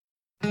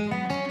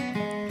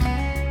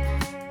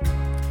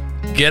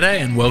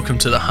G'day and welcome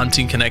to the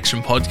Hunting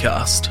Connection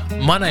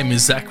podcast. My name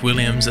is Zach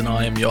Williams and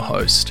I am your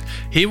host.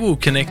 Here we'll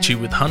connect you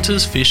with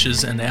hunters,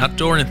 fishers and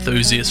outdoor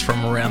enthusiasts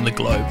from around the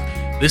globe.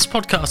 This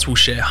podcast will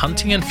share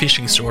hunting and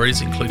fishing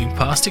stories, including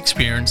past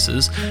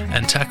experiences,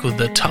 and tackle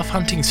the tough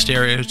hunting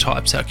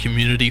stereotypes our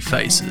community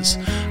faces.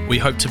 We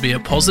hope to be a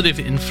positive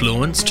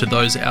influence to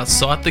those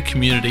outside the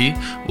community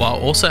while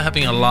also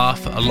having a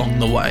laugh along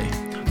the way.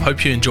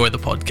 Hope you enjoy the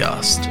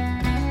podcast.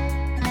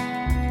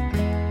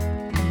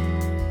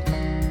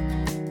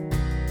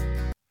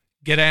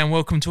 G'day and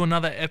welcome to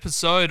another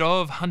episode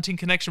of Hunting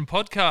Connection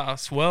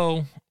Podcast.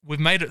 Well, we've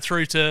made it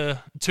through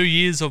to 2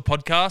 years of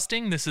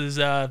podcasting. This is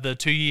the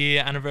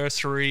 2-year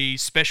anniversary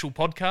special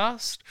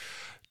podcast.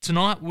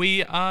 Tonight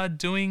we are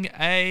doing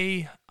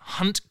a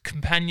hunt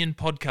companion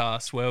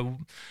podcast where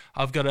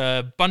I've got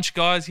a bunch of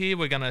guys here.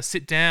 We're going to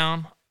sit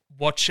down,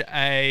 watch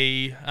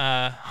a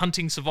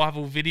hunting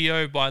survival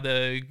video by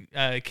the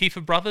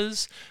Keefer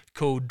Brothers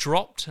called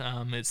Dropped.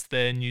 It's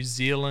their New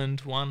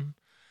Zealand one.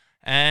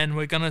 And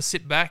we're going to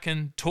sit back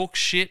and talk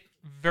shit,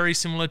 very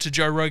similar to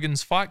Joe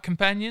Rogan's Fight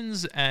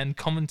Companions, and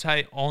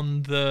commentate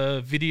on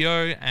the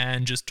video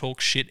and just talk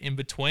shit in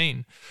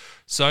between.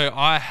 So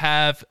I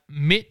have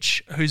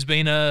Mitch, who's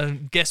been a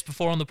guest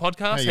before on the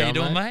podcast. How you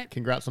doing, mate?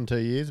 Congrats on 2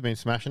 years. Been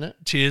smashing it.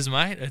 Cheers,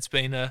 mate. It's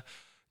been a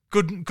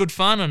good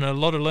fun and a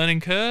lot of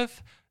learning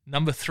curve.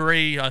 Number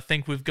 3, I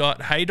think we've got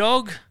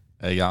Haydog.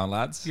 How you going,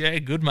 lads? Yeah,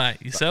 good,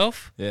 mate.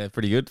 Yourself? Yeah,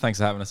 pretty good. Thanks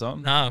for having us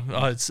on. No,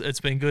 it's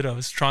been good. I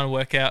was trying to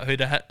work out who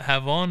to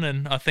have on,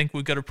 and I think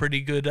we've got a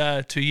pretty good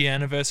 2-year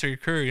anniversary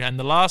crew. And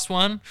the last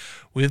one,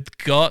 we've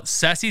got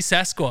Sassy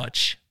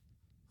Sasquatch.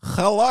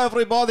 Hello,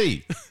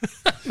 everybody.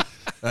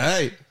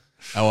 Hey,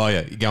 how are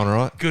you? You going all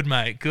right? Good,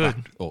 mate.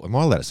 Good. Oh, am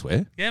I allowed to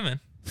swear? Yeah, man.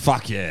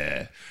 Fuck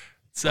yeah.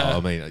 So, I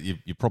mean,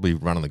 you're probably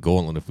running the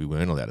gauntlet if we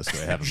weren't allowed to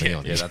swear, having me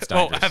on. Yeah, that's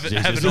well,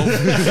 dangerous.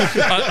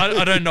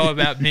 I don't know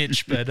about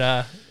Mitch, but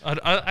I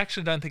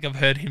actually don't think I've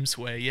heard him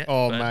swear yet.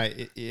 Oh, but.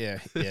 mate. Yeah,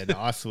 no,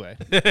 I swear.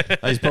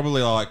 He's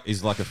probably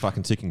he's like a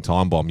fucking ticking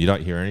time bomb. You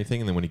don't hear anything,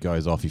 and then when he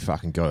goes off, he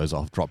fucking goes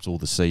off, drops all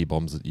the C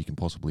bombs that you can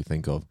possibly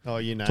think of. Oh,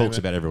 you know. Talks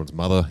about everyone's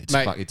mother. It's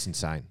Mate, it's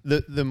insane.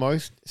 The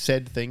most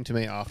said thing to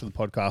me after the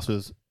podcast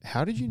was,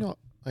 how did you not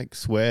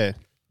swear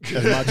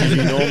as much as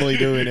you normally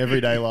do in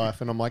everyday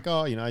life? And I'm like,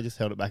 I just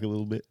held it back a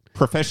little bit.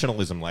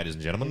 Professionalism, ladies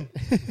and gentlemen.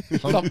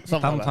 Something like that.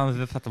 Sometimes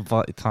you just have to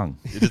bite your tongue.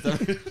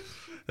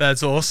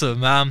 That's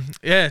awesome.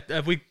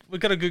 We've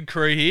got a good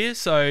crew here.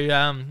 So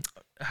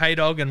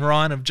Haydog and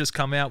Ryan have just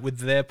come out with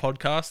their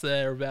podcast.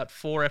 They're about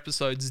 4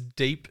 episodes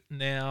deep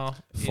now.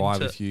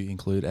 5 if you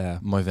include our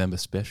Movember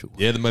special.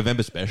 Yeah, the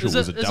Movember special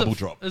was a double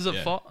drop. Is it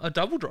a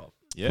double drop?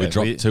 Yeah, we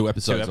dropped 2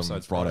 episodes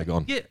on Friday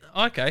gone. Yeah,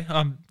 okay.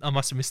 I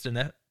must have missed a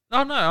net.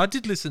 Oh, no, I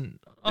did listen.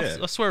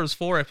 I swear it was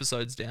 4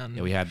 episodes down.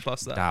 Yeah, we had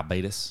plus that.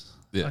 Diabetes.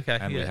 Yeah. Okay,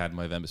 and we had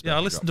Movember special. Yeah, I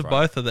listened to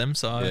both of them.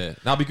 So yeah,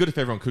 now it'd be good if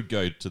everyone could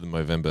go to the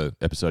Movember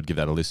episode, give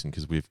that a listen,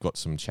 because we've got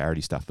some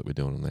charity stuff that we're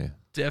doing on there.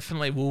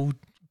 Definitely, we'll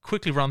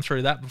quickly run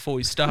through that before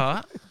we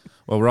start.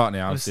 Well, right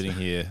now I'm sitting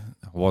here.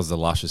 Was the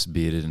luscious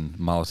bearded and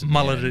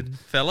mulleted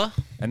fella,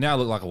 and now I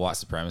look like a white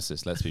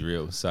supremacist. Let's be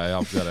real. So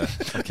I've got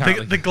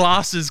the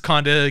glasses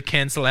kind of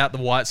cancel out the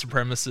white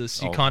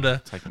supremacist. You kind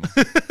of take them.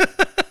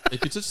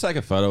 If you just take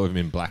a photo of him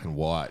in black and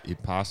white,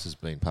 he'd pass as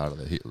being part of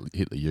the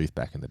Hitler Youth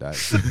back in the day.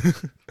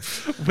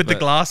 With the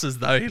glasses,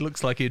 though, he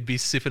looks like he'd be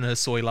sipping a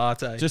soy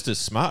latte. Just a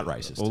smart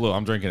racist. Well, look,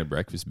 I'm drinking a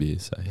breakfast beer.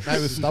 So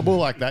Hey, with stubble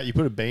like that, you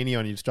put a beanie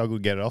on, you'd struggle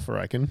to get it off, I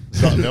reckon.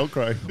 It's like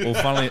Velcro. well,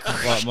 funnily,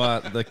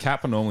 the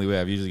cap I normally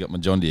wear, I've usually got my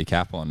John Deere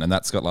cap on, and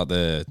that's got like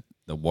the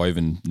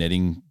woven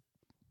netting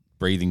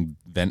breathing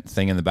vent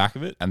thing in the back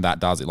of it, and that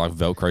does it like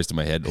velcros to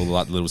my head. All the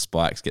like little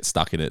spikes get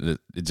stuck in it.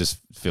 It just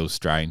feels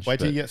strange. Wait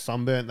till you get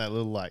sunburnt, that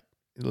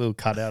little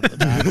cutout at the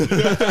back.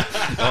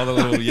 The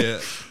little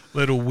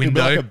It'll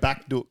window, be like a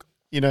back duck.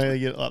 You know,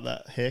 you get like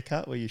that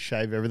haircut where you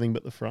shave everything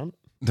but the front.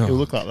 It'll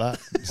look like that.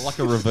 like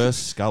a reverse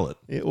skullet.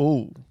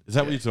 Is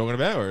that what you're talking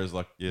about, or is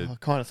kind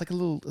of. It's like a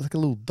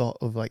little dot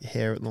of like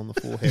hair on the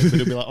forehead, but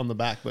it'll be like on the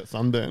back, but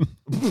sunburn.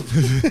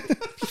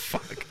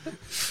 Fuck.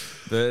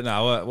 But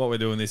no, what we're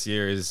doing this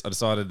year is I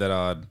decided that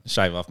I'd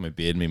shave off my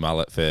beard and my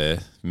mullet for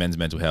men's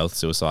mental health,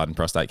 suicide, and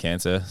prostate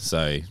cancer.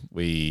 So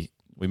we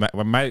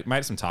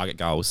made some target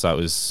goals. So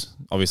it was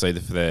obviously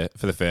for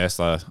the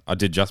first, I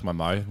did just my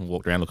mow and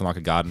walked around looking like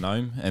a garden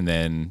gnome, and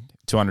then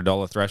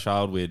 $200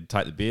 threshold, we'd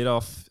take the beard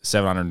off.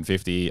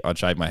 $750, I'd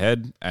shave my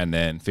head, and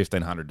then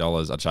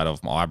 $1,500, I'd shave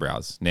off my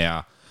eyebrows.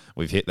 Now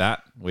we've hit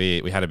that.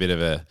 We had a bit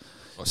of a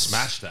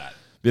smash that.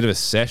 Bit of a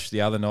sesh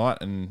the other night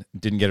and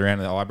didn't get around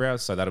to the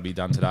eyebrows, so that'll be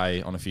done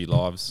today on a few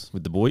lives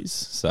with the boys.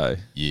 So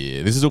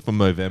yeah, this is all for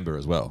Movember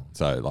as well.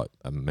 So like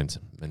men's.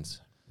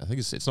 I think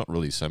it's not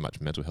really so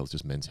much mental health,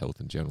 just men's health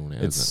in general now.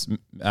 It's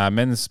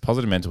men's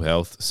positive mental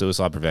health,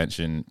 suicide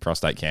prevention,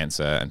 prostate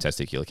cancer, and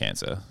testicular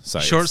cancer. So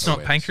sure, it's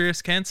not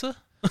pancreas cancer.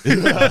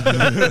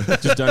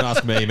 Just don't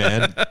ask me,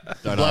 man.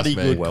 Don't Bloody ask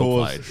me. good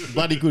cause.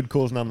 Bloody good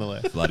cause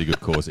nonetheless. Bloody good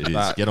cause it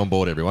is. Get on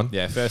board, everyone.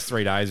 Yeah, first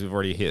 3 days we've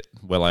already hit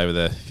well over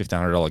the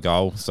 $1,500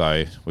 goal.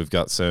 So we've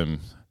got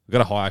some we've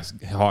got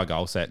a high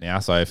goal set now.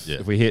 So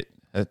if we hit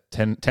a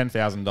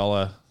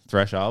 $10,000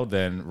 threshold,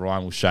 then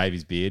Ryan will shave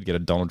his beard, get a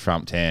Donald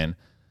Trump tan,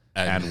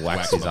 and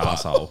wax his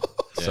asshole.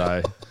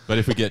 So, but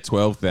if we get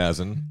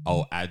 12,000,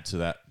 I'll add to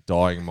that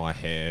dyeing my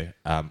hair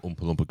Oompa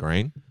Loompa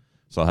green.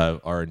 So I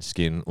have orange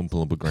skin, Oompa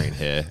Loompa green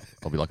hair.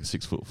 I'll be like a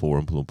 6'4"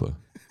 Oompa Loompa.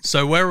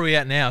 So where are we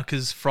at now?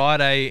 Because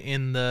Friday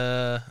in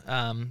the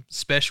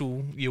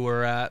special, you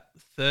were at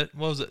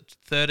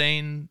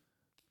 13.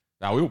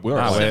 No, we're No,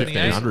 at we're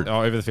 1,500.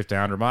 over the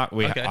 1,500 mark.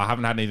 Okay. I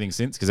haven't had anything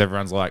since because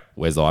everyone's like,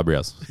 "Where's the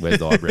eyebrows? Where's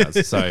the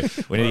eyebrows?" So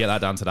we need to get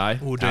that done today.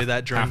 We'll do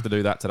that during- Have to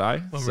do that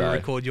today When we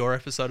record your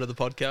episode of the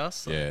podcast.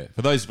 So. Yeah,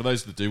 for those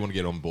that do want to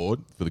get on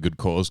board for the good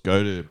cause,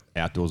 go to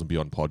Outdoors and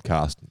Beyond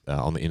podcast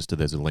on the Insta.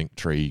 There's a link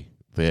tree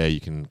there. You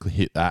can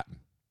hit that,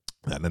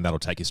 and then that'll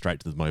take you straight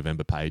to the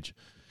Movember page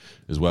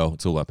as well.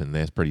 It's all up in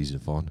there. It's pretty easy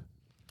to find.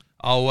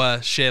 I'll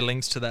share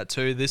links to that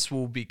too. This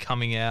will be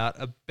coming out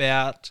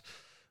about.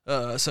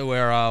 So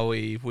where are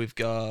we? We've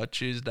got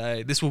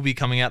Tuesday. This will be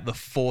coming out the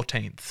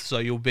 14th. So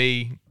you'll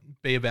be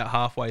about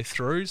halfway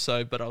through.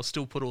 So, but I'll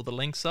still put all the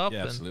links up.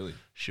 Yeah, absolutely. And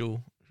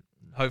she'll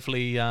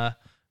hopefully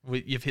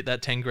you've hit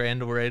that 10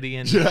 grand already,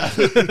 and you're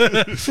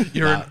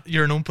an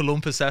Oompa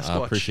Loompa Sasquatch.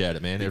 I appreciate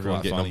it, man. Be Everyone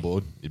quite getting funny. on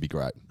board. It'd be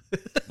great.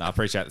 I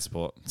appreciate the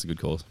support. It's a good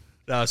cause.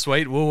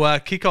 Sweet. We'll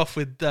kick off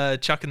with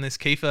chucking this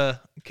Keefer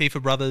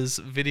Brothers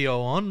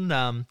video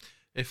on.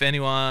 If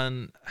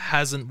anyone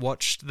hasn't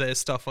watched their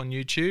stuff on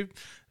YouTube,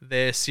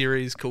 their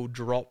series called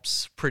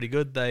Drops, pretty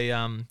good. They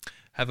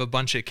have a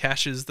bunch of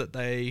caches that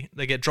they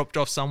get dropped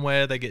off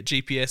somewhere. They get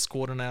GPS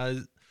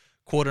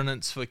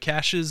coordinates for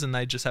caches, and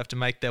they just have to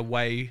make their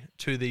way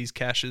to these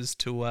caches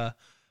to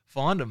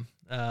find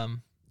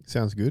them.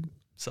 Sounds good.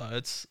 So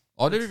it's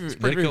I've pretty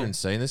never cool. even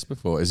seen this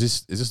before. Is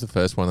this the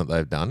first one that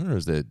they've done, or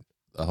is there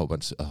a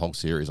whole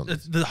series on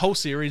this? The whole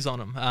series on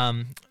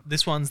them.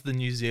 This one's the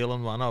New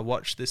Zealand one. I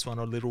watched this one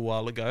a little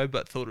while ago,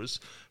 but thought it was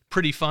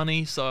pretty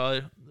funny.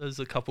 So there's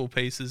a couple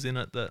pieces in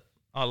it that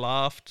I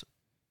laughed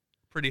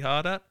pretty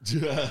hard at.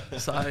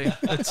 So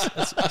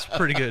it's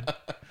pretty good.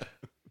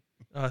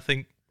 I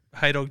think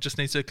Haydog just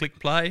needs to click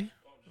play.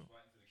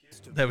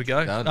 There we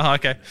go. Done. Oh,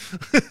 okay.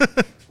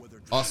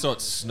 Oh, so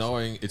it's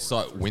snowing. It's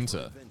like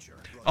winter.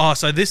 Oh,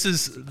 so this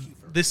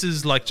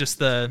is like just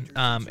the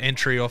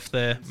entry off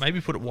there. Maybe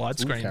put it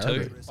widescreen too.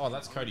 caribou. Oh,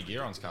 that's Cody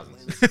Gearon's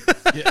cousins.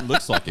 Yeah, it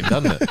looks like him,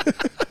 doesn't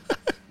it?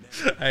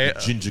 Hey,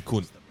 Ginger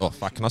cunt. Oh,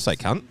 fuck. Can I say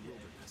cunt?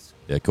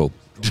 Yeah, cool.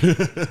 Clothes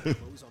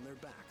on their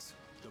backs.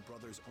 The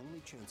brothers' only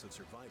chance of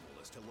survival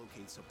is to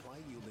locate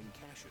supply-yielding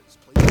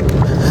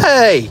caches.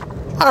 Hey,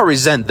 I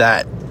resent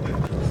that.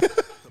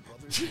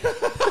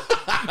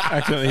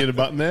 Accidentally hit a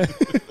button there.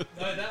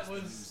 no, that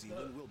was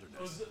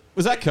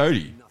Was that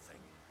Cody?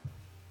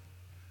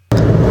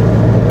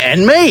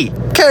 And me,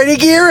 Cody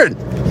Gearon.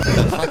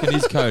 Fucking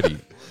is Cody.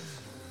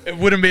 it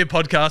wouldn't be a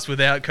podcast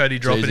without Cody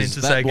dropping Jesus,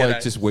 in to that say bloke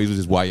g'day. just weasels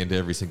his way into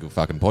every single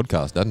fucking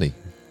podcast, doesn't he?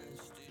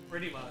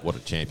 Pretty much. What a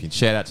champion.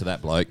 Shout out to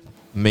that bloke.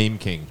 Meme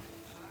king.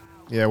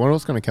 Yeah, I wonder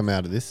what's going to come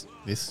out of this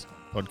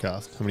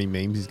podcast. How many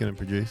memes he's going to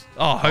produce?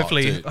 Oh,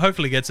 dude.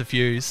 hopefully gets a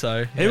few.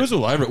 So He was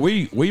all over it.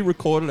 We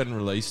recorded and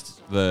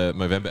released the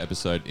Movember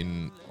episode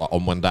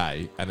on one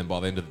day, and then by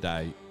the end of the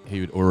day, he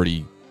had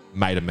already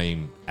made a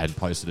meme and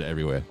posted it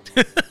everywhere.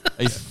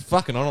 He's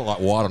fucking on it like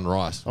white on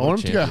rice. I What a want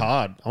him to go champion.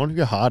 hard. I want him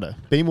to go harder.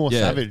 Be more Yeah.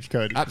 savage,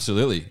 Cody.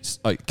 Absolutely.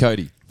 Like,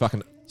 Cody,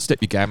 fucking step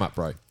your game up,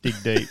 bro. Dig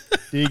deep.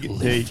 Dig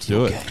deep.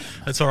 Do it.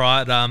 that's all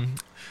right.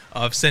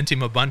 I've sent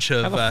him a bunch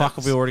of. How the fuck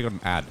have we already got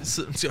an ad?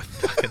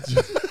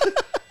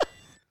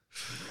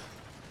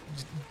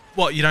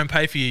 What, you don't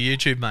pay for your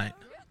YouTube, mate?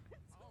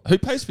 Who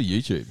pays for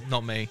YouTube?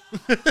 Not me.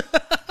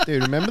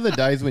 Dude, remember the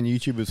days when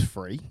YouTube was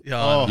free? Yeah,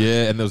 Oh,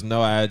 Yeah, and there was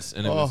no ads,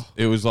 and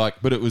it was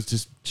like, but it was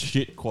just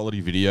shit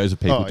quality videos of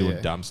people Oh, doing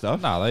yeah. dumb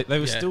stuff. No, they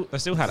Yeah.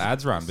 still had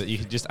ads run, but you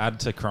could just add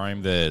to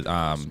Chrome the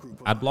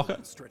ad blocker,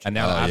 and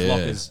now the ad yeah.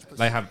 blockers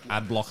they have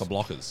ad blocker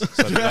blockers.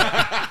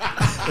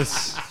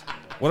 So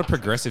what a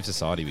progressive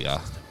society we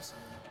are.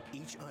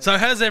 So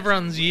how's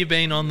everyone's year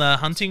been on the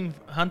hunting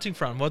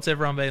front? What's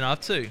everyone been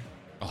up to?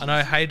 I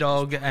know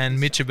Haydog and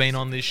Mitch have been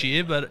on this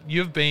year, but you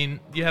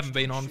haven't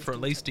been on for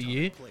at least a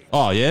year.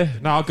 Oh yeah,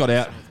 no, I got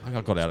out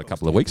a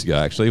couple of weeks ago.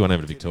 Actually, went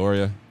over to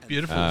Victoria.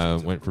 Beautiful.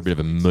 Went for a bit of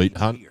a meat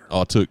hunt.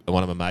 I took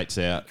one of my mates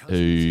out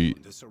who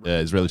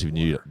is relatively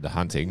new to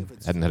hunting.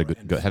 Hadn't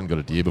got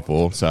a deer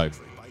before. So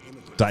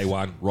day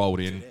one, rolled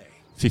in,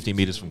 50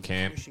 meters from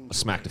camp. I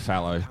smacked a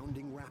fallow.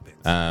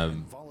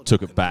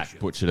 Took it back,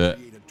 butchered it.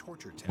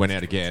 Went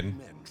out again.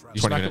 You 20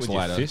 smack it minutes with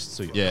your later. fists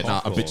or your Yeah,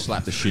 cock a or- bitch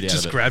slapped the shit out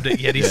Just of it. grabbed it,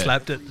 Yeti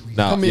slapped it.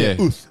 No, Come here,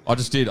 yeah. oof. I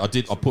just did. I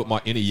put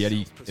my inner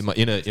Yeti, in my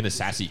inner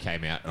sassy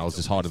came out, and I was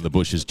just hiding in the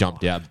bushes,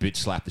 jumped out, bitch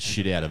slapped the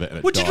shit out of it. And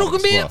it What you died on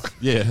talking the about? spot.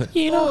 Yeah.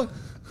 You know,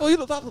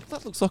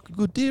 that looks like a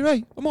good deer,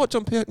 eh? I might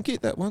jump out and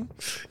get that one.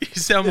 You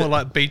sound more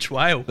like Beach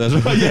Whale. That's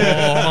right.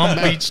 Yeah. Oh,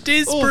 I'm Beach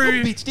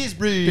Disbrew.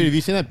 Dude, have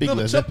you seen that Big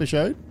Les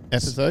episode?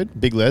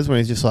 Big Les, when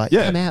he's just like,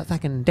 Yeah. Come out,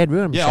 fucking dead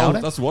room, Yeah, shoulder.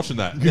 I was watching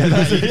that. you're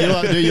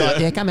like,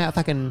 Yeah, come out,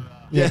 fucking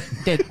Yeah,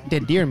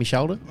 dead deer on my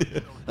shoulder.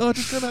 Oh, I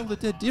just came out with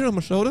a dead deer on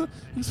my shoulder.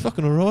 It was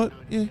fucking alright.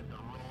 Yeah.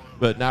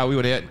 But no, we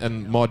went out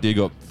and my deer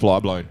got fly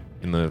blown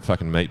in the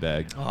fucking meat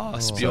bag. Oh,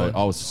 So spewing.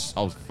 I was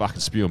fucking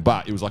spewing,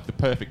 but it was like the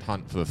perfect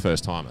hunt for the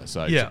first timer.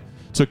 So Yeah.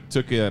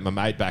 took my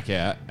mate back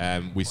out,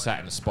 and we sat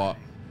in a spot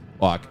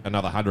like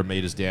another 100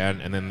 meters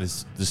down, and then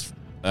this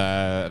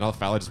another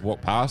fella just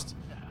walked past,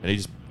 and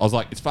I was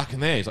like, it's fucking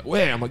there. He's like,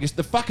 where? I'm like, it's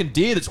the fucking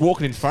deer that's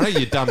walking in front of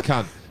you, dumb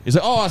cunt. He's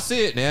like, oh, I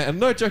see it now, and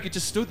no joke, it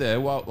just stood there.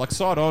 Well, like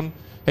side on,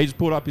 he just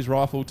pulled up his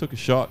rifle, took a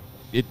shot,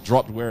 it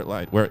dropped where it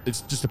laid.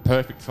 It's just a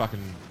perfect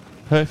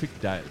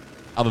day,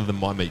 other than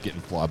my meat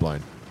getting fly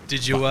blown.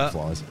 Did you? Fucking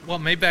flies. What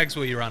meat bags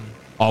were you running?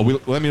 Oh,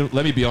 let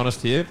me be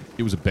honest here.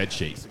 It was a bed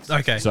sheet.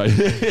 Okay. So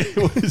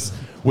it was.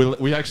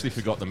 We actually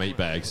forgot the meat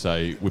bag,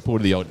 so we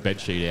pulled the old bed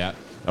sheet out.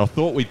 And I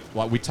thought we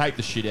taped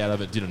the shit out of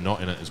it, did a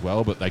knot in it as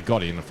well, but they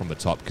got in from the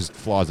top because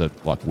flies are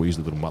like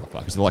weaselly little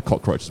motherfuckers. They're like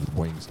cockroaches with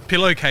wings.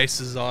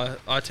 Pillowcases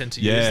I tend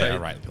to use. Yeah, They-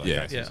 right.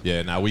 Yeah.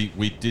 Yeah. No, we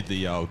did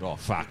the oh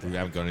fuck, we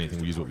haven't got anything.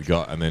 We use what we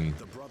got, and then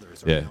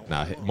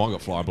mine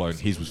got fly blown.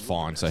 His was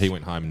fine, so he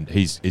went home and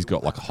he's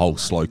got like a whole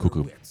slow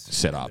cooker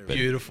set up. But,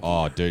 Beautiful.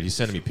 Oh, dude, he's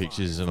sending me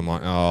pictures, and I'm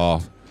like,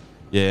 oh,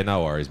 yeah,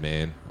 no worries,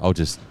 man. I'll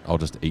just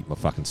eat my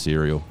fucking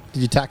cereal.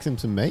 Did you tax him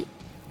some meat?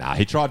 Nah,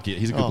 he's a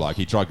good bloke.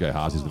 He tried to go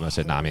halves with them. I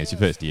said, nah, man, it's your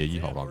first year.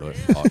 You hold on to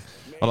it.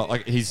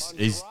 Like he's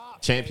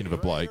champion of a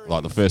bloke,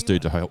 like the first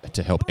dude to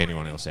help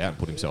anyone else out and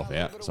put himself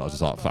out. So I was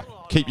just like,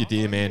 fuck, keep your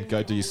deer, man.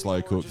 Go do your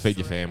slow cook, feed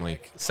your family.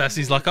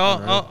 Sassy's like,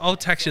 I'll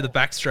tax you the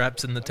back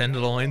straps and the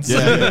tenderloins.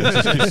 Yeah,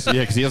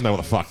 because he doesn't know what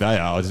the fuck they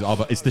are.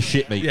 It's the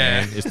shit meat, Yeah.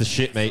 man. It's the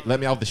shit meat.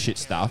 Let me have the shit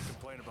stuff.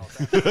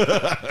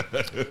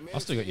 I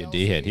still got your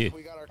deer head here.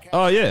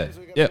 Oh yeah,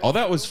 yeah. Oh,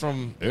 that was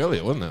from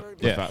earlier, wasn't it?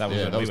 Yeah, that was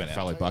when we was went the out.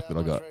 fallow buck that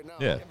I got.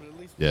 Yeah,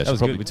 yeah. That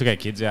was good. We took our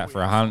kids out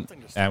for a hunt,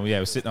 and we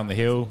were sitting on the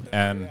hill,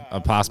 and I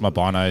passed my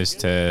binos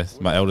to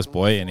my eldest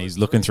boy, and he's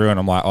looking through, and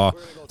I'm like, oh,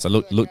 so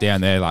look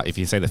down there, like if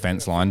you see the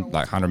fence line,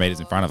 like 100 meters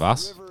in front of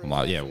us. I'm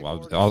like, yeah,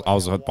 well, I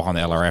was behind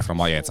the LRF, and I'm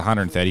like, yeah, it's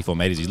 134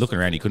 meters. He's looking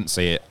around, he couldn't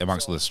see it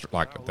amongst all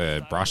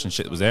the brush and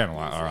shit that was there, and I'm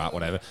like, all right,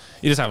 whatever.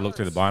 You just have a look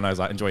through the binos,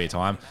 like enjoy your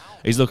time.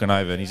 He's looking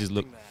over, and he's just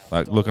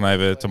looking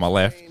over to my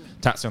left.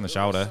 Taps me on the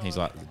shoulder. He's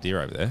like, "There's a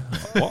deer over there."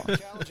 I'm like, what?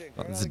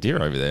 Like, there's a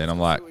deer over there. And I'm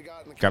like,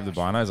 grab the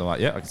binos. I'm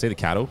like, yeah, I can see the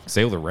cattle.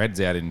 See all the reds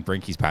out in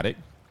Brinky's paddock.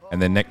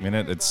 And then next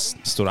minute, it's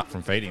stood up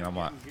from feeding. And I'm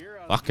like,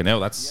 fucking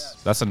hell,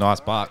 that's a nice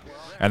buck.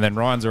 And then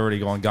Ryan's already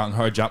gone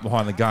gung-ho, jumped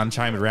behind the gun,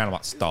 chambered around. I'm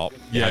like, stop.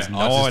 He Yeah, has I was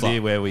no just idea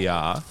like- where we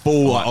are.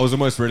 Full. I was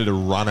almost ready to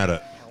run at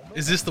it.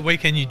 Is this the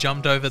weekend you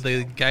jumped over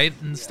the gate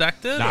and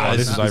stacked it? Nah, Or-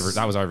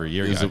 That was over a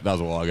year ago. That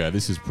was a while ago.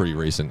 This is pretty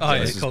recent. Oh, yeah,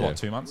 This is cool. what,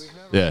 2 months?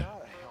 Yeah,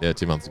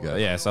 2 months ago.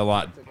 Yeah, so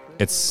like,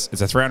 it's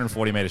a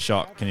 340 meter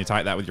shot. Can you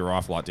take that with your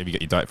rifle? Like, have you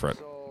got your dope for it?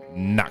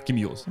 Nah, give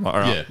me yours. I'm like, all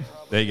right, Yeah.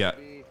 there you go.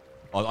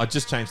 I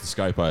just changed the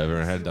scope over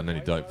and I hadn't done any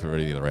dope for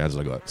any of the rounds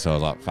that I got. So I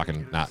was like,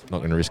 fucking, nah, not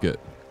going to risk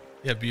it.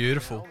 Yeah,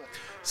 beautiful.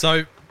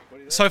 So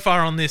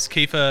far on this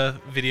Keefer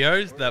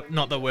video,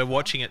 not that we're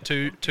watching it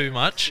too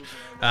much,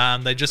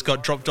 they just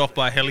got dropped off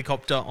by a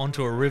helicopter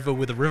onto a river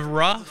with a river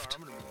raft.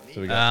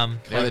 So we got Now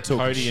they're talking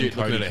Cody shit and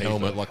looking Cody at a Keefer.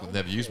 helmet like they've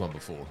never used one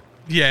before.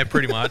 Yeah,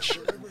 pretty much.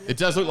 It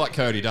does look like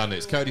Cody, doesn't it?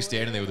 It's Cody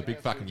standing there with a big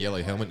fucking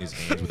yellow helmet in his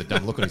hands with a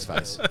dumb look on his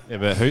face. Yeah,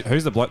 but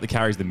who's the bloke that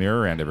carries the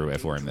mirror around everywhere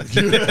for him then?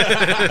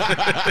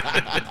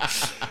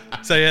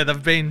 So yeah,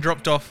 they've been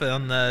dropped off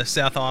on the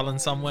South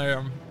Island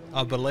somewhere,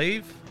 I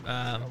believe,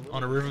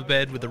 on a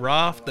riverbed with a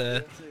raft.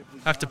 They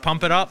have to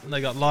pump it up.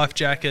 They got life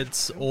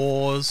jackets,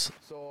 oars.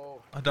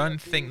 I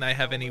don't think they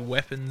have any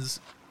weapons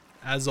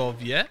as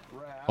of yet.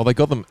 Oh, they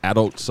got them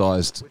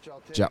adult-sized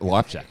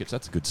life jackets.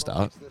 That's a good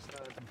start.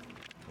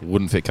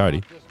 Wouldn't fit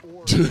Cody.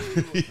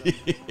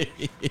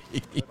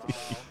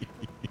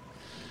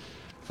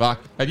 Fuck.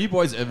 Have you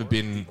boys ever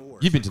been...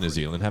 You've been to New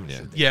Zealand, haven't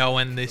you? Yeah, I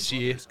went this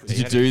year. Did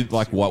you do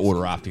like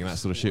whitewater rafting and that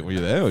sort of shit when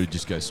you were there, or did you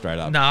just go straight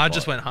up? No, I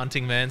just went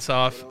hunting, man.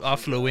 So I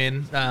flew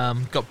in,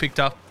 got picked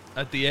up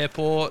at the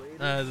airport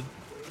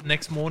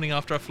next morning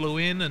after I flew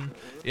in, and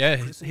yeah,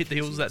 hit the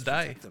hills that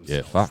day.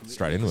 Yeah, fuck.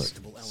 Straight into it.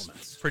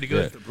 Pretty Yeah.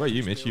 good. What about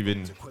you, Mitch? You've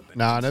been...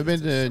 Nah, I've never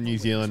been to New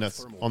Zealand.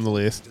 That's on the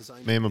list.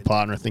 Me and my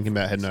partner are thinking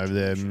about heading over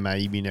there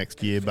maybe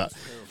next year, but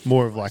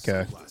more of like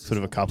a sort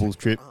of a couples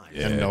trip.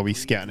 Yeah. And I'll be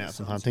scouting out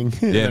some hunting.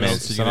 Yeah, And man. I'll-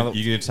 So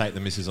you're gonna take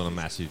the missus on a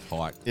massive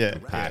hike. Yeah,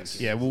 with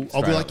packs. yeah. I'll Straight be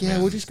up, like, yeah,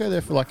 man. we'll just go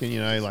there for like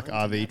a like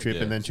RV trip,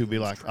 Yeah. and then she'll be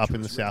like up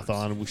in the South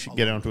Island. We'll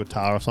get onto a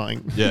tar or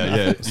something. Yeah,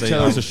 yeah. So,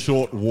 Tell us a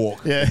short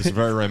walk. Yeah. It's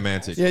very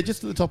romantic. Yeah,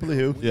 just at the top of the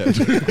hill.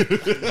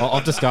 Yeah.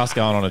 I've discussed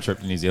going on a trip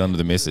to New Zealand with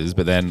the missus,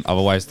 but then I've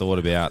always thought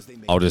about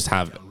I'll just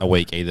have a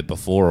week either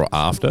before or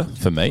after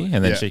for me,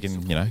 and then Yeah. she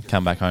can,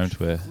 come back home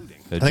to her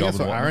I job. think that's and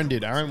what whatnot. Aaron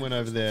did. Aaron went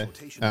over there,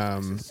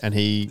 and I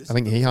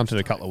think he hunted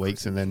a couple of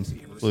weeks and then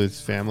flew his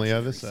family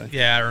over. So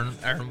Yeah,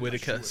 Aaron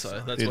Whitaker.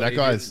 So that's Dude, what that he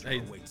guy's- did. He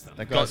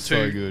that got guy's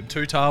so good.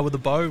 two tar with a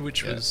bow,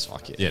 which was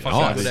Yeah, fucking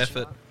nice. good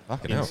effort.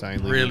 Fucking hell.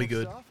 Insanely Really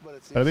good.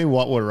 But I've been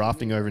whitewater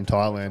rafting over in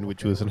Thailand,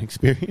 which was an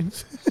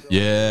experience.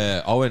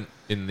 Yeah, I went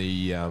in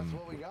the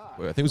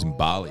I think it was in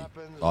Bali.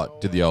 I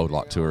did the old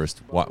like tourist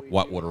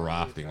whitewater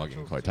rafting, like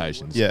in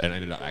quotations. Yeah. And I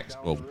ended up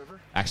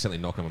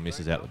accidentally knocking my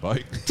missus out of the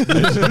boat.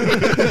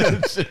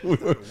 Because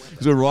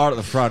we were right at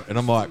the front, and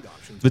I'm like,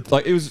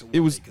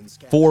 it was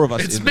 4 of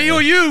us. It's in me there.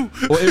 or you.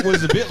 Well, it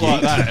was a bit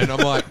like that, and I'm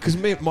like, because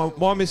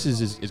my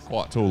missus is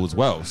quite tall as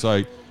well,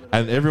 so.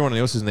 And everyone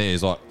else in there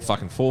is like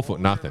fucking 4 foot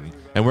nothing,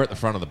 and we're at the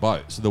front of the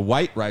boat. So the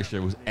weight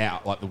ratio was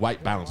out, like the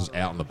weight balance was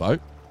out on the boat.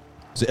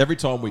 So every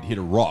time we'd hit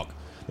a rock,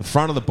 the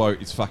front of the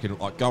boat is fucking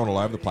like going all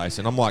over the place,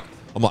 and I'm like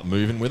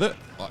moving with it.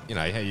 Like, you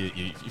know, how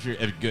if you're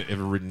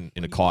ever ridden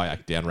in a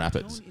kayak down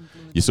rapids,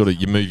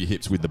 you move your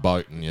hips with the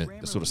boat and you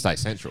sort of stay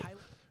central.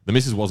 The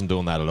missus wasn't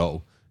doing that at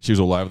all. She was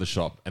all over the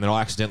shop, and then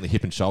I accidentally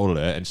hip and shouldered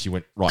her, and she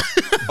went right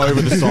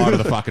over the side of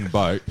the fucking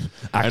boat.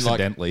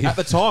 Accidentally. And, like,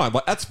 at the time,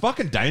 like that's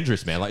fucking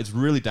dangerous, man. Like it's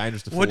really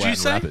dangerous to fall What'd out you in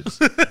say? rapids.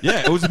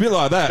 Yeah, it was a bit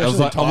like that. I'm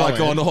like Thailand.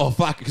 going, oh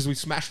fuck, because we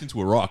smashed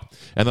into a rock,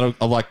 and then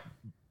I like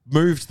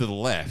moved to the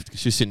left because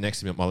she was sitting next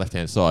to me on my left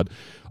hand side.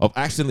 I've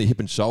accidentally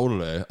hip and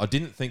shouldered her. I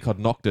didn't think I'd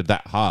knocked her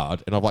that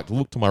hard, and I've like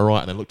looked to my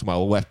right and then looked to my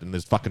left, and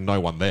there's fucking no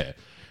one there.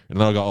 And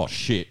then I go, oh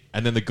shit!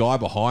 And then the guy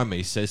behind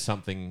me says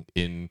something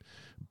in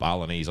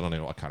Balinese. I don't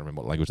know. I can't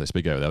remember what language they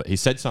speak over there. He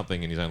said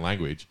something in his own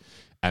language,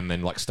 and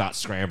then like starts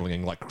scrambling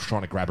and like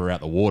trying to grab her out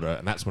the water.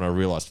 And that's when I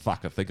realized,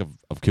 fuck, I think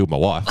I've killed my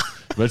wife.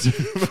 But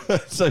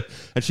so,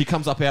 and she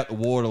comes up out the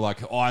water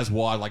like eyes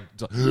wide, like,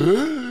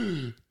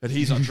 and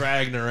he's like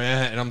dragging her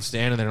out, and I'm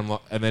standing there. And I'm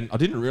like, and then I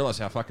didn't realize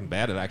how fucking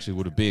bad it actually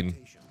would have been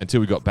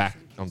until we got back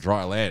on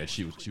dry land. And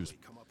she was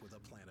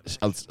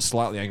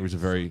slightly angry. It was a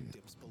very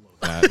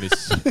I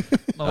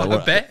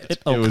bet.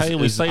 it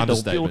was say the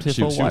understatement. beautiful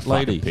She was white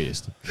fucking lady.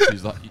 pissed.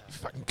 She's like, you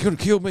fucking could have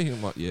killed me.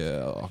 I'm like, yeah,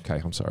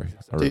 okay, I'm sorry.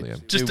 I really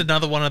am. Just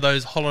another one of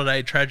those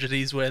holiday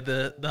tragedies where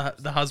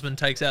the husband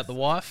takes out the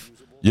wife.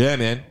 Yeah,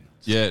 man.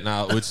 Yeah,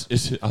 no, it's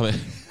I mean,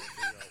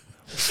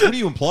 what are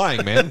you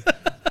implying, man?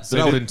 That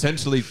I would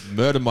intentionally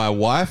murder my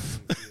wife?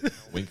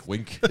 Wink,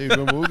 wink. Dude,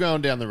 when we were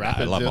going down the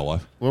rapids, love my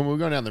wife. When we were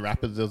going down the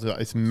rapids, there was like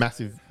this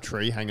massive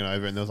tree hanging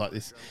over, and there was like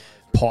this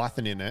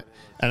python in it.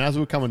 And as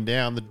we were coming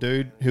down, the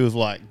dude who was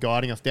like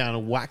guiding us down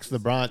and whacks the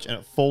branch, and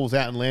it falls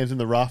out and lands in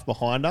the raft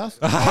behind us.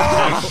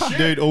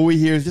 Dude, all we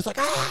hear is just like,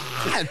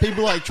 ah! And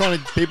people like trying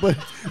to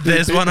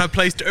There's one I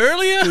placed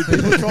earlier.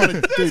 people trying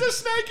to There's a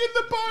snake in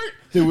the boat.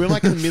 dude, we're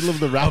like in the middle of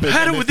the I've rapids.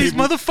 had and it with there's these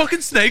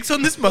motherfucking snakes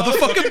on this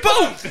motherfucking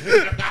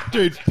boat.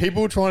 Dude,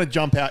 people were trying to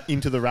jump out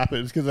into the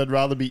rapids because they'd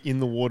rather be in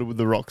the water with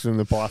the rocks than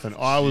the python.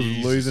 I was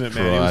Jesus losing it,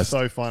 man. It was Christ.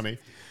 so funny.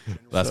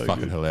 That's So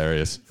fucking good.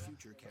 hilarious.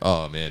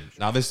 Oh man,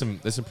 now there's some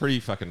pretty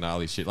fucking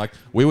gnarly shit. Like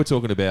we were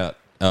talking about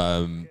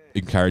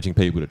encouraging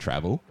people to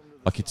travel.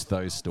 Like it's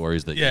those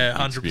stories that Yeah,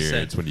 you 100%.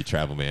 experience when you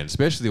travel, man.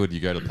 Especially when you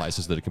go to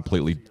places that are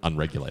completely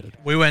unregulated.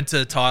 We went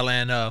to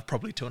Thailand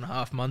probably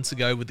 2.5 months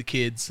ago with the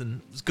kids,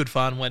 and it was good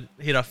fun.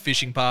 Hit a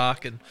fishing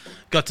park and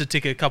got to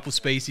tick a couple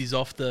species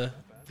off the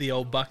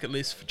old bucket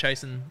list for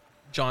chasing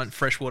giant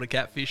freshwater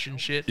catfish and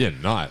shit. Yeah,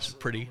 nice.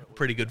 Pretty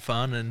good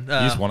fun. And You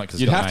just want it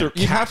because You'd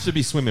have to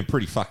be swimming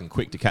pretty fucking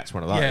quick to catch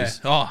one of those.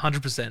 yeah,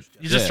 100%.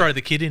 You just Yeah. throw the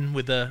kid in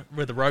with the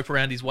rope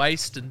around his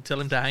waist and tell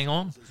him to hang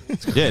on.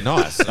 Yeah,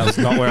 nice. That was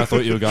not where I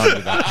thought you were going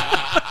with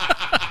that.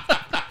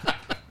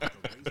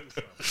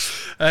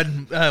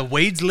 And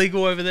weed's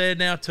legal over there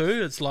now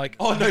too. It's like,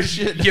 Oh, no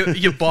shit.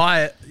 You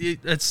buy it.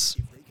 It's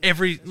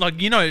every, like,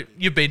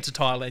 you've been to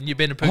Thailand. You've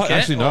been to Phuket.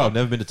 Actually, no, or- I've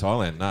never been to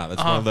Thailand. Nah,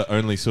 that's one of the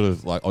only sort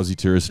of like Aussie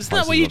tourist. Isn't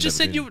that what you just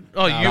said? You went to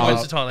Thailand. I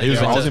was Yeah,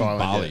 in Thailand,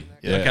 Bali.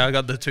 yeah. Okay, I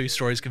got the two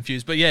stories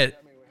confused, but yeah,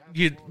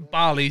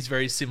 Bali's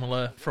very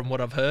similar from what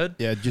I've heard.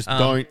 Yeah, just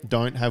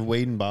don't have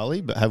weed in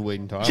Bali, but have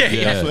weed in Thailand. Yeah.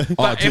 Yeah. But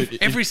Oh, dude,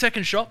 every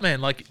second shop,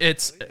 man, like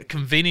it's a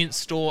convenience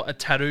store, a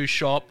tattoo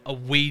shop, a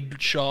weed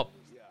shop,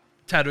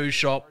 tattoo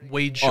shop,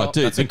 weed shop. Oh,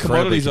 dude, That's the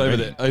incredibly commodities over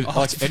there. convenient.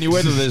 Like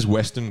anywhere that there's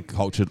Western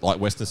culture, like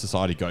Western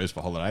society goes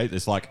for holiday,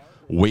 there's like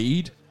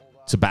weed,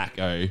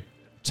 tobacco,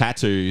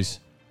 tattoos,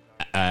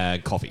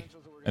 coffee.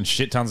 And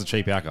shit tons of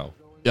cheap alcohol.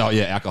 Oh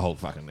yeah, alcohol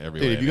fucking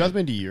everywhere. Dude, have you guys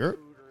been to Europe?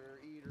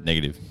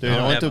 Negative. Dude, No,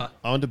 I went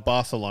never. to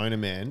Barcelona,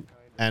 man,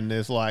 and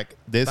there's stores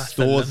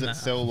Barcelona. that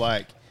sell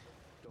like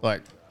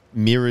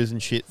mirrors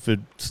and shit for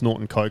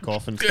snorting coke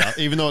off and stuff.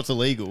 Even though it's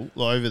illegal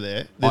over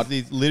there, there's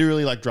these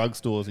literally like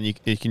drugstores, and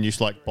you can just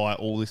like buy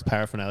all this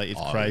paraphernalia. It's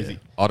Oh, crazy. yeah.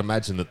 I'd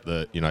imagine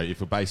that if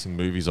we're basing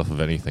movies off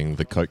of anything,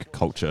 the coke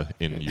culture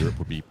in Europe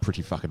would be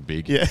pretty fucking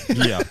big. Yeah.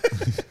 Yeah.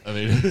 I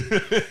mean,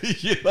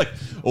 like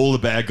all the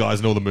bad guys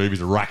in all the movies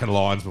are racking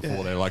lines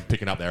before they're like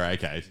picking up their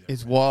AKs.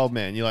 It's wild,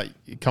 man. You're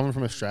coming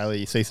from Australia,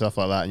 you see stuff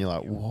like that, and you're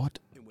like, what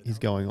is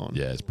going on?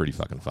 Yeah, it's pretty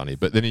fucking funny.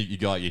 But then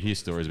you hear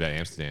stories about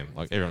Amsterdam.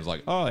 Like everyone's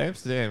like, "Oh,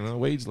 Amsterdam,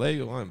 weed's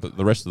legal," but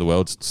the rest of the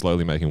world's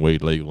slowly making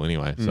weed legal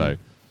anyway. So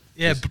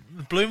Yeah,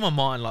 blew my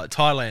mind. Like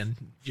Thailand,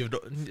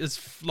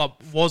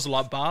 was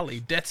like Bali,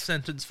 death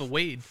sentence for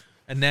weed,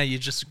 and now you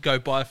just go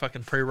buy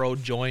fucking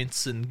pre-rolled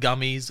joints and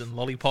gummies and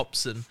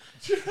lollipops and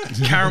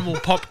caramel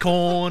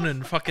popcorn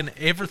and fucking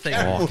everything.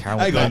 Oh,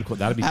 caramel Hang on. popcorn,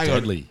 that'd be Hang on.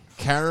 deadly.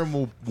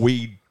 Caramel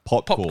weed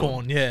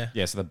Popcorn, yeah.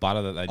 Yeah, so the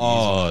butter that they use.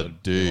 Oh,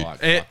 would dude. be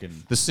like It-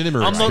 fucking, The cinema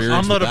I'm not- experience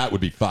I'm not with a- that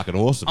would be fucking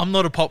awesome. I'm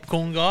not a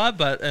popcorn guy,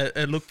 but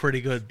it looked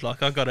pretty good.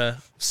 Like, I got a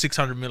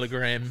 600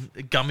 milligram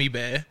gummy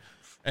bear,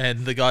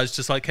 and the guy's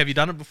just like, "Have you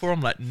done it before?"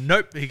 I'm like,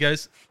 "Nope." He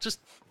goes,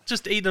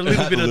 "Just eat a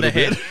little bit of the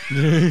head."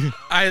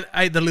 I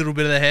ate the little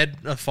bit of the head.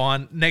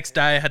 Fine. Next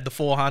day, I had the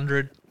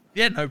 400.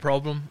 Yeah, no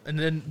problem. And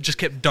then just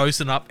kept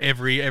dosing up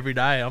every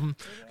day. I'm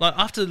like,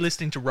 after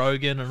listening to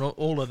Rogan and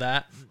all of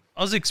that,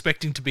 I was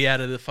expecting to be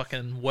out of the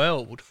fucking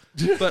world,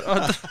 but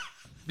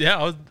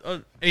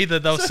either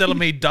they were selling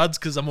me duds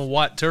because I'm a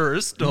white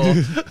tourist, or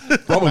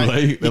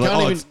Probably. They're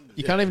like,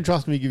 You can't even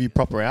trust me to give you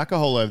proper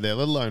alcohol over there,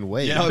 let alone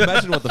weed. yeah,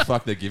 imagine what the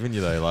fuck they're giving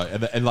you though. Like,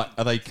 and like,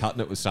 are they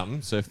cutting it with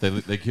something? So if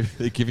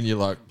they're giving you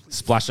like,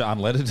 splasher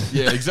unleaded.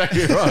 yeah,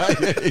 exactly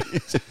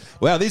right.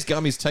 Wow, these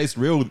gummies taste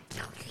real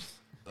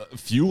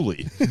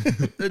fuely.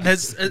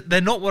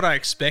 they're not what I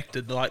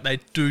expected. Like, they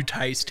do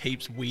taste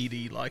heaps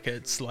weedy. Like,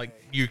 it's like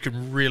you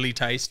can really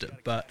taste it.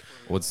 But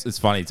Well, it's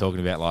funny talking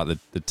about like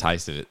the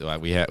taste of it.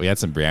 Like we had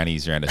some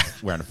brownies around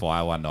a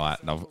fire one night,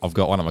 and I've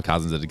got one of my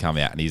cousins that had come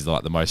out, and he's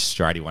like the most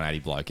straighty 180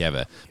 bloke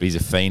ever, but he's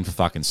a fiend for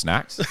fucking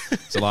snacks.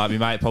 So like, my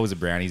mate pulls the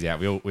brownies out.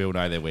 We all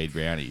know they're weed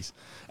brownies,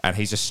 and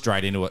he's just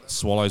straight into it.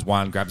 Swallows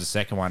one, grabs a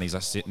second one. He's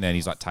like sitting there, and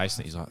he's like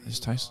tasting it. He's like, "This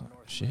tastes like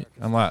shit."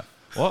 I'm like,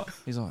 "What?"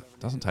 He's like,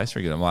 "Doesn't taste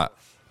very good." I'm like,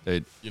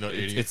 "Dude, You're not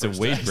eating it it's a for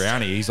weed taste.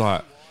 brownie." He's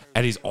like,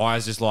 and his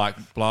eyes just like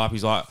blow up.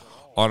 He's like,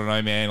 "I don't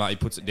know, man." Like, he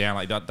puts it down.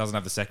 Like, he doesn't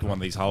have the second one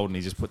that he's holding.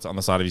 He just puts it on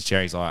the side of his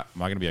chair. He's like,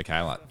 "Am I going to be okay?"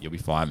 Like, "You'll be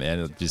fine,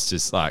 man."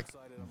 Just like,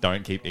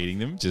 don't keep eating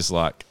them. Just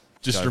like,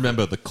 Just go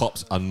remember, the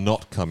cops are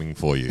not coming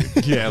for you. for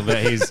it. Yeah, but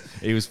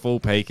he was full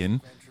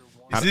peaking.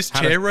 is this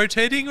chair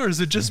rotating, or is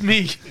it just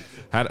me?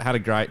 Had a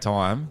great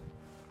time.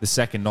 The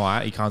second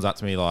night, he comes up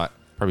to me like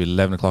probably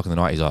 11 o'clock in the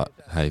night. He's like,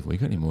 "Hey, we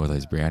got any more of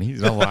those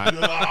brownies?" And I'm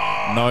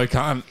like, "No,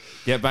 can't.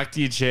 Get back to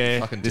your chair.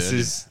 Fucking This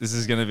turd.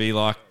 is going to be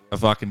like a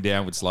fucking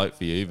downward slope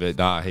for you." But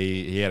nah,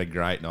 he had a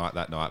great night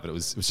that night. But it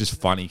was just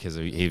funny because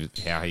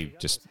how he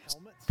just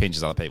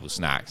pinches other people's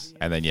snacks,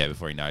 and then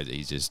before he knows it,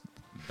 he's just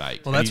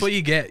baked. Well, that's what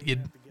you get. You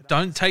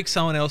don't take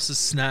someone else's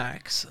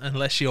snacks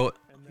unless you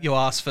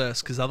ask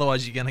first, because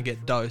otherwise you're gonna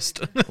get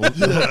dosed.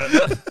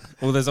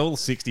 Well, there's all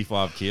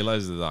 65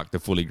 kilos of like the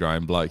fully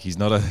grown bloke. He's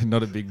not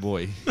a big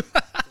boy.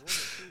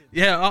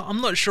 Yeah,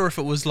 I'm not sure if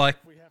it was like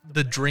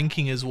the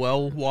drinking as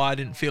well, why I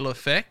didn't feel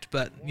effect,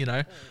 but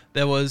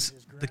there was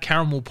the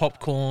caramel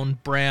popcorn,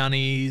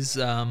 brownies,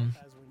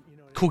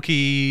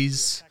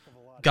 cookies,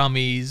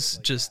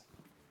 gummies, just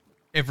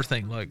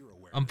everything. Like,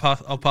 I'll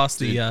pass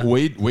the.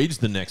 Weed's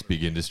the next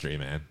big industry,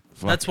 man.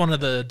 That's one of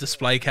the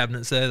display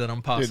cabinets there that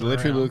I'm passing. Dude, it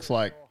literally around. looks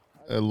like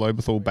a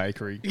Lobethal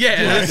bakery.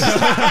 Yeah,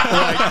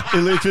 Like, it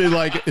literally,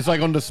 like, it's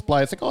like on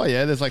display. It's like, oh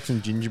yeah, there's like some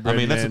gingerbread. I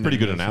mean, that's a men pretty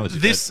and- good analogy.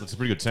 This- That's a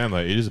pretty good term, though.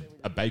 It is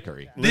a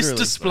bakery. this Literally.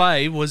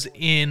 display was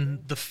in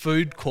the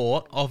food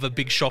court of a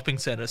big shopping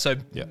centre. So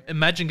Yeah.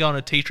 imagine going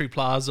to Tea Tree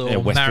Plaza or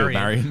Westfield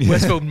Marion.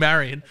 Westfield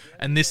Marion,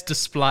 and this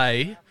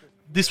display.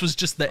 This was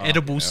just the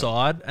edible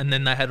side, and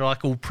then they had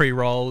like all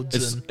pre-rolled.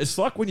 It's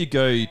like when you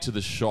go to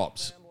the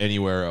shops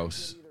anywhere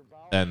else,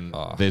 and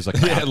there's like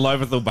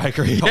Lobethal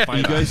Bakery.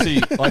 you go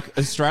see, like,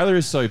 Australia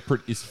is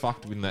is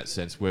fucked in that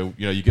sense where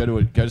you go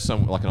to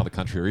some like another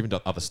country or even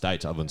to other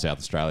states other than South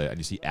Australia, and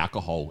you see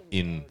alcohol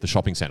in the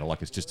shopping centre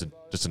like it's just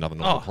another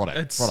normal product.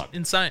 It's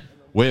insane.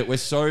 We're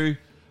so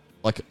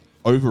like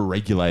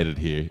over-regulated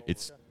here.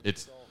 It's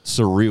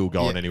surreal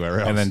going anywhere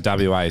else. And then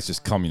WA is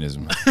just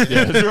communism.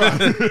 yeah, that's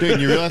right. Dude,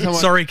 you realize how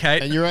much? Sorry,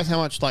 Kate. And you realize how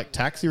much like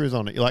tax there is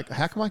on it. You're like,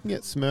 how come I can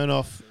get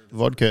Smirnoff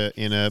vodka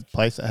in a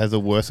place that has a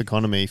worse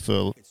economy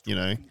for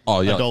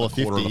Oh yeah, $1.50? like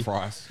a quarter of the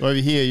price. Over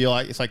here, you're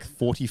like, it's like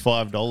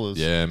 $45.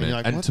 Yeah, and man. you're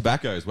like, And what?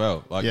 tobacco as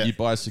well. Like, Yeah. you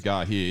buy a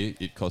cigar here,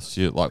 it costs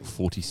you like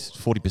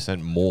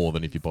 40% more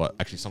than if you buy,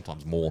 actually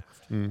sometimes more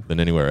than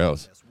anywhere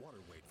else.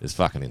 It's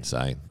fucking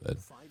insane. But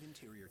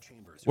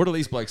what are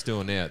these blokes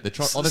doing now? They're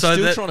So still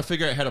that- trying to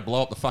figure out how to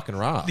blow up the fucking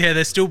raft. Yeah,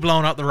 they're still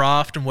blowing up the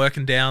raft and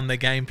working down their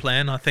game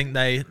plan. I think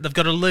they've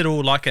got a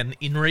little like an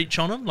inReach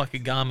on them, like a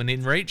Garmin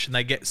inReach, and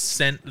they get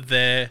sent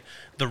the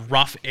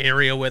rough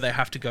area where they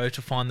have to go to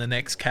find the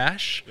next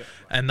cache,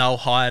 and they'll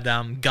hire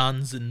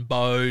guns and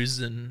bows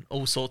and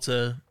all sorts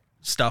of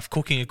stuff,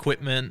 cooking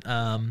equipment.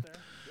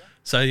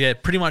 So yeah,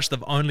 pretty much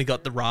they've only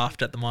got the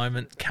raft at the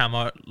moment,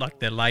 camo, like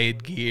their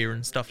layered gear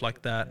and stuff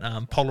like that.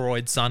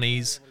 Polaroid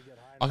sunnies.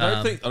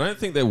 I don't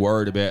think they're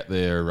worried about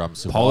their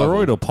survival.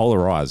 Polaroid or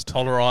polarized?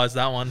 Polarized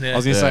that one. Yeah. I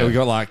was going to say, we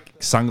got like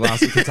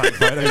sunglasses to take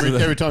photos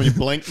of Every time you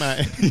blink,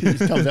 mate, it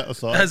just comes out the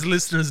side. As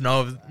listeners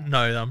know,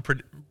 I'm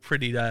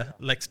pretty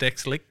Lex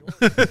Dex slick.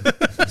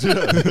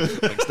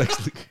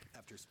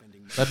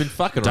 They've been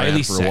fucking Daily around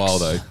for sex. a while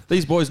though.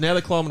 These boys now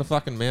they're climbing a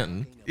fucking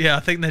mountain. Yeah,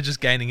 I think they're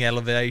just gaining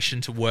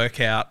elevation to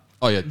work out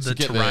Oh yeah, the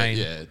to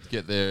terrain.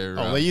 get their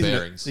Oh, they're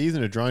bearings.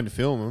 using a drone to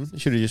film them. You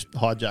should have just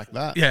hijacked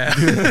that. Yeah.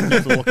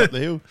 Just walk up the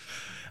hill.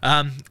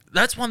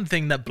 That's one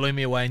thing that blew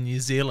me away in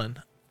New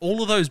Zealand.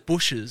 All of those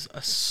bushes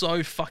are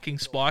so fucking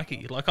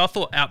spiky. Like, I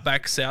thought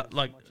outback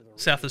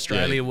South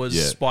Australia was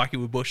yeah. spiky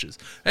with bushes.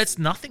 It's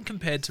nothing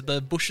compared to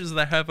the bushes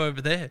they have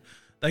over there.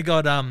 They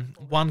got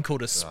one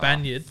called a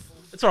Spaniard.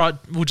 It's all right.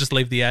 We'll just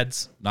leave the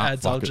ads.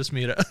 I'll just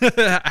mute it.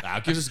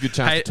 It gives us a good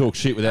chance to talk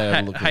shit without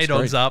having a look at the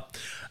Haydog's screen. up.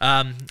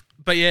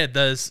 But yeah,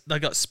 they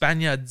got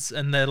Spaniards,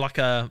 and they're like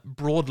a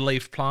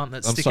broadleaf plant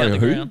that stick out the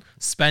ground.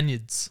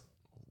 Spaniards.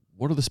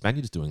 What are the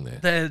Spaniards doing there?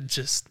 They're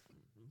just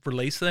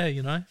released there,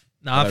 you know.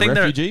 No, Are they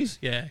refugees?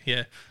 Yeah.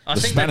 I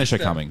The think Spanish are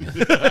coming.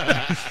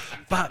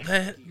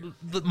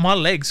 But my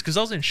legs, because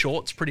I was in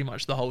shorts pretty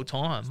much the whole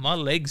time, my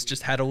legs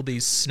just had all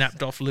these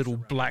snapped off little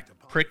black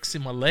pricks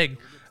in my leg,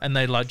 and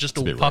they like just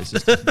all bit puffed.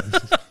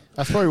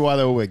 That's probably why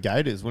they all wear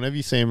gaiters. Whenever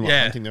you see them like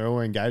Yeah. hunting, they're all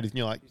wearing gaiters, and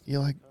you're like,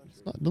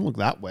 it doesn't look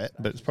that wet,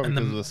 but it's probably And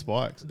the- because of the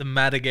spikes. The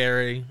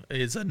Madagary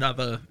is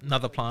another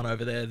plant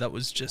over there that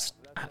was just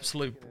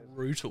absolute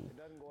brutal.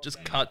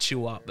 Just cuts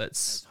you up.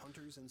 It's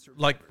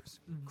like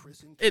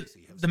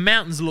the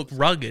mountains look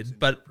rugged,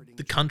 but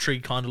the country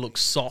kind of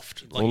looks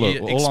soft. Like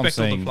you expect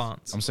all the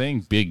plants. I'm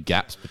seeing big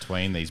gaps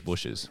between these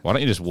bushes. Why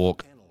don't you just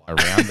walk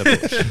around the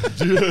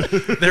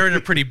bush? They're in a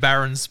pretty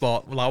barren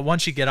spot. Like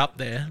once you get up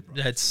there,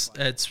 it's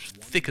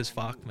thick as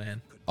fuck,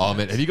 man. Oh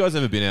man, have you guys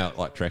ever been out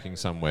like trekking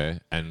somewhere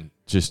and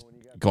just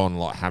gone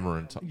like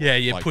hammering? Yeah,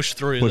 you like, push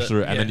through.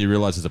 and then you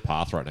realise there's a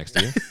path right next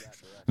to you.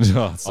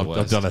 Oh, it's the I've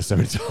worst. done that so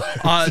many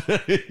times.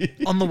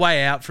 On the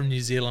way out from New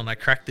Zealand, I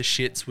cracked the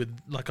shits with,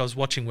 like, I was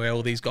watching where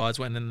all these guys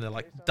went and they're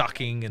like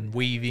ducking and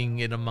weaving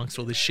in amongst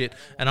all this shit.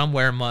 And I'm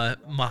wearing my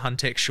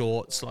Huntex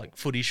shorts, like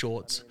footy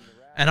shorts.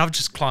 And I've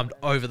just climbed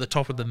over the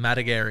top of the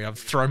Madagary. I've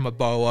thrown my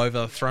bow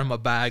over, thrown my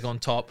bag on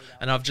top,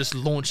 and I've just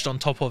launched on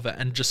top of it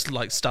and just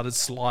like started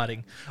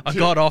sliding. I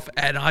got off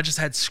and I just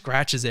had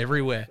scratches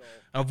everywhere.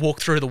 I've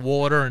walked through the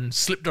water and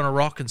slipped on a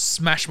rock and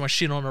smashed my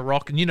shin on a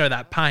rock, and you know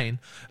that pain.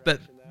 But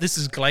this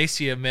is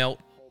glacier melt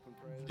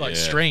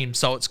stream,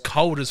 so it's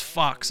cold as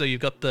fuck. So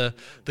you've got the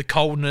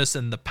coldness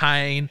and the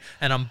pain,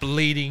 and I'm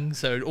bleeding,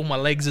 so all my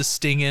legs are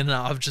stinging. And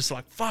I'm just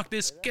like, fuck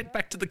this, get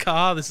back to the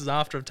car. This is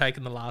after I've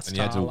taken the last And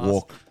you had to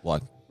walk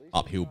like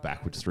uphill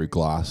backwards through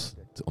glass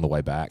on the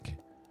way back.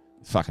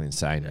 Fucking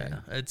insane,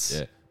 man.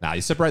 It's Nah,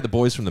 you separate the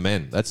boys from the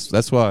men. That's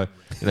why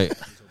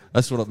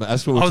that's what we're I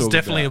was talking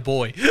definitely about. a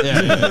boy.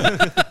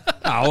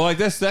 Like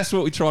that's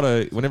what we try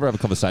to. Whenever I have a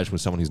conversation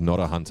with someone who's not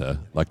a hunter,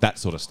 like that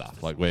sort of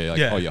stuff, like where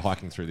Yeah. you're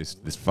hiking through this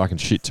fucking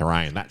shit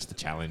terrain. That's the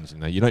challenge.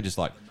 You don't just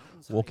like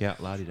walk out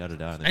la di da da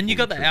da. And you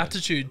got the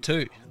altitude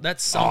too.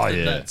 That's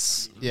something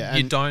that's you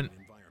and- don't.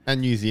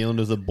 And New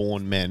Zealanders are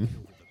born men.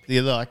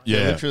 They're like, they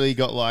literally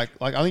got like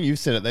I think you've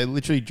said it. They're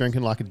literally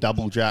drinking like a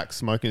double jack,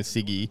 smoking a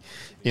ciggy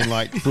in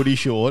like footy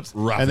shorts,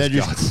 Rough and they're as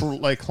just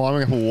like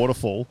climbing up a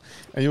waterfall,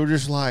 and you're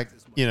just like,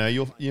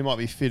 you might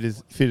be fit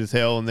as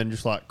hell, and then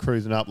just like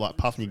cruising up, like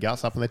puffing your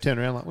guts up, and they turn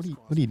around like, what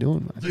are you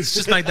doing, mate? Let's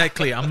just make that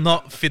clear. I'm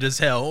not fit as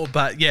hell,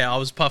 but yeah, I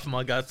was puffing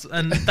my guts,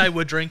 and they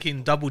were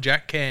drinking double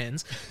jack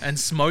cans and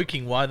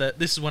smoking.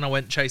 This is when I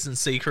went chasing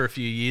Seeker a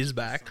few years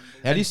back.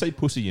 How do you say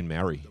pussy in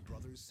Maori?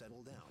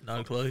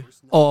 No clue.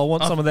 Oh, I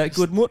want some of that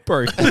good mutt,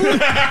 bro.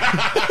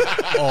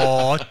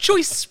 Oh,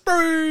 choice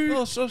brew.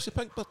 Oh, saucy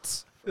pink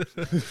butts.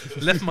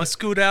 Left my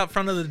scoot out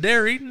front of the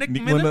dairy. Nick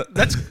Nick Minute.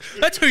 Minute.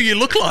 That's who you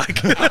look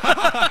like. No,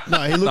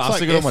 he looks I'll like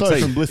stick it on my Esso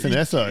teeth. from Bliss and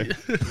Esso.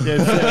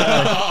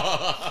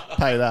 Yeah,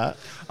 pay that.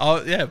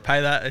 Oh yeah,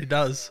 pay that. He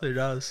does.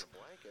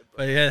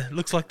 But yeah,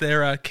 looks like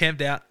they're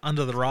camped out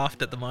under the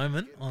raft at the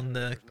moment on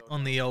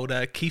the old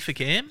Keefer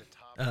cam.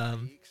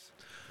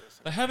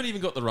 They haven't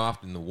even got the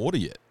raft in the water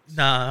yet.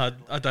 Nah,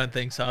 I don't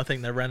think so. I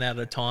think they ran out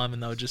of time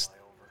and they were just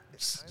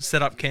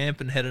set up camp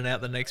and heading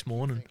out the next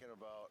morning.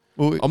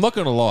 Well, I'm not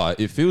going to lie.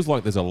 It feels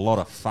like there's a lot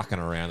of fucking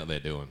around that they're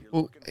doing.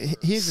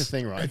 Here's the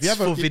thing, right? It's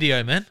for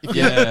video, man.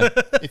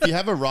 If you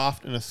have a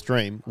raft and a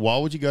stream, why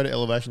would you go to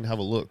elevation to have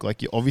a look?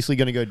 Like, you're obviously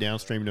going to go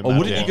downstream no Or matter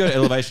wouldn't you what. go to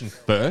elevation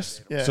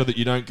first Yeah. so that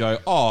you don't go,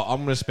 oh, I'm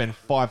going to spend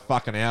 5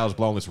 fucking hours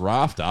blowing this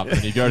raft up,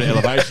 and you go to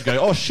elevation and go,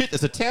 oh shit,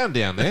 there's a town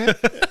down there.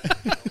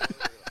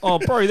 Oh,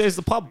 bro, there's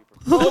the pub.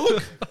 Oh,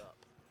 look.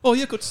 Oh,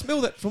 yeah, I could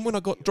smell that from when I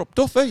got dropped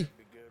off, eh?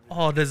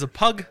 Oh, there's a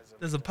pug.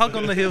 There's a pug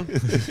on the hill.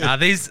 Nah,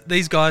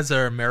 these guys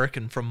are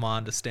American from my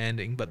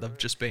understanding, but they've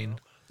just been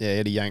Yeah, he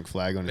had a Yank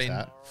flag on his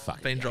hat.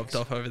 dropped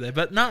off over there.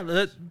 But no,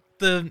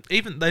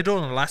 they do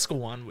an Alaska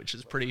one, which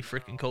is pretty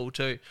freaking cool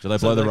too. Do they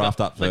blow the got-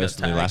 raft up they got first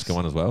and the tags. Alaska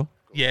one as well?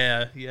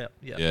 Yeah.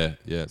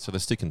 Yeah. So they're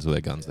sticking to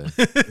their guns then.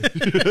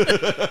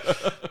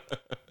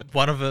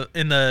 One of it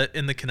in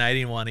the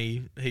Canadian one,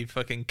 he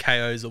fucking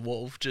KOs a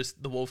wolf.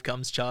 Just the wolf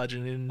comes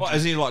charging in. What,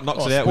 as he like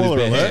knocks it out with his Spoiler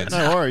bare alert. hands?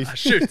 No worries.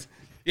 Shoot.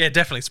 Yeah,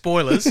 definitely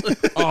spoilers.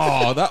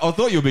 Oh, I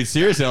thought you were being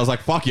serious. I was like,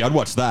 fuck you, I'd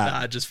watch that.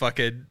 Nah, just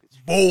fucking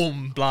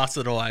boom, blast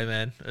it away,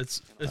 man.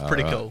 It's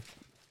pretty cool.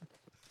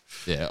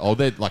 Yeah. Oh,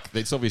 they're like,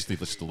 it's obviously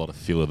just a lot of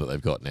filler that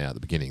they've got now at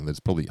the beginning. There's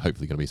probably,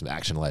 hopefully, going to be some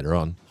action later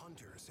on.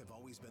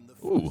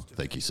 Ooh,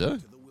 thank you, sir.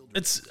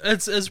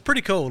 It's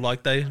pretty cool.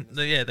 Like they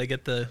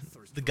get the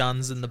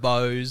guns and the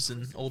bows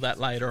and all that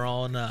later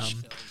on.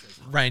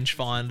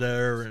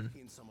 Rangefinder, and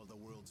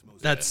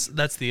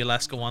that's the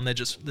Alaska one.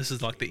 This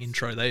is like the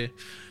intro.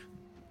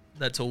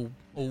 That's all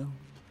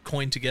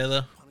coined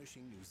together.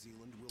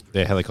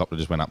 Their helicopter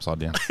just went upside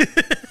down.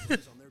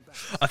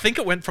 I think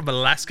it went from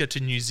Alaska to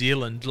New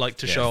Zealand, like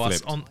to show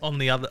us flipped. on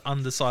the other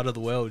underside of the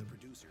world.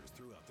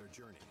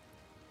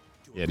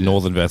 Yeah,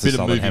 northern versus Bit of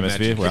southern movie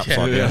hemisphere. magic. We're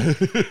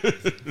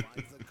upside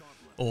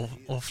down.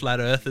 Or flat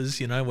earthers,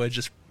 we're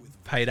just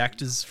paid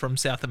actors from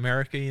South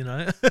America, You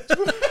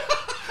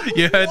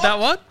heard that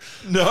one?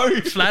 No.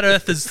 Flat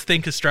earthers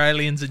think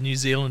Australians and New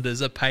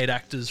Zealanders are paid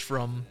actors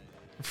from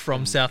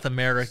South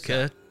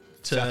America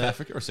to South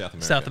Africa or South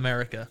America? South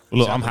America. Well,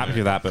 look, I'm happy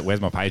with that, but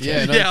where's my paycheck?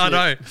 Yeah, no Yeah, I shit.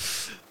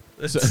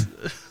 know. It's-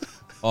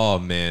 Oh,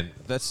 man.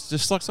 That's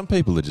just like some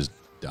people are just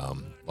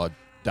dumb. Like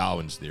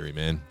Darwin's theory,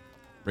 man.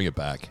 Bring it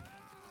back.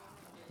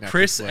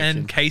 Chris Natural and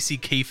selection. Casey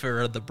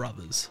Keefer are the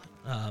brothers.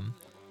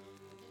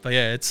 But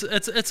yeah, it's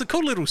a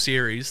cool little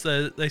series.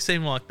 They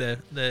seem like they're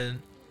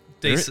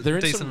decent they're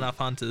in decent some- enough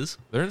hunters.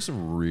 They're in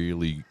some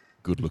really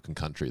good-looking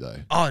country, though.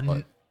 Oh,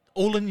 Like,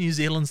 all in New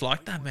Zealand's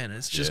like that, man.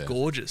 It's just Yeah.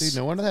 gorgeous. Dude,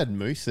 no wonder they had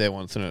moose there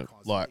once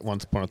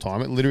upon a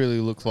time. It literally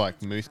looks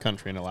like moose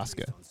country in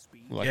Alaska.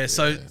 Like, Yeah,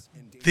 so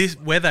this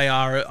where they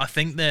are, I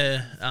think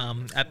they're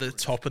at the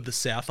top of the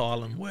South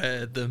Island,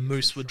 where the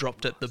moose were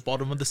dropped at the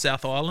bottom of the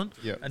South Island,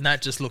 Yep. and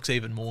that just looks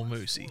even more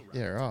moosey.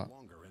 Yeah, right.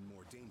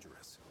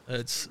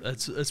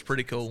 It's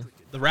pretty cool.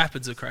 The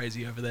rapids are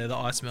crazy over there. The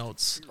ice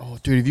melts. Oh,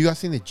 dude, have you guys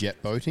seen the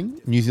jet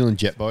boating? New Zealand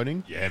jet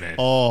boating? Yeah, man.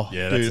 Oh,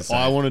 Yeah, that's dude, insane.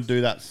 I want to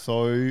do that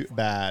so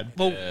bad.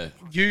 Well,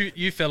 Yeah.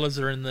 you fellas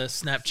are in the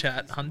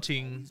Snapchat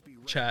hunting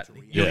chat.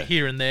 You're Yeah.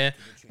 here and there.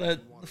 The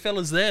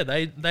fellas there,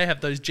 they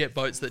have those jet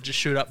boats that just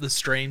shoot up the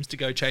streams to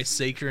go chase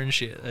seeker and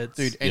shit. It's,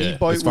 Dude, any Yeah.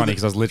 boat It's funny with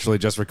because I was literally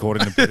just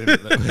recording and putting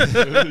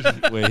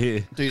it. We're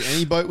here. dude,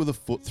 any boat with a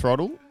foot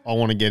throttle, I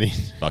want to get in.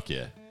 fuck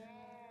yeah.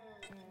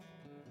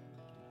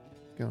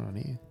 What's going on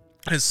here?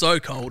 it's so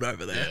cold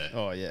over there.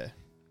 Oh yeah.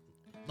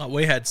 Like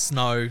we had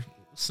snow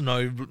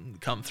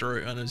come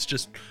through, and it's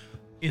just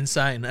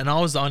insane. And I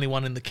was the only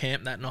one in the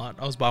camp that night.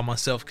 I was by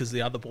myself because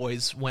the other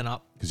boys went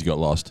up. Because you got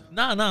lost.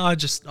 No,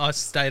 I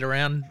stayed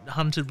around,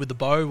 hunted with the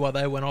bow while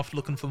they went off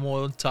looking for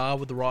more tar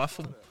with the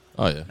rifle.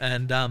 Oh, yeah.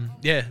 And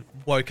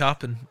woke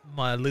up and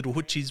my little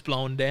hoochie's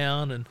blowing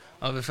down, and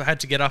I've had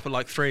to get up at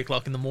like 3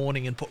 o'clock in the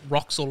morning and put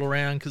rocks all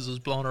around because it was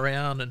blowing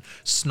around, and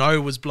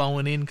snow was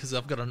blowing in because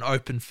I've got an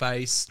open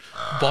face,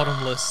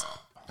 bottomless.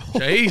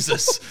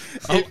 Jesus,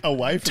 I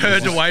Away from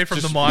turned the away from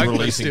Just the mic, but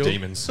releasing still.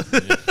 demons.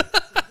 Yeah.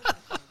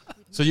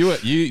 So you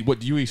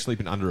were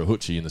sleeping under a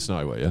hoochie in the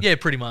snow, were you? Yeah,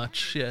 pretty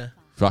much. Yeah,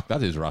 Fuck,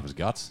 that is rough as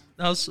guts.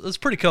 it was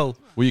pretty cool.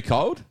 Were you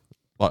cold?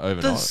 Like The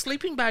overnight?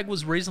 sleeping bag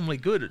was reasonably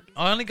good.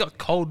 I only got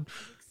cold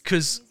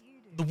because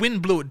the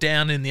wind blew it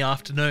down in the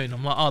afternoon.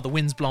 I'm like, oh, the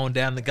wind's blowing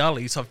down the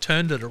gully, so I've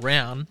turned it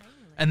around,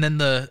 and then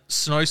the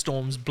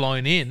snowstorm's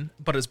blown in,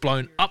 but it's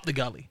blown up the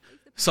gully.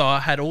 So I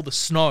had all the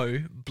snow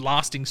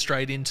blasting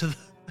straight into the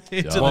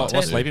the What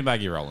tent. sleeping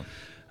bag are you rolling?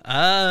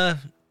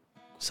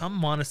 Some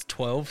minus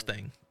 12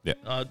 thing. Yeah.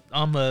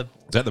 I'm a Is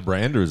that the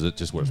brand or is it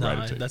just what it's no.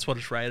 rated to? That's what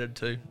it's rated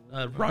to.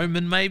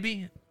 Roman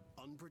maybe.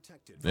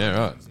 Yeah,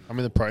 right. I'm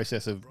in the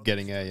process of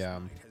getting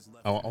a.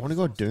 I want to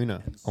go a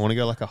doona. I want to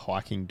go like a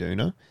hiking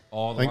doona.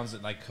 Oh, the Like- ones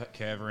that they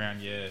curve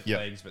around your Yep.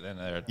 legs, but then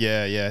they're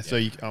Yeah. So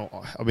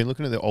I've been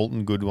looking at the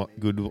Alton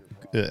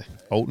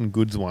Alton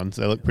Goods ones.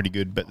 They look pretty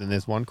good. But then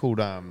there's one called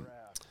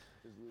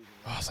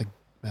it's like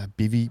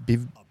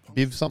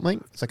Biv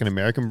something. It's like an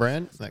American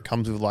brand that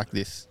comes with like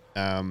this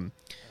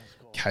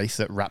case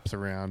that wraps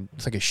around.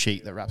 It's like a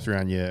sheet that wraps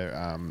around your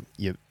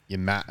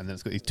mat, and then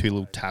it's got these two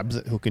little tabs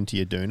that hook into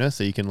your doona,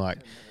 so you can like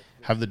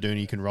have the doona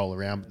you can roll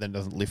around, but then it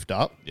doesn't lift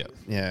up. Yep.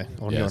 Yeah.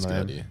 I want Yeah, to that's go a on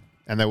good them. idea.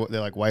 And they're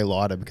like way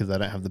lighter because they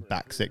don't have the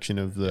back section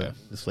of the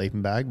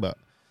sleeping bag. But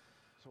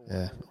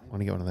yeah, I want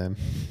to get one of them.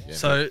 Yeah,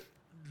 So,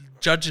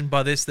 judging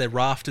by this, their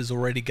raft is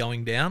already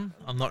going down.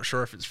 I'm not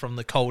sure if it's from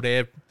the cold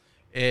air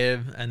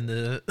and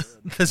the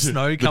the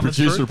snow the coming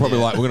producer through. are probably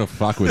like, we're gonna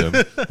fuck with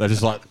them. They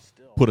just like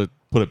put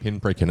a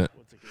pinprick in it.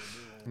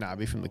 Nah, it'd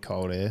be from the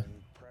cold air.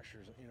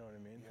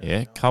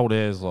 yeah. Cold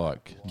air's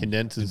like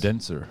Condensers.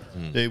 condenser.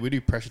 Dude, we do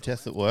pressure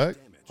tests at work.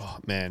 Oh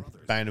man,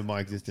 bane of my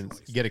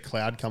existence. You get a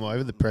cloud come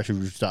over, the pressure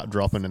will start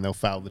dropping, and they'll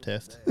fail the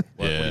test.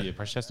 What Yeah. are you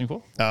pressure testing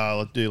for?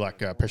 I'll do like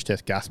pressure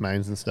test gas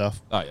mains and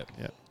stuff. Oh yeah,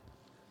 Yeah.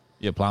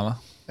 yeah, plumber.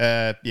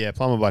 Yeah,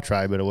 plumber by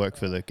trade, but I work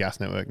for the gas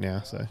network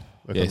now, so work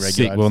Yeah, on sick.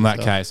 regulators Well, in and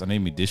that stuff. case, I need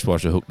my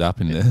dishwasher hooked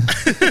up in there.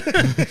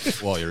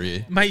 While you're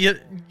here. Mate,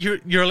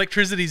 your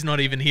electricity's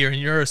not even here,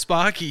 and you're a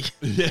Sparky.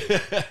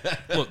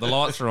 Look, the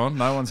lights are on.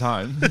 No one's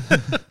home.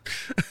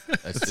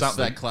 It's just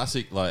something. that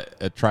classic, like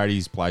a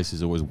tradie's place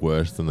is always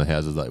worse than the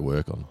houses they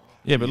work on.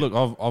 Yeah, but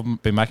look,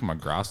 I've been making my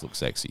grass look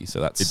sexy, so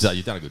that's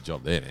You've done a good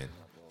job there, man.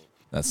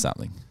 that's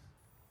something.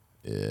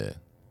 Yeah.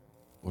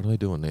 What are they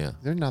doing now? Is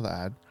there another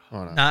ad?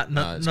 Oh no.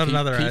 Nah, It's not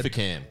another Keefer ad.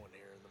 Cam.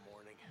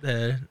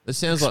 There. It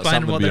sounds like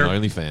Explain something to what be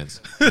on they're- OnlyFans.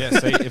 Yeah,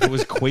 see, if it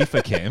was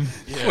Queefer Cam.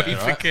 We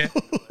forget.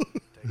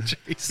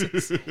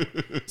 Jesus.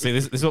 See,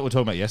 this is what we were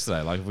talking about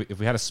yesterday. Like, if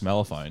we had a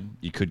smellophone,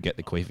 you could get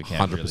the Queefer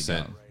Cam. 100%. Really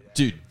going.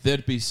 Dude,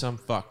 there'd be some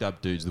fucked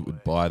up dudes that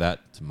would buy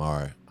that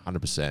tomorrow.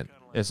 100%.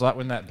 It's like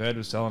when that bird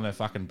was selling their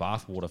fucking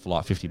bathwater for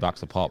like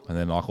 $50 a pop, and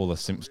then like all the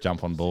simps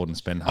jump on board and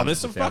spend. Oh, there's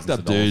some hundreds fucked of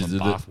up thousands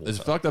dudes. on bathwater. There's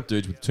fucked up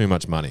dudes with too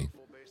much money.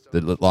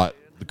 That look like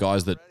the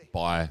guys that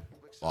buy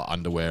like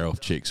underwear off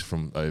chicks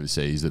from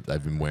overseas that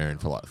they've been wearing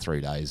for like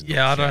 3 days. And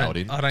Yeah, not I showered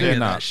don't in. get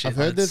nah, that shit. I've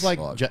heard there's like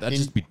That'd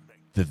just be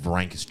the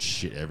rankest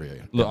shit ever.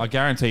 Look, I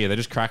guarantee you, they're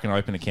just cracking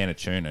open a can of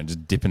tuna and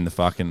just dipping the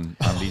fucking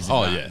undies in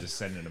Oh, that yeah. and just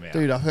sending them out.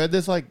 dude, I've heard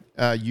there's like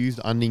used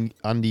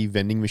undie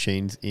vending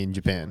machines in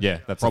Japan. Yeah,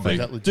 that's Probably. Is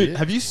that legit? Dude,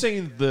 have you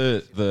seen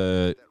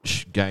the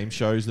game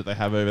shows that they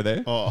have over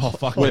there? Oh,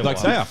 fuck. Where,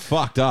 like, they are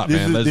fucked up, This,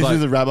 man. is, There's this like,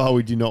 is a rabbit hole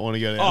we do not want to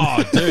go down.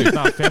 Oh, dude,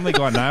 no, Family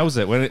Guy nails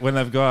it when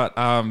they've got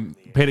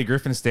Peter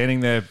Griffin standing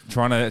there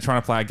trying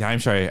to play a game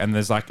show, and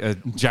there's like a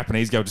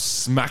Japanese girl just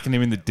smacking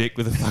him in the dick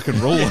with a fucking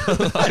ruler.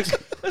 like,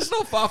 it's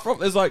not far from.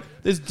 There's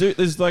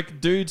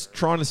like dudes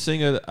trying to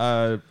sing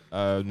a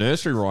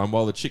nursery rhyme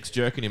while the chick's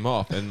jerking him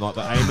off, and like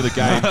the aim of the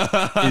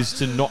game is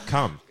to not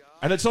come,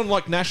 and it's on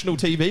like national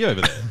TV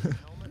over there. Like,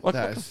 what the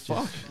That's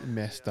fuck? just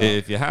messed up.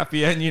 If you're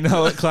happy and you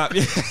know it, clap.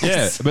 Yes.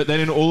 Yeah, but then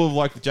in all of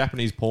like the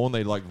Japanese porn,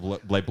 they like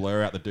they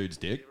blur out the dude's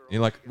dick. And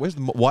you're like,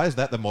 why is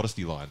that the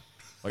modesty line?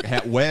 Like,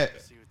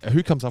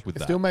 who comes up with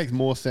that? Still makes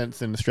more sense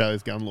than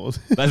Australia's gun laws.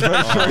 That's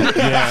very true.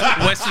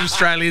 Yeah, Western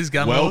Australia's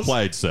gun Well laws.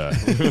 played, sir.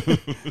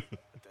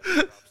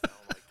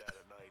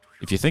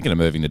 If you're thinking of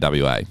moving to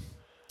WA,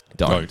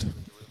 don't.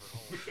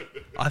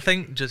 I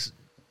think just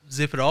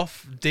zip it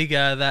off, dig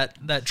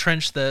that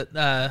trench that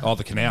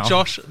The canal.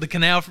 the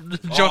canal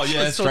Josh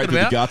yeah, was straight talking through the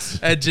about, guts.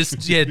 and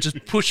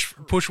just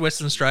push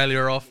Western Australia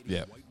off.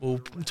 Yeah. We'll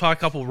tie a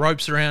couple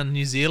ropes around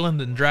New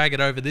Zealand and drag it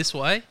over this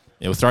way.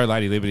 Yeah, we'll throw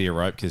Lady Liberty a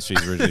rope because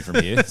she's originally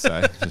from here.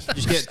 So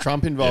Just get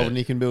Trump involved Yeah. and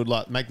you can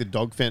make the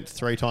dog fence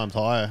 3 times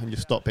higher and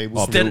just stop people.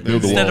 from Instead,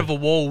 building. instead of a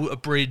wall, a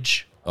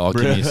bridge. give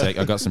me a sec.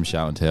 I got some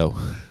show and tell.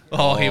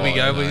 Oh, here we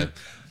go. no. We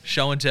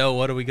show and tell.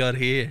 What do we got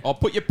here? I'll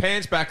put your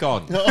pants back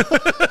on.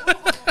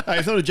 Hey,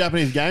 it's not a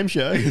Japanese game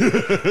show.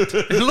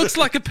 It looks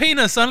like a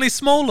penis, only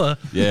smaller.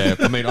 Yeah,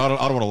 I mean, I don't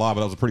want to lie, but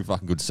that was a pretty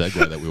fucking good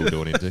segue that we were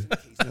doing into.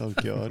 Oh,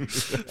 God.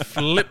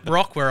 Flip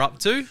rock we're up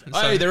to. So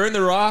Hey, they're in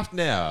the raft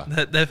now.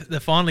 they're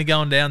finally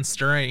going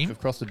downstream.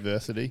 Across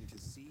adversity.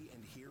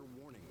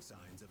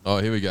 Oh,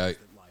 here we go.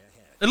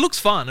 It looks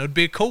fun. It would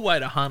be a cool way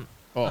to hunt.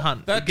 Oh,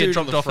 That Get dude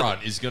on dropped the off.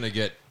 front is gonna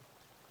get.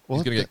 What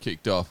He's gonna the- get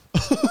kicked off.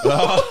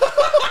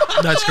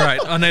 That's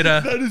great. I need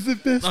a. That is the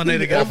best I need to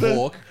thing go ever.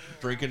 Walk,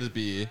 drinking his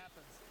beer.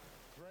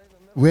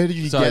 Where did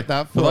you So, get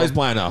that for from? those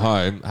playing at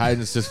home,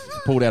 Hayden's just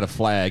pulled out a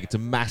flag. It's a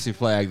massive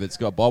flag that's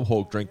got Bob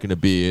Hawke drinking a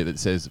beer that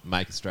says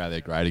 "Make Australia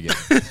Great Again."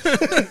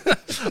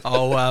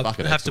 I'll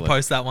Fucking have to excellent.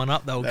 post that one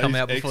up. That will That come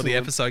is out before the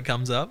excellent. episode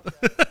comes up.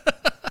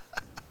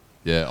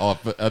 Yeah. Oh,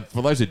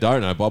 for those who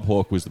don't know, Bob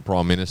Hawke was the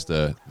Prime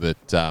Minister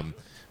that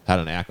had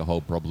an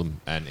alcohol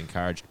problem and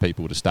encouraged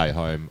people to stay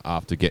home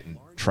after getting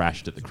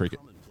trashed at the cricket.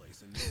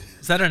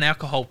 Is that an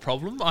alcohol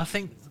problem? I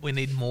think we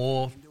need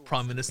more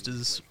prime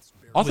ministers.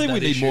 I with think that we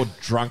need issue. more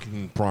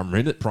drunken prime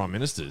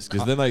ministers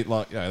because then they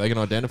they can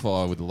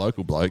identify with the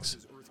local blokes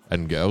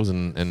and girls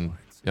and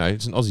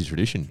it's an Aussie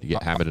tradition to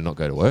get hammered and not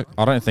go to work.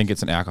 I don't think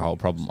it's an alcohol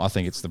problem. I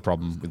think it's the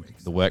problem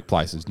with the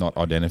workplaces not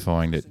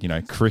identifying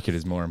that cricket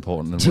is more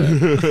important than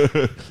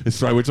work.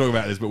 It's right. We're talking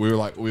about this, but we were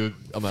on the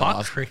Fuck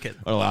last, cricket.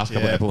 on the last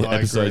couple Yeah, of I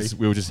episodes,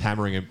 agree. we were just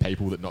hammering at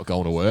people that not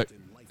going to work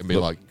and be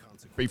like,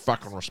 be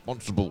fucking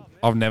responsible.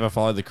 I've never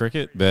followed the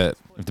cricket, but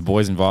if the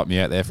boys invite me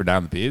out there for a day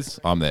on the piers,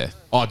 I'm there.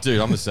 Oh,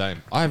 dude, I'm the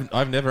same.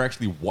 I've never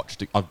actually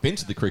watched it. I've been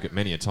to the cricket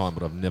many a time,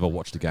 but I've never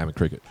watched a game of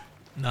cricket.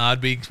 No,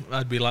 I'd be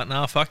like,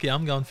 nah, fuck yeah,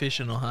 I'm going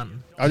fishing or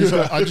hunting. I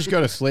just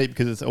go to sleep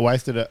because it's a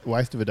waste of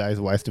a day is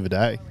a waste of a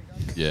day.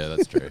 Yeah,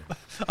 that's true.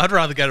 I'd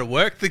rather go to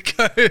work than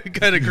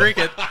go to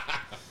cricket.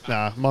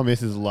 Nah, my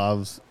missus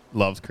loves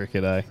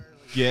cricket, eh?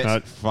 Yes, No,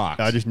 fucked.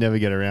 I just never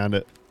get around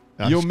it.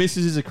 Your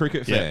missus is a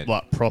cricket yeah, fan.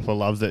 like proper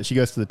loves it. She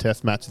goes to the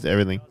test matches,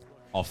 everything.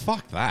 Oh,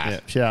 fuck that. Yeah,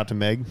 shout out to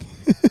Meg.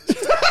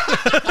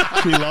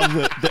 She loves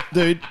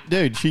it,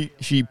 dude.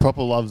 She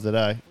proper loves it,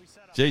 eh?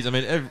 Jeez, I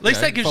mean, At least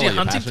that gives you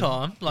hunting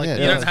time. Like Yeah,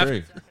 you don't that's have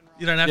true.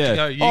 you don't have Yeah. to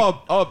go. You,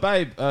 Oh,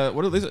 babe.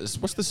 What is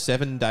it? What's the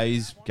 7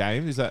 days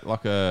game? Is that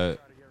like a?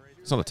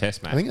 It's not a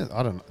test match. I think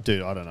I don't know.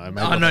 Maybe I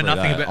know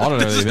nothing about. I don't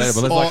know anything about it,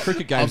 but there's like Oh,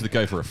 cricket games that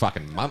go for a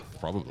fucking month,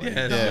 probably.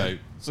 Yeah, yeah.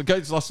 So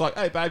goes like,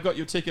 hey, babe, got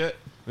your ticket.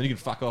 Then you can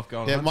fuck off,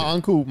 go on. Yeah, my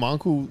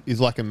uncle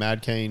is like a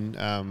mad keen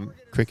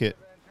cricket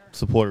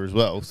supporter as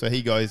well. So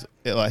he goes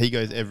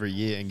every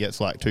year and gets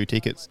like 2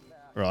 tickets,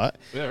 right?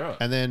 Yeah, right.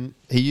 And then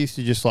he used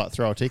to just like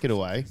throw a ticket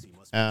away.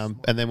 And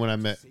then when I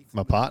met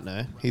my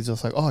partner, he's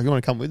just like, "Oh, you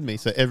want to come with me?"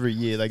 So every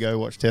year they go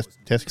watch test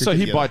cricket. So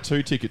he'd together. buy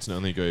 2 tickets and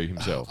only go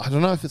himself. I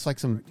don't know if it's like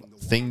some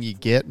thing you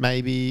get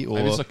maybe, or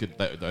Maybe it's like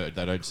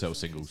they don't sell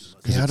singles.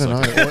 'Cause yeah, I it's don't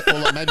like- know, or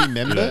like maybe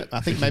member.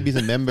 I think maybe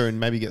he's a member and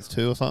maybe gets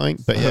 2 or something.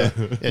 But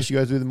yeah, she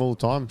goes with him all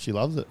the time. She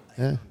loves it.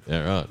 Yeah,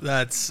 Yeah, right.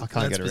 That's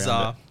can't get around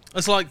bizarre.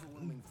 It's like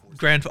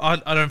I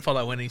don't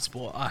follow any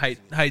sport. I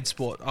hate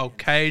sport. I'll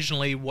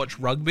occasionally watch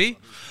rugby,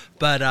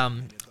 but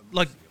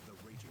like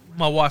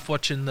my wife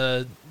watching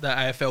the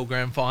AFL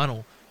grand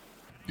final.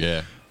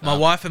 Yeah. My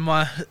wife and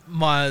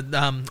my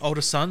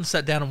oldest son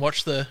sat down and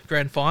watched the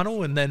grand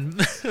final, and then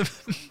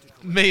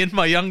me and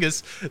my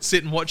youngest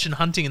sit and watching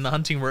hunting in the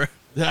hunting room.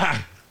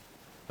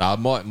 Nah,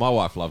 my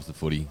wife loves the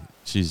footy.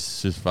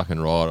 She's just fucking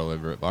right all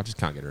over it, but I just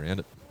can't get around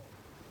it.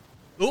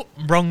 Oh,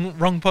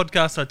 wrong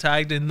podcast I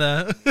tagged in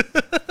the...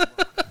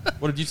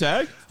 What did you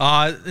tag?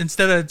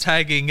 Instead of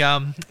tagging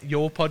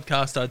your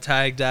podcast, I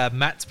tagged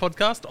Matt's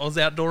podcast, Oz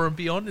Outdoor and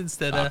Beyond,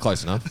 instead of...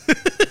 Close enough.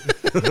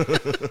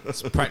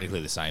 It's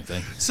practically the same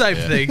thing. Same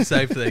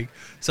thing.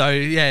 So,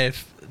 yeah,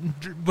 if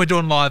we're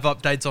doing live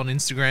updates on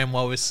Instagram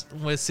while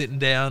we're sitting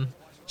down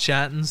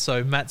chatting,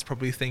 so Matt's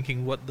probably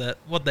thinking, what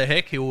the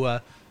heck?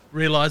 He'll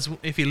realise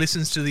if he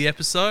listens to the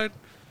episode.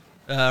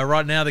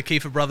 Right now, the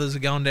Keefer Brothers are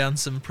going down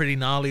some pretty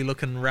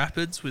gnarly-looking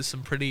rapids with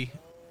some pretty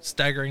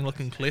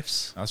staggering-looking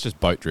cliffs. That's just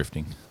boat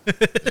drifting.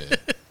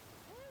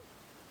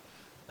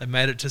 They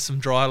made it to some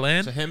dry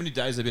land. So how many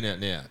days have they been out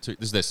now? This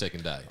is their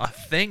second day. I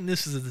think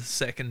this is the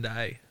second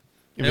day.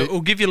 Yeah,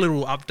 We'll give you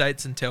little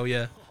updates and tell you.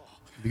 It'd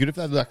be good if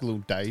they had like a little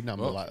day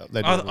number. Well, like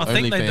they do I with-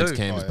 think they OnlyFans do.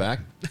 cam is Oh, yeah.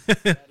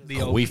 back.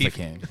 The old Weefer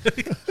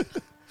Keefer.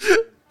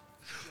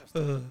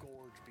 can.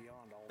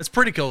 It's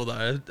pretty cool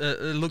though.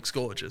 It looks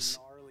gorgeous.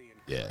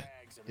 Yeah.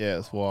 yeah,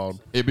 it's wild.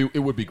 It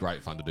would be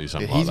great fun to do Yeah,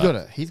 something he's like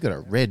that. got a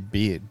red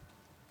beard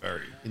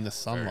Very. in the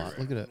sunlight.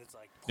 Look at it.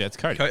 Yeah, it's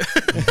Cody.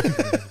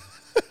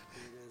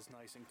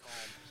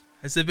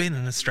 Has there been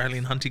an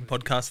Australian hunting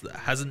podcast that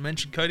hasn't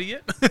mentioned Cody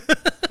yet?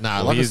 Nah,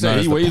 Well, like I he's said, known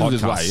as he the weasels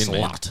his podcast way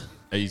in, man.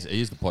 slut.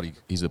 He's the potty.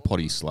 He's a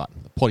potty slut.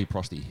 The potty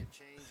prosty.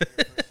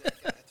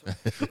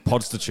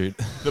 Podstitute.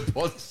 The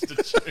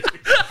prostitute.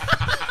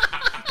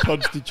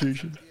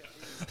 Constitution.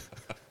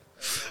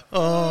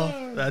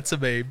 Oh, that's a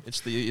meme. It's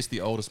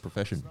the oldest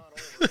profession.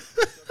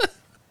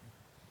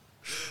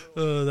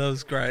 Oh, that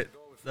was great.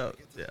 Yeah.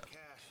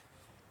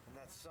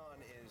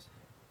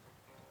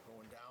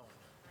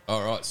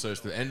 All right, so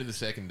it's the end of the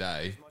second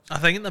day. I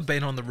think they've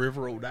been on the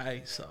river all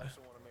day, so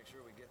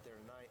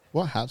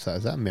What hat's that?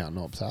 Is that Mountain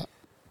Ops hat?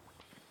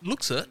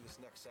 looks it.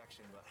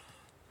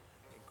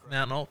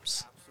 Mountain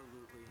Ops.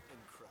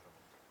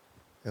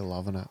 They're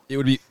loving it. It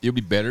would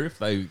be better if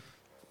they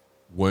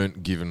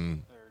weren't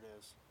given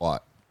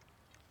like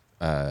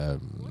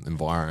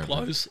environment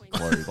clothes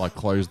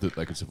that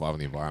they could survive in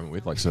the environment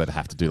with, like so they'd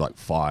have to do like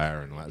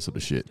fire and all that sort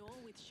of shit.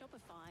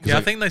 Yeah, I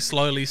like- think they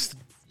slowly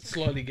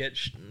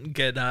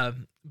get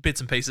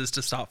bits and pieces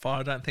to start fire.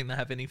 I don't think they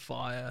have any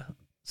fire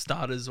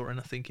starters or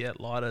anything yet,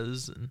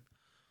 lighters and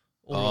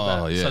all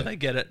of that. yeah. So they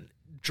get it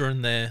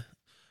during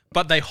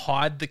but they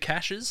hide the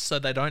caches, so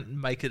they don't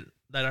make it.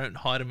 They don't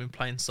hide them in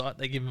plain sight.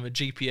 They give them a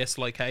GPS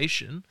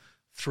location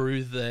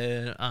through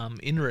their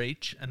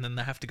inReach, and then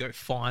they have to go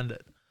find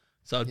it.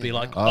 So it'd be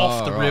like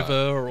off the right. river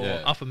or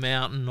Yeah. up a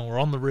mountain or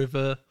on the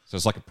river. So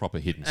it's like a proper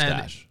hidden And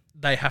stash.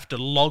 they have to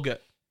log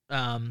it.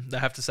 They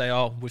have to say,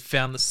 "Oh, we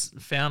found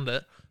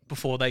it,"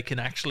 before they can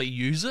actually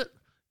use it.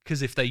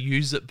 Because if they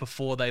use it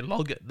before they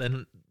log it,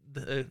 then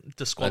it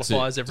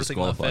disqualifies everything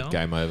they Disqualified. found.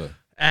 Game over.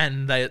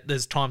 And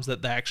there's times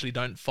that they actually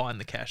don't find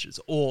the caches,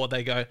 or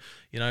they go,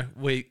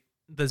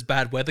 there's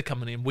bad weather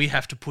coming in. We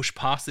have to push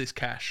past this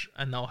cache,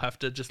 and they'll have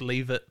to just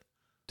leave it.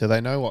 Do they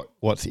know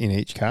what's in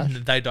each cache?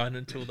 And they don't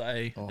until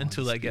they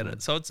get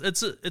it. So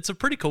it's a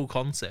pretty cool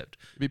concept.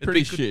 It'd be It'd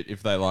pretty be good- shit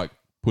if they like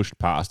pushed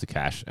past a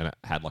cache and it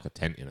had like a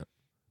tent in it.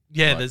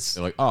 Yeah, Like, there's.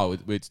 they're like, oh,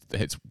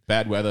 it's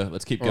bad weather.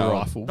 Let's keep Or a going.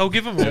 rifle? They'll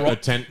give them A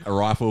tent, a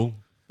rifle.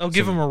 They'll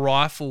give them a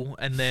rifle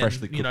and then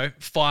freshly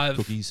cooked five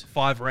cookies.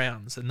 5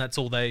 rounds, and that's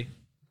all they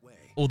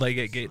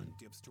get.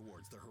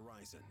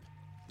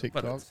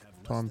 TikTok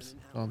times.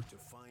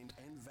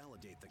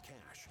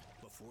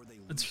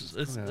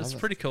 It's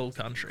pretty cool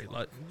country.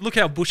 Like, look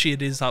how bushy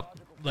it is up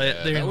there.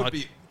 Yeah, they're that in would like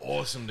be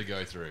awesome to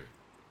go through.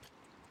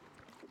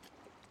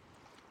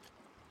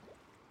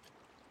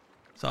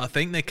 So I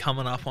think they're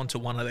coming up onto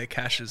one of their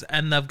caches,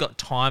 and they've got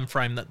time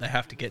frame that they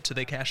have to get to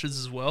their caches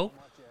as well.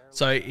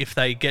 So if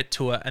they get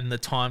to it and the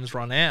times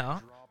run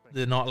out,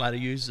 they're not allowed to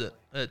use it.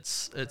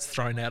 It's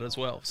thrown out as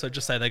well. So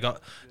just say they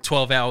got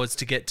 12 hours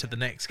to get to the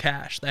next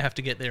cache, they have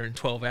to get there in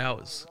 12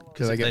 hours.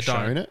 Do they if get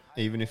shown it?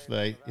 Even if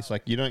it's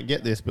like, you don't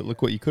get this, but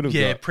look what you could have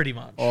Yeah, got. pretty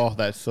much. Oh,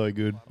 that's so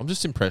good. I'm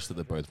just impressed that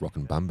they're both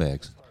rocking bum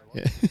bags.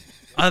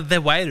 Yeah.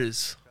 They're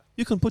waders.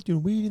 You can put your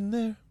weed in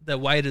there. They're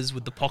waders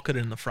with the pocket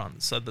in the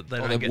front, so that they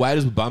Oh, don't they're get.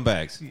 waders with bum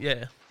bags.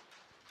 Yeah.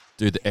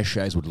 Dude, the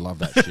Eshays would love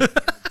that shit.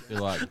 They're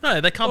like, No,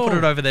 they can't put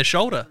it over their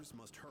shoulder.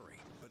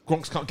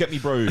 Gronks can't get me,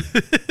 bro.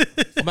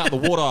 I'm out the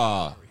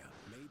water.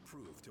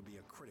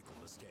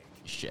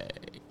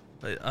 Shit.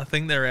 But I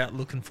think they're out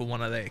looking for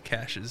one of their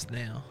caches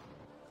now.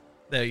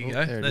 There you Oh,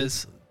 go. there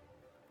it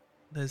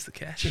There's the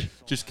cache.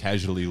 Just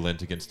casually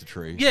leant against a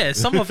tree. Yeah,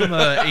 some of them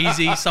are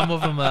easy. Some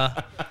of them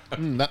are.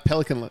 That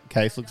pelican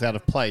case looks out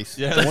of place.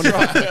 Yeah, I wonder if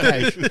that's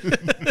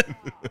the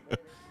case.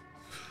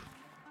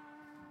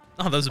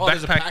 Oh, there's a Oh,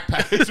 there's a backpack.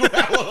 backpack as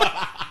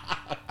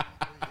well.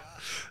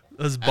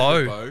 There's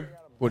bow. Bow.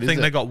 What I is think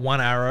it? they got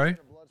one arrow.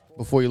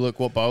 Before you look,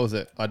 what bow is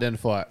it?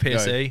 Identify it. Go.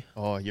 PSE.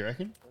 Oh, you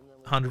reckon?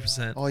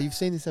 100%. Oh, you've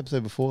seen this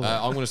episode before. Though.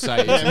 I'm going to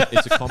say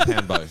it's a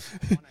compound bow.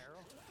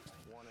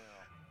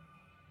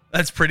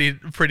 That's pretty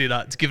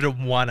nuts. Give it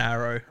 1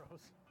 arrow.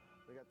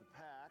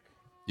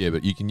 Yeah,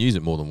 but you can use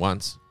it more than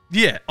once.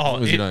 Yeah. As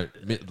long as you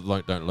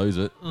don't lose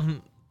it.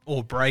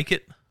 Or break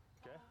it.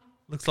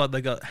 Looks like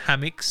they got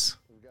hammocks.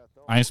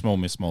 Aim small,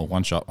 miss small.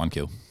 1 shot, 1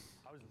 kill.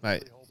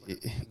 Mate,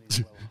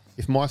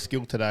 if my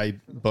skill today,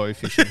 bow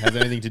fishing, has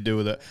anything to do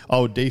with it, I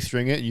would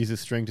de-string it and use a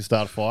string to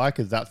start a fire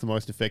because that's the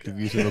most effective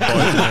use of a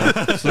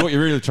bow. So what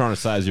you're really trying to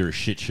say is you're a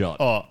shit shot.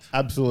 Oh,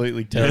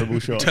 absolutely terrible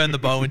shot. Turn the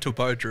bow into a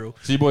bow drill.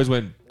 So you boys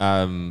went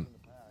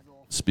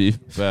spear,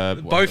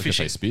 bow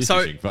fishing. Spear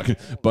So- fishing. Fucking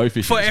bow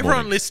fishing. For this everyone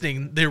morning.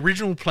 listening, the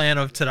original plan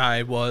of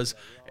today was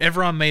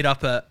everyone meet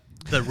up at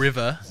the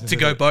river to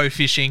go bow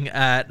fishing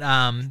at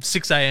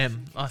 6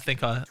 a.m. I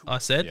think I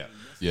said.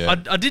 Yeah.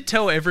 I did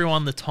tell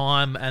everyone the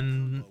time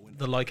and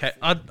the location.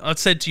 I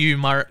said to you,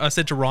 I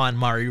said to Ryan,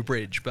 Murray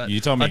Bridge, but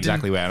You told me I didn't-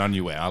 exactly where, and I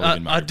knew where. I live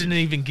in Murray I didn't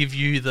even give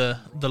you the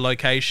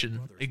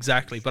location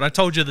exactly, but I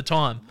told you the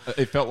time.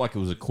 It felt like it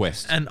was a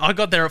quest. And I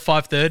got there at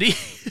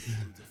 5:30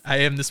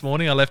 a.m. this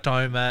morning. I left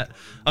home I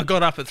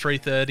got up at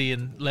 3:30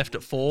 and left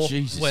at 4.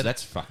 Jesus, Went-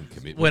 that's fucking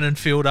commitment. Went and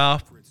filled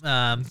up,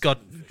 got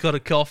a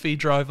coffee,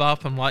 drove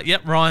up. I'm like,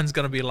 yep, Ryan's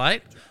going to be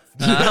late.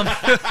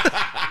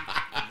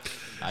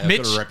 I've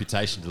Mitch- got a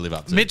reputation to live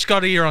up to. Mitch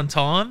got here on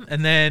time,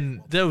 and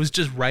then there was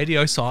just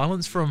radio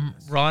silence from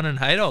Ryan and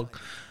Haydog.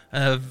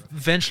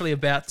 Eventually,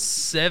 about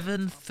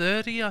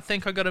 7:30, I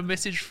think I got a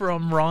message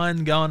from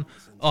Ryan going,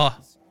 "Oh,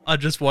 I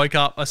just woke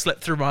up. I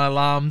slept through my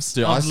alarms.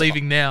 Dude, I'm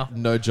leaving now."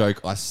 No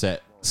joke, I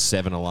set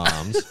 7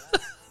 alarms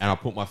and I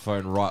put my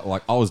phone right.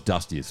 Like, I was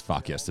dusty as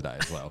fuck yesterday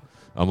as well.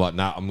 I'm like,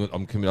 nah,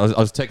 I'm committed. I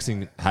was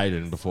texting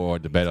Hayden before I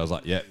went to bed. I was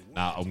like, yeah,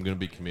 nah, I'm going to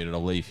be committed.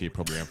 I'll leave here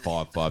probably around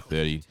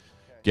 5:30.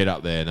 Get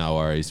up there, no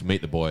worries.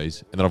 Meet the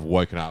boys. And then I've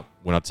woken up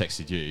when I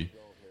texted you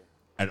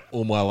and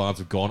all my alarms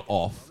have gone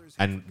off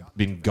and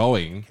been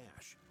going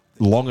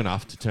long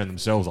enough to turn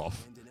themselves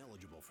off.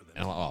 And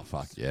I'm like, oh,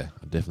 fuck, yeah.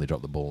 I definitely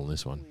dropped the ball on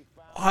this one.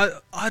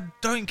 I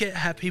don't get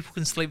how people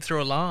can sleep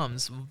through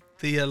alarms.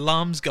 The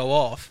alarms go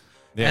off.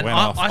 Yeah, it and went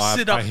off. I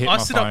sit I up. hit I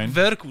my sit up phone.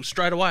 vertical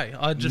straight away.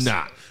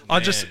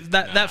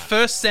 That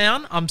first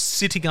sound. I'm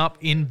sitting up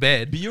in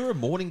bed. But you're a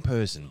morning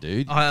person,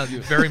 dude.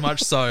 Very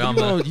much so.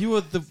 You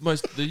are the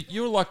most.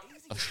 You're like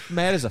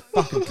mad as a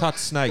fucking cut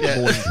snake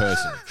morning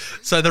person.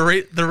 So the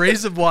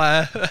reason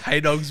why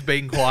Haydog's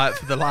been quiet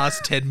for the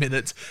last 10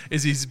 minutes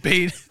is he's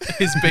been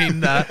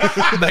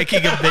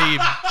making a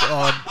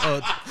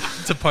meme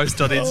to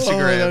post on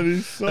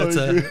Instagram. that is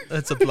so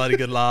That's a bloody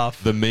good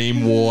laugh. The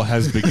meme war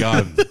has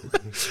begun.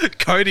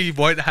 Cody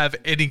won't have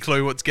any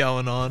clue what's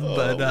going on,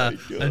 but my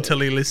God.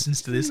 until he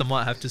listens to this, I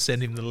might have to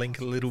send him the link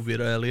a little bit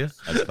earlier.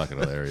 That's fucking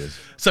hilarious.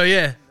 So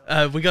yeah,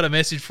 we got a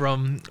message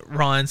from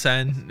Ryan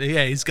saying,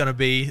 yeah, he's going to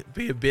be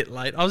a bit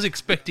late. I was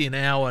expecting an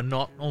hour,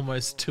 not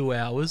almost 2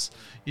 hours.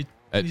 You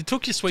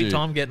took your sweet Dude.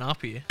 time getting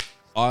up here.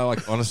 I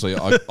like honestly.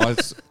 I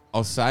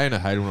was saying to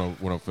Hayden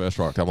when I first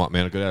rocked. I'm like,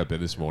 man, I got out of bed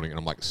this morning and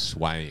I'm like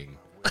swaying,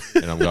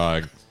 and I'm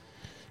going,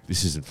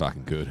 this isn't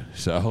fucking good.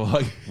 So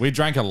like, We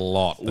drank a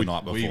lot the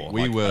night before.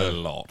 we were a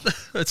lot.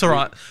 It's all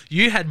right.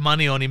 You had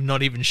money on him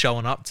not even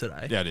showing up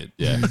today. Yeah, I did.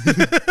 Yeah.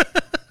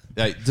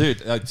 Hey, dude,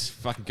 just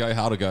fucking go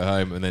hard or go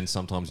home, and then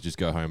sometimes you just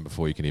go home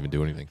before you can even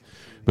do anything.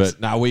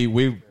 But no, we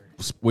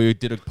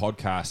did a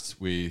podcast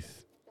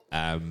with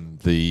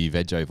the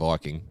Veggie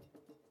Viking,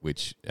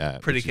 which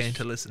Pretty which keen is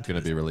to listen to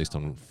Going to be released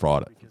on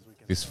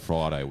this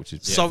Friday, which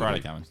is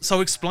Friday coming.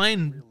 So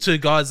explain to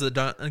guys and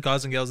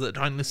girls that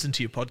don't listen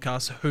to your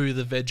podcast who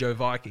the Veggie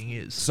Viking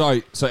is. So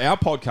our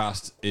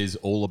podcast is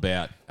all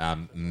about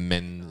not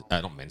men,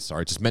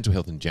 sorry, just mental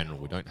health in general.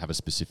 We don't have a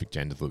specific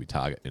gender that we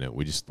target in it.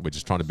 We're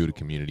just trying to build a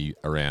community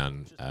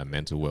around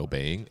mental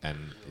well-being and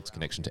its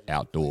connection to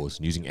outdoors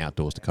and using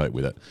outdoors to cope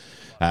with it.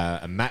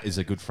 And Matt is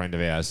a good friend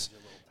of ours.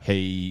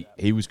 He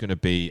was going to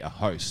be a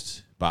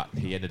host, but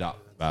he ended up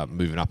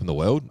moving up in the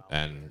world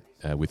and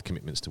with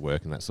commitments to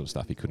work and that sort of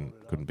stuff, he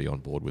couldn't be on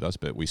board with us.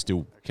 But we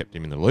still kept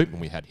him in the loop and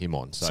we had him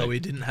on. So he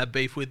didn't have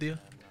beef with you?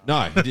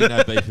 No, he didn't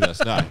have beef with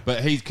us. No,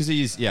 but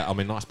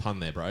nice pun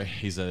there, bro.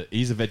 He's a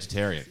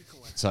vegetarian,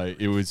 so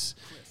he's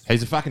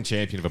a fucking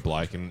champion of a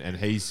bloke, and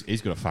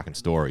he's got a fucking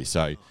story.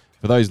 So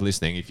for those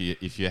listening,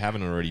 if you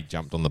haven't already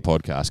jumped on the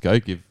podcast, go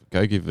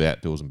give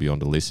Outdoors and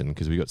Beyond a listen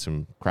because we got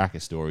some cracker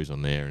stories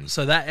on there. And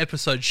So that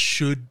episode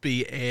should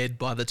be aired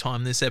by the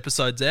time this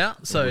episode's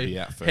out. So We'll be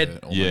out for head,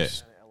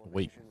 almost a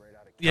week.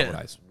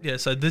 Couple days. yeah.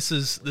 So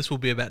this will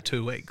be about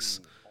 2 weeks.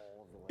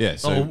 yeah,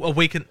 so A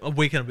week and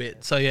a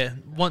bit. So yeah,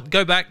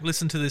 go back,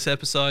 listen to this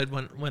episode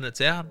when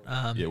it's out.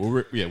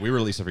 we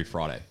release every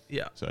Friday.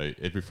 Yeah. So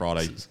every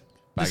Friday.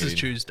 This is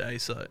Tuesday,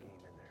 so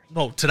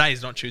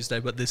today's not Tuesday,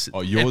 but this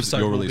your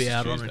episode will release be is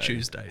out on a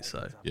Tuesday. Tuesday.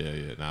 So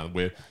Yeah.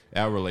 No,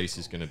 our release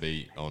is going to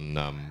be on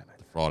the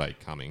Friday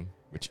coming,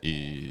 which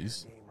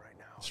is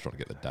just trying to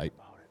get the date.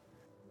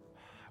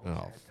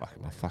 Oh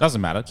fuck!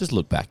 Doesn't matter. Just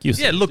look back. You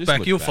see. yeah, look just back,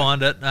 look you'll back.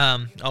 find it.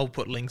 I'll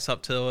put links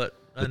up to it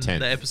and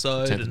the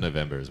episode. 10th of and-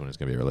 November is when it's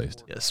going to be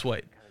released. yeah,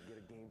 sweet.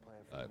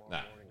 But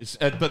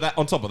that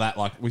on top of that,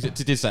 like we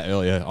did say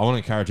earlier, I want to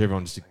encourage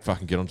everyone just to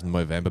fucking get onto the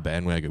Movember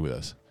bandwagon with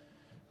us.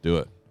 Do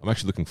it. I'm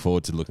actually looking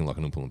forward to looking like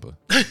an Oompa Loompa.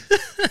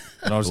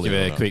 And I'll just give Believe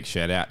it or a not. quick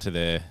shout out to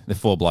the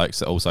 4 blokes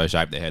that also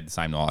shaved their head the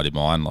same night I did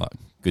mine. Like,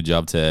 good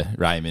job to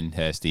Raymond,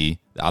 Hursty,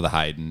 the other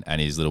Hayden,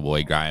 and his little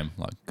boy Graham.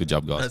 Like, good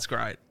job, guys. That's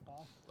great.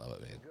 Love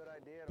it, man.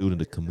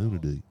 Building a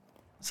community.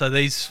 So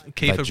these They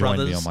Keefer joined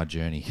Brothers. me on my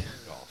journey.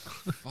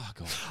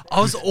 Fuck off. I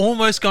was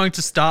almost going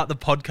to start the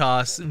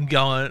podcast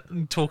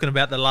and talking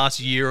about the last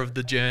year of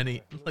the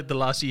journey, like the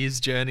last year's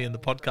journey and the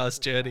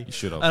podcast journey. You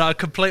should have. And I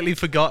completely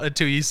forgot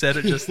until you said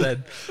it just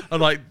then.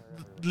 I'm like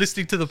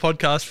listening to the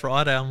podcast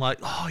Friday. I'm like,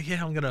 oh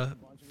yeah, I'm gonna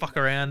fuck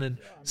around and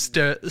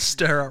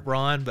stir up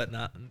Ryan, but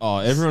nah. Oh,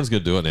 everyone's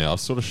going to do it now.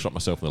 I've sort of shot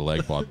myself in the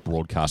leg by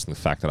broadcasting the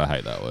fact that I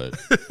hate that word.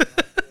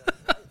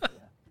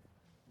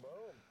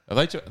 Have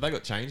they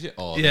got changed yet?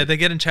 Oh, Yeah, they're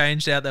getting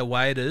changed out their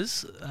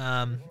waders.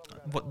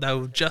 They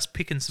were just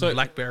picking some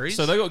blackberries.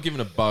 So they got given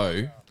a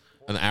bow,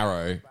 an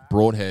arrow,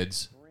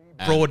 broadheads,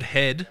 and-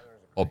 broadhead.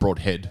 or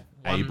broadhead,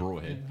 a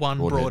broadhead, One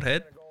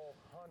broadhead.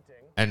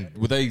 And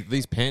were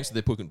these pants that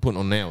they're putting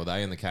on now? Were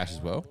they in the cache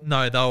as well?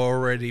 No, they were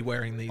already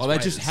wearing these. Oh, they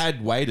just waders.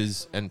 had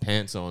waders and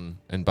pants on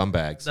and bum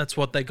bags. That's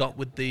what they got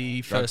with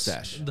the Drug first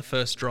stash. the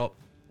first drop.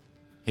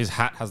 His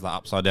hat has the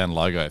upside down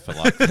logo for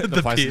like the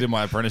place I pit. did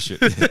my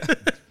apprenticeship.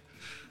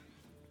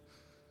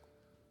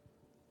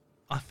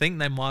 I think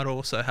they might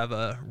also have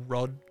a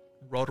rod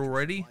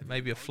already,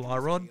 maybe a fly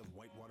rod.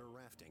 Whitewater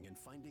rafting and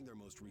finding their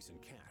most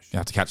recent cache. You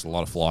have to catch a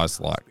lot of flies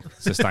to like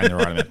sustain the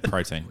right amount of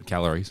protein,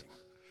 calories.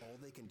 All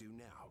they can do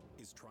now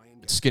is try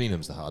and get Skinning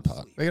them's the hard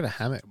part. They got a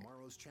hammock.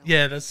 tomorrow's challenge.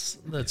 Yeah, that's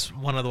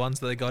one of the ones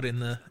that they got in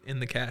the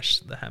cache,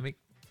 the hammock.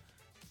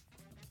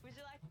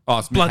 Oh,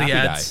 it's Bloody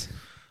Happy ads. Day.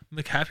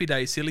 McHappy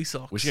Day silly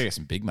socks. We should go get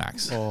some Big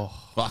Macs. Oh,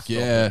 Fuck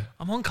yeah.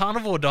 I'm on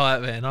carnivore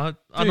diet, man. I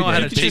know I had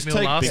you a could cheat just meal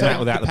take last Big night. Mac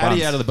without the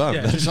patty buns. out of the bun.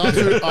 Yeah. just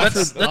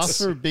ask That's-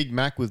 for a Big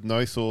Mac with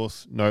no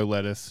sauce, no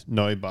lettuce,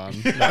 no bun.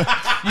 Yeah,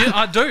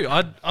 I do.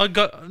 I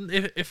got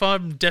if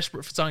I'm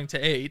desperate for something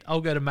to eat,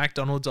 I'll go to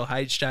McDonald's or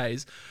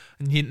HJ's.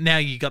 And now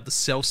you got the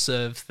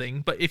self-serve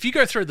thing. But if you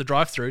go through the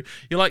drive-through,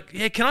 you're like,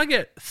 yeah, can I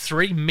get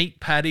 3 meat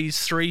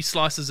patties, 3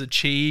 slices of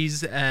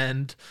cheese,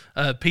 and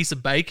a piece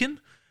of bacon,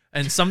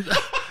 and some.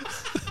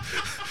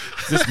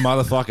 Is this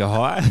motherfucker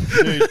high?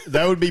 Dude,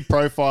 that would be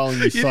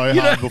profiling you so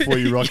You hard know- before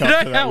you rock you up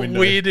know to that how window.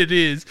 weird it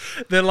is.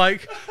 They're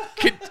like,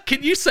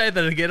 can you say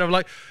that again? I'm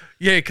like,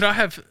 yeah, can I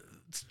have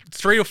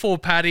 3 or 4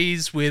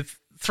 patties with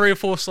 3 or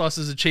 4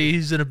 slices of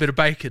cheese and a bit of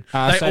bacon?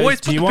 They always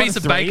put the piece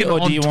of bacon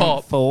on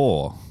top.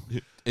 4?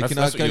 Can I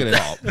that's go what get you a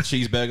got.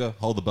 cheeseburger,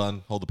 hold the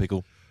bun, hold the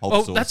pickle, hold Oh,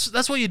 the sauce?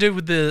 that's what you do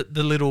with the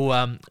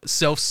little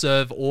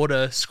self-serve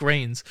order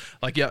screens.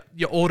 Like you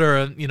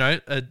order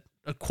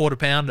a quarter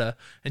pounder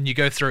and you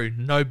go through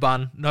no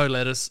bun, no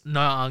lettuce,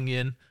 no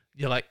onion.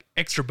 You're like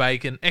extra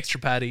bacon, extra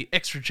patty,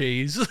 extra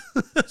cheese.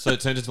 So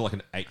it turns into like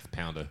an 8th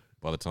pounder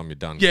by the time you're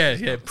done.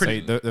 yeah,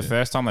 pretty. See, the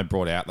first time they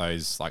brought out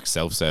those like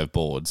self-serve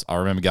boards, I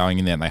remember going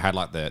in there and they had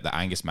like the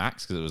Angus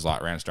Max because it was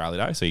like around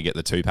Australia Day, so you get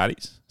the 2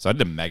 patties. So I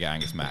did a mega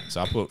Angus Max.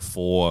 So I put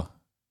four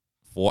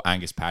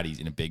Angus patties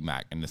in a Big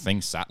Mac, and the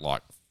thing sat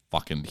like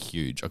fucking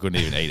huge. I couldn't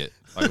even eat it.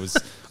 Like it was,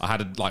 I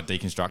had to like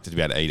deconstruct it to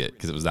be able to eat it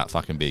because it was that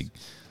fucking big.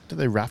 Do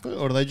they wrap it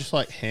or do they just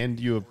like hand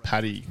you a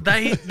patty?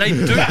 They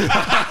do.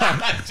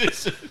 I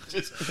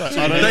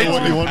don't know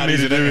what you want me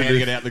to do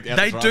with this.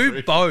 They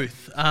do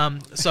both.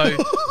 So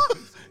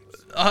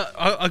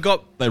I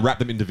got. They wrap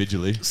them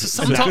individually.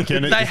 Sometimes napkin,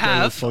 it they just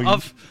have.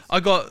 goes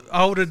foggy.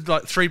 I ordered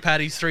like 3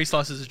 patties, 3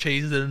 slices of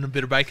cheese, and a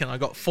bit of bacon. I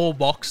got 4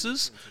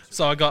 boxes,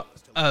 so I got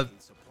a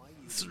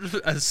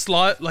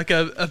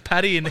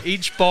patty in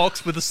each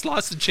box with a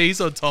slice of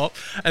cheese on top,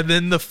 and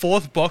then the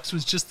 4th box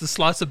was just the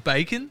slice of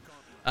bacon.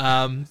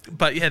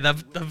 But yeah,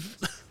 they've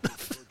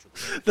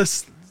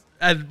this.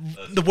 And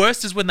the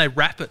worst is when they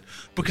wrap it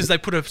because they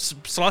put a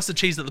slice of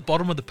cheese at the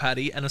bottom of the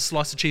patty and a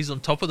slice of cheese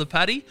on top of the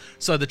patty.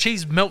 So the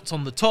cheese melts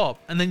on the top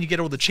and then you get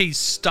all the cheese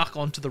stuck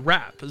onto the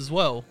wrap as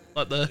well,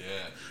 like the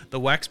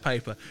wax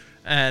paper.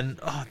 And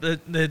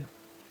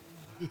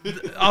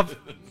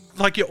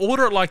like you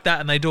order it like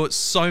that and they do it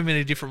so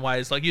many different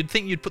ways. Like you'd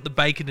think you'd put the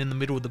bacon in the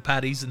middle of the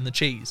patties and the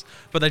cheese,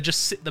 but they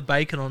just sit the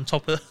bacon on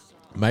top of.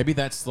 Maybe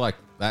that's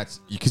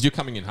because you're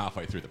coming in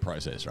halfway through the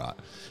process, right?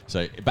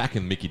 So back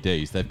in Mickey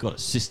D's, they've got a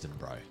system,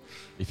 bro.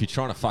 If you're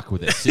trying to fuck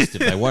with their system,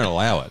 they won't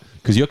allow it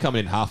because you're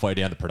coming in halfway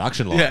down the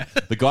production line. Yeah.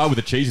 The guy with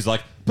the cheese is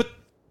like,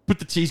 but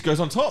the cheese goes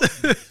on top.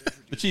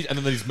 The cheese, and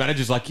then his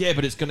manager's like, yeah,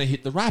 but it's going to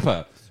hit the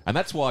wrapper. And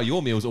that's why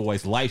your meal's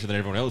always later than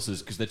everyone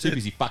else's because they're too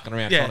busy fucking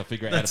around Yeah, trying to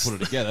figure out how to put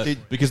it together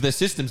It- because their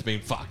system's been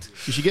fucked.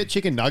 You should get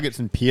chicken nuggets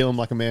and peel them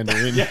like a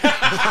mandarin.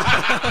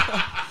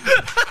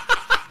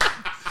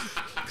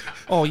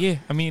 Oh yeah,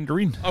 I mean,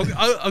 Doreen. I'm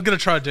going to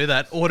try to do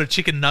that. Order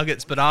chicken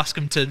nuggets, but ask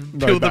them to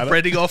peel the batter.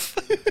 breading off.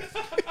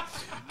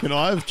 Can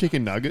I have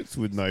chicken nuggets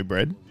with no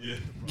bread?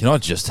 Can I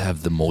just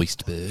have the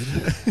moist bird?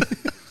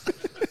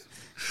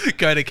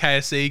 Go to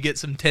KFC, get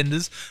some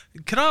tenders.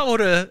 Can I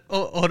order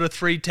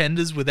 3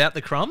 tenders without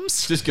the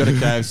crumbs? Just go to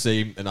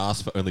KFC and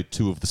ask for only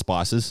 2 of the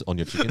spices on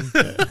your chicken.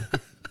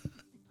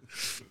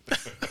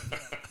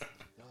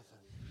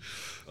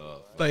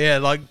 But yeah,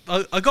 like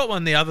I got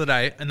one the other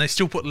day, and they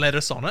still put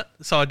lettuce on it.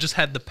 So I just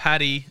had the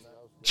patty,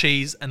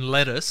 cheese, and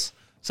lettuce.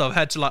 So I've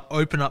had to like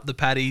open up the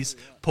patties,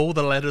 pull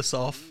the lettuce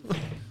off.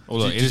 Well,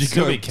 look, it'd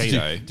still be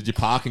keto. Did you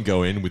park and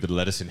go in with the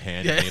lettuce in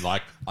hand Yeah. and be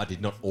like, I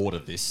did not order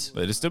this?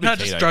 But it'd still be No, keto.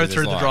 just drove 'cause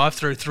through there's the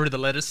drive-through, through the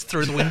lettuce,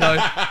 through the window.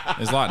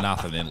 There's like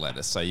nothing in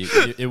lettuce, so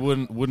it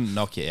wouldn't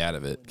knock you out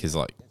of it because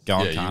like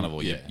going Yeah,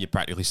 carnivore, you're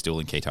practically still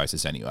in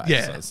ketosis anyway.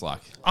 Yeah. So it's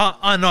like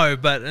I know,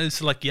 but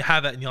it's like you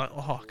have it, and you're like,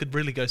 oh, I could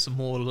really go some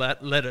more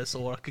lettuce,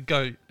 or I could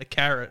go a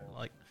carrot.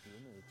 Like,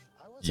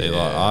 see,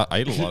 like, I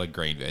eat a lot of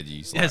green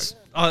veggies. Like, yes,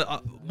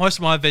 most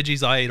of my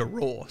veggies I eat are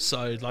raw.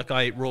 So like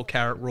I eat raw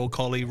carrot, raw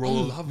collie, raw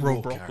love raw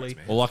broccoli. carrots,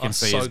 man. all I can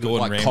see so is good.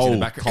 Gordon Like Ramsay in the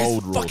back.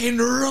 cold raw. Fucking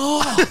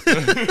raw.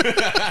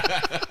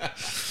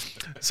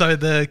 So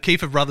the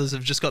Keefer Brothers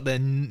have just got their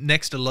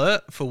next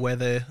alert for where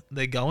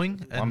they're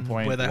going and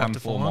where they have to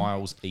 1.14 farm.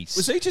 miles east.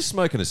 Was he just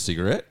smoking a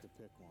cigarette?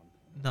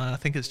 No, I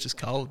think it's just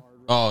cold.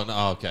 Oh,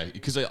 no, okay.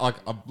 Because I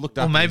looked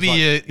up. Or maybe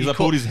he you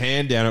pulled his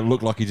hand down and it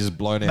looked like he just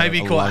blown out. Maybe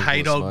a call it lung full of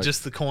Haydog smoke.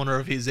 just the corner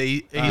of his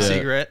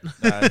e-cigarette.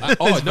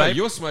 Oh, no, vape.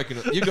 you're smoking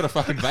it. You've got a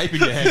fucking vape in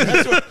your hand.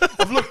 That's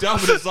what, I've looked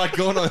up and it's like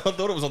gone. I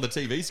thought it was on the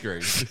TV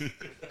screen.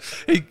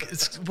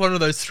 It's one of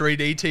those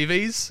 3D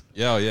TVs.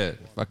 Yeah, oh, yeah.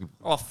 Fucking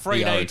Oh,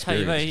 3D VR TV.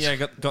 experience.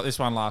 Yeah, got this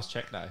one last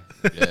check day.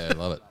 Yeah, I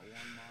love it.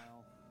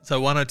 So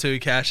 1 or 2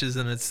 caches,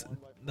 and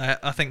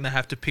I think they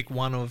have to pick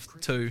one of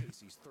 2.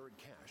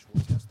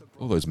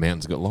 All those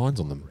mountains got lines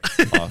on them.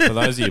 Oh, for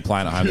those of you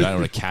playing at home who don't know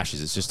what a cache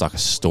is, it's just like a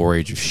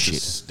storage of shit.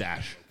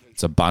 Stash.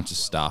 It's a bunch of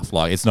stuff.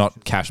 Like, it's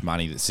not cash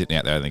money that's sitting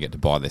out there and they get to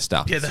buy their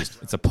stuff. Yeah,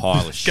 It's a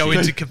pile of shit. Go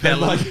into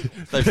Capella.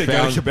 They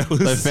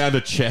found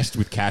a chest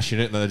with cash in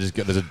it, and then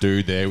there's a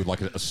dude there with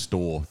like a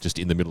store just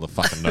in the middle of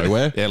fucking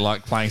nowhere. Yeah,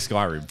 like playing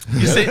Skyrim.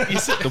 You see,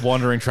 The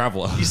Wandering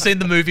Traveller. you seen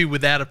the movie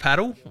Without a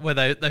Paddle, where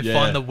they Yeah.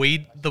 find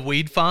the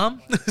weed farm?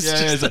 It's Yeah,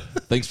 just- it's like,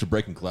 thanks for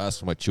breaking glass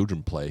for my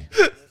children play.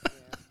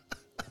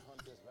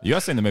 You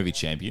guys seen the movie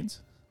Champions?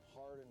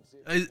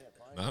 Is-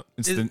 No.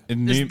 It's is- the is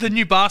new... the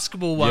new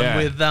basketball one Yeah.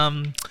 with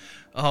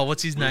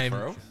what's his name?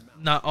 Ferrell?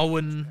 No,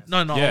 Owen.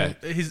 No, not Yeah.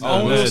 Owen. His Oh,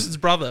 Owen the- Wilson's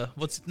brother.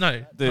 Not his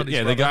the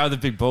brother. guy with the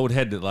big bald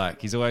head that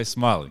like he's always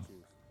smiling.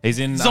 He's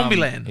in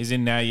Zombieland. He's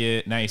in Now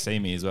You See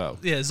Me as well.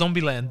 Yeah,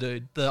 Zombieland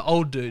dude, the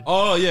old dude.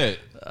 Oh yeah,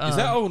 is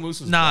that Owen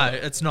Wilson's No, brother?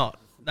 it's not.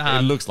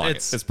 It looks like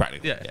it's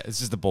practically. yeah. Yeah, it's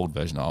just the bald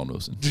version of Owen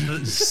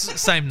Wilson.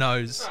 Same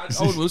nose.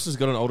 Owen Wilson's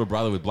got an older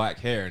brother with black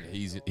hair, and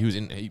he's in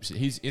Idiocracy.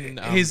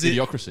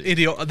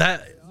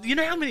 You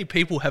know how many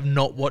people have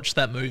not watched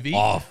that movie?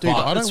 Oh, Dude,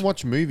 fuck. I don't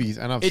watch movies,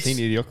 and I've it's- seen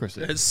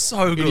Idiocracy. It's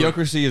so good.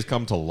 Idiocracy has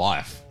come to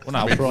life.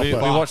 Well, no, we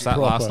watched that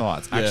last night.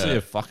 It's actually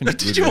a fucking good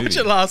Did you watch movie.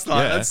 it last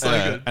night? Yeah. That's so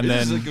good. And It then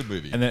is a good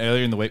movie. And then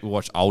earlier in the week we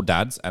watched Old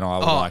Dads, and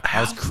I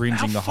was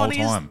cringing the whole funny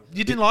is- time.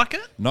 You didn't like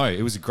it? No,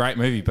 it was a great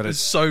movie, but It's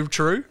it's so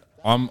true.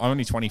 I'm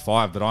only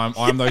 25, but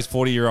I'm those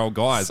 40-year-old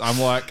guys. I'm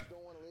like,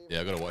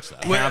 Yeah, I got to watch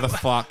that. how the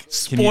fuck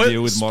can you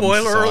deal with modern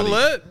Spoiler society?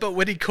 alert! But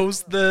when he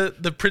calls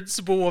the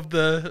principal of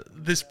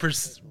this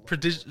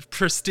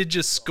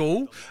prestigious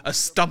school a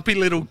stumpy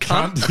little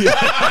cunt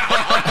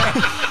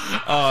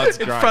Oh, it's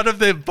in great. front of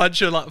their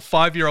bunch of like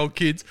 5-year-old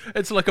kids,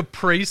 it's like a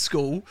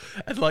preschool,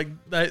 and like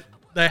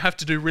they have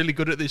to do really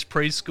good at this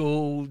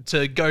preschool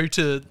to go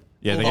to.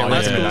 Yeah, they all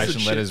get the high schools and recommendation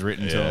shit. letters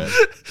written to them.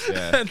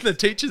 Yeah. And the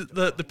teachers,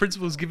 the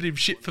principal's giving him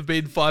shit for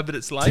being 5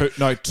 minutes late.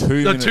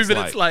 2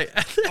 minutes late.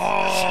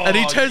 And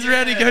he turns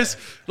around and he goes,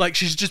 like,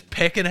 she's just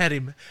pecking at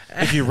him.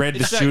 If you read the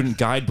It's that- student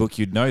guidebook,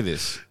 you'd know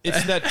this.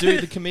 It's that dude,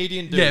 the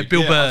comedian dude. Yeah,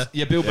 Bill Burr.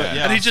 Yeah, Bill Burr.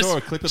 Yeah, And he I just saw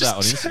a clip of that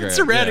on just Instagram. turns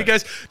around yeah. and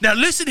goes, now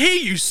listen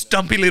here, you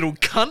stumpy little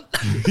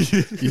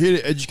cunt. You're here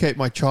to educate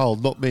my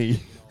child, not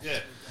me.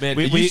 Man,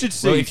 We, you should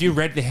see. well, if you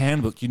read the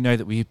handbook, you'd know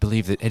that we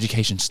believe that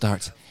education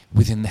starts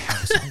within the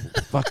household.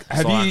 fuck, have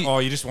It's like, you? oh,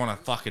 you just want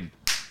to fucking...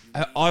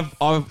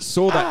 I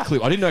saw that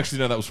clip. I didn't actually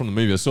know that was from the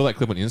movie. I saw that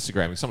clip on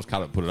Instagram. And someone's cut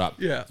it and put it up.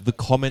 Yeah. The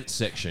comment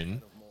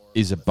section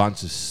is a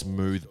bunch of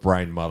smooth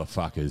brain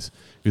motherfuckers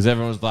because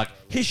everyone's like,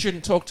 he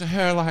shouldn't talk to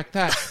her like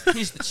that.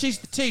 She's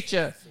the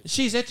teacher.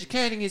 She's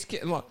educating his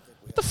kid. I'm like,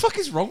 what the fuck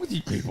is wrong with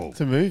you people?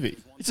 It's a movie.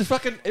 It's a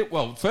fucking.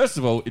 Well, first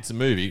of all, it's a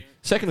movie.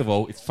 Second of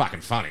all, it's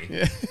fucking funny.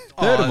 Third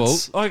Oh, of all,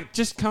 it's- like,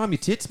 just calm your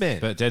tits, man.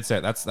 But dead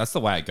set, that's the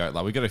way it goes.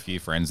 Like, we've got a few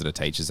friends that are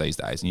teachers these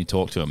days, and you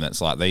talk to them, and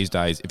it's like these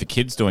days, if a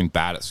kid's doing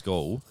bad at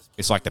school,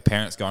 it's like the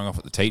parents going off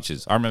at the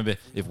teachers. I remember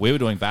if we were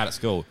doing bad at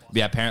school, it'd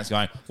be our parents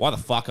going, why the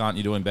fuck aren't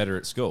you doing better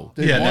at school?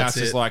 Yeah, now that's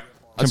it's just it. like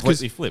That's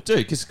completely flipped. Dude,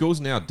 because school's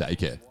now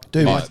daycare.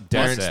 Dude, Like, my-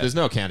 parents, my- there's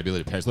no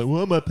accountability. Parents are like,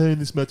 why am I paying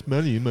this much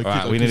money? My All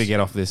right, we need to get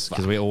off this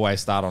because we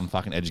always start on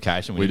fucking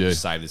education. We We need do. to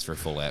save this for a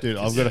full out. Dude,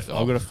 I've got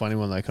a funny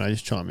one though. Can I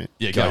just chime in?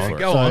 Yeah, go for it.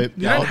 Go So- on. You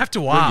Yeah, don't have to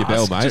Ring ask. your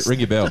bell, mate. Just- Ring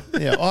your bell.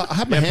 Yeah, I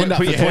had my hand up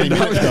put for your 20 hand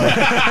minutes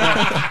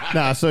ago.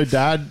 Nah, so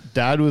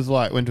dad was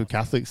like, went to a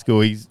Catholic school.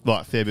 He's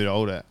like a fair bit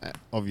older.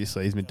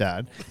 Obviously, he's my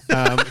dad.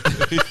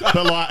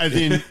 But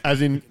like,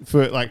 as in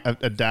for like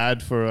a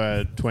dad for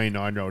a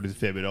 29-year-old is a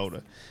fair bit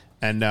older.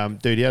 And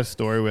dude, he had a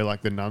story where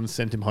like the nuns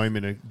sent him home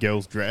in a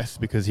girl's dress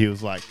because he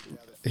was like,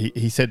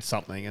 he said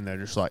something and they're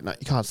just like, no,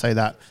 you can't say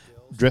that.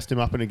 dressed him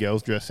up in a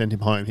girl's dress, sent him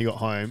home. He got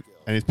home,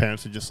 and his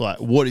parents were just like,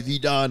 "What has he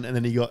done?" And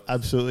then he got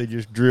absolutely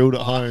just drilled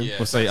at home. yeah.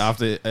 Well, see,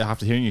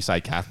 after hearing you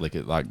say Catholic,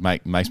 it like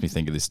makes me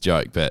think of this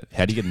joke. But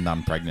how do you get a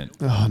nun pregnant?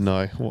 Oh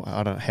no, well,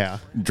 I don't know how.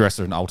 Dress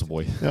her an altar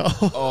boy.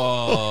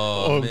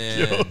 Oh,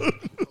 man.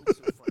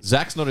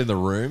 Zach's not in the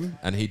room,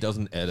 and he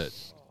doesn't edit.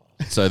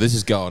 So this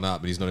is going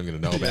up, but he's not even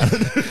going to know about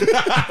it.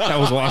 That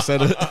was why I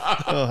said it.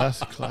 Oh,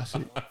 that's a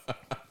classic.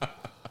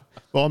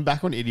 Well, I'm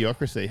back on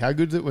Idiocracy. How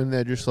good is it when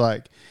they're just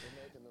like,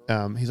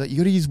 he's like, you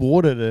got to use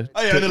water to.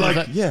 Oh, yeah, they're like,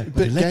 but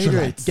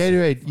electrolytes.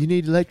 Gatorade, you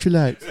need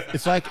electrolytes.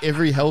 It's like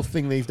every health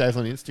thing these days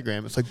on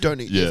Instagram. It's like, don't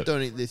eat this,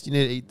 don't eat this. You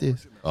need to eat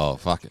this. Oh,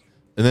 fuck it.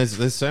 And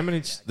there's so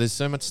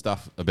much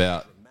stuff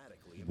about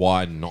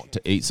why not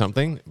to eat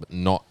something, but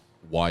not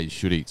why you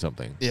should eat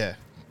something. Yeah.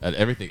 And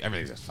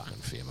everything's just fucking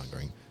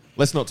fear-mongering.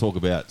 Let's not talk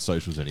about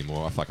socials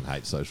anymore. I fucking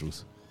hate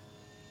socials.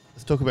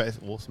 Let's talk about this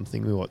awesome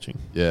thing we're watching.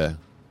 Yeah.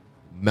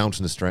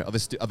 Mountain Australia.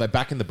 Are they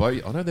back in the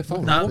boat? Oh, no, they're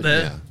fucking No, orbit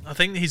now. I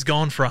think he's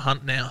gone for a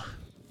hunt now.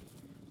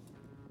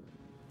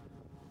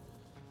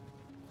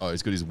 Oh,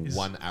 he's got his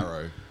one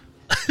arrow.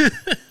 Have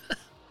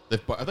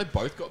they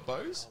both got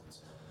bows?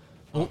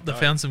 Oh, they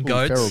found some Ooh,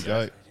 goats. feral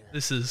goat.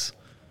 This is.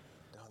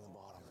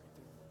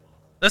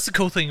 That's the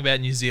cool thing about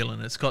New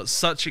Zealand. It's got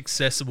such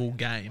accessible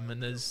game,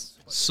 and there's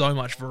so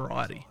much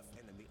variety.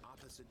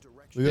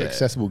 We've got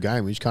accessible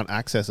game. We just can't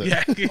access it.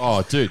 Yeah.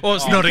 Oh, dude. Well,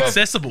 it's not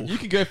accessible. You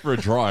can go for a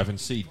drive and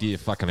see deer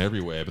fucking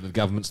everywhere, but the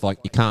government's like,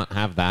 you can't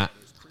have that.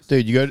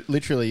 Dude, you go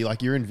literally,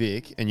 like, you're in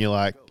Vic, and you're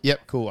like, yep,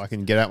 cool, I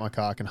can get out my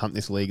car, I can hunt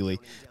this legally.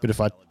 But if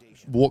I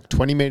walk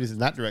 20 meters in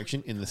that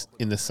direction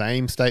in the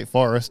same state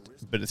forest,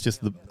 but it's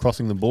just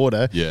crossing the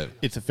border, Yeah.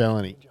 it's a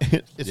felony.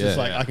 It's just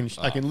like,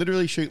 Yeah. I can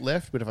literally shoot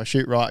left, but if I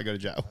shoot right, I go to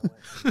jail.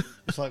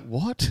 It's like,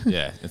 what?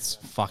 Yeah, it's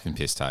fucking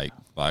piss take.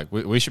 Like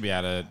we should be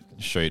able to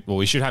shoot. Well,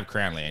 we should have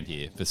Crown land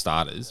here for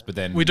starters, but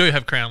then We do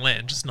have Crown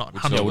land, just not Yeah,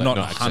 huntable. well, not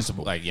not huntable.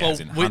 accessible. Like yeah, Well, as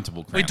in we,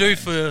 huntable. we Crown do land.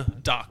 for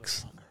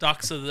ducks.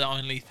 Ducks are the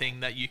only thing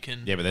that you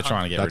can. Yeah, but they're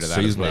trying to get That's rid of that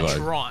as seasonal, well.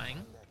 though.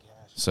 Trying.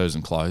 So's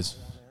and close.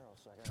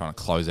 Trying to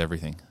close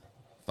everything.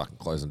 Fucking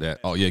closing down.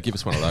 Oh, yeah, give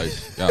us one of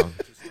those. Go.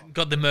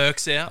 Got the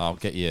Mercs out. I'll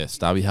get you a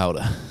stubby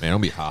holder. Man, I'll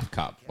be half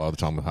cut by the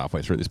time we're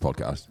halfway through this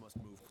podcast.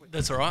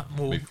 That's all right.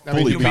 We'll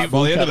Fully you'll cut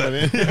by the end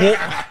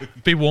of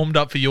it. be warmed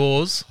up for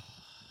yours.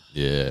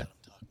 Yeah.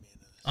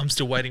 I'm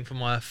still waiting for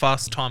my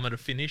fast timer to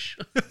finish.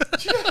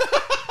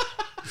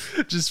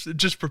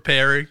 just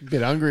preparing.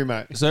 Bit hungry,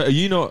 mate. So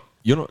you're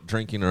not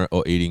drinking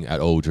or eating at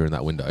all during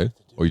that window,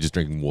 or you're just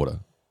drinking water?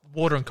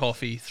 Water and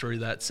coffee through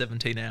that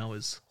 17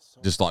 hours.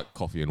 Just like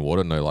coffee and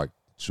water, no like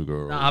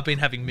sugar or... No, I've been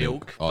having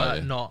milk, Oh, but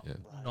yeah, not yeah.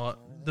 not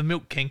the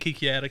milk can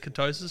kick you out of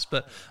ketosis,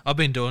 but I've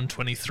been doing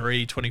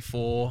 23,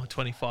 24,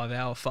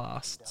 25-hour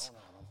fasts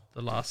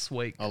the last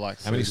week. I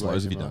like How many food way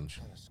slows have too you done? much.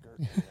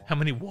 How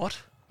many what?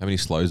 How many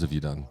slows have you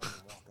done?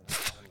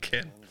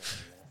 Fucking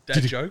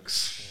dad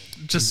jokes.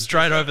 Just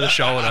straight over the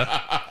shoulder.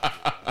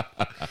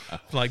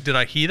 Like, did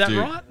I hear that Dude.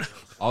 right?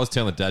 I was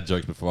telling dad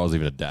jokes before I was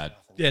even a dad.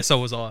 Yeah, so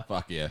was I.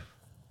 Fuck yeah.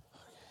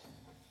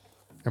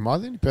 Am I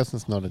the only person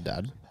that's not a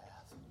dad?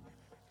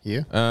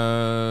 Here?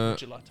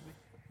 Would you like to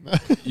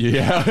be?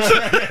 Yeah.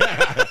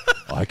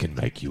 I can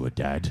make you a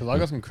dad. Because I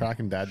got some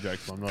cracking dad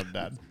jokes, but I'm not a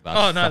dad.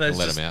 Oh no, there's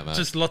let just, him out, mate.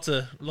 just lots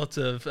of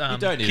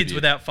don't need kids to be-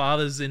 without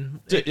fathers in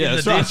Yeah,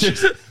 the that's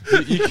ditch.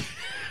 right.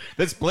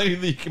 There's plenty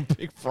that you can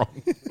pick from.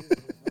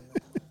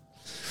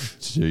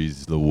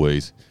 Jeez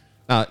Louise.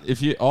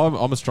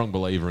 I'm a strong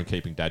believer in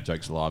keeping dad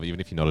jokes alive, even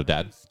if you're not a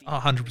dad.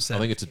 100%. I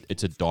think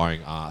it's a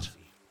dying art.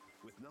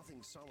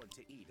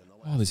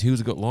 Oh, these hills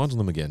have got lines on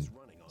them again.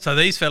 So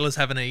these fellas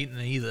haven't eaten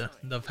either.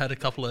 They've had a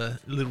couple of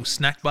little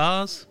snack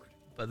bars,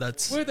 but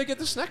that's. Where'd they get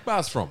the snack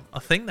bars from? I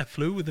think they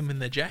flew with them in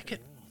their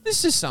jacket.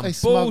 This is some They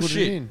smuggled it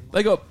bullshit. in.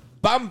 They got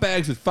bum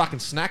bags with fucking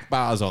snack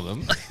bars on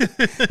them.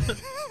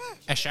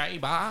 A shay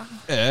bar.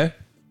 Yeah.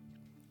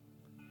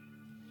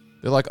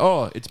 They're like,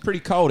 oh, it's pretty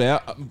cold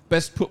out. I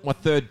best put my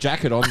third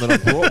jacket on that I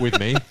brought with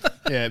me.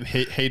 Yeah,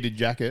 heated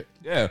jacket.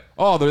 Yeah.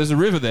 Oh, there's a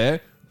river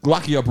there.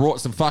 Lucky I brought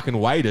some fucking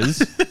waders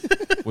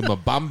with my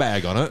bum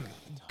bag on it.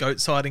 Goat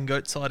sighting,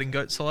 goat sighting,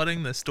 goat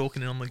sighting. They're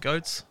stalking in on the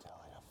goats.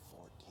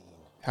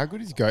 How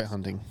good is goat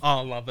hunting? Oh,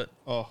 I love it.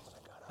 Oh,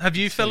 Have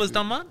you fellas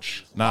done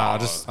much? No, I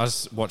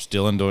just watched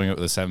Dylan doing it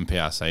with a 7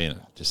 PRC and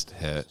it just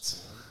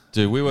hurts.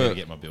 Dude, we I need were to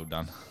get my build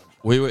done.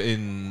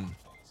 in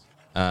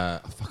I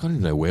don't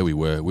even know where we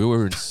were. We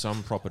were in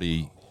some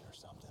property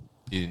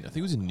in I think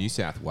it was in New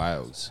South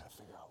Wales.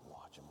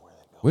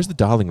 Where's the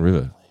Darling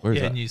River? Where is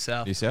Yeah, that? New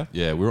South. New South?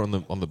 Yeah, we were on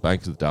the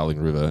banks of the Darling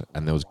River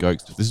and there was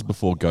goats. This is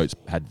before goats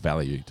had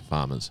value to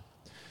farmers.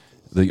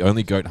 The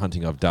only goat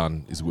hunting I've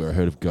done is where a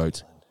herd of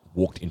goats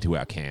walked into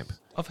our camp.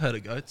 I've heard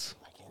of goats.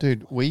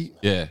 dude,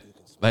 Yeah.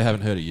 They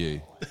haven't heard of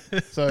you.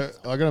 So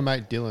I got a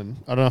mate, Dylan.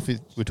 I don't know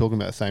if we're talking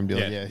about the same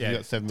Dylan. Yeah, he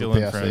got 7 Dylan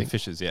PRC. from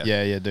Fishers, yeah.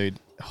 Yeah, dude.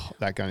 Oh,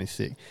 that gun is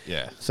sick.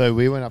 Yeah. So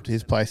we went up to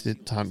his place to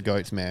hunt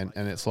goats, man,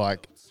 and it's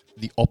like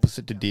the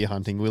opposite to deer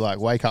hunting. We like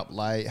wake up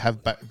late,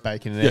 have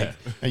bacon and eggs,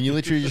 and you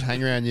literally just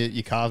hang around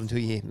your cars until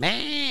you hear meh,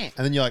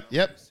 and then you're like,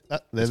 yep,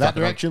 there's that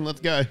fucking direction. Let's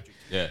go.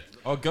 Yeah.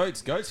 Oh,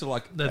 goats are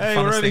like, They're the hey,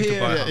 we're funnest over thing to here.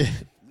 bow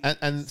hunt.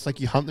 And it's like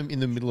you hunt them in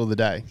the middle of the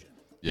day.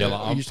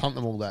 Yeah, You just hunt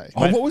them all day.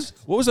 Oh, what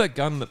was that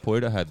gun that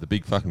Poiter had? The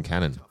big fucking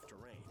cannon.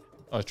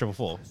 Oh,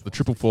 444. The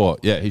 444.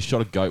 Yeah, he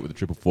shot a goat with a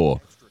 444.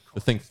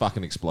 The thing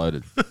fucking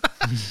exploded.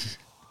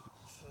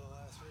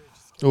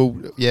 Oh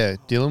yeah,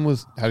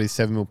 Dylan had his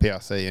 7mm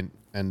PRC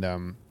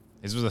and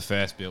His was the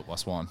first built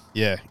plus one.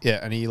 yeah,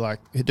 and he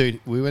dude,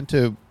 we went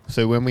to,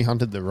 so when we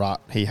hunted the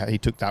rut, he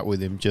took that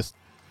with him just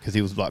because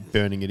he was like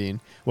burning it in.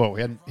 Well,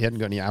 he hadn't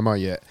got any ammo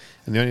yet,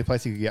 and the only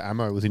place he could get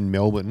ammo was in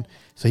Melbourne.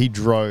 So he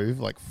drove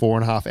like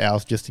 4.5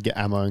 hours just to get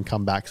ammo and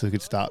come back so he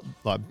could start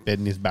like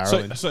bedding his barrel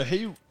in. So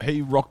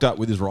he rocked up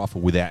with his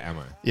rifle without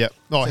ammo. Yep.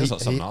 Oh, Sounds like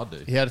something I'd do.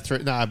 He had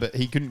but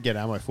he couldn't get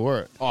ammo for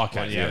it. Oh,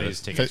 okay. Well, yeah,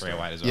 his ticket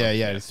 308 as well.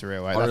 Yeah, it's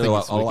 308. I I really think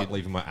like, it's I like wicked.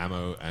 leaving my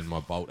ammo and my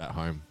bolt at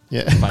home.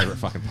 Yeah. Favorite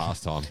fucking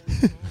pastime.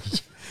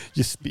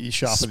 Just be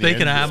sharp. Speaking of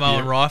at the end. ammo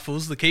and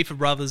rifles, the Keefer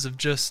brothers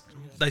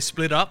they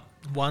split up.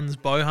 One's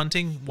bow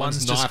hunting,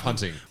 One's just knife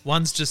hunting.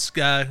 One's just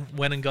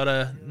went and got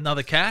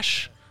another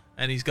cache,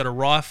 and he's got a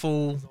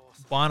rifle,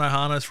 bino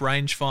harness,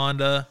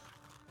 rangefinder,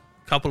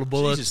 couple of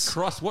bullets. Jesus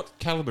Christ, what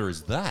caliber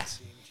is that?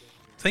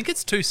 I think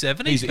it's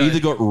 270. He's either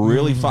got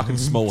really fucking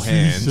small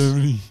hands,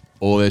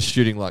 or they're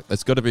shooting like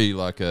it's got to be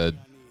like a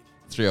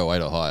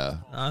 308 or higher.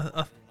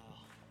 I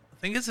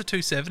think it's a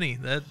 270.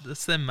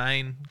 That's their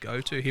main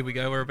go-to. Here we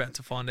go. We're about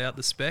to find out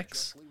the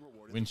specs.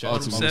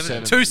 Winchester.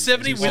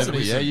 270 Winchester.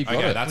 Yeah, you got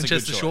Okay, it. that's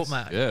Winchester a good short choice.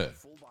 mag. Yeah.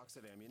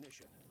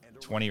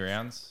 20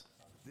 rounds.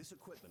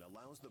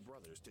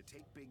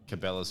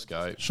 Cabela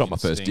scope. Shot my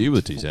first deer with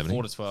a 270.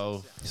 4 to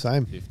 12.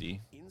 Same.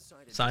 50.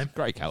 Same.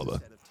 Great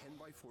caliber.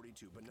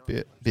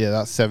 Yeah,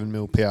 that's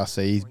 7mm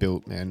PRC he's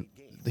built, man.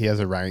 He has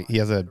a range. He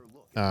has a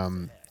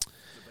gong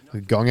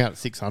out at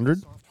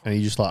 600, and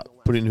he just like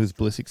put it into his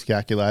ballistics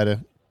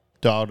calculator,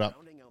 dialed up,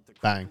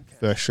 bang,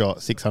 first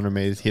shot, 600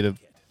 meters, hit a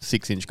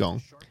 6-inch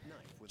gong.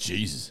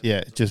 Jesus.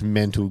 Yeah, just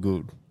mental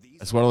good.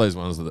 It's one of those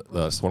ones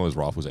that's one of those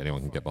rifles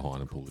anyone can get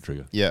behind and pull the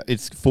trigger. Yeah,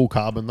 it's full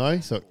carbon though,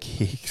 so it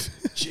kicks.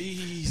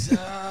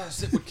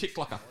 Jesus. It would kick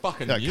like a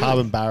fucking Like mule.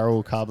 carbon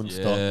barrel, carbon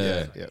stock.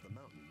 Yeah. Yeah.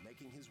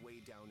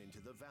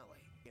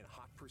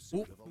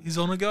 Ooh, he's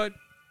on a goat.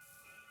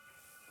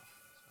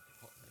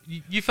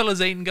 You fellas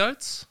eating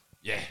goats?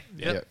 Yeah.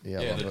 Yep. Yeah.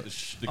 Yeah, love the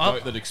it.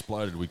 goat that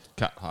exploded, we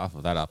cut half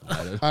of that up.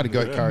 And ate it. I had a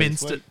goat curry.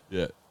 Minced this it. week.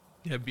 Yeah.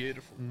 Yeah,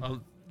 beautiful.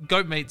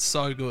 Goat meat's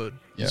so good.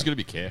 You just got to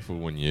be careful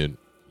when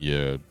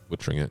you're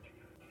butchering it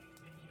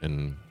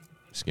and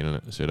skinning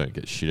it so you don't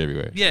get shit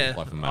everywhere. Yeah.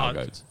 Like the male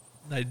goats.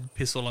 They'd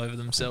piss all over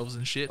themselves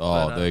and shit.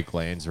 Oh, but, their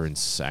glands are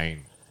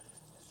insane.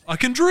 I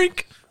can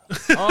drink.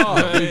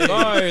 Oh,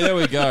 there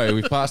we go.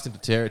 We've passed into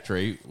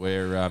territory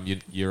where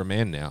you're a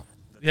man now.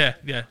 Yeah.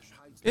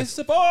 It's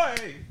the boy.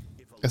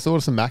 I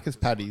ordered some Macca's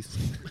patties.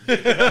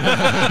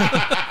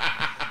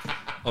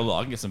 Oh, look,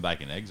 I can get some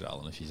bacon eggs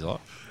rolling if she's like.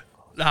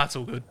 Nah, it's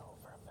all good.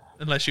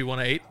 Unless you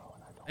want to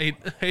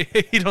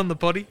eat on the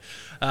potty.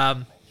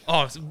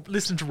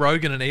 Listen to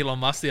Rogan and Elon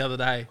Musk the other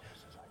day.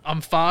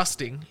 I'm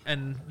fasting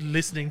and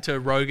listening to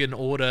Rogan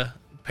order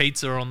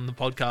pizza on the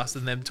podcast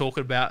and them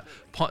talking about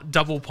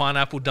double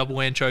pineapple, double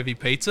anchovy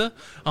pizza.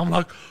 I'm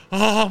like,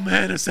 oh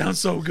man, it sounds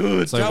so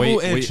good. So Double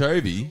we-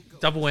 anchovy.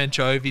 Double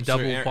anchovy,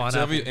 double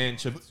pineapple.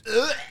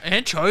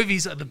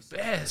 Anchovies are the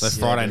best. So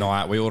Friday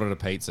night, we ordered a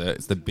pizza.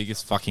 It's the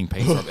biggest fucking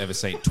pizza I've ever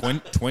seen.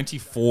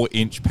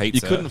 24-inch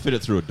pizza. You couldn't fit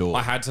it through a door.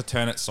 I had to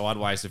turn it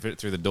sideways to fit it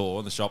through the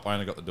door. The shop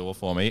owner got the door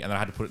for me, and then I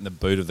had to put it in the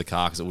boot of the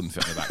car because it wouldn't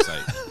fit in the back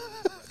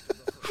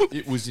seat.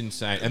 It was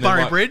insane. And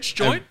Murray then, Bridge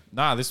joint?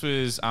 Nah, this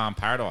was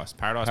Paradise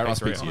Paradise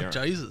Pizzeria. Pizza, yeah.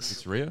 Oh, Jesus.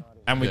 Pizzeria.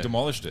 And we Yeah.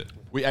 demolished it.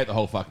 We ate the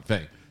whole fucking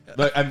thing.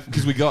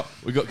 Because we got.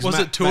 Was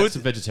it toured? Matt's a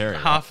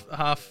vegetarian. Half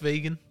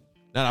vegan.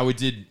 No, we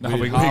did. No,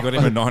 we half- got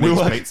him a 9-inch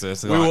were pizza,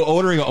 so we like- were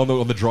ordering it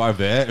on the drive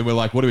there, and we're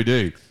like, "What do we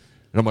do?"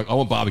 And I'm like, "I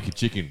want barbecue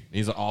chicken." And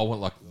he's like, "Oh, I want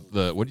like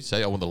the what do you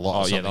say? I want the lot." Oh,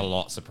 or yeah, something." the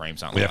lot supreme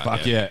something Yeah, like fuck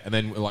that. yeah. And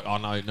then we're like, "Oh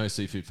no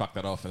seafood. Fuck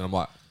that off." And I'm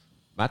like,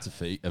 "Matt's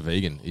a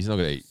vegan. He's not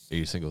going to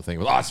eat a single thing."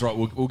 Well, that's right.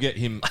 We'll get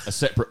him a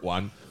separate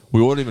one.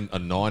 We ordered him a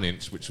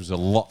 9-inch, which was a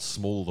lot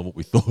smaller than what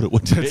we thought it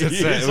would be.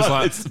 It was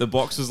like, the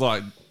box was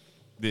like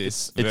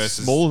this. It's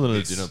versus smaller than a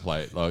this. dinner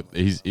plate. Like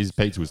his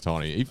pizza was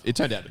tiny. It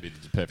turned out to be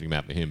the perfect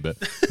amount for him. But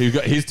he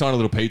got his tiny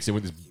little pizza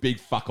with this big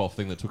fuck off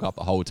thing that took up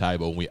the whole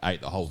table, and we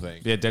ate the whole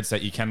thing. Yeah, dead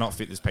set. You cannot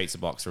fit this pizza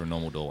box through a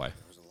normal doorway.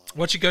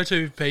 What's your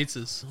go-to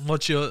pizzas?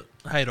 What's your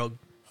Haydog?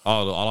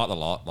 Oh, I like the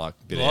lot, like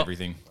a bit of Lot?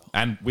 everything.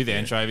 And with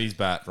anchovies,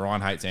 but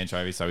Ryan hates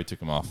anchovies, so we took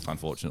them off,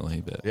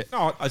 unfortunately. But Yeah.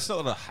 No, it's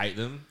not that I hate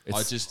them.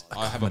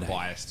 I have a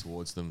bias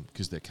towards them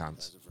because they're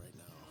cunts.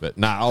 But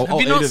no, I'll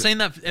Have you eat not it. seen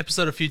that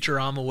episode of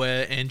Futurama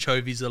where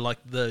anchovies are like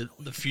the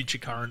future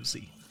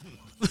currency?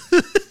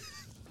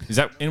 is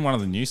that in one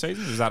of the new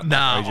seasons? Is that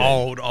Nah, OG?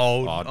 old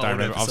Oh, I don't old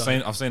remember.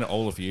 episode. I've seen it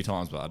all a few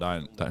times, but I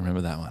don't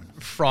remember that one.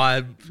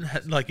 Fry,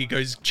 like he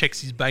goes checks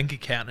his bank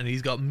account and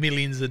he's got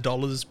millions of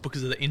dollars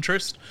because of the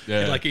interest.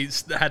 Yeah. And like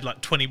he's had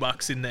like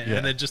 $20 in there, Yeah.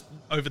 and then just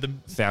over the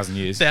 1,000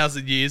 years.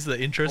 1,000 years the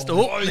interest.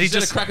 Oh, he he's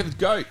just a crack at the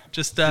goat.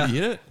 just Did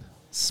you hit it?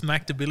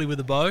 smacked a billy with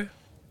a bow.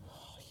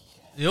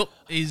 Yep,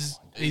 he's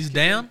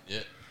down. Yeah.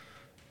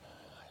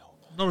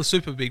 Not a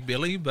super big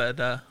Billy, but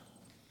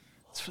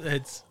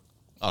it's.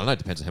 I don't know. It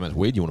depends on how much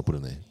weed you want to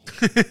put in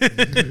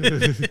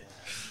there.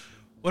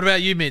 What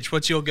about you, Mitch?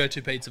 What's your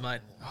go-to pizza,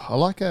 mate? I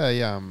like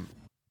a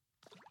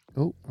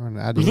Oh, I'm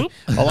gonna add in.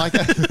 I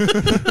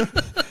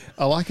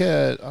like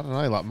a I don't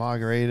know, like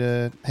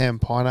margarita, ham,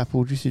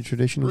 pineapple, just your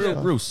traditional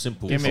stuff. Real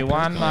simple. Give me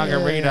one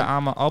margarita. Yeah.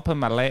 I'ma open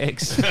my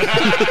legs.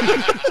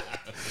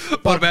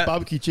 What about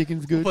Barbecue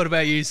chicken's good. What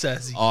about you,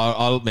 Sassy?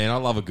 I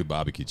love a good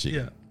barbecue chicken.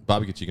 Yeah.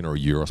 Barbecue chicken or a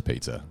gyros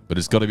pizza, but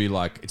it's got to be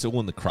like it's all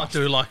in the I crust.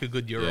 do like a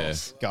good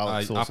gyros.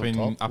 Garlic sauce up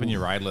on top. in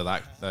your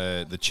Radler,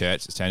 the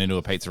church that's turned into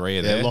a pizzeria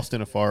Yeah, there. Lost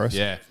in a Forest.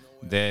 Yeah,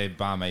 their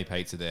bar me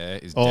pizza there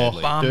is Oh,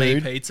 deadly. Bar me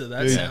Dude, pizza.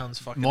 That dude. sounds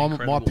fucking My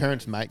incredible.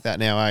 parents make that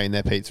now, in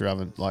their pizza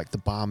oven. Like the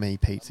bar me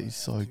pizza is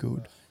so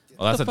good.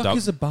 Well, that's What the a fuck dog.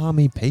 is a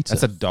barmy pizza?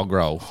 That's a dog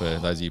roll for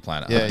those of you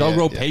playing at Yeah, home. dog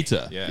roll yeah.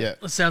 pizza. Yeah. Yeah.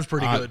 That sounds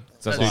pretty good.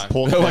 So it's That's- like,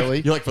 Pork You're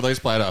belly. like for those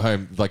playing at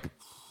home, like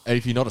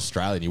if you're not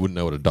Australian, you wouldn't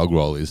know what a dog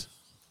roll is.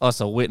 oh, it's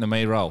a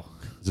Vietnamese roll.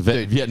 It's a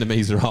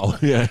Vietnamese roll.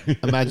 Yeah.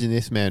 Imagine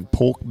this, man.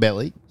 Pork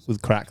belly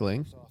with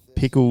crackling,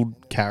 pickled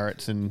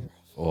carrots and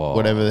Oh,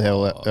 whatever the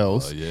hell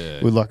else,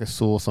 yeah. with like a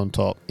sauce on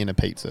top in a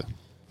pizza.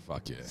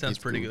 Fuck yeah. sounds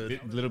pretty good.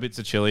 Little bits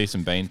of chili,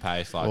 some bean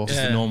paste, like just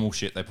Yeah. the normal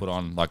shit they put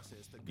on, like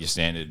your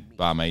standard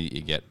bar me that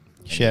you get.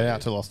 Shout out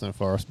to Lost in a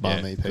Forest bar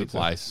Yeah, me good pizza.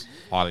 place.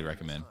 Highly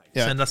recommend.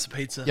 Yeah. Send us a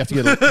pizza. You have to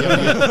get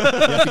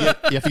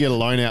you have to get a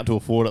loan out to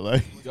afford it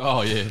though.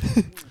 Oh yeah.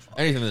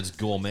 Anything that's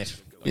gourmet,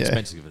 Yeah.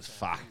 expensive as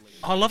fuck.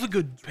 I love a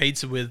good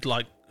pizza with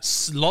like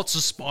lots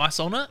of spice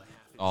on it.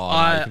 Oh,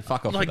 no, you can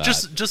fuck off like with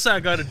just say I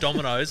go to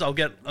Domino's, I'll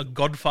get a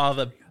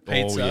Godfather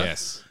pizza, Oh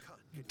yes.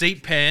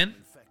 deep pan.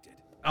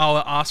 I'll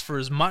ask for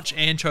as much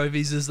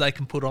anchovies as they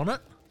can put on it,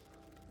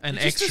 and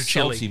You're just extra a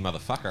chili. salty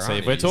motherfucker. See, aren't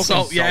if we're you? talking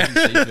Salt, yeah. and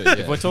seafood, yeah.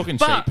 If we're talking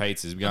But- cheap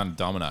pizzas, we're going to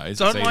Domino's.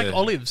 Don't It's like either-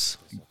 olives.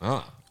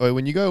 Ah. Wait,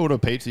 when you go order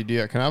pizza,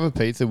 can I have a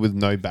pizza with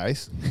no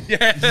base?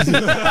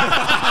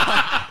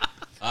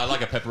 I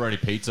like a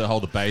pepperoni pizza.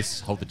 Hold the base.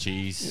 Hold the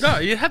cheese. No,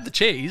 you have the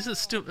cheese. It's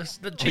still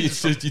the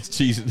cheese. It's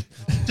cheese.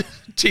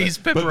 Cheese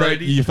But pepperoni.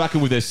 you're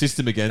fucking with their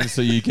system again,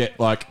 so you get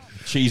like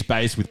cheese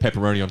base with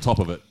pepperoni on top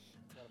of it.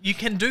 You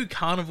can do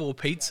carnivore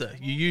pizza.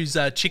 You use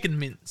chicken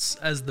mince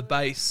as the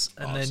base,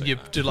 and then see, you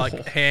no. do like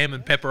ham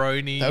and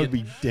pepperoni. That would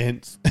and- be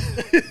dense.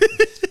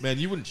 Man,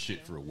 you wouldn't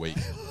shit for a week.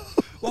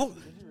 Well,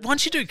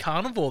 once you do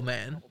carnivore,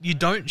 man, you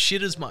don't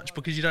shit as much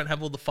because you don't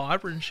have all the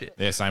fiber and shit.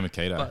 Yeah, same with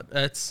keto. But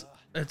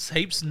it's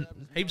heaps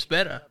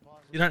better.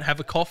 You don't have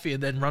a coffee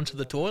and then run to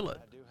the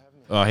toilet.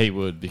 Oh, he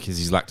would because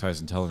he's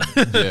lactose intolerant.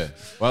 Yeah.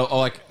 Well, I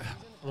like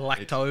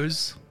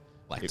Lactose.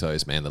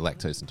 lactose, man. The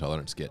lactose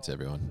intolerance gets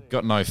everyone.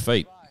 Got no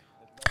feet.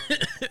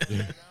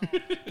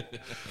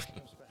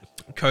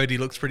 Cody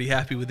looks pretty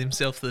happy with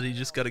himself that he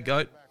just got a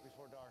goat.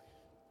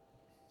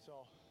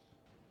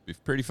 It'd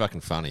be pretty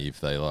fucking funny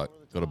if they like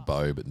got a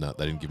bow, but no,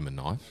 they didn't give him a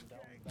knife.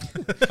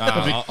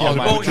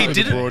 Well, he Broadhead.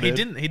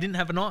 didn't. He didn't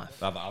have a knife.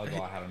 The other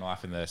guy had a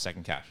knife in the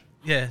second catch.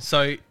 Yeah,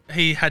 so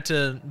he had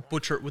to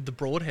butcher it with the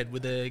broadhead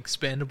with the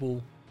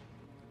expandable.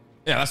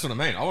 Yeah, that's what I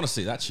mean. I want to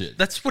see that shit.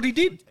 That's what he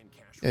did.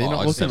 Yeah, you're Oh, not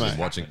I just looking, was mate.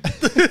 watching.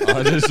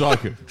 I just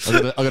like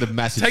I got a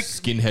massive Take-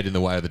 skinhead in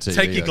the way of the TV.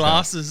 Take your I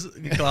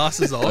can't-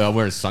 glasses off. I'm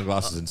wearing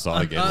sunglasses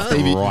inside again. Like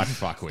Stevie- the right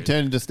fuckwit.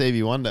 Turn into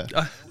Stevie Wonder.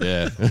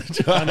 Yeah.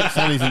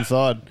 Sonny's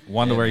inside.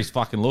 Wonder where he's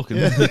fucking looking.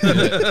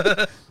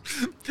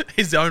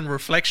 His own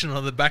reflection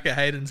on the back of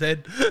Hayden's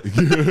head.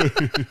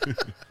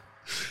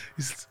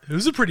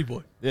 Who's a pretty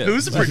boy? Yeah.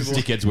 Who's a pretty boy?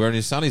 Dickhead's wearing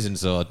his sunnies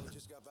inside.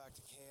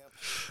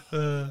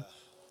 Oh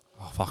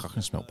fuck! I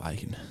can smell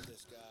bacon.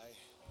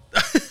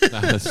 No,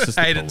 it's just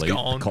the Hayden's police.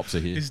 gone. The cops are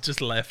here. He's just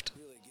left.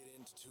 Really get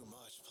into too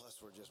much. Plus,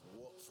 we're just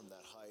whooped from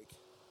that hike.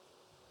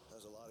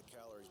 There's a lot of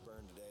calories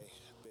burned today.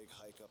 Big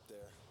hike up there.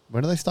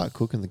 When do they start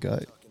cooking the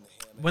goat?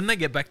 When they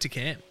get back to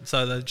camp.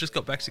 So they've just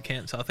got back to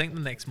camp. So I think the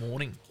next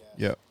morning.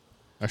 Yep.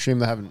 I assume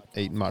they haven't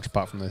eaten much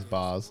apart from those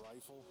bars.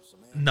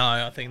 No,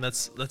 I think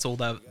that's all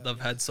they've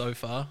had so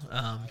far.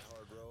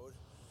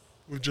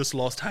 We've just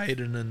lost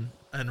Hayden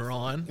and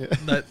Ryan.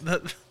 Yeah.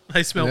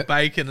 They smell Yeah.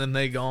 bacon and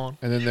they're gone.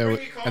 And then there were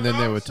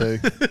two.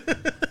 Starting to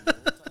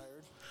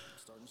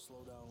slow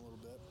down a little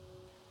bit.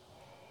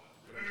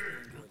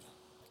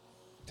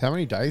 How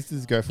many days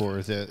does it go for?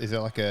 Is there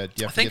like a?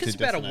 Do you I have to think get it's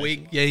to about a destination?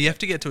 week. Yeah, you have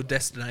to get to a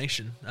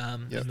destination, Yep.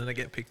 and then they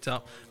get picked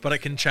up. But it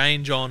can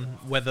change on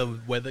whether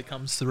weather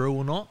comes through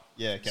or not.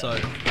 Yeah. Okay. So,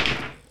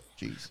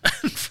 Jeez.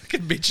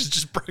 fucking bitch has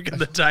just broken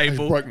the I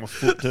table. broke my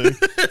foot too.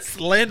 It's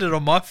landed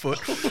on my foot.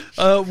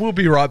 We'll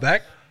be right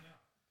back.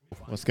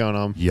 What's going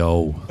on?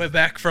 Yo. We're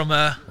back from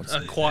a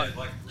quite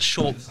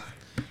short.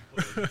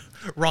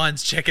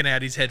 Ryan's checking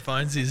out his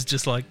headphones. He's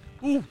just like,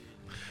 ooh.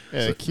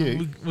 Yeah,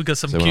 cute. We got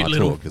some So when cute I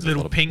little talk, there's a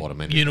lot of pink bottom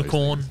end of those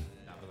unicorn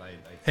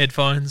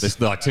headphones.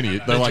 They're like tinny.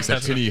 They're like just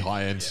that having tinny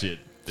high end shit.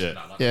 Yeah.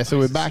 Yeah, so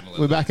we're back.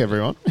 We're back,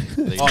 everyone.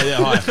 Oh yeah.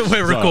 Hi.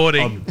 We're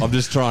recording. I'm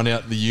just trying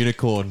out the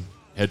unicorn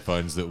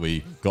headphones that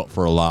we got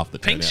for a laugh.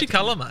 That Pink's your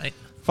turned out to colour, mate.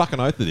 be- Fucking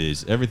oath it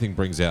is. Everything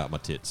brings out my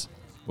tits.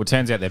 Well, it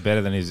turns out they're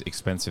better than his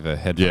expensive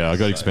headphones. Yeah, I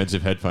got so-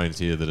 expensive headphones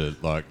here that are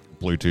like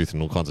Bluetooth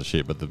and all kinds of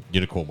shit, but the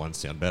unicorn ones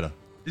sound better.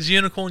 Is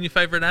unicorn your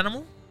favourite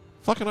animal?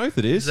 Fucking oath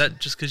it is. Is that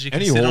just because you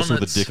can Any sit horse on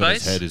with a its dick face? on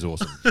its head is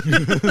awesome.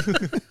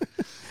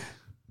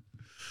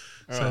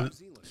 So,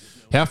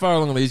 How far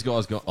along are these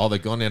guys gone? Oh,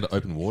 they've gone down to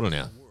open water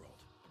now.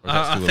 Or is that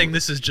I still think a-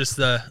 this is just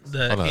the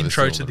no, this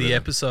intro is to on the the river.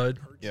 episode.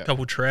 Yeah.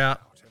 Couple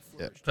trout,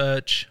 Yeah.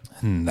 perch.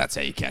 That's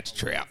how you catch a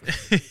trout.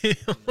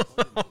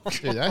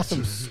 Dude, that's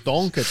some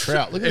stonker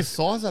trout. Look at the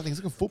size of that thing.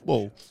 It's like a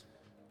football.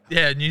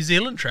 Yeah, New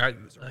Zealand trout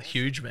are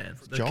huge, man.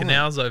 The giant.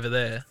 canals over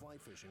there.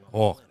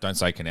 Oh, don't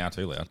say canal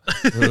too loud.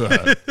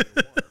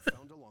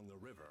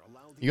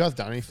 You guys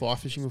done any fly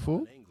fishing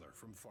before?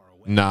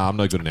 Nah, I'm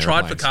no good in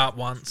Tried for airplanes. carp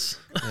once.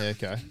 Yeah,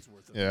 okay.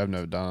 Yeah, I've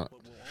never done it.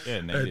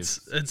 Yeah, negative.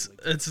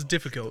 It's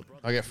difficult.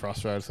 I get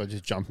frustrated, so I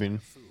just jump in.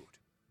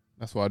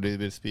 That's why I do a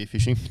bit of spear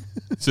fishing.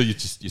 So you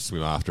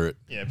swim after it.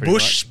 Yeah,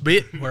 Bush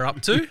bit we're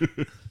up to.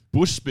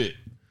 Bush spit.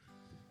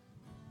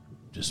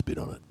 Just spit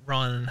on it.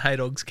 Ryan and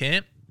Haydog's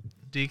camp,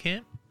 deer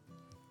camp,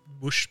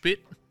 bush spit.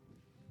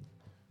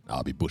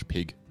 I'll be bush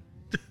pig.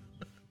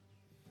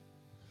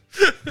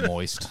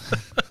 Moist.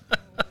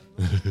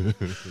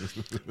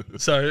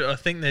 So I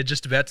think they're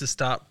just about to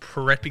start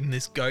prepping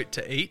this goat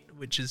to eat,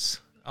 which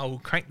is I will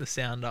crank the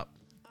sound up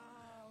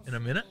in a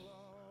minute.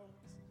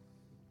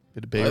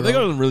 Bit of They beer.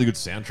 got really good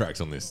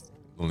soundtracks on this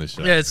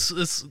show. Yeah,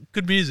 it's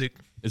good music.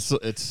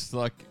 It's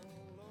like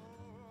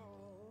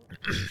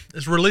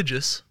It's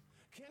religious.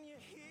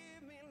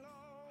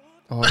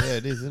 Oh yeah,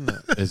 it is, isn't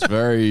it? it's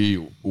very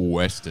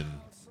Western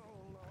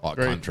like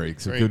Very- country.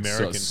 Some very good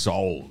American.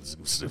 soul.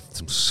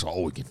 Some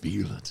soul. You can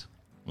feel it.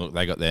 Look,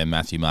 they got their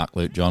Matthew, Mark,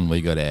 Luke, John.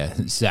 We got our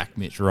Zach,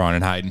 Mitch,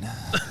 Ryan, and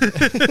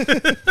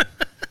Hayden.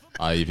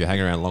 If you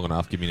hang around long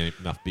enough, give me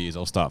enough beers,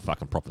 I'll start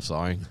fucking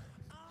prophesying.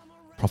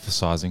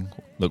 Prophesizing.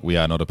 Look, we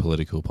are not a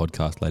political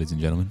podcast, ladies and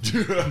gentlemen.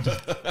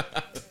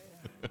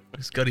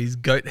 He's got his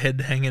goat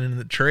head hanging in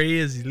the tree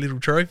as his little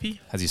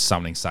trophy. As he's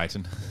summoning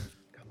Satan.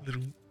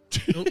 Little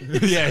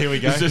Yeah, here we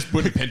go. He's just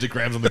putting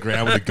pentagrams on the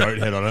ground with a goat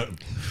head on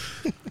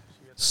it.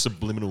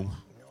 Subliminal.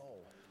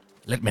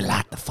 Let me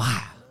light the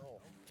fire.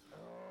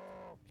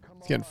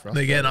 It's getting They're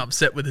frustrating. getting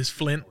upset with his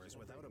flint.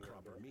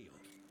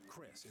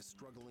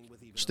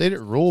 Just eat it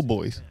raw,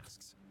 boys.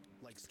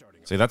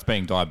 See, that's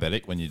being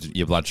diabetic when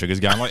your blood sugar's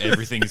going like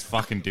everything is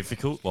fucking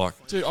difficult. Like,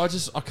 Dude, I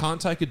can't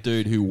take a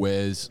dude who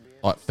wears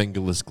like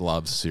fingerless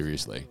gloves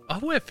seriously. I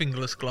wear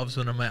fingerless gloves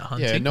when I'm out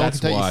hunting. Yeah, no one That's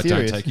can take why I you don't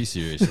serious. take you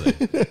seriously.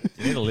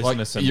 you need to listen Like,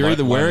 to some. you're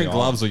either wearing Lonely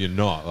gloves Island. or you're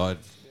not. Like,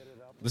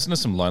 Listen to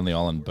some Lonely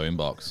Island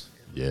boombox.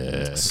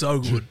 yeah. So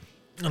good.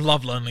 I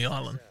love Lonely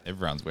Island.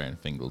 Everyone's wearing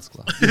fingerless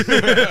gloves.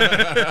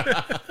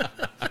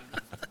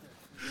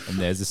 And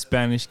there's a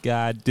Spanish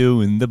guy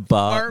doing the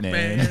bar,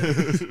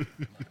 man.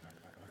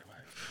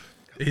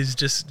 He's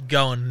just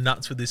going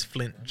nuts with his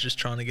flint, just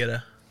trying to get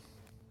a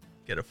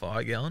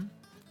fire going.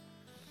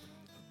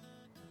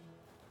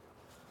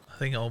 I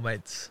think old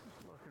mates.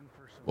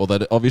 Well,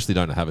 they obviously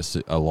don't have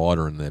a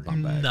lighter in their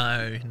bum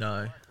bag.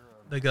 No.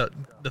 They got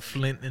the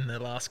flint in their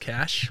last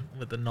cache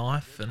with the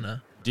knife and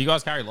a. Do you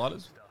guys carry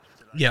lighters?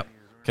 Yep.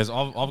 Because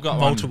I've got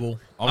Multiple.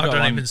 One, I I've got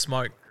don't one, even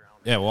smoke.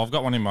 Yeah, well, I've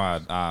got one in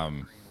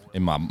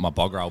my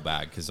bog roll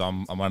bag because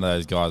I'm one of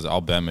those guys that I'll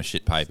burn my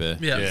shit paper.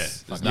 Yeah.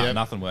 There's Yep.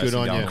 nothing worse Good than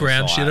on going you. on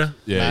Ground site shitter.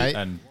 Yeah. Mate,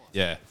 and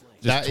That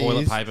just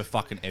toilet is- paper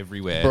fucking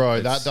everywhere. Bro,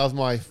 It's- that does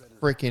my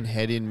freaking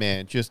head in,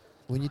 man. Just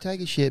when you take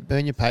a shit,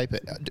 burn your paper.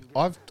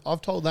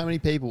 I've told that many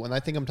people, and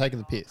they think I'm taking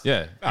the piss.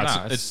 Yeah, No,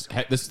 no, this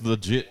is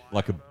legit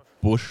like a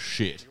bush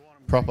shit.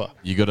 Proper.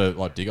 You got to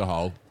like dig a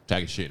hole,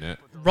 take a shit in it.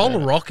 Roll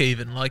a rock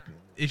even. Like,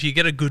 if you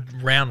get a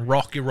good round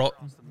rock, you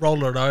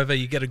roll it over,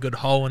 you get a good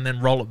hole, and then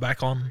roll it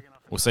back on.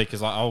 Well, see,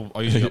 because I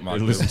usually got my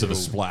Listen to the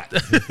little- splat.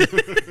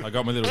 I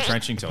got my little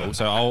trenching tool,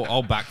 so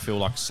I'll backfill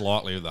like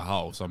slightly with the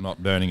hole, so I'm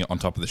not burning it on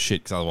top of the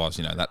shit, because otherwise,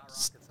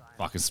 that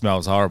fucking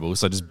smells horrible.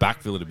 So just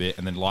backfill it a bit,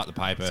 and then light the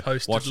paper,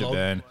 Toasted watch it log.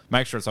 burn,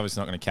 make sure it's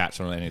obviously not going to catch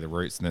on any of the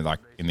roots, and then like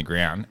in the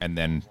ground, and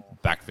then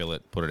backfill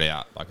it, put it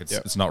out. Like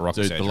it's not rocket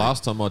Dude, surgery. the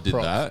last time I did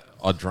Props. that,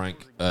 I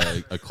drank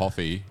a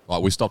coffee.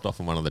 Like, we stopped off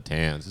in one of the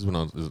towns. This is when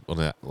I was on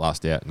that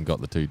last out and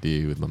got the 2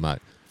 deer with my mate.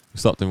 We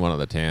stopped in one of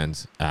the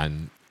towns,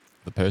 and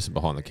the person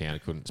behind the counter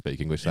couldn't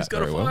speak English He's that got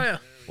very a well. fire.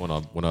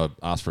 When I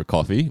asked for a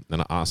coffee, then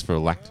I asked for a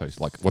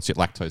lactose. Like, what's your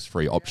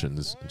lactose-free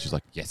options? And she's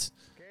like, yes.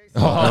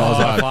 And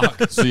I was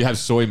like, so you have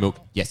soy milk?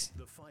 Yes.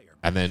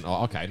 And then,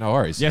 okay, no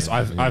worries. yes,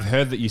 I've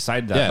heard that you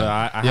said that, Yeah. but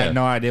I Yeah. had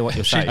no idea what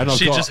you're saying. And I've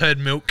She got- just heard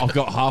milk. I've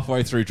got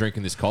halfway through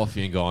drinking this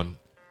coffee and gone,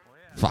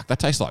 fuck, that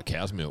tastes like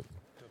cow's milk.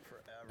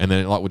 And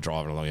then, like, we're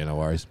driving along, no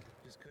worries.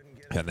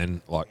 And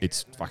then, like,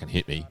 it's fucking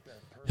hit me.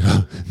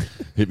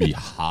 Hit me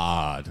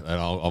hard. And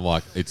I'm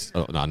like,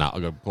 no,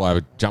 I've got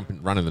to jump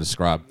and run into the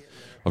scrub.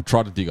 I've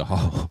tried to dig a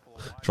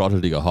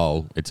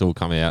hole. It's all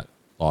come out,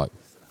 like,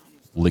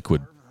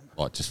 liquid.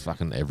 like just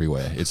fucking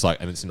everywhere. It's like,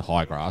 and it's in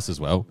high grass as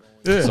well.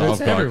 Yeah, so it's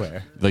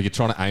everywhere. Like you're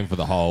trying to aim for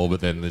the hole, but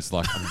then it's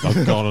like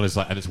I've gone and it's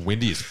like, and it's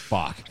windy as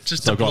fuck.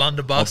 Just so a I've got-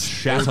 blunderbuss. I've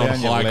shat All on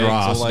down your high legs,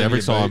 grass. all And over every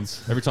your time,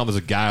 boots. every time there's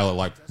a gale,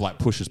 it like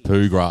pushes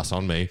poo grass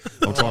on me.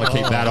 I'm trying to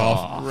keep that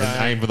off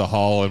and aim for the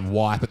hole and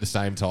wipe at the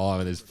same time.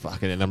 And there's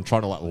fucking, and I'm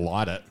trying to like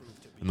light it.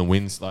 And the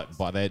wind's like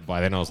by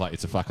then I was like,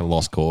 it's a fucking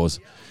lost cause.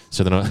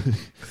 So then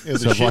It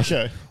was a shit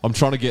show. I'm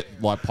trying to get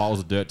like piles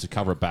of dirt to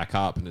cover it back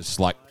up, and it's just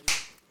like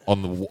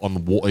on the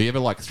water. You ever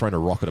like thrown a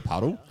rock at a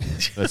puddle?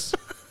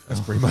 That's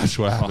pretty much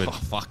what happened. Oh,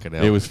 fucking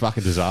hell. It was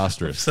fucking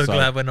disastrous. So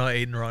glad we're not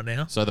eating right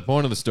now. So the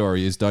point of the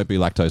story is don't be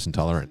lactose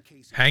intolerant.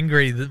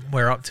 Hangry that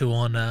we're up to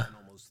on.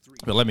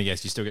 But let me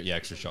guess, you still get your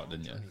extra shot,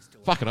 didn't you?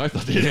 Fucking oath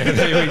I did.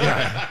 There we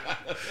go.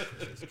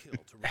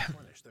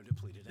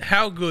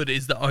 How good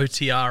is the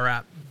OTR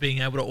app being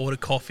able to order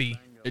coffee?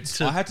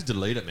 I had to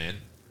delete it, man.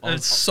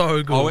 It's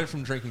so good. I went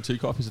from drinking 2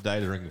 coffees a day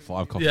to drinking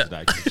 5 coffees Yeah. a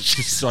day. It's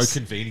just so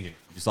convenient.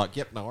 It's like,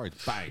 yep, no worries.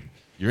 Bang.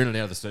 You're in and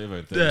out of the servo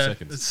in 30 yeah,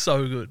 seconds. it's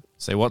so good.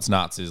 See, what's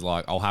nuts is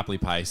like I'll happily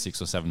pay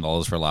 $6 or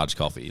 $7 for a large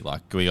coffee.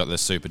 Like we got the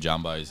super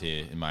jumbos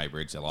here in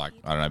Maybridge. They're like,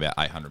 I don't know, about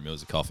 800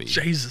 mils of coffee.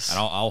 Jesus. And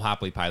I'll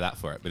happily pay that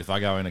for it. But if I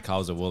go into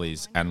Coles or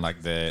Woolies and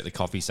like the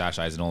coffee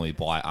sachets I normally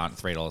buy aren't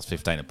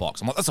 $3.15 a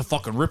box, I'm like, that's a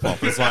fucking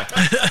rip-off. It's like,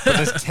 but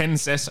there's 10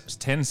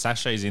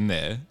 sachets in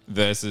there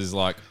versus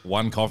like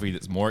one coffee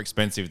that's more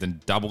expensive than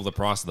double the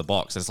price of the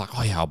box. It's like,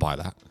 oh yeah, I'll buy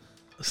that.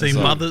 See,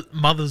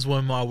 mothers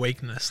were my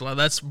weakness. Like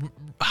that's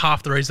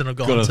half the reason I've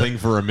gone Got a to thing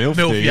for a MILF,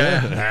 MILF, do you?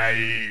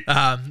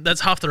 yeah.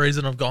 That's half the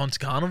reason I've gone to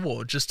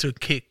Carnivore, just to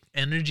kick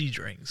energy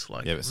drinks.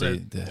 Like Yeah, but see,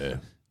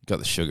 got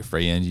the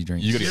sugar-free energy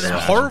drinks. You gotta get they're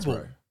rations, horrible.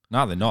 bro.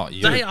 No, they're not.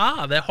 They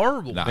are. They're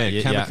horrible. Nah, Man,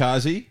 yeah.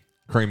 kamikaze,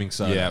 creaming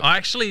soda. Yeah. I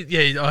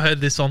actually, I heard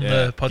this on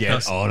the podcast.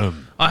 Get on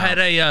 'em. I had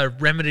a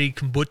Remedy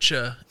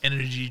kombucha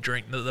energy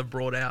drink that they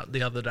brought out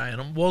the other day, and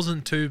it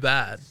wasn't too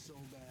bad.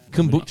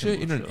 Kombucha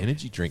in an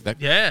energy drink.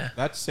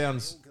 That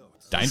sounds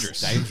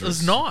Dangerous. It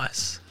was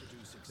nice.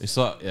 It's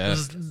like, yeah.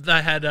 They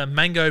had a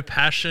mango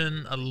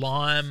passion, a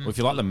lime. Well, if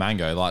you like the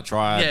mango, like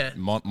try Yeah.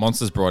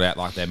 Monsters brought out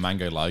like their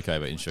mango loco,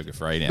 but in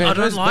sugar-free now. I don't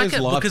those like it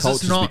live because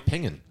cultures it's not. be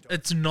pinging.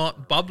 It's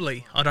not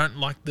bubbly. I don't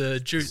like the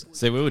juice.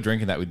 See, we were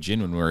drinking that with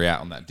gin when we were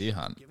out on that deer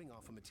hunt,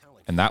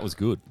 and that was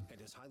good.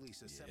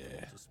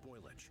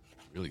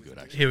 Really good,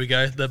 actually. Here we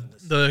go.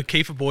 The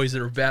Keefer boys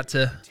are about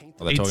to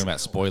Well, they're talking about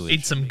spoilage.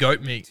 eat some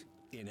goat meat.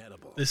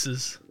 This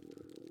is.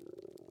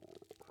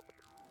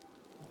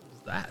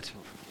 What's that?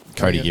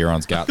 Cody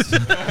Giron's guts.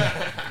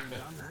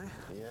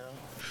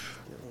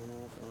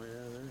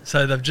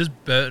 So they've just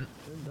burnt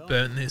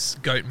this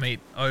goat meat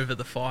over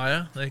the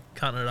fire. They're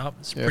cutting it up.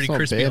 It's Yeah, pretty it's not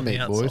crispy bear on the meat,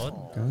 outside. boys.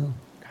 God,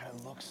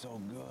 it looks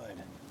so good.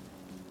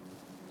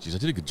 Jeez, I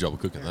did a good job of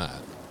cooking that.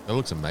 That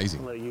looks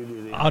amazing.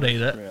 I'd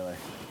eat it. Really?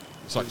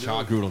 It's like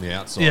char grilled on the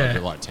outside, Yeah.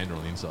 but like tender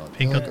on the inside.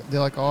 Pink on They're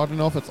like, oh, I don't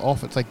know if it's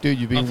off. It's like, dude,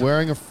 you've been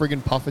wearing a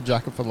friggin' puffer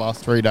jacket for the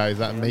last 3 days.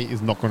 That meat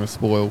is not going to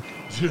spoil.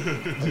 A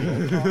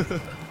little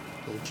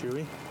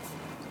chewy.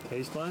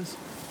 Taste-wise?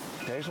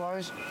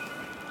 Taste-wise,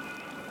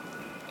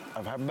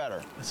 I've had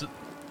better. Is it-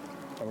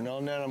 Every now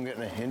and then I'm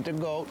getting a hint of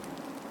goat.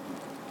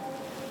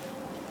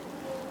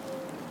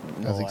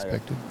 As No,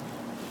 expected.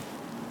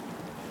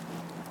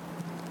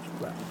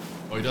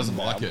 Oh, he doesn't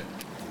like it.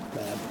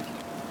 Bad.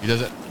 He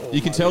doesn't.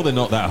 You can tell they're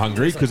not that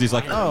hungry because he's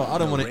like, oh, I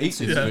don't want to eat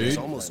this It's food.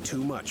 almost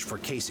too much for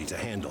Casey to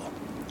handle.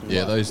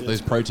 Yeah,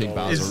 those protein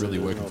bars are really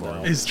working for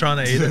him. He's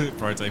trying to eat it.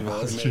 Protein You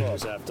bars.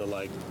 just have to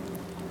like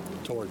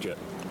torch it.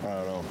 I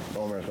don't know.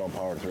 Omer's gonna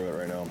power through it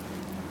right now.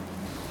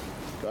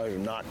 I do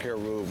not care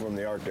Roo from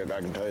the Arctic, I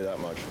can tell you that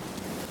much.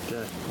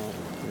 Okay, well,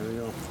 here we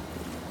go.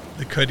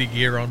 The Cody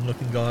Giron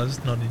looking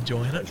guy's not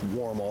enjoying it. It's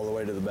warm all the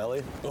way to the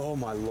belly. Oh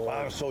my Wow,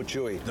 lord. it's so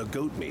chewy. The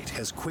goat meat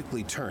has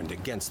quickly turned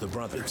against the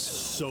brothers.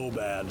 So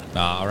bad.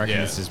 Nah, I reckon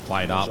Yeah. this is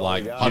played up.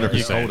 Like 100%.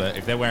 you called it.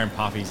 If they're wearing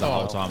puffies the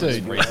whole time, it's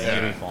dude. freezing,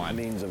 it'll be fine.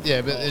 Means of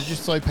Yeah, but they're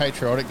just so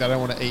patriotic. They don't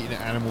want to eat an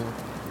animal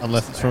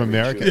unless it's from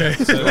America. Yeah.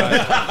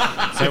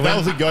 So if that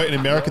was a goat in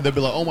America, they'd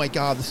be like, oh my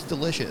God, this is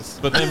delicious.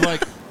 But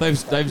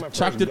they've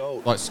chucked it,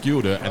 like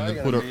skewered it, and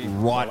then put it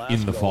right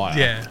in the fire.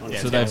 Yeah. Yeah,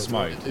 So it's they've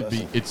smoked.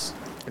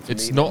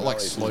 It's meat not and like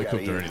belly, so slow you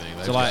cooked gotta or eat. anything.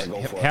 So They've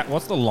like, just-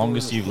 what's the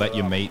longest you've let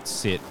your meat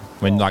sit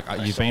when like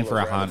you've been for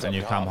a hunt and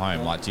you come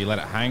home? Like, do you let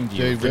it hang? Do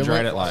you Dude, when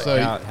refrigerate we- it? Like,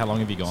 so- how long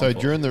have you gone? So for?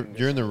 during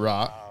the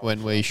rut,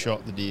 when we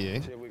shot the deer,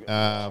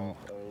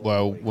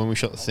 when we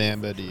shot the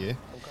sambar deer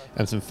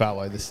and some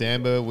fallow, the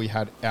sambar we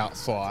had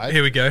outside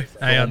Here we go.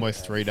 for Hang on.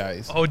 almost 3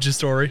 days. Hold your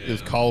story. It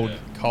was cold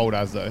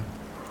as though.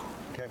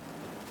 Okay.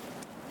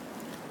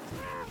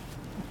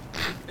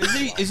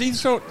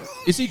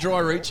 is he dry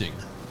reaching?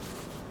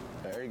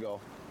 There you go.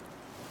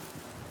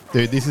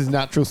 Dude, this is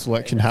natural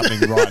selection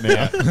happening right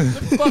now.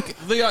 Fuck,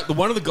 the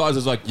one of the guys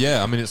is like,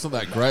 yeah, I mean, it's not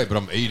that great, but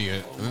I'm eating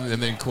it.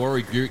 And then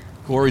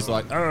Corey's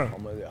like,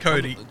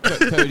 Cody.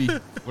 Cody,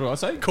 what do I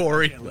say?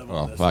 Corey.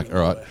 Oh, fuck, all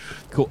right.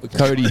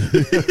 Cody,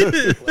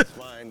 Let's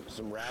find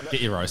some rabbit.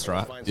 Get your roast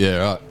right.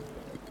 yeah,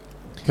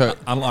 right.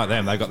 Unlike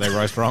them, they got their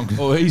roast wrong.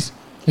 Oh, he's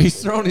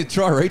throwing his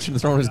dry reaching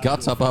and throwing his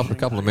guts up after a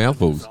couple of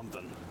mouthfuls.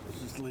 Something. Let's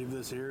just leave this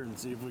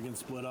See if we can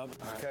split up.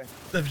 Okay.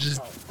 They've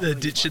just they're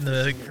ditching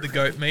the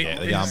goat meat. Yeah,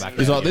 they're going back.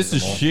 He's like, this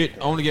is shit.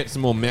 I want to get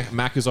some more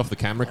Maccas off the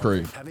camera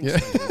crew. Yeah.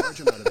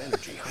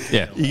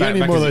 Yeah, You get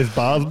any more of those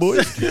bars,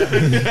 boys?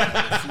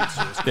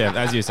 Yeah,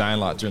 as you're saying,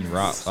 like during the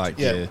rut, like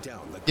Yeah.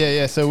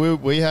 Yeah. So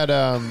we had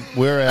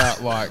we were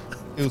out like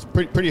it was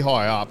pretty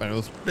high up, and it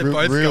was They're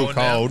both real going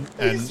cold.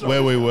 down. And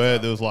where we were,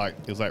 there was like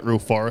it was like real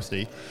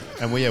foresty,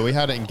 and we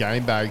had it in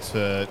game bags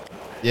for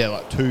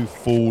like 2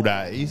 full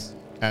days,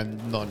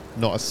 and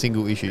not a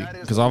single issue.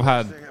 because I've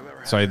had.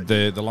 So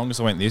the longest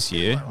I went this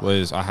year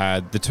was I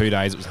had the 2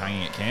 days it was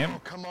hanging at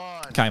camp.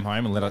 Came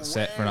home and let it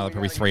set for another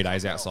probably 3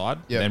 days outside.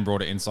 Yep. Then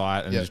brought it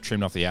inside and Yep. just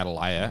trimmed off the outer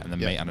layer, and the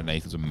Yep. meat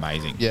underneath was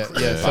amazing. Yeah. So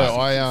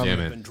Yeah,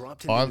 man.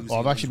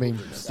 I've actually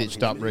been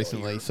stitched up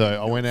recently. So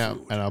I went out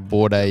and I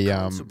bought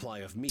a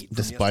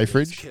display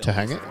fridge to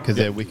hang it because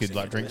they're wicked.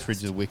 Like drinks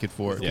fridges are wicked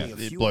for it. Yeah.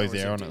 It blows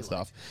air on it and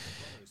stuff.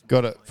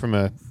 Got it from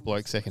a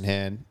bloke second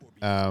hand.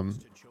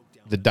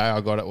 The day I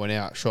got it, went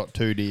out, shot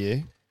 2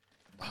 deer,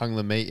 hung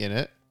the meat in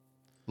it,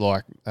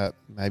 like at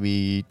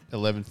maybe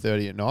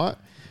 11:30 at night.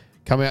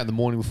 Come out in the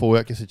morning before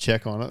work just to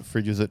check on it.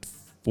 Fridge was at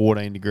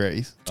 14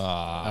 degrees.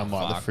 I'm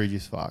like, the fridge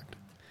is fucked.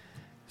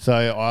 So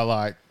I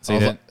I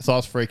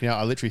was freaking out.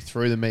 I literally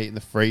threw the meat in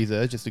the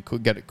freezer just to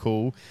get it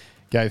cool.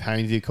 Gave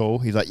Hainesy a call.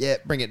 He's like, yeah,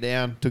 bring it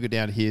down. Took it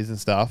down to his and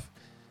stuff.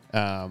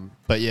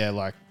 But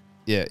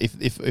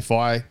if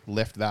I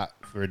left that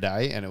for a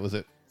day and it was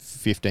at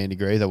 15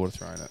 degrees, I would have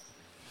thrown it.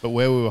 But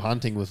where we were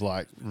hunting was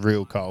like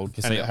real cold,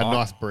 and it had a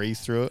nice breeze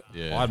through it.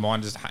 I had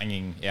mine just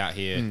hanging out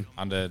here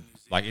under,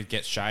 like it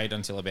gets shade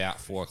until about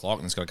 4 o'clock,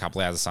 and it's got a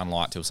couple hours of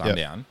sunlight till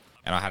sundown.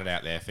 And I had it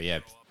out there for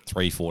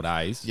 3-4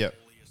 days. Yep.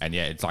 And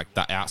it's like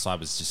the outside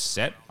was just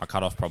set. I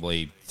cut off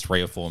probably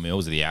 3 or 4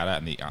 mils of the outer,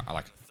 and the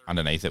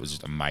underneath it was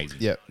just amazing.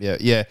 Yeah.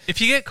 If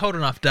you get cold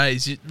enough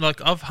days,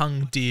 I've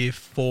hung deer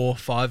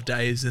 4-5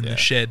 days in the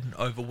shed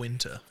over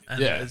winter,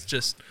 and it's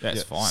just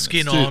It's fine.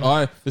 skin Dude,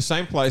 on. the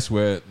same place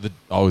where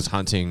I was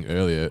hunting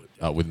earlier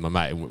with my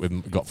mate,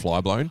 and got fly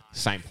blown.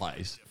 Same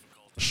place,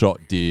 shot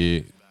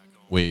deer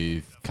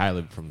with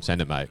Caleb from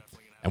Send It Mate,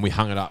 and we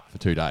hung it up for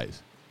 2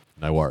 days.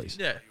 No worries.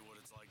 Yeah.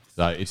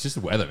 So it's just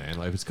the weather, man.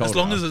 Like if it's cold, As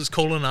long enough, as it's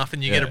cool enough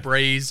and you get a Yeah.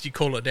 breeze, you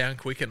cool it down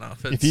quick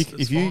enough. It's,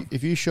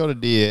 If you shot a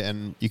deer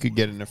and you could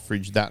get it in a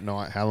fridge that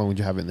night, how long would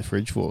you have it in the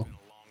fridge for?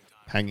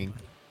 Hanging.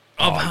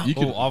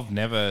 I've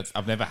never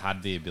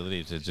had the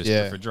ability to just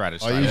refrigerate it I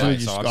straight usually away.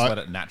 just- So I just I- let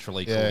it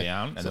naturally cool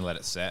down and then let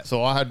it set.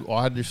 So I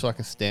had just like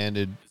a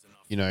standard,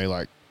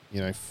 like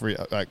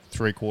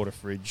 3/4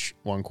 fridge,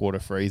 1/4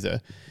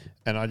 freezer,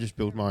 and I just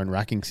built my own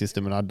racking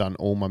system, and I'd done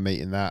all my meat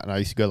in that, and I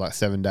used to go like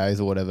 7 days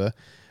or whatever.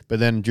 But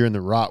then during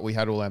the rut, we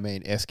had all our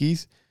meat in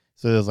eskies,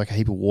 so there was like a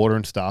heap of water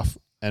and stuff,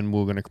 and we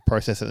were going to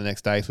process it the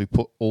next day. So we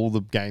put all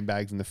the game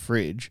bags in the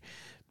fridge.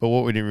 But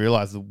what we didn't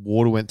realize, the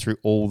water went through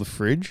all the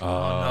fridge.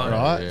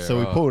 Right? yeah, So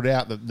we pulled it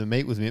out, the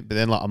meat was mint, but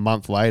then like a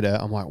month later,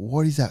 I'm like,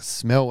 what is that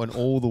smell? And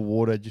all the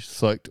water just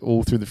soaked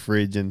all through the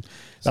fridge, and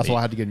that's why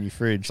I had to get a new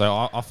fridge. So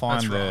I find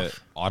That's that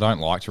rough. I don't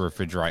like to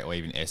refrigerate or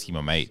even esky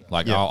my meat.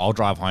 Like Yeah. I'll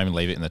drive home and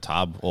leave it in the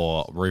tub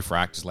or roof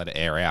rack, just let it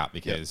air out,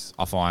 because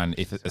I find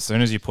as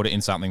soon as you put it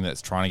in something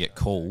that's trying to get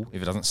cool,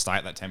 if it doesn't stay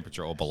at that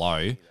temperature or below,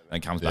 and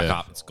it comes back Yeah.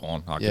 up, it's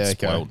gone. Like Yeah, it's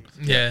okay. spoiled.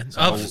 Yeah,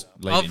 So I'll just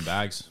leave it in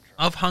bags.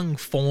 I've hung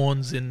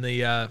fawns in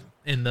the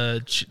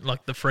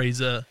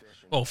freezer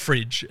or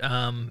fridge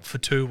for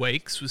 2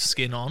 weeks with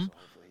skin on,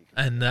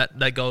 and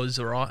that goes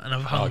alright. And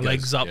I've hung it goes-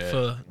 legs up yeah.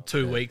 for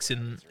 2 weeks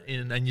in,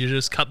 and you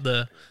just cut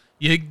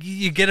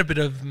you get a bit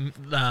of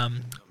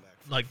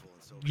like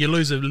you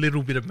lose a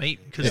little bit of meat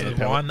because of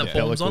the rind that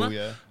forms on it. pellicle,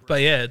 yeah. But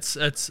yeah,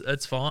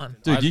 it's fine.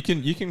 dude,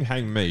 you can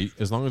hang meat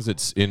as long as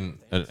it's in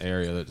an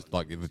area that's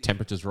like the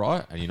temperature's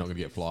right and you're not going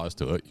to get flies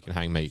to it. You can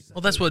hang meat. Well,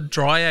 that's what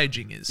dry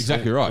aging is.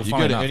 Exactly right. Well, You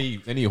funny go to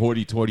enough- any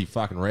hoity-toity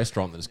fucking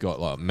restaurant that's got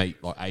like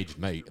meat, like aged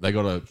meat. They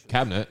got a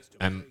cabinet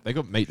and they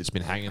got meat that's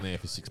been hanging there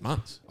for 6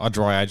 months. I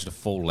dry aged a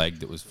full leg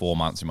that was 4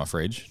 months in my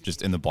fridge,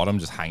 just in the bottom,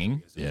 just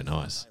hanging. Yeah,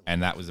 nice.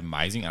 And that was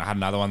amazing. And I had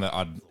another one that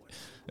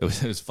it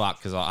was fucked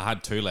because I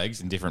had 2 legs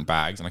in different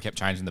bags, and I kept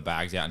changing the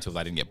bags out until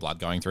they didn't get blood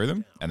going through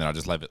them, and then I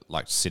just left it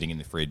like sitting in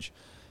the fridge.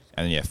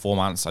 And then 4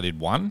 months I did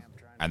one,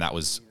 and that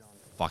was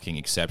fucking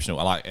exceptional.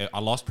 I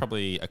lost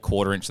probably a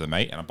 1/4 inch of the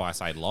meat, and by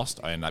say lost,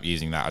 I ended up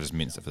using that. I just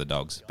minced it for the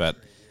dogs, but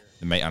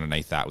the meat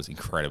underneath that was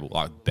incredible,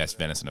 like best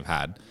venison I've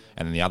had.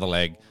 And then the other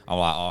leg, I'm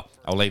like,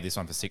 I'll leave this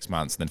one for 6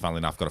 months. And then funnily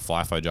enough, got a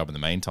FIFO job in the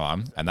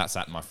meantime, and that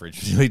sat in my fridge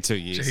for nearly 2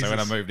 years. So when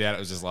I moved out, it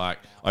was just like,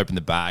 open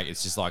the bag,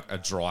 it's just like a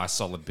dry,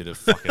 solid bit of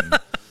fucking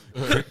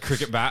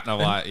cricket bat, and I'm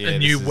like, yeah, a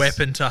new this is-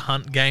 weapon to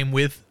hunt game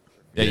with.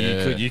 Yeah,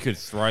 Yeah. you could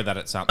throw that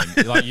at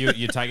something. Like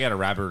you take out a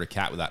rabbit or a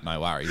cat with that,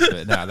 no worries.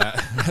 But no,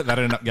 that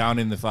ended up going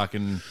in the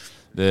fucking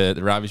the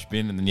rubbish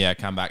bin, and then I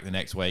come back the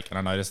next week, and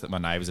I noticed that my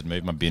neighbours had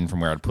moved my bin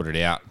from where I'd put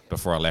it out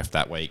before I left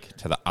that week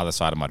to the other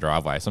side of my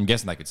driveway. So I'm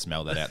guessing they could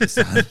smell that out the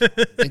sun.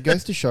 It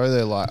goes to show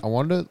though, like, I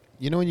wonder,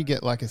 when you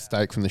get like a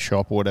steak from the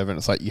shop or whatever, and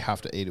it's like you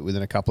have to eat it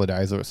within a couple of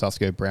days or it starts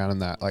to go brown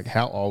and that, like,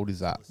 how old is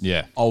that?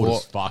 Yeah. Old Or,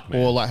 as fuck,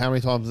 man. or like, how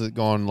many times has it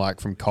gone like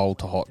from cold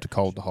to hot to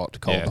cold to hot to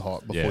cold Yeah. to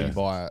hot before Yeah. you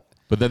buy it?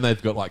 But then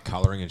they've got like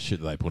colouring and shit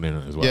that they put in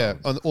it as well. Yeah,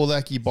 or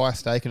like you buy a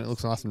steak and it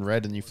looks nice and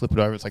red, and you flip it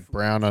over, it's like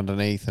brown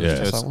underneath. And Yeah.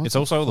 it's, just like, It's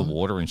also all the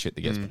water and shit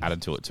that gets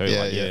added to it too. Yeah,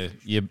 like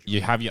yeah.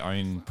 you have your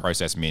own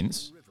processed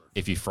mince.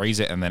 If you freeze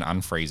it and then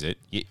unfreeze it,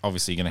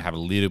 obviously you're going to have a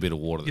little bit of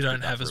water. You that's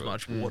don't put have as through it.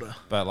 much water.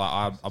 But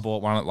like I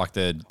bought one at like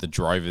the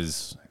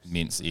Drover's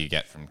mince that you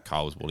get from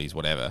Coles, Woolies,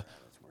 whatever.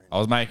 I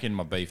was making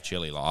my beef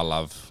chili. Like I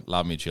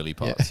love me chili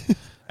pots.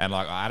 And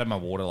like I added my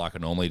water like I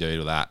normally do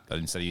to that. But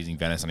instead of using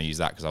venison, I used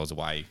that because I was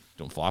away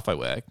doing FIFO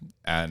work.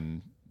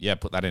 And yeah,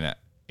 put that in it.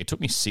 It took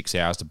me 6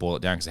 hours to boil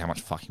it down because of how much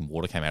fucking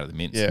water came out of the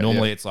mince. Yeah,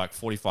 Normally it's like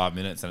 45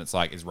 minutes and it's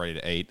ready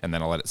to eat. And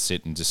then I let it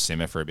sit and just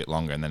simmer for a bit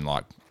longer and then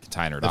like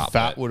container it the up.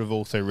 fat But would have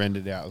also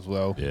rendered out as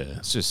well. Yeah.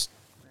 it's just,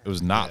 it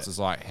was nuts. It's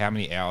like how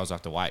many hours I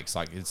have to wait. It's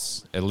like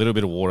it's a little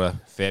bit of water,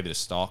 fair bit of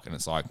stock. And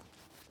it's like,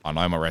 I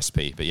know my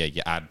recipe. But yeah,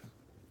 you add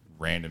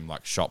random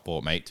like shop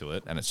bought meat to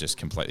it and it just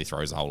completely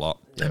throws the whole lot.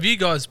 Have you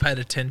guys paid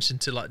attention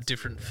to like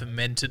different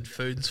fermented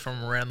foods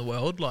from around the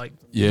world, like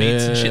Yeah.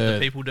 meats and shit that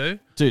people do?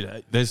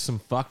 Dude, there's some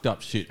fucked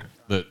up shit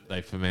that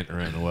they ferment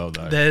around the world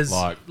though. There's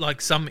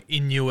like some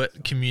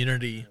Inuit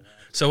community.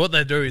 So what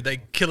they do, they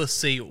kill a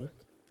seal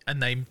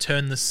and they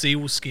turn the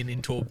seal skin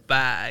into a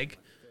bag,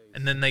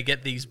 and then they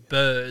get these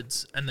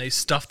birds and they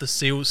stuff the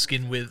seal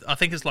skin with, I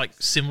think it's like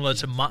similar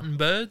to mutton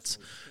birds,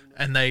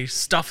 and they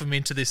stuff them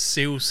into this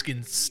seal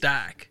skin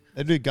stack.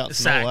 They do guts and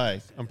Sack. all, eh?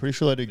 I'm pretty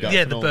sure they do guts.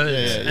 Yeah, and the all.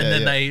 birds. Yeah,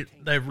 and then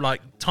they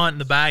like tighten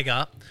the bag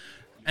up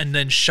and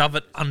then shove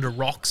it under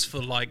rocks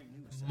for like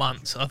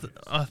months.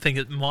 I think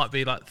it might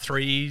be like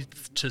 3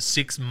 to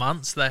 6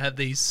 months. They have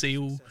these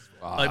seal,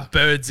 like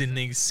birds in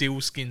these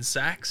seal skin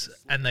sacks,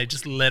 and they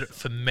just let it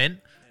ferment,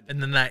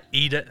 and then they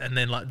eat it and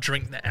then like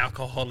drink the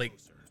alcoholic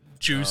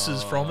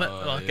juices from it.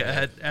 Like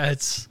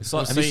It's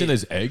like, have you seen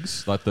those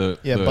eggs? Like the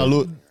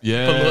balut.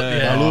 Yeah. Balut,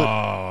 yeah.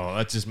 Oh,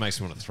 that just makes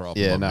me want to throw up.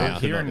 Yeah, in my no.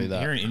 mouth. Could not do that.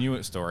 Hearing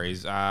Inuit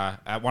stories,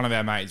 one of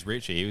our mates,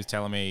 Richie, he was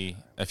telling me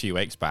a few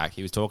weeks back,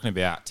 he was talking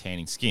about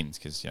tanning skins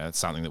because it's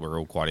something that we're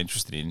all quite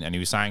interested in. And he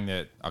was saying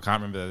that, I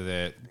can't remember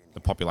the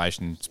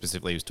population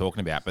specifically he was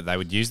talking about, but they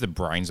would use the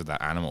brains of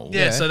that animal.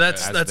 Yeah, so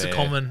that's as a their-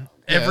 common.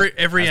 Yeah. Every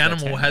As their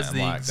animal has tannin,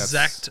 the like, that's-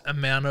 exact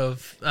amount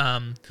of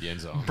The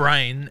enzyme.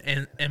 brain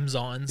and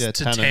enzymes Yeah,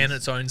 to tan tannins.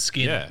 its own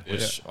skin. Yeah,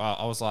 which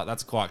I was like,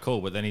 that's quite cool.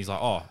 But then he's like,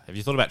 oh, have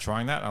you thought about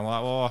trying that? And I'm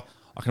like, well,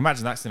 I can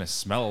imagine that's going to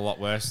smell a lot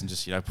worse than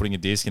just putting a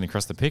deer skin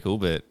across the pickle,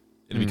 but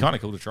it'd be kind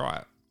of cool to try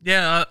it.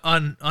 Yeah,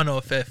 I know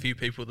a fair few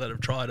people that have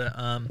tried it.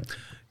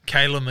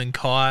 Caleb and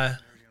Kai,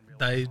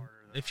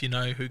 if you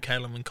know who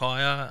Caleb and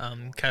Kai are,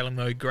 Caleb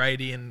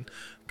O'Grady and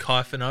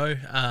Kai Fano,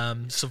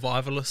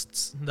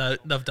 survivalists.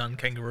 They've done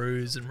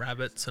kangaroos and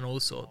rabbits and all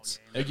sorts.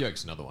 Egg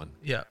yolk's another one.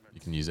 Yeah.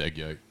 You can use egg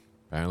yolk,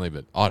 apparently,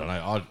 but I don't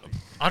know.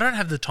 I don't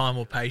have the time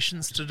or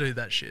patience to do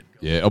that shit.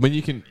 Yeah, I mean,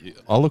 you can.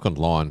 I'll look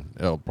online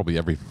probably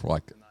every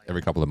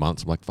couple of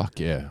months. I'm like, fuck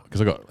yeah,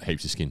 because I got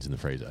heaps of skins in the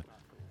freezer.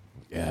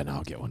 Yeah, no,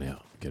 I'll get one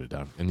out, get it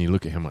done. And you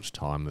look at how much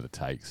time that it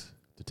takes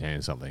to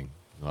tan something.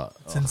 Like,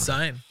 It's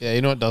insane. Yeah,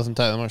 you know what doesn't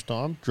take that much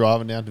time?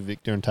 Driving down to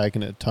Victor and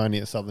taking it to Tony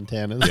at Southern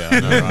Tanners. Yeah, I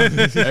know,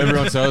 right?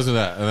 Everyone tells me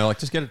that, and they're like,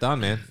 "Just get it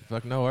done, man."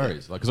 Like, no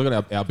worries. Like, because I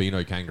got an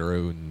albino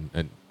kangaroo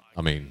and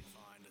I mean,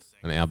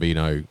 an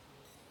albino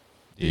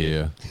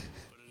deer.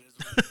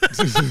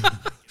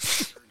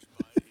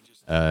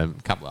 A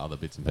couple of other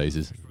bits and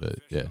pieces, but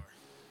yeah,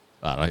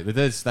 I don't know.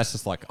 That's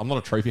just like, I'm not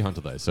a trophy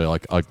hunter though, so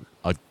like I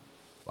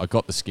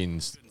got the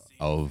skins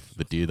of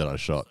the deer that I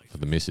shot for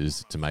the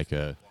missus to make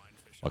a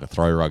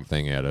throw rug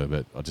thing out of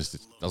it.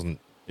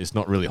 It's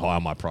not really high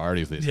on my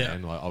priorities list, Yeah.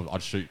 man. Like,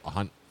 I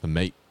hunt for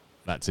meat.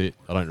 That's it.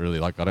 I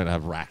don't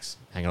have racks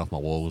hanging off my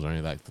walls or any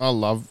of that. I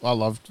love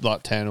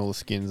like tan all the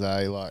skins,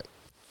 eh? Like,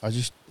 I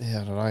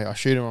don't know. I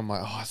shoot them. I'm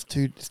like, oh, it's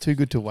too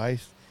good to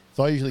waste.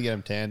 So I usually get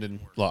them tanned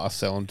and like I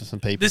sell them to some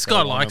people. This if they guy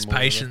want likes them or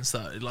whatever. patience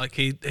though. Like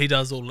he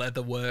does all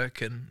leather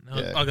work, and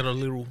Yeah. I got a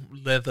little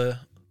leather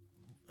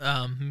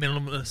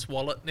minimalist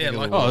wallet. Yeah,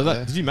 Like a like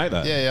little- Did you make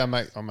that? Yeah, I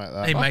make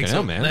that. he makes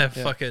hell, them. man. They're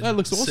Yeah. fucking. That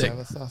looks awesome. sick. Yeah,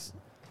 that's us.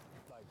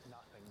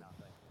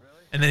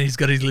 And then he's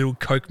got his little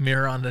Coke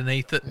mirror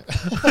underneath it.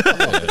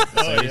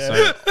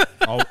 So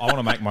I want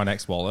to make my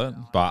next wallet,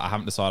 but I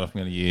haven't decided if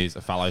I'm going to use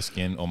a fallow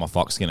skin or my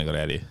fox skin I got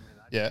out here.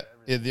 Yeah.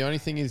 The only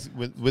thing is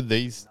with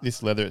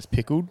this leather, it's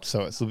pickled,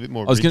 so it's a bit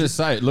more. I was going to rigid.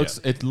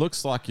 say it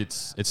looks like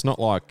it's not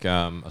like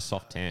a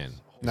soft tan.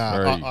 It's No,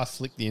 very- I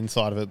slick the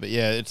inside of it, but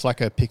yeah, it's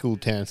like a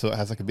pickled tan, so it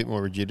has like a bit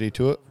more rigidity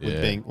to it,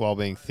 Yeah. while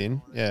being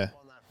thin. Yeah.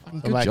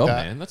 good make job,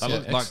 that. man. That's That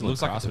excellent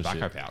looks like a craftsmanship.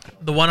 tobacco pouch.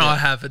 The one I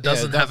have, it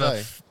doesn't it have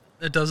does,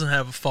 it doesn't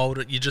have a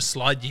folder. You just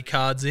slide your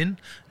cards in.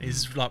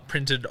 He's like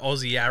printed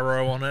Aussie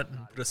arrow on it and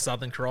put a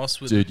Southern Cross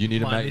with. Dude, you need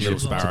to my make a little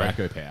initials on it.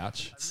 tobacco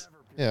pouch.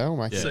 Yeah, I'll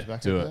make Yeah, it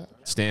back do with it.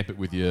 that. Stamp it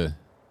with your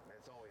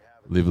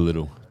live a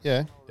little.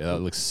 Yeah. Yeah, that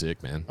looks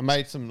sick, man. I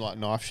made some like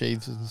knife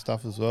sheaths and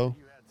stuff as well.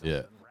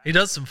 Yeah. He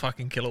does some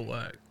fucking killer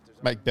work.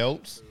 Make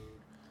belts.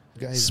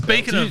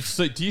 Speaking of,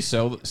 Do you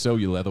sell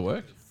your leather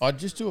work? I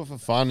just do it for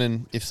fun,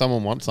 and if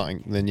someone wants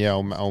something, then yeah,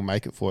 I'll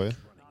make it for you.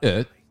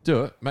 Yeah,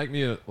 do it. Make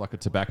me a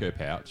tobacco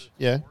pouch,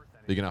 Yeah.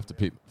 big enough to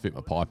fit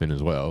my pipe in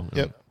as well.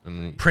 Yep.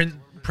 And Print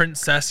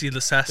Sassy the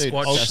Dude,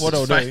 Sasquatch. what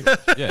I'll do,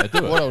 yeah,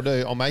 do what it. I'll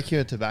do, I'll make you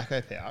a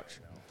tobacco pouch,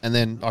 and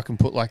then I can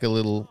put like a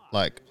little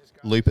like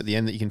loop at the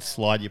end that you can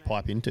slide your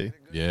pipe into.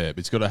 Yeah, but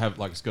it's got to have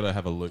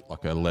a loop,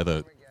 like a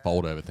leather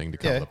fold over thing to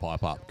cover Yeah. the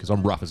pipe up because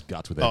I'm rough as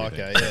guts with Oh,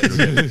 everything.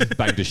 okay, yeah.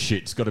 Bang to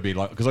shit. It's got to be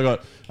like because I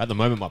got at the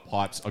moment my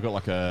pipes. I got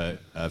like a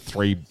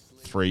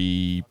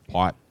three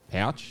pipe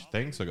pouch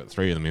thing, so I got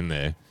 3 of them in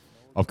there.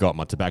 I've got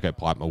my tobacco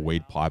pipe, my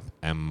weed pipe,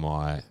 and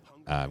my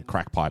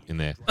crack pipe in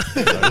there.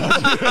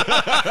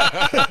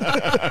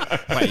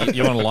 Wait,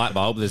 you want a light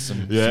bulb? There's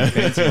some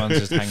fancy ones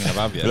just hanging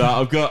above you. No,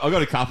 I've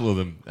got a couple of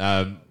them,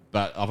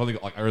 but I've only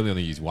got I really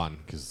only use one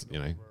because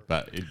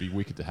But it'd be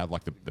wicked to have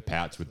like the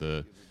pouch with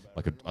the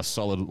like a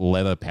solid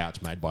leather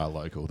pouch made by a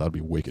local. That'd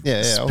be wicked.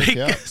 Yeah, I'll hook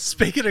you up.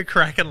 Speaking of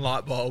cracking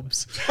light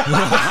bulbs,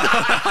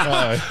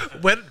 Oh,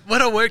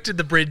 when I worked in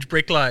the bridge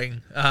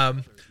bricklaying,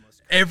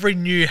 every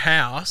new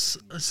house,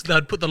 so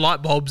they'd put the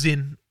light bulbs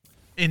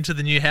into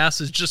the new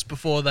houses just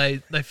before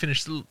they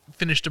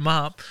finished them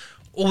up.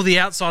 All the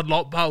outside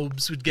light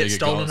bulbs would get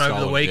stolen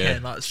over the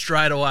weekend, like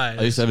straight away.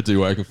 I used to have a dude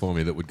working for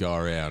me that would go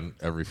around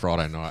every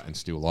Friday night and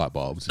steal light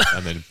bulbs,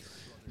 and then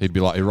he'd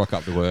rock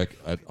up to work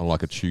on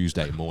like a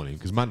Tuesday morning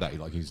because Monday,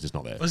 like he's just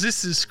not there. Was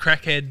this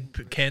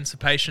crackhead cancer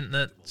patient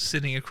that's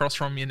sitting across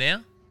from you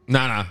now?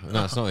 No,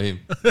 it's not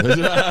him.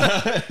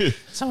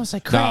 Someone say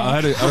No, crack. I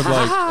had a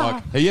bloke,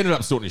 like he ended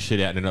up sorting his shit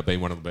out and ended up being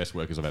one of the best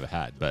workers I've ever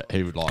had. But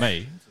he would like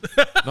Me?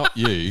 not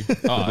you, the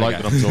bloke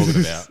that I'm talking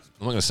about.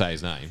 I'm not going to say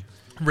his name.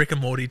 Rick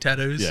and Morty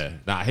tattoos.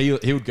 Yeah, he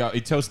would go.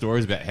 He'd tell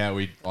stories about how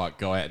he'd like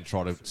go out and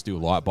try to steal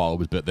light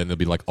bulbs, but then there'd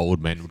be like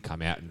old men would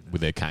come out with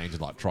their canes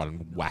and like try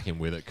and whack him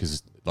with it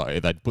because like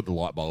they'd put the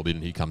light bulb in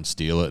and he'd come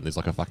steal it and there's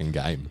like a fucking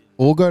game.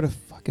 or go to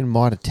fucking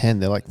Mitre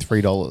 10. They're like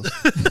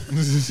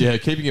 $3. Yeah,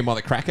 keeping in mind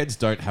the crackheads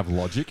don't have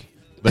logic.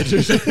 They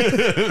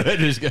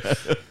just go,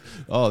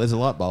 oh, there's a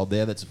light bulb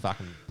there. That's a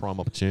fucking prime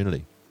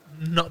opportunity.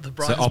 Not the It's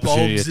brightest an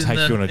opportunity bulbs to in take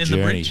the, you on a in the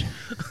journey. bridge.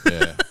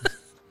 Yeah.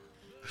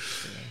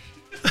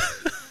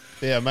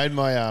 Yeah, I made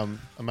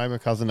my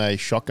cousin a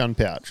shotgun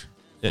pouch.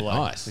 Yeah, For, like,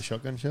 nice. The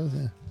shotgun shells,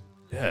 yeah.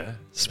 Yeah.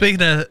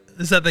 Speaking of,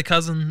 is that the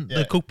cousin, Yeah.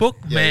 the cookbook?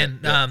 Yeah, Man,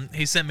 yeah.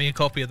 He sent me a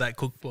copy of that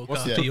cookbook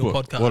What's after the your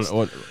cookbook? podcast.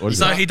 What is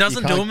So that? he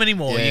doesn't You do can't- them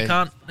anymore. yeah. You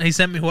can't. He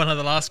sent me one of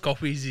the last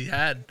copies he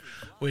had,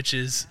 which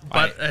is.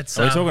 But Wait, it's.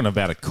 are we talking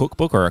about a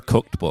cookbook or a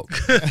cooked book?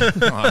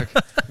 Like,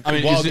 I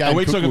mean, Wild are game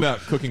we talking cookbook. about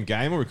cooking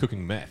game or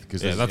cooking meth?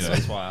 Because yeah,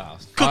 that's why I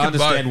asked. I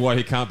understand why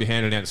he can't be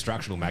handing out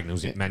instructional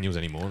manuals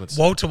anymore. That's,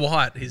 Walter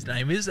White, his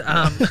name is.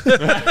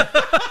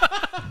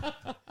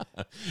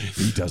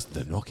 he does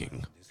the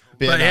knocking.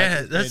 But no,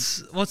 yeah,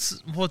 that's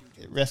what.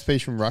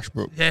 recipes from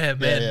Rushbrook. Yeah,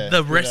 man, yeah,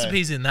 the good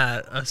recipes in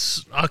that.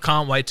 I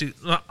can't wait to.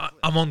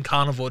 I'm on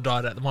carnivore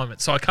diet at the moment,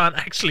 so I can't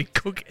actually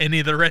cook any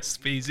of the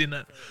recipes in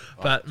it.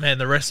 But man,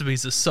 the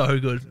recipes are so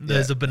good.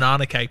 There's a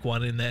banana cake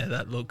one in there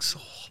that looks.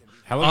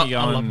 How long are you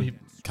I love going me-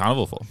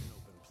 carnival for?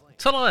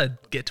 Till I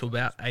get to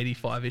about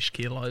 85-ish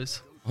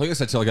kilos. I think I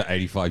said till I got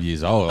 85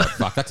 years old. Like,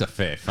 fuck, that's a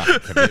fair fucking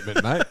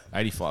commitment, mate.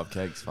 85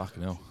 cakes,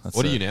 fucking hell. That's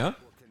What are you now?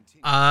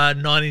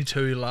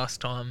 92 last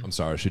time. I'm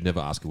sorry, I should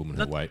never ask a woman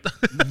her weight.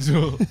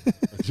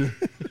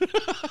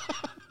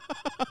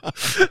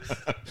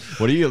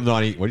 What are you,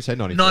 90? What do you say,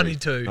 92?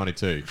 92.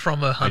 92. From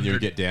And you 100.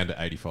 would get down to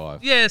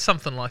 85. Yeah,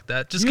 something like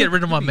that. Just get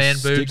rid of my man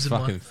boobs. Stick And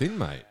fucking my, thin,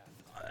 mate.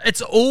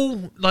 it's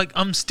all like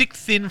I'm stick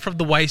thin from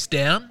the waist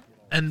down,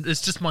 and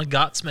it's just my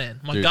guts, man.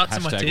 My Dude, guts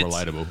and my hashtag tits.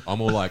 relatable.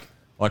 I'm all like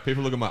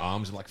people look at my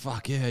arms and like,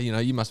 fuck yeah,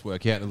 you must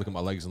work out. And they look at my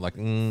legs and like,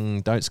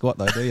 don't squat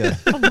though, do you?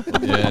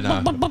 Yeah,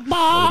 no.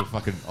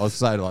 I was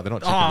saying like they're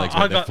not chicken legs,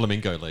 but they're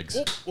flamenco legs.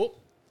 Whoop.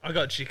 I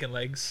got chicken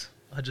legs.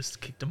 I just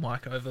kicked a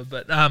mic over,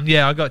 but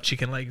yeah, I got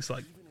chicken legs.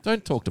 Like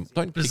Don't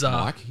kick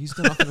Bizarre. Mike. He's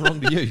done nothing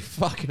wrong to you.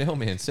 Fucking hell,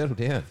 man, settle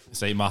down.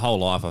 See, my whole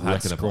life I've had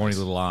Wrecking a scrawny place.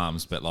 little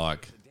arms, but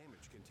like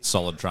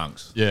solid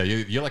trunks. Yeah,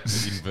 you're like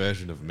the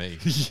inversion of me.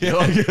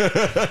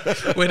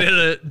 we need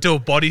to do a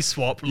body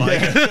swap.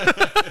 Like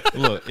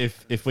Look,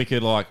 if we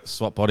could like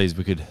swap bodies,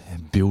 we could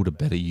build a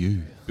better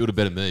you. Build a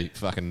better me.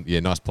 Fucking yeah,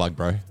 nice plug,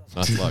 bro.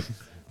 Nice plug.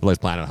 For those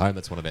playing at home,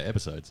 that's one of our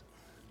episodes.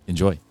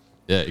 Enjoy.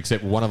 Yeah,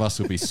 except one of us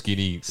will be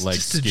skinny legs,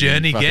 just a skinny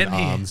journey fucking getting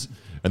here. arms,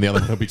 and the other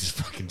one will be just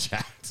fucking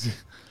jacked.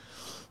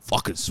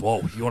 Fucking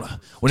swole. You wanna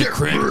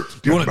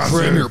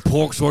cram your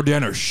pork sword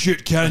down our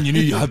shit cannon? You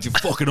need to have your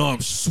fucking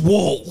arms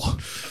swole.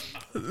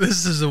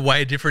 this is a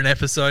way different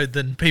episode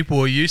than people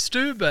are used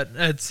to, but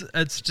it's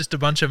just a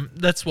bunch of.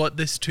 That's what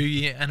this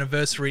 2-year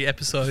anniversary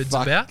episode's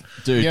Fuck. about.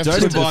 Dude, You have don't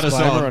to put invite us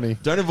disclaimer on. on you.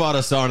 Don't invite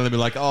us on and then be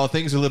like, oh,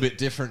 things are a little bit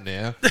different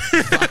now.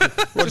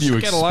 What do you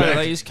Get a load of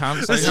expect? these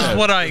cunts. This is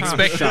what I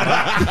expected.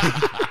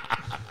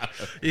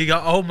 You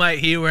got old mate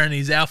here wearing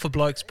his Alpha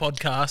Blokes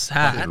podcast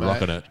hat.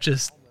 Rocking it.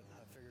 Just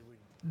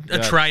a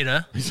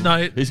traitor.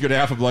 No, He's got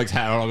Alpha Bloke's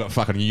hat on. I've got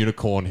fucking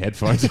unicorn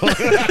headphones on.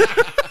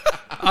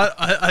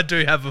 I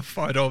do have a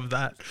photo of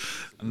that.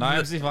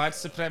 Knives if white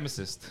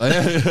supremacist.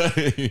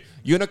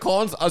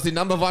 Unicorns are the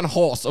number one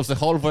horse of the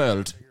whole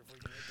world.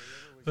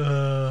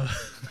 I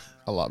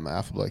like my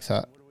Alpha Blake's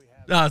hat.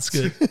 No, it's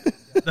good.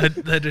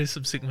 they do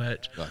some sick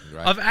merch. Fucking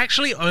great. I've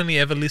actually only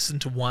ever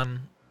listened to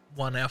one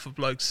Alpha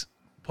Blokes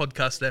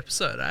podcast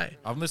episode, eh?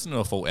 I've listened to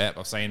a full app.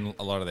 I've seen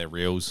a lot of their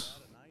reels.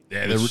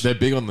 Yeah, they're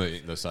big on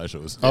the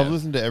socials. I've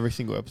listened to every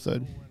single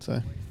episode.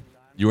 So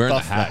You wearing the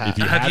Buff the hat. hat. If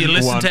you Have you hadn't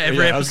listened won- to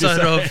every Yeah, I was gonna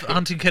episode say. of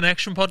Hunting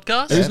Connection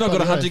podcast? Who's not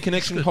got a bloody Hunting oath.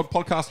 Connection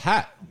podcast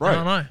hat, bro?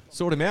 I know.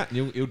 Sort him out,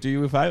 and he'll do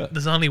you a favour.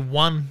 There's only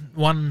one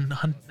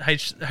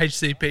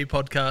HCP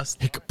podcast.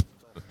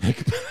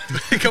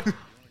 Hiccup.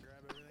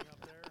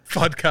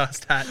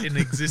 Podcast hat in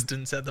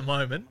existence at the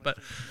moment, but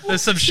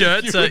there's some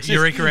shirts at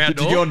Eureka Did you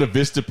go Outdoor. onto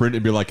Vistaprint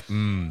and be like,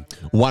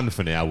 one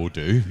for now will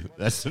do?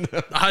 That's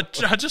I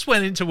just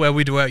went into where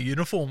we do our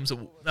uniforms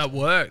at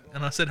work,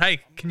 and I said,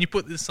 "Hey, can you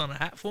put this on a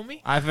hat for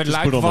me?" I would Just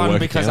put on the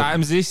work account.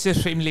 I'm the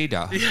stream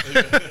leader.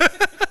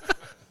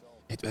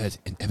 It was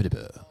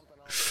inevitable.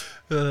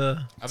 Uh,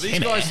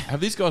 Have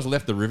these guys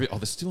left the river? Oh,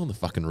 they're still on the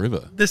fucking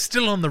river. they're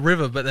still on the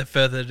river, but they're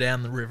further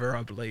down the river,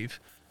 I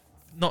believe.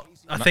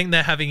 I think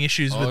they're having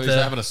issues Oh, with he's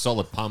the. having a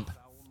solid pump.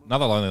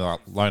 Another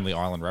lonely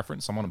island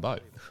reference. I'm on a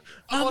boat.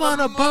 I'm on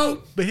a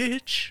boat,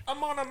 bitch.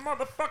 I'm on a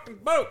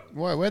motherfucking boat.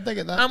 where'd they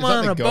get that? I'm Is that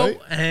on the a goat?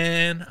 boat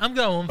and I'm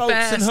going Boats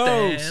fast. and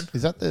hoes. And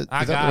Is that the?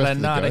 I is that got the a rest of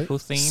the goat? nautical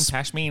theme.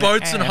 Pass me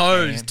Boats and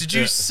hoes. hand. Did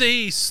you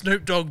see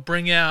Snoop Dogg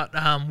bring out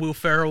Will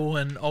Ferrell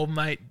and Old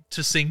Mate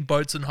to sing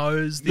Boats and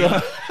Hoes?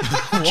 Have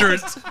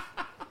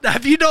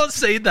you not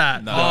seen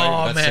that? No,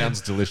 oh, that man.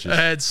 sounds delicious.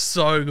 It's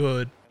so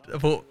good.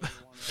 Well,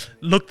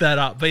 look that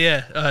up. But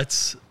yeah,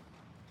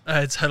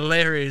 it's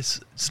hilarious.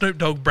 Snoop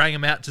Dogg bring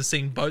him out to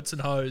sing Boats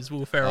and Hoes.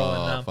 Will Ferrell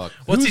and fuck.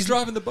 what's Who's his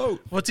driving the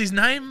boat? What's his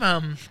name?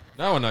 No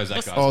one knows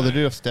that guy. Oh, they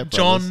do have Step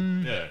Brothers.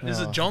 John. Yeah. Is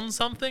it John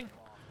something?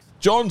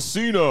 John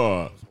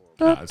Cena.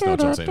 Nah, it's not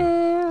John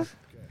Cena.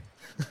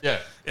 Yeah,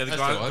 Yeah, the that's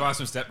guy, the one. guys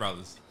from Step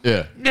Brothers.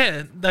 Yeah,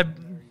 Yeah, they.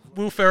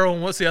 Will Ferrell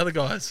and what's the other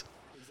guys?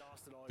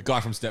 the guy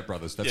from Step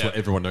Brothers. That's Yeah. what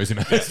everyone knows him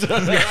as.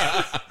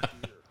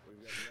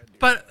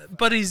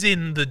 But he's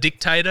in The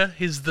Dictator.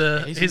 He's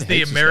the he's he's in the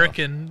heaps of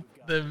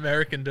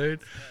American dude.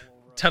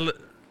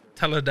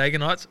 Talladega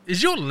Nights.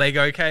 Is your leg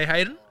okay,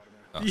 Hayden?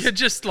 You're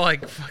just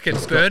like fucking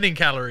burning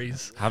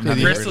calories. Haven't had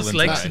any Restless Ritalin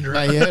leg today. syndrome.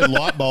 No, he had a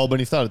light bulb and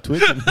he started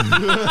twitching. Nah,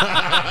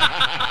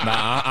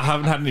 I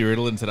haven't had any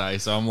Ritalin today,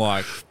 so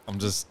I'm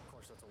just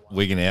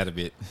wigging out a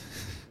bit.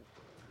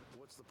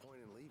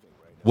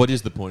 What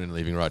is the point in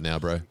leaving right now,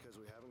 bro?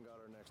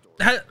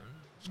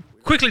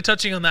 Quickly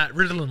touching on that,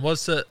 Ritalin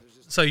was it?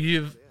 So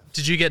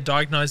did you get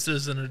diagnosed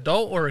as an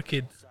adult or a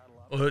kid,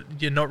 or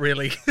you're not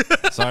really?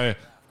 So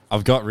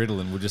I've got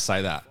Ritalin. We'll just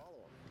say that.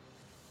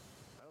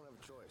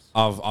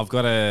 I've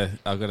got a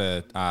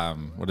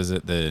what is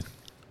it,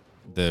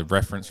 the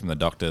reference from the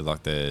doctor,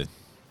 like the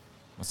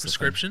what's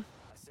Prescription.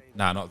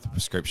 No, not the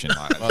prescription.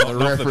 Like,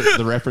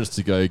 The reference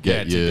to go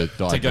get your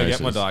diagnosis. to go get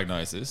my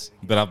diagnosis,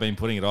 but I've been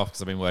putting it off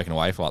because I've been working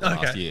away for like the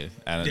last Okay. year,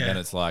 and Yeah. then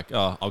it's like,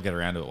 oh, I'll get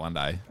around to it one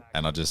day,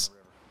 and I just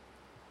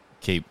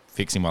keep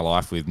fixing my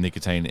life with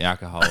nicotine,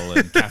 alcohol,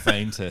 and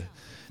caffeine to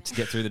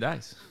get through the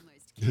days.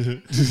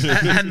 and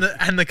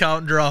the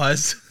Carlton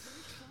Dries.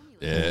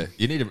 Yeah,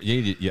 you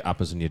need your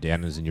uppers and your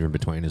downers and your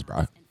in-betweeners,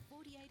 bro.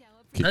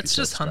 Keep That's yourself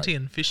just straight. hunting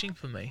and fishing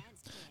for me.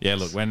 Yeah,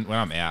 look, when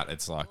I'm out,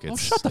 it's like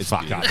it's Shut the it's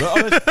fuck good.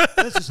 up.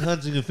 That's just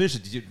hunting and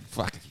fishing. Did you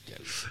fuck?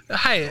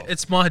 Hey,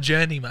 it's my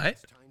journey, mate.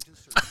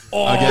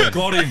 Oh, Again.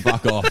 got him.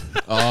 Fuck off.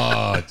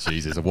 Oh,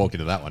 Jesus. I walked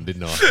into that one,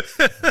 didn't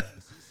I?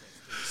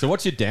 So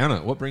what's your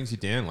downer? What brings you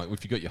down? Like,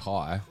 if you got your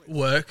high?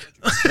 Work.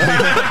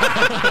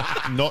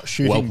 Not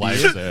shooting Well played,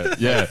 deer. sir.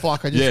 Yeah.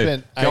 Fuck, I just Yeah.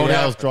 spent 8 Going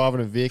out- hours driving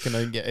a Vic and I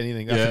didn't get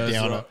anything. That's a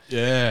downer. right.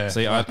 Yeah.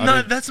 See, I No,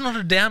 did- that's not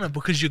a downer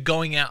because you're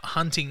going out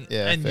hunting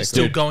Yeah, and fair you're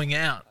still call. going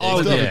out.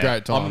 Oh, still have a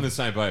great time. I'm in the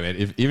same boat, man.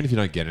 Even if you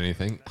don't get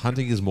anything,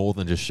 hunting is more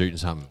than just shooting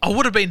something. I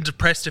would have been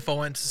depressed if I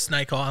went to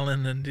Snake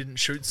Island and didn't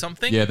shoot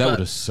something. Yeah, that but would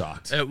have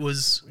sucked. that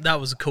was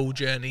a cool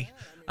journey.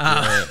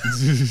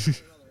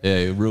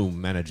 Yeah, real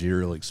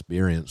managerial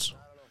experience.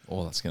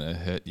 oh, that's gonna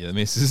hurt you, the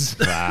missus.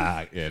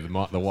 Fuck. Yeah,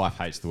 the wife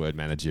hates the word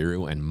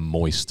managerial and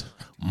moist.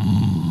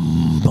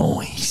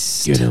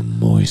 Moist. Get a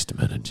moist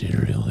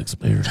managerial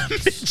experience.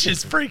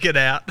 Just freaking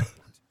out.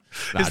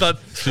 Nah, He's like,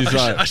 she's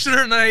like- I should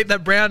have ate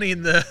that brownie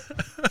in the.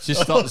 She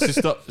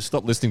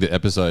stopped listening to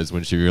episodes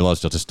when she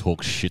realised I just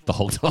talk shit the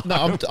whole time.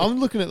 No, I'm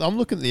looking at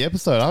the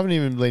episode. I haven't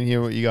even been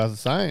hearing what you guys are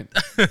saying.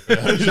 I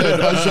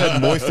just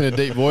heard moist in a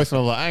deep voice, and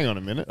I was like, "Hang on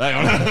a minute."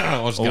 Hang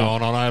on. What's going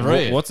on over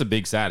here? What's a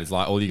big sad is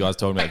like all you guys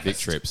talking about Vic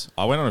trips.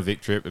 I went on a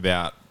Vic trip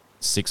about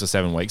 6 or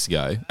 7 weeks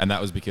ago, and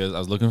that was because I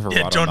was looking for a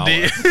Yeah, ride John on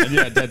Deere. mower. And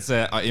yeah, Dad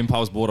said I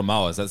impulse bought a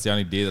mower. So that's the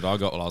only deer that I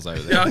got while I was over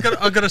there. Yeah,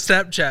 I got a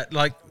Snapchat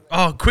like,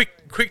 oh, quick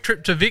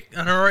trip to Vic,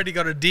 and I already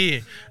got a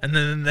deer. And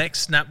then the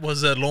next snap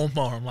was a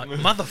lawnmower. I'm like,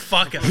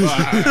 motherfucker.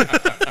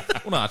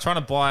 Well, no, trying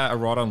to buy a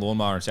ride-on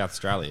lawnmower in South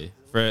Australia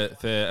for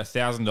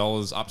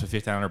 $1,000 up to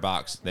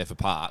 $1,500. They're for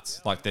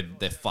parts, like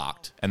they're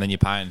fucked, and then you're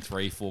paying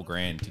 $3-4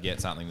 grand to get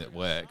something that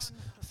works.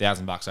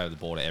 $1,000 over the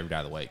border every day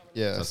of the week.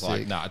 Yeah, so it's sick.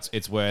 like no,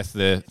 it's worth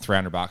the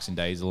 $300 in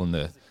diesel and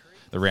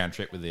the round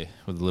trip with the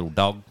little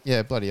dog.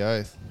 Yeah, bloody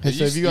oath. Hey,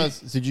 so have you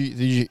guys?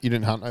 You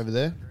didn't hunt over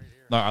there?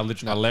 No, I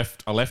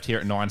left here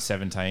at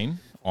 9:17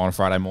 on a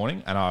Friday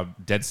morning, and I'm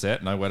dead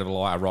set, no word of a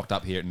lie. I rocked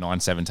up here at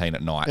 9:17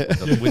 at night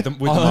with the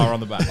mower on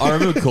the back. I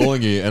remember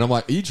calling you, and I'm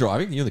like, "Are you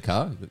driving? You in the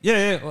car?"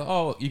 Yeah.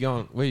 Oh, you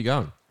going? Where you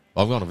going?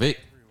 I'm going to Vic.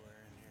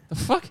 The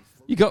fuck?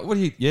 You got? What are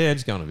you? Yeah,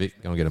 just going to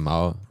Vic. Going to get a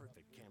mower.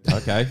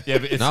 Okay. Yeah,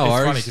 but it's no funny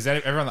worries. because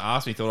everyone that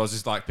asked me thought I was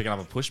just like picking up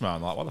a push mower.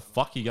 I'm like, "Why the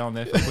fuck are you going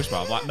there for a push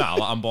mower?" I'm like, "No,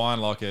 I'm buying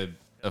like a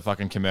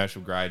fucking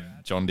commercial grade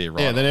John Deere."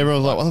 Yeah, then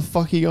everyone's like, "What the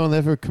fuck are you going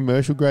there for a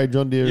commercial grade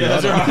John Deere?" Yeah,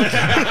 that's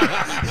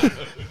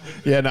right.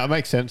 Yeah, no, it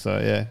makes sense though.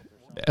 Yeah,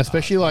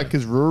 especially like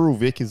because rural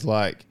Vic is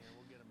like,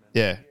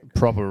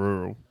 proper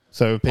rural.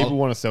 So if people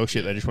want to sell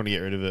shit, they just want to get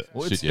rid of it.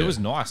 Well, it was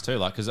nice too,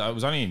 like because I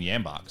was only in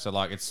Yambuk, so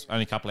like it's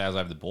only a couple of hours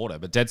over the border.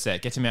 But dead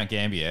set, get to Mount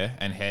Gambier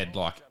and head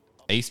like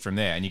east from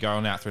there, and you're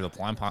going out through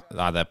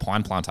the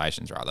pine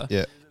plantations rather.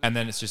 Yeah, and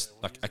then it's just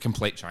like a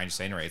complete change of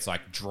scenery. It's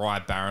like dry,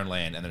 barren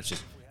land, and then it's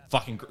just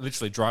fucking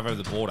literally drive over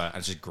the border and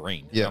it's just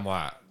green. Yeah, I'm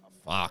like,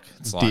 fuck.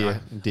 It's deer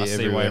I see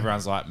everywhere. why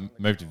everyone's like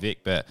moved to Vic,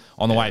 but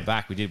on the way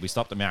back we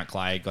stopped at Mount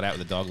Clay, got out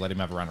with the dog, let him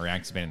have a run around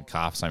because he's been in the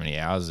car for so many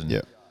hours,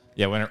 and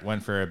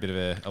went for a bit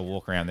of a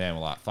walk around there, and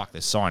we're like, fuck,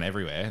 there's sign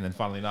everywhere. And then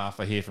funnily enough,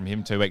 I hear from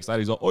him 2 weeks later,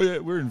 he's like, oh yeah,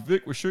 we're in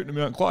Vic, we're shooting at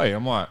Mount Clay.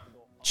 I'm like,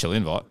 chill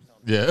invite.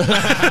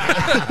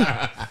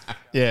 Yeah.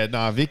 Yeah,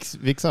 no, Vic's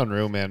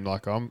unreal, man.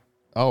 Like I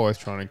always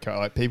try and encourage,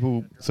 like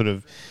people sort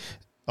of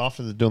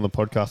after doing the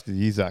podcast with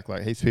you, Zach,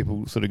 like heaps of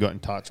people sort of got in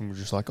touch and were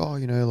just like, oh,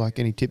 you know, like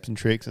any tips and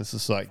tricks. And it's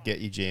just like, get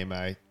your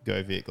GMA,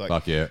 go Vic. Like,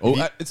 fuck yeah.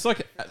 Well, it's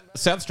like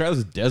South Australia's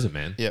a desert,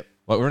 man. Yep.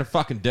 Like we're in a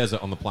fucking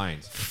desert on the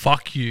plains.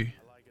 Fuck you.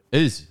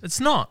 It is. It's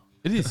not.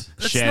 It is.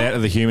 Shout out to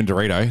the human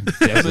Dorito.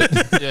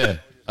 Desert. Yeah.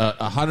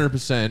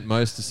 100%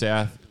 most of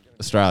South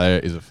Australia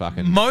is a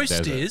fucking Most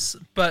desert. is,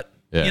 but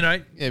Yeah. you know.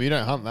 Yeah, but you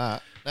don't hunt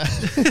that.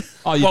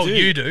 Oh, you Well, do.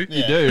 you do.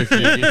 You do.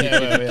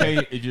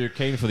 If you're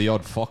keen for the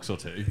odd fox or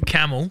two.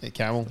 Camel. Yeah,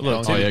 camel.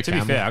 Look, donkey. to be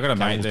fair, I got a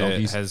mate Camels, that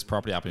donkeys. has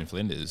property up in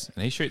Flinders,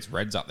 and he shoots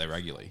reds up there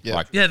regularly. Yeah.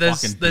 Like Yeah,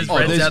 there's fucking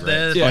reds big out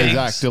there. Yeah. Oh,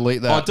 Thanks. Zach,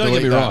 delete that. Oh, don't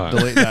get delete me that, wrong.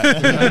 Delete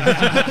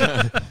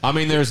that. I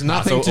mean, there's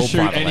nothing all to shoot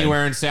private land.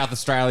 anywhere in South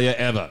Australia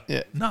ever.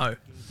 Yeah. No.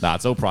 Nah,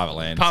 it's all private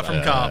land. Apart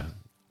from carp.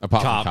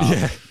 Apart Carp, from carp.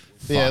 yeah.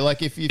 Yeah,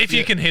 like if If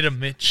you can hit them,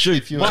 Mitch.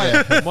 Shoot, you- my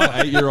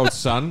 8-year-old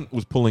son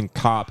was pulling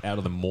carp out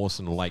of the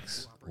Mawson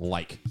Lakes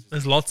lake.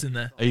 There's lots in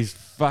there. He's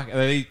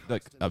fucking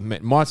like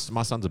my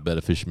son's a better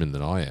fisherman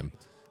than I am.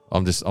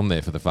 I'm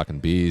there for the fucking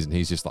beers, and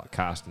he's just like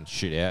casting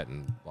shit out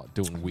and like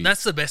doing weird.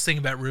 That's the best thing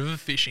about river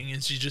fishing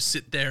is you just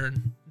sit there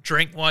and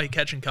drink while you're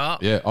catching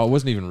carp. Yeah, I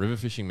wasn't even river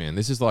fishing, man.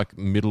 This is like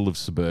middle of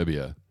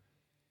suburbia.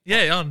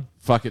 Yeah, on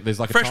Fuck it. There's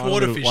like a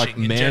Freshwater tiny little, like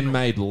fishing in general.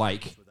 man-made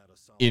lake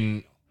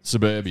in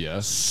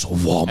suburbia.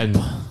 Swamp. And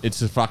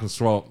it's a fucking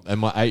swamp. And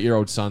my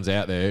 8-year-old son's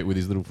out there with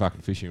his little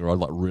fucking fishing rod,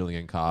 like reeling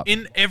in carp.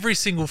 in every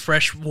single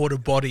freshwater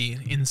body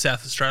in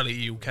South Australia,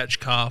 you'll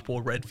catch carp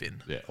or redfin.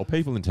 Yeah, or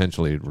people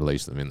intentionally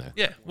release them in there.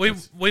 Yeah,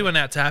 we went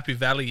out to Happy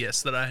Valley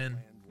yesterday and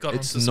got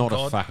It's onto some not a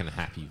cod. fucking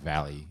happy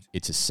valley.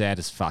 It's a sad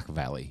as fuck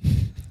valley.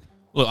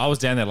 Look, I was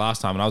down there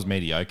last time and I was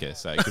mediocre,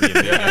 so it could be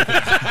a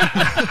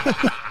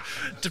bit.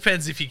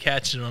 Depends if you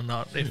catch it or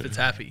not. If it's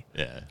happy.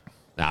 Yeah.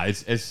 No,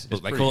 it's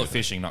Look, they pretty call it good.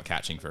 fishing, not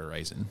catching, for a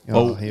reason.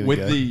 Oh, here we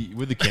go.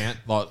 with the count,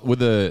 like with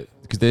the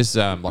because there's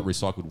like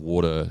recycled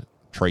water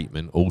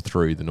treatment all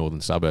through the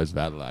northern suburbs of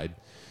Adelaide,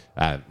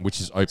 which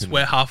is open. It's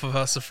where half of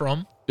us are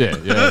from. Yeah,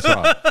 that's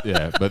right.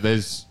 Yeah, but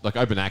there's like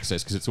open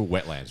access because it's all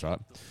wetlands, right?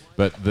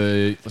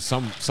 But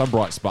some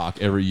bright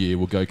spark every year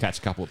will go catch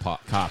a couple of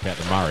carp out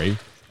the Murray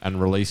and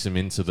release them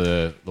into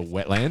the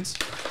wetlands,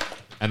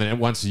 and then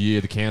once a year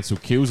the council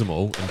kills them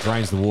all and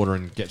drains the water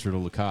and gets rid of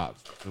all the carp.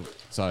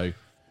 So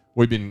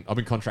I've been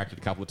contracted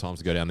a couple of times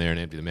to go down there and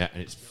empty them out,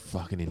 and it's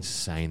fucking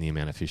insane the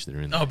amount of fish that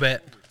are in there. I'll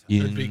bet.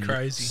 It'd be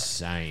crazy.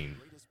 Insane.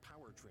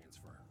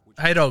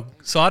 Haydog,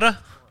 cider?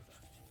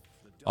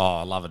 Oh,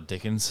 I love it,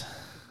 Dickens.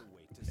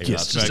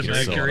 Yes, just a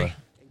Mercury.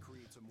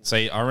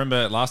 See, I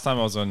remember last time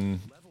I was on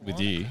with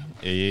you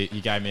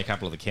gave me a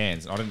couple of the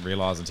cans, and I didn't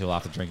realise until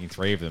after drinking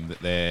 3 of them that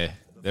there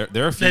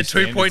are a few They're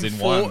standards in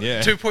one. 2.4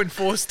 Yeah.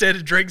 2.4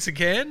 standard drinks a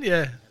can?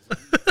 Yeah.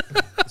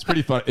 It's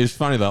pretty funny. It's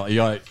funny though.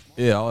 You're like,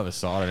 yeah, I'll have a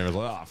cider, and everyone's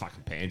like, oh,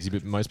 fucking pansy.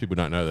 But most people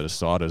don't know that a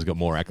cider has got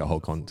more alcohol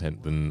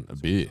content than a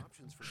beer.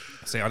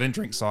 See, I didn't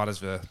drink ciders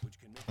for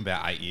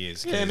about 8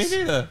 years. Yeah, me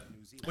neither.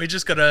 We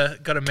just got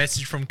a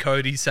message from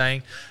Cody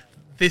saying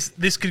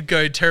this could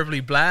go terribly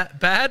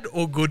bad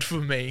or good for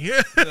me.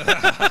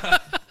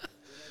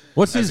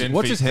 What's As his in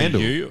What's for- his for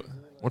handle? you?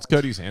 What's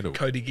Cody's handle?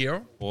 Cody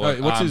Guerrero. Or,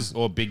 No, what's his-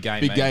 or Big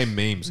Game Big Mate. Game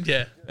Memes.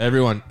 Yeah.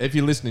 Everyone, if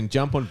you're listening,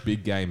 jump on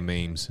Big Game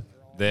Memes.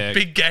 They're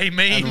Big gay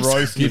memes.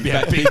 roast Give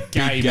Yeah, back big big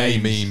gay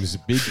game memes.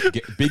 memes.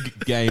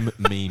 Big game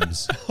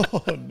memes.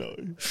 Oh no.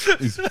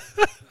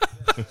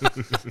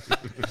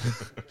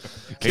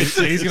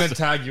 He's going to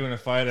tag you in a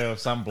photo of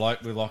some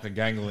bloke with like a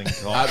gangling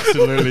cock.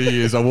 Absolutely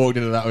he is. I walked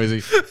into that with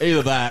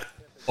either that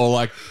or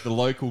like the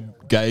local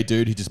gay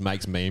dude who just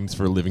makes memes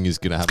for a living is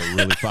going to have a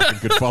really fucking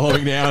good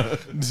following now.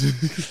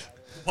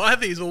 Why are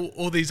these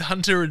all these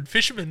hunter and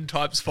fisherman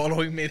types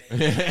following me?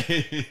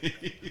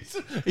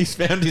 He's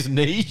found his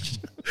niche.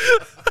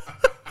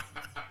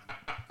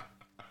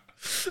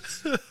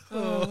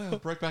 Oh, wow.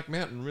 Brokeback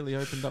Mountain really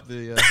opened up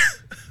the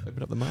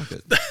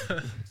market.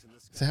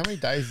 So how many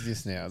days is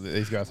this now that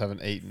these guys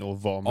haven't eaten or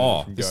vomited?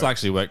 Oh, from this goats?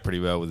 actually worked pretty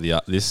well with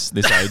the this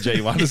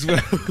OG one as well.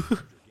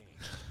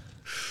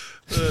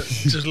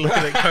 Just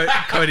looking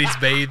at Cody's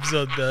beams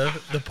on the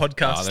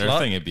podcast. Oh, they're a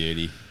thing of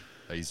beauty.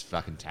 He's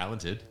fucking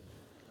talented.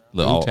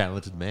 Look, Little I'll-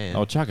 talented man.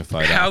 I'll chuck a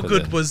photo. How up of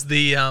good the- was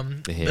the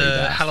hairy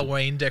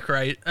Halloween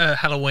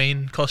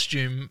Halloween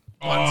costume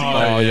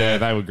onesie? Oh yeah,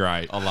 they were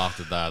great. I laughed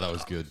at that. That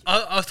was good.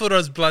 I thought I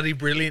was bloody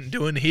brilliant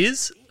doing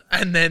his,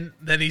 and then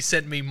he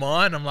sent me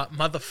mine. I'm like,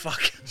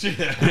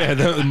 motherfucker, Yeah,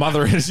 the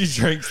mother energy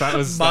drinks. That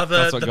was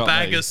that's what the got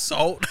bag me. of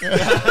salt.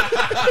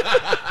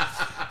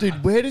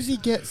 Dude, where does he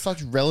get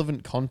such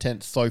relevant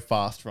content so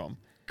fast from?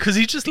 Because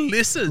he just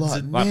listens. Like,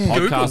 and Like man.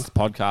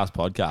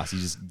 podcast. He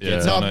just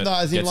gets on it.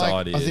 as in gets like,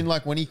 ideas. as in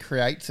like when he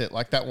creates it,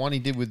 like that one he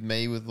did with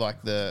me with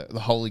like the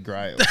Holy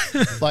Grail.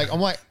 Like I'm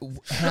like,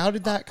 how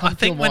did that come I think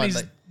to your when mind? he's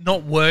Like,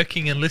 not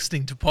working and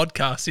listening to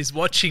podcasts, he's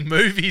watching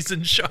movies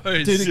and shows.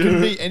 dude, it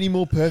couldn't be any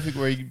more perfect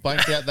where he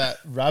blanked out that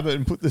rabbit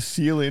and put the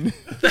seal in.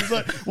 He's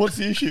like, what's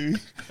the issue?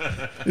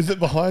 Is it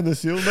behind the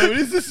seal? No, it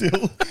is the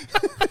seal.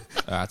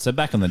 All right, so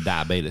back on the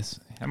diabetes.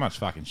 How much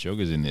fucking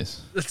sugar's in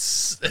this?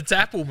 It's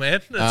Apple,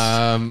 man.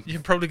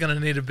 You're probably going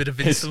to need a bit of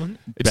insulin.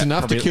 It's About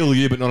enough to probably- kill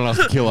you, but not enough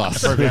to kill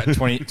us. Probably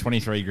about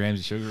 23 grams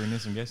of sugar in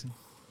this, I'm guessing.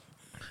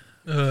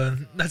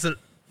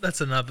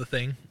 That's another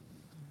thing.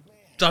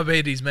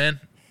 Diabetes, man.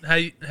 How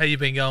you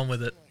been going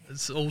with it?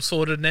 It's all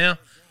sorted now,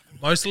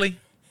 mostly.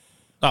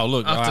 Oh,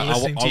 look. After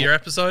listening to your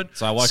episode,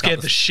 so I woke up scared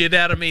the this- shit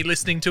out of me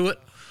listening to it.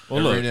 Well,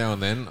 Every look. now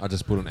and then, I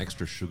just put an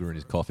extra sugar in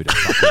his coffee to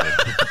fuck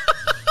with him.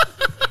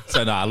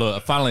 So,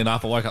 look, funnily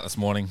enough, I woke up this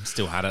morning,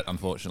 still had it,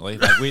 unfortunately.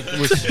 Like,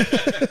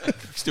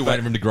 Still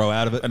waiting for him to grow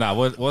out of it. no,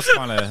 what's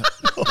kind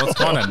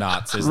of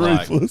nuts is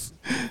like, Ruthless.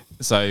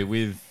 so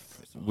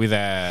with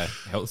our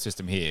health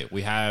system here,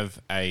 we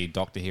have a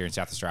doctor here in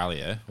South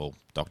Australia, well,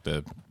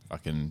 doctor,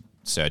 fucking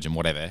surgeon,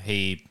 whatever.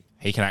 He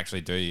can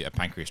actually do a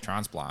pancreas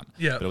transplant.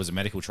 Yeah. But it was a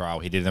medical trial.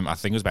 He did them, I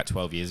think it was about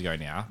 12 years ago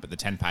now, but the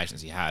 10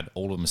 patients he had,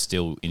 all of them are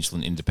still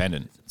insulin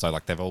independent. So,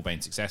 like, they've all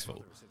been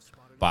successful.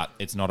 But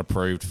it's not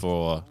approved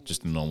for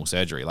just a normal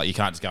surgery. Like, you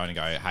can't just go in and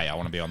go, hey, I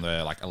want to be on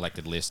the, like,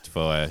 elected list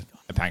for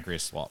a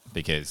pancreas swap,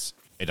 because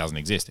it doesn't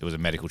exist. It was a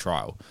medical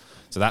trial.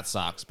 So that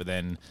sucks. But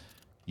then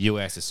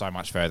US is so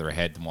much further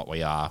ahead than what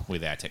we are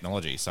with our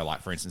technology. So,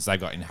 like, for instance, they've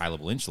got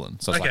inhalable insulin.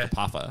 So it's Okay. like a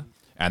puffer.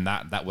 And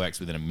that works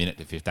within a minute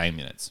to 15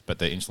 minutes. But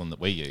the insulin that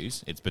we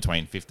use, it's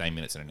between 15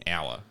 minutes and an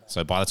hour.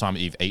 So by the time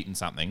you've eaten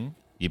something,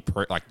 you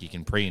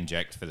can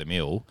pre-inject for the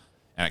meal,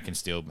 and it can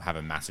still have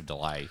a massive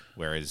delay.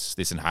 Whereas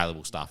this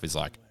inhalable stuff is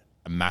like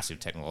a massive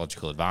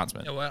technological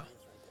advancement. Oh wow!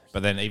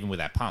 But then even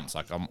with our pumps,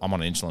 like I'm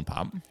on an insulin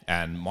pump,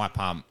 and my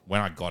pump, when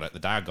I got it, the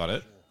day I got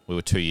it, we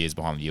were 2 years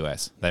behind the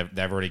US.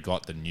 They've already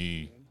got the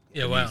new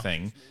new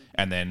thing,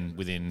 and then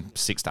within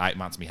 6 to 8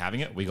 months of me having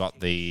it, we got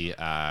the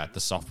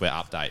software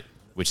update,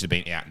 which had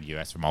been out in the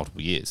US for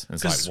multiple years. And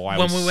it's like, why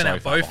when are we went so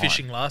out far bow behind?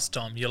 fishing last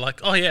time, you're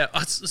like, oh yeah,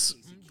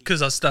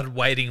 because I started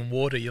wading in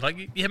water. You're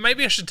like, yeah,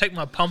 maybe I should take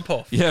my pump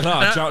off. Yeah, no,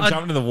 I And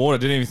jumped into the water,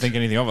 didn't even think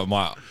anything of it. I'm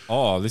like,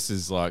 oh, this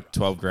is like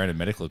 12 grand in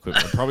medical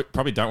equipment. I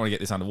probably don't want to get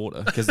this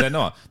underwater, because they're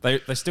not. They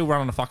still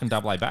run on a fucking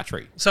AA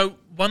battery. So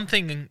one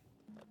thing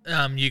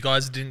you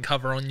guys didn't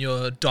cover on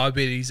your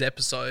diabetes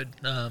episode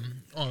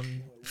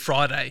on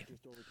Friday.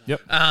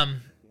 Yep.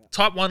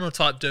 Type 1 or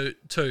type 2?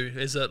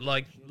 Is it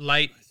like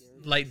late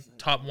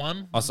type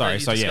 1? Oh, sorry. that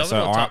you So, yeah,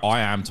 discovered, or type- I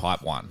am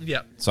type 1.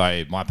 Yeah.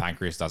 So my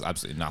pancreas does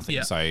absolutely nothing.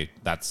 Yeah. So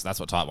that's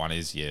what type 1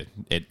 is. You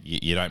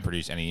don't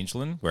produce any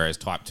insulin, whereas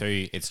type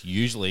 2, it's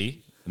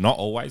usually, not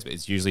always, but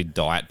it's usually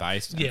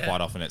diet-based. And Yeah.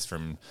 quite often it's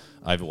from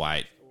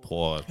overweight,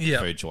 poor Yeah.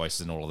 food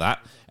choices and all of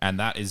that. And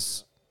that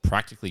is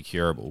practically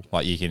curable.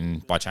 Like, you can,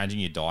 by changing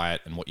your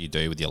diet and what you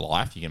do with your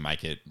life, you can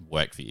make it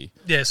work for you.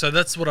 Yeah, so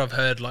that's what I've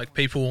heard. Like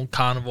people on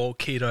carnivore,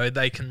 keto,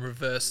 they can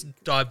reverse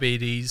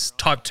diabetes,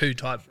 type 2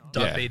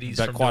 diabetes.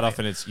 But from quite doing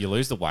often it's you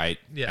lose the weight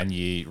and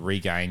you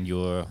regain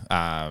your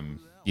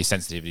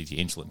sensitivity to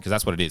insulin, because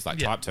that's what it is. Like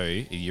type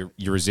 2,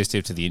 you're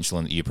resistive to the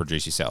insulin that you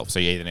produce yourself. So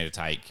you either need to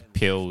take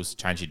pills,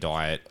 change your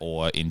diet,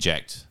 or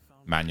inject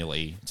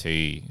manually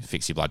to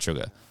fix your blood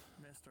sugar.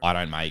 I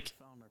don't make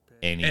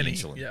any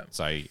insulin,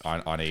 so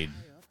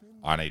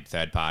I need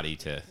third party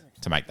to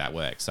make that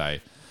work. So,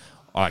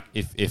 like,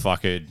 if I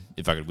could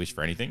wish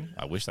for anything,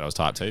 I wish that I was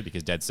type 2,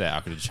 because dead set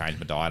I could have changed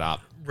my diet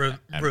up and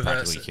reverse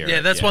practically it. cure Yeah,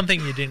 it. that's one thing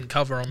you didn't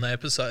cover on the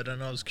episode,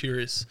 and I was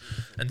curious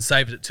and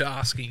saved it to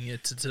asking you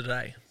to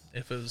today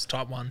if it was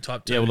type 1,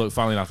 type 2. Yeah, well, look,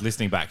 funnily enough,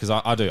 listening back, because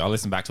I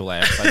listen back to all our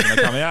episodes when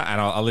they come out,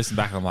 and I listen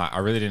back and I'm like,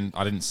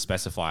 I didn't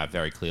specify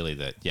very clearly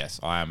that, yes,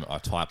 I am a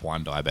type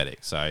 1 diabetic.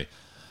 So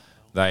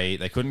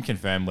They couldn't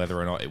confirm whether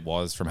or not it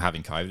was from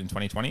having COVID in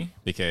 2020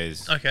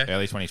 because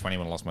early 2020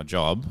 when I lost my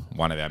job,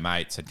 one of our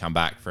mates had come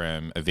back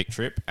from a Vic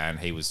trip and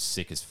he was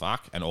sick as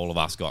fuck and all of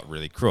us got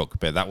really crook.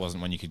 But that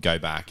wasn't when you could go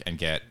back and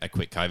get a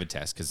quick COVID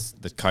test because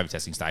the COVID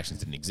testing stations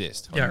didn't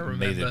exist. Yeah, I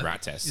remember. Neither did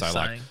rat tests. So saying.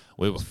 like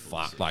we were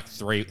fucked like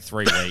three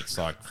weeks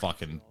like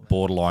fucking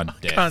borderline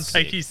death. Can't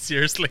take you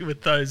seriously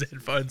with those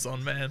headphones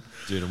on, man.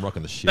 Dude, I'm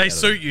rocking the shit. They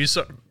suit you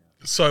so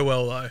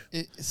well though.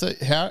 So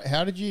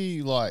how did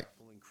you like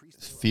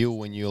feel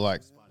when you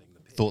like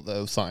thought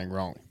there was something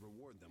wrong?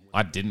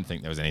 I didn't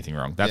think there was anything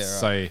wrong.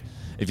 That's right. so.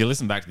 If you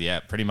listen back to the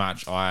app, pretty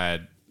much I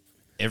had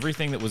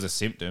everything that was a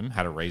symptom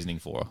had a reasoning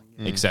for,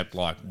 except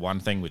like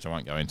one thing which I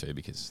won't go into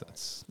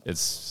because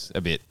it's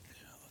a bit.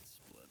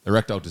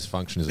 Erectile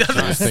dysfunction is a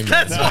serious thing.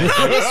 That's what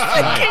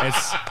I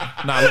was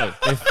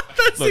thinking.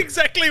 That's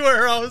exactly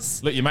where I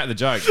was. Look, you make the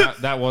joke.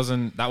 That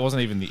wasn't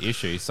even the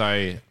issue.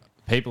 So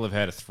people have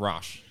heard of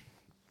thrush.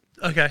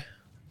 Okay.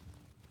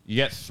 You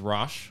get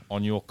thrush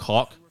on your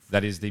cock.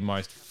 That is the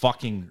most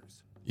fucking.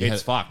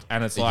 It's fucked,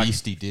 and it's like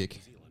yeasty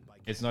dick.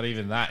 It's not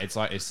even that. It's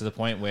like it's to the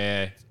point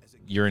where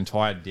your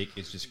entire dick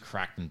is just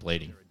cracked and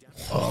bleeding.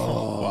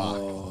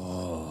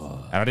 Oh.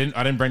 And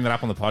I didn't bring that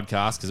up on the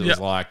podcast because it was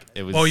like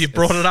it was. Oh, you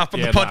brought it up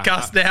on the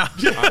podcast now.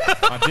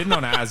 I didn't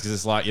on as because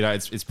it's like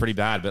it's pretty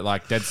bad, but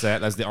like dead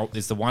set.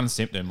 It's the one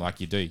symptom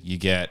like you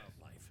get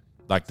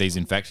like these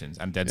infections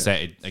and dead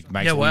set it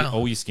makes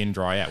all your skin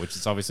dry out, which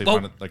is obviously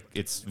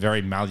it's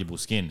very malleable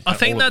skin. I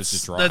think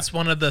that's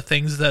one of the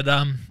things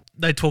that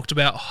they talked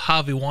about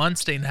Harvey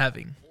Weinstein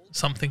having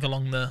something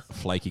along the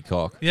flaky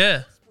cock.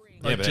 Yeah.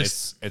 Like but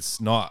it's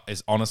not.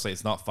 It's honestly,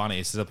 it's not funny.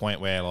 It's to the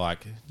point where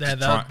like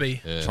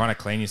trying to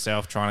clean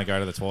yourself, trying to go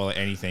to the toilet,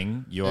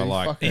 anything. You're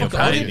like,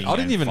 I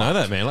didn't even know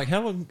that, man. Like,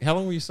 how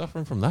long were you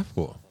suffering from that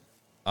for?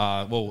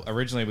 Well,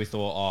 originally we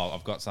thought,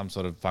 I've got some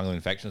sort of fungal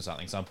infection or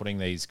something, so I'm putting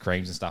these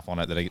creams and stuff on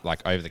it that are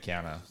like over the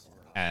counter,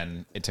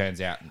 and it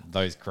turns out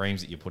those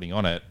creams that you're putting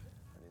on it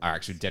are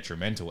actually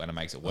detrimental, and it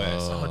makes it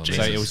worse. So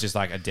it was just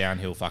like a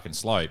downhill fucking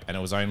slope, and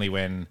it was only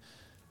when.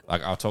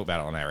 Like I'll talk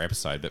about it on our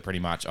episode, but pretty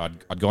much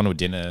I'd gone to a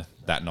dinner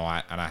that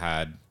night and I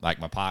had like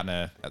my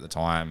partner at the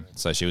time,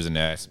 so she was a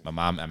nurse, my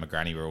mum and my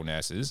granny were all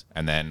nurses,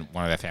 and then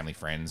one of our family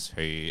friends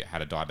who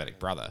had a diabetic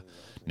brother.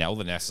 Now all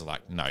the nurses are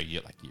like, no,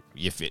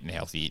 you're fit and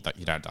healthy, like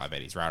you don't have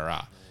diabetes, rah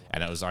rah.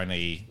 And it was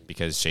only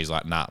because she's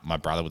like, nah, my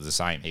brother was the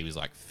same. He was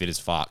like fit as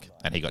fuck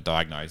and he got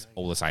diagnosed,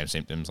 all the same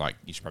symptoms, like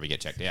you should probably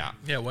get checked out.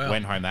 Yeah, wow.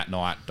 Went home that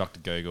night,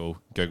 Dr. Googled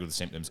the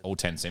symptoms, all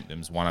 10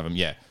 symptoms, one of them,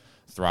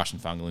 thrush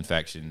and fungal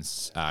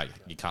infections,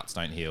 your cuts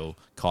don't heal,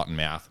 cotton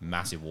mouth,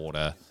 massive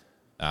water,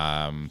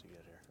 pissing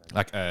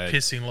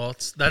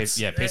lots. That's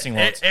pissing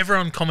lots.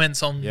 Everyone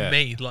comments on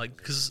me, like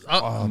because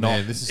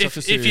man, this is such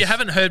a serious. If you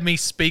haven't heard me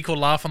speak or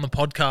laugh on the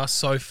podcast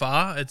so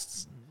far,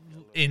 it's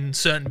in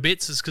certain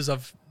bits. It's because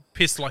I've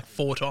pissed like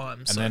 4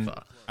 times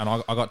far. And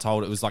I got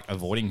told it was like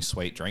avoiding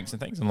sweet drinks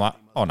and things. I'm like,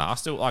 oh no, I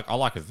still like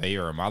a V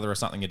or a Mother or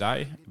something a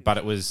day, but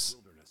it was.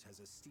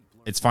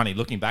 It's funny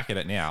looking back at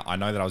it now. I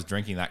know that I was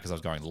drinking that because I was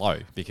going low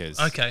because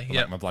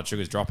my blood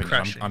sugar's dropping.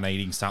 And I'm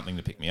needing something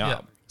to pick me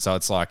up. So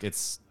it's like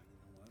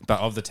but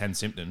of the 10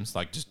 symptoms,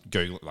 like just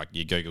Google, like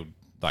you Googled,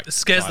 like it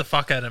scares the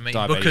fuck out of me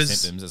diabetes because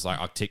symptoms. It's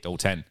like I ticked all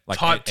 10, like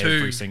type 2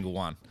 every single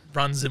one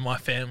runs in my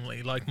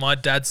family. Like my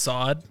dad's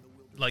side,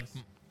 like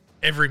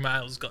every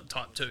male's got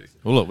type 2.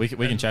 Well, look, we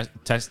can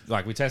test.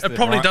 Like we tested. It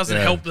probably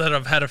doesn't help that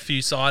I've had a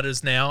few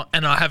ciders now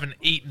and I haven't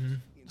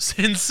eaten.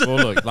 Since well,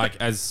 look,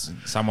 like as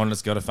someone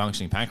that's got a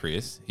functioning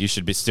pancreas, you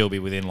should still be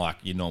within like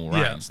your normal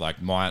range.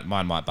 Like mine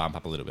might bump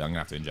up a little bit. I'm gonna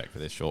have to inject for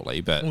this shortly,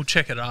 but we'll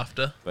check it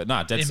after. But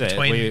no, dead set.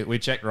 We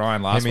checked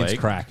Ryan last week. He means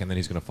crack, and then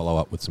he's gonna follow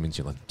up with some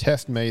insulin.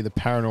 Test me. The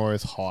paranoia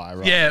is high.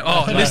 Right?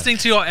 Yeah. Listening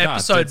to your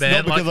episode,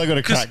 man. Not because I got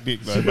a crack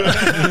dick, though.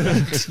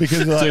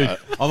 Because dude,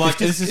 I'm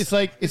like,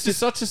 it's just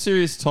such a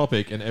serious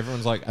topic, and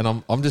everyone's like,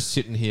 and I'm just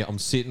sitting here. I'm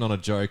sitting on a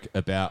joke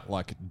about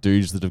like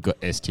dudes that have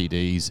got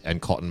STDs and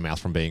cotton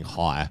mouth from being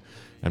high.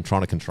 I'm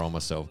trying to control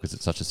myself because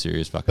it's such a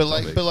serious fucking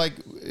topic. But like,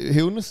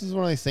 illness is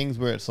one of those things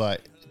where it's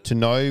like to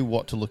know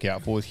what to look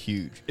out for is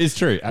huge. It's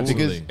true,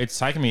 absolutely. Because it's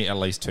taken me at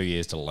least 2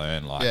 years to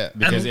learn,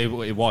 because it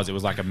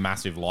was like a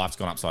massive life's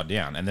gone upside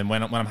down. And then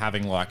when I'm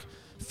having like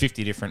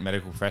 50 different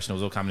medical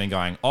professionals all coming in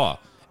going,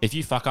 if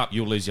you fuck up,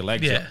 you'll lose your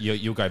legs. Yeah.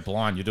 You'll go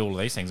blind. You'll do all of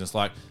these things. It's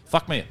like,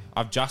 fuck me.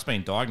 I've just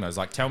been diagnosed.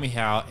 Like, tell me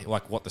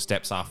what the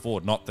steps are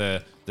forward, not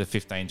the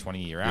 15,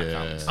 20-year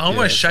outcomes. I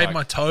almost shaved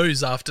my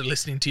toes after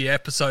listening to your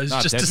episodes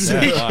just to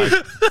see.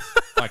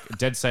 Like,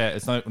 dead set.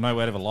 It's no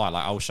word of a lie.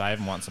 Like, I'll shave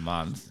them once a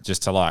month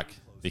just to like,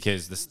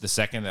 because the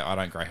second that I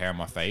don't grow hair on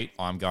my feet,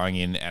 I'm going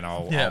in and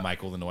I'll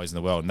make all the noise in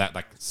the world. And that,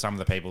 like, some of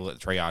the people at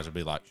triage will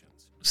be like,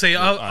 see,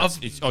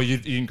 you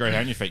didn't grow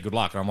hair on your feet. Good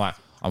luck. And I'm like,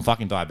 I'm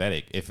fucking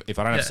diabetic. If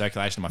I don't have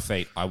circulation in my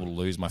feet, I will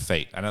lose my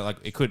feet. And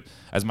it could,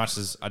 as much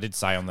as I did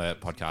say on the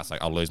podcast,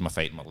 like I'll lose my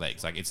feet and my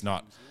legs. Like it's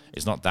not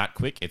that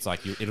quick. It's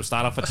like it'll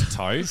start off at the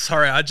toe.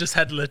 Sorry, I just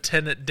had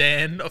Lieutenant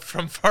Dan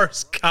from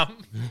Forrest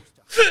Gump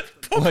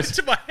put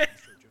into my head.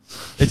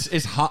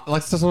 It's hard.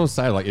 Like that's what I'm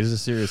saying. Like it is a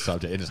serious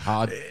subject. It is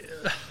hard.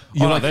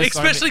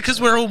 especially because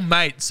we're all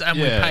mates and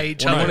we pay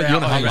each Well, other no,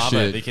 out. I hungry love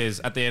shit. it because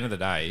at the end of the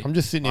day, I'm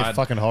just sitting here I'd-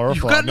 fucking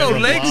horrified. You've got no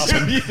Everyone's legs.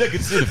 laughing. I can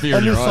see the fear I'm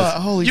in your just like,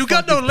 eyes. holy You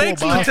got fuck, no this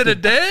poor legs, bastard.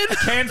 Lieutenant Dan.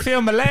 can't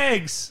feel my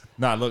legs.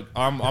 No, look,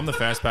 I'm the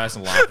first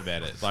person to laugh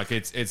about it. Like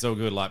it's all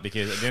good. Like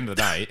because at the end of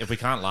the day, if we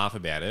can't laugh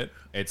about it,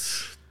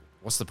 it's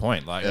what's the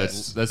point? Like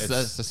That's the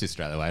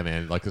Australia way,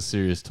 man. Like the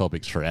serious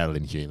topics shrouded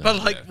in humour.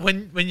 But like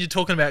when you're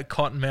talking about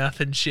cottonmouth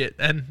and shit,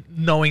 and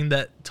knowing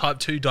that type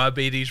 2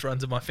 diabetes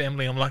runs in my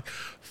family, I'm like,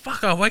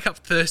 fuck, I wake up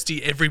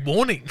thirsty every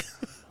morning.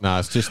 no,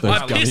 it's just those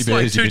I gummy piss bears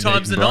like you've 2 been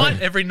times a eating, bro.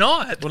 night, every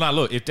night. well, no,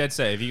 look, if Dead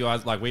set, if you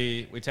guys like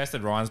we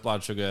tested Ryan's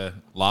blood sugar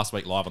last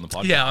week live on the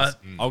podcast. Yeah,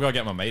 I'll go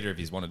get my meter if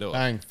you want to do it.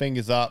 Bang,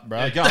 fingers up, bro.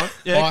 Yeah, go on.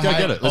 Yeah, I go hate-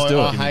 get it. Let's do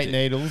it. I hate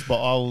needles,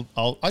 but I just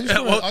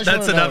Well, wanna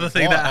that's know another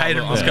thing why. that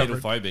Hayden I'm was needle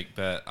covering. phobic,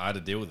 but I had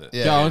to deal with it.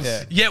 Yeah, Go on.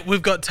 yeah. Yeah,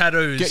 we've got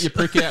tattoos. Get your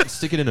prick out and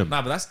stick it in them.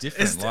 No, but that's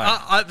different. It's-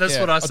 Like, that's Yeah.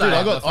 what I Oh, say. dude,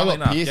 I But funnily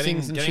got enough,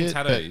 piercings and getting shit,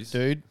 tattoos. but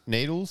dude,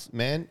 needles,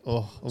 man.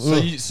 Oh,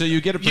 So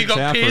you get a You Prince got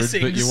Alfred,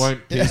 piercings. but you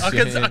won't pierce I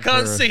your can't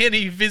hand see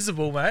any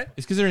visible, mate.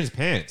 It's because they're in his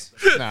pants.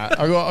 nah,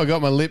 I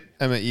got my lip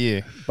and my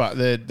ear, but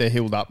they're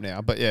healed up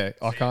now. But yeah,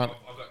 I can't.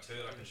 I've got two.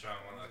 I can show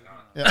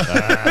one.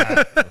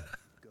 I can't.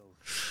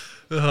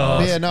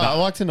 But yeah, no, I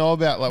like to know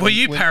about like. Were when-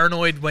 you when-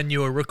 paranoid when you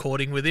were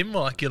recording with him?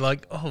 Like, you're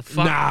like, oh,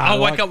 fuck. Nah, I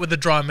wake like- up with a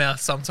dry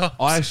mouth sometimes.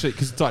 I actually,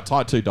 because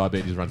type 2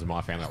 diabetes runs in my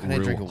family, like I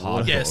drink real a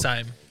water. hardcore. yeah,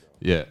 same.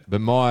 Yeah, but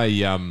my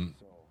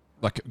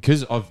like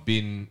because I've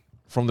been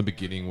from the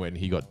beginning when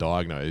he got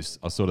diagnosed,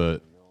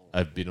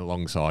 I've been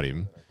alongside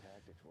him.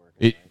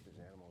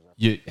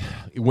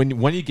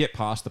 When you get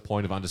past the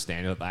point of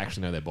understanding that they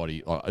actually know their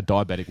body, like a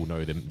diabetic will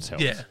know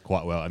themselves Yeah.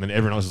 quite well, and then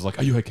everyone else is like,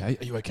 "Are you okay?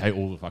 Are you okay?"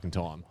 all the fucking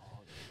time.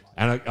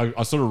 And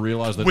I sort of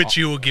realized that Which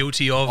you were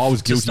guilty of. I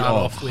was to guilty start of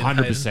off with,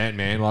 100%,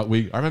 man. Like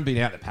I remember being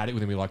out in the paddock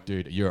with him. We're like,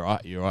 "Dude, you're all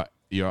right. You're all right.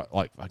 You're all right."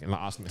 Like fucking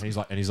asked him,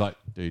 and he's like,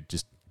 "Dude,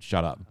 just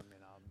shut up.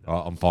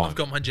 I'm fine. I've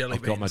got my jelly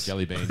I've got my beans."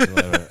 jelly beans." Or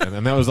whatever.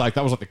 and that was like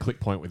the click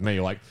point with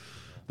me. Like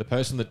the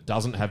person that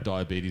doesn't have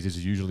diabetes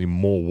is usually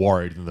more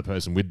worried than the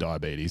person with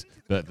diabetes.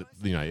 That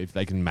you know, if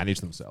they can manage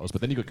themselves, but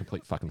then you got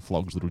complete fucking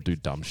flogs that'll do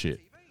dumb shit.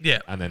 Yeah.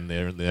 And then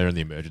they're in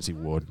the emergency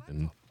ward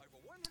and.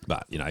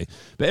 But, you know,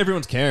 but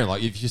everyone's caring.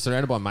 Like, if you're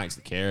surrounded by mates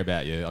that care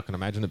about you, I can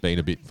imagine it being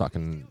a bit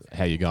fucking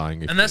how you're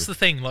going. And that's the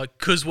thing, like,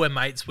 because we're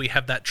mates, we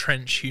have that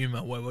trench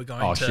humour where we're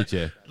going to shit,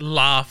 yeah.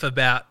 laugh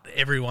about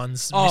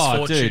everyone's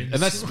misfortunes. Dude.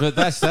 And that's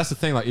the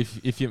thing. Like,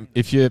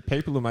 if your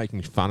people are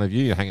making fun of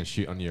you, you're hanging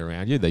shit on you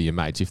around you, they're your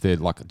mates. If they're,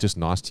 like, just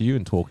nice to you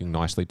and talking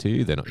nicely to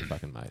you, they're not your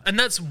fucking mate. And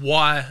that's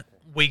why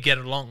we get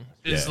along.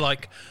 Is Yeah.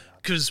 like,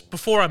 because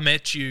before I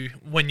met you,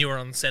 when you were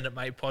on the Send It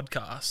Mate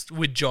podcast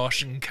with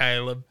Josh and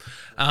Caleb,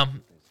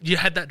 you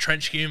had that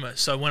trench humour.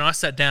 So when I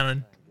sat down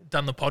and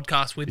done the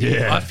podcast with you,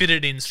 Yeah. I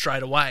fitted in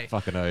straight away.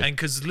 Fucking oath. And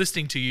because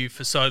listening to you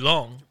for so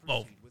long,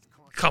 well,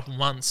 a couple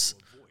months,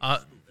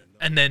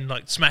 and then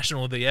like smashing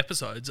all the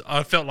episodes,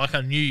 I felt like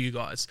I knew you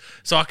guys.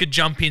 So I could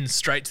jump in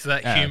straight to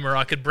that humour.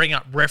 I could bring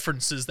up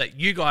references that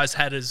you guys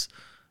had as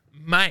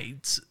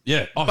mates.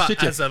 Yeah,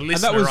 but as a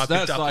listener, I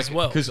picked up like, as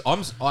well. Because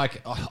I'm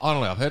like, I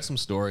don't know. I've heard some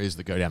stories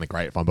that go down the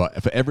grapevine,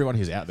 but for everyone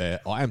who's out there,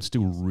 I am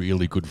still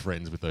really good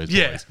friends with those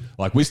Yeah. boys.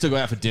 Like, we still go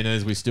out for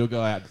dinners. We still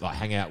go out, like,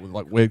 hang out with,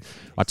 like,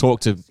 I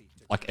talk to,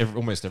 like,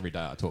 almost every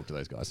day I talk to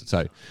those guys.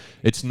 So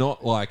it's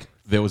not like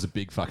there was a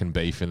big fucking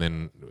beef and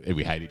then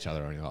we hate each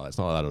other or anything like that. It's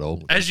not like that at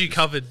all. As you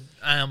covered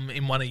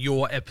in one of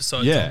your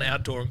episodes Yeah. on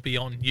Outdoor and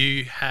Beyond,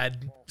 you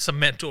had some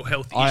mental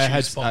health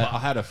issues I pop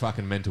up. had a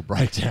fucking mental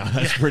breakdown.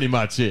 That's pretty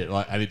much it.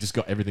 Like, and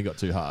everything got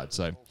too hard.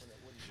 So,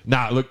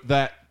 look,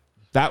 that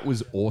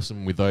was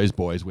awesome with those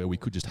boys where we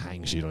could just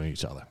hang shit on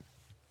each other,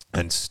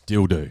 and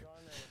still do.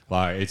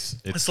 Like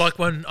It's like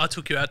when I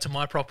took you out to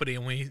my property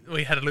and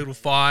we had a little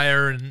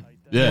fire and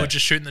we Yeah. were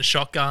just shooting the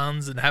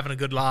shotguns and having a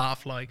good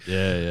laugh. Like,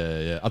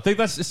 yeah. I think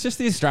it's just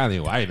the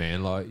Australian way,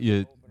 man. Like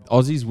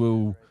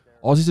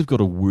Aussies have got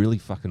a really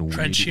fucking weird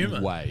Trench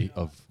humour. way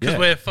of because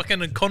we're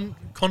fucking a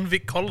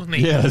convict colony.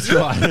 yeah, that's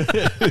right.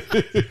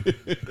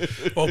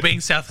 Well, being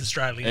South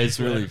Australia. It's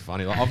really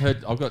funny. Like,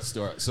 I've got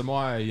stories. So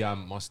my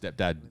my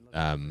stepdad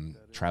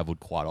travelled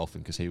quite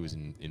often because he was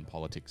in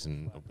politics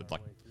and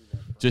like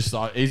just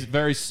like he's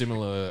very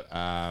similar.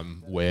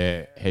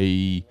 Where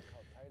he's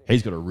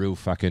got a real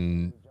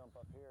fucking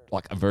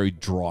like a very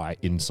dry,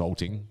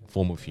 insulting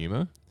form of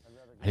humour,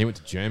 and he went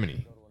to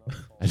Germany,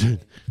 and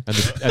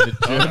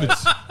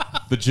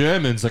the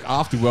Germans like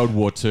after World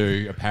War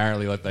II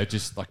apparently like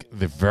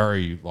they're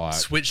very like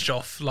switched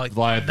off. Like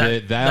like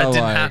that they're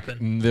didn't like,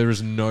 happen. there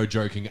is no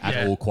joking at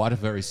Yeah. all. Quite a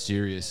very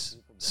serious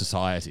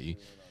society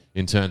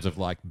in terms of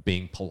like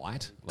being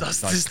polite. Like,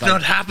 Does like, this they-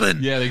 not happen?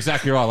 Yeah,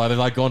 exactly right. Like they've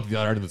like gone to the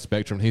other end of the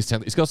spectrum. He's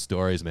got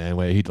stories, man,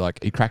 where he'd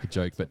crack a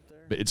joke, but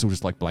it's all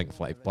just like blank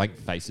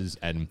faces,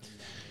 and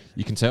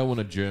you can tell when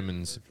a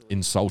German's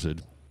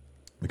insulted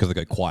because they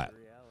go quiet.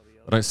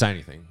 They don't say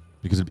anything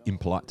because it'd be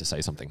impolite to say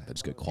something. They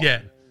just go quiet. Yeah.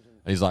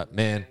 And he's like,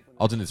 man,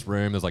 I was in this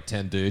room. There's like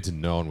 10 dudes,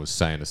 and no one was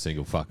saying a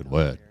single fucking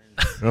word.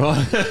 I'm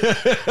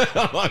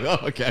like, oh,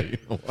 okay,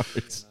 no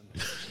worries.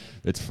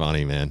 It's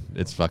funny, man.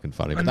 It's fucking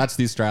funny. But that's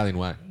the Australian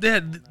way.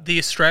 The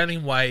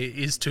Australian way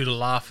is to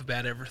laugh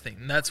about everything.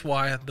 And that's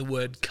why the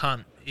word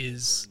cunt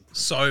is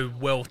so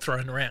well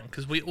thrown around,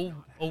 because we all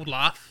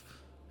laugh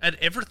at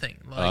everything.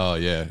 Like, Oh,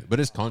 yeah. But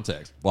it's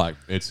context. Like,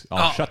 it's,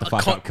 shut the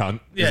fuck up, cunt.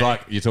 Yeah. It's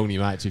like you're talking to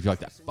your mates. If you're like,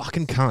 that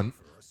fucking cunt,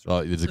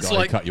 like, there's a guy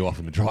like- who cut you off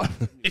in the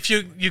drive. if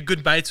you're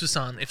good mates with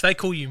someone, if they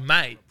call you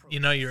mate, you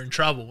know you're in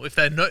trouble. If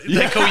they call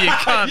you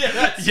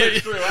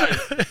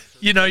cunt,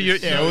 you know you're.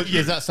 Yeah, well,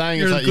 is that saying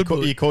you're it's a like good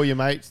boy. you call your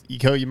mates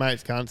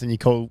cunts, and you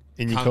call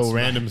Cunts,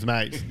 randoms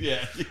mates.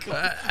 Yeah.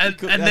 And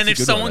then if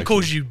someone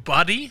calls you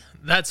buddy,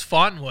 that's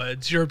fighting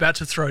words. You're about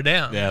to throw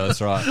down. Yeah,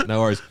 that's right. No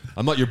worries.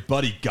 I'm not your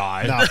buddy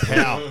guy. No,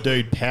 pal,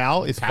 dude,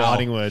 pal is Pal.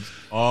 fighting words.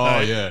 Oh,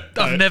 yeah.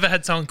 I've never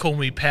had someone call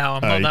me pal.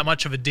 I'm not that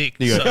much of a dick.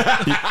 You go,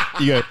 so.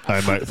 you go,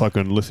 hey mate,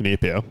 fucking listen here,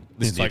 pal. Listen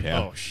It's here, like,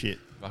 pal. oh shit.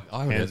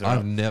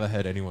 I've never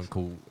heard anyone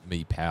call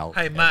me pal.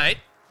 Hey mate,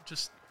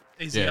 just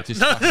easy Yeah, up.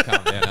 just fucking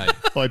calm down, eh?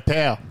 Like,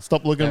 pal,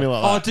 stop looking at me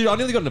like Oh, that. dude, I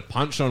nearly got in a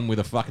punch on with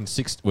a fucking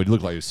Well, he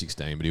looked like he was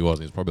 16, but he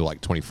wasn't. He was probably like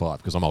 25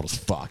 because I'm old as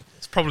fuck.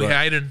 It's probably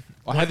Right. Hayden.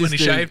 I had when this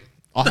he dude, shaved.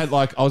 I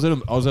was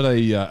at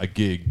a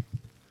gig,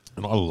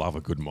 and I love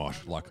a good mosh.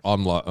 Like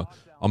I'm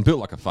built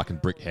like a fucking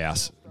brick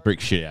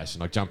shit house,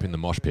 and I jump in the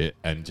mosh pit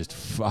and just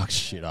fuck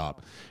shit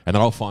up. And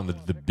then I'll find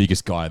the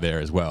biggest guy there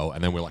as well,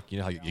 and then we're like, you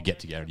know how you get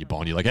together and you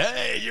bond, you're like,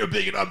 hey, you're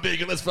big and I'm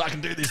big, and let's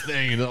fucking do this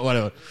thing and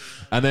whatever.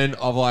 And then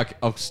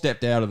I've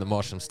stepped out of the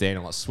mosh, and I'm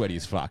standing like sweaty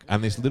as fuck,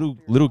 and this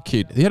little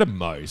kid, he had a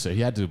mo, so he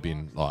had to have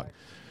been like,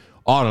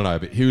 I don't know,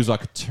 but he was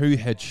like 2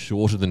 heads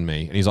shorter than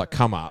me, and he's like,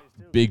 come up,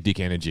 big dick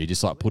energy,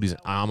 just like put his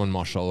arm on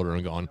my shoulder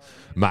and gone,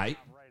 mate,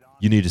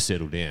 you need to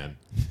settle down.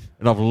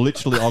 And I've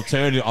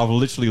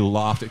literally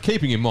laughed.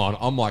 Keeping in mind,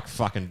 I'm like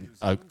fucking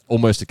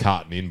almost a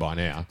carton in by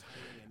now.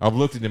 I've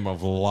looked at him,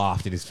 I've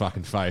laughed in his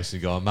fucking face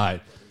and gone,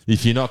 mate,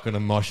 if you're not going to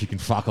mosh, you can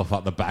fuck off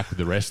up the back with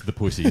the rest of the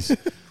pussies.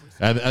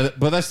 But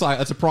that's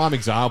a prime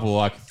example.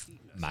 Like,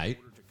 mate,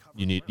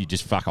 you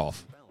just fuck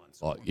off.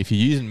 Like, if you're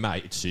using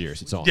mate, it's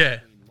serious. It's on. Yeah,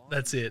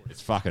 that's it.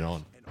 It's fucking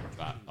on.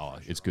 But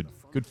it's good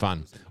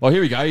fun. Oh,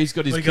 here we go. He's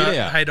got his We kit got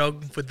out.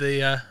 Haydog with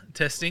the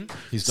testing.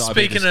 His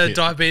Speaking diabetes of kit.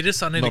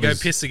 diabetes, I need to Not go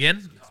his- piss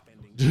again.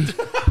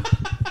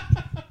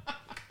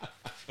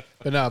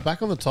 But no,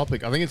 back on the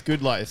topic, I think it's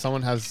good, like, if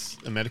someone has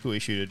a medical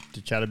issue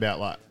to chat about,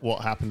 like,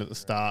 what happened at the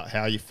start,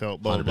 how you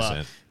felt, blah, blah, blah.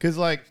 100%. Because,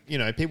 like, you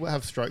know, people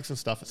have strokes and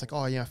stuff. It's like,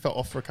 oh, yeah, I felt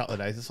off for a couple of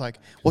days. It's like,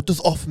 what does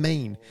off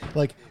mean?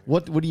 Like,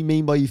 what do you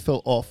mean by you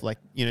felt off? Like,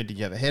 you know, did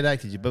you have a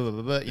headache? Did you blah, blah,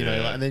 blah, blah? You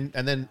know, like,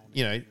 and then,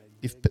 you know,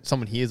 if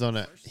someone hears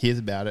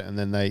about it, and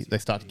then they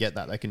start to get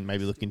that, they can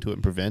maybe look into it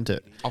and prevent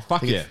it. Oh,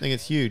 fuck I yeah. think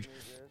it's huge.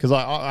 Because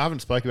I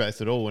haven't spoke about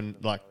this at all, and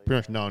like pretty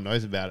much no one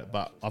knows about it.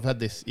 But I've had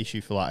this issue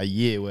for like a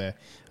year where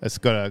it's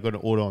got an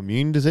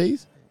autoimmune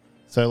disease.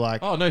 So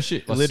like, Oh, no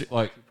shit.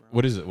 Like,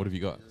 what is it? What have you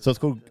got? so it's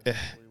called. They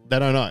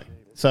don't know.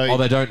 So Oh,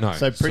 they don't know.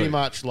 So pretty So-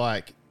 much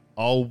like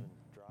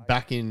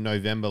back in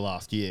November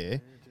last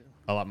year,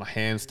 my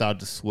hands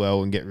started to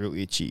swell and get real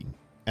itchy,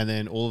 and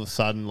then all of a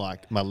sudden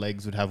like my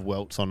legs would have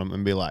welts on them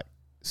and be like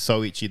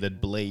so itchy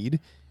they'd bleed,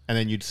 and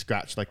then you'd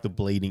scratch like the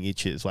bleeding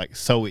itches, like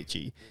so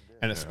itchy.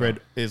 And it spread.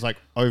 It's like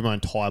over my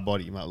entire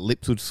body. My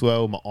lips would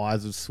swell. My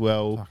eyes would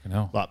swell. Fucking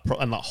hell.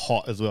 And like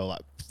hot as well.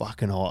 Like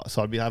fucking hot.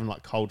 So I'd be having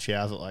like cold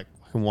showers at like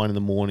fucking 1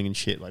 a.m. and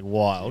shit. Like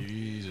wild.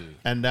 Jesus.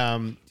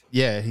 And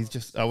yeah, he's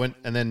just. I went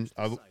and then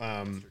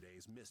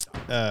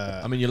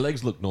I mean, your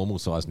legs look normal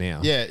size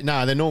now. yeah,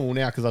 no, they're normal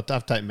now because I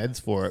have to take meds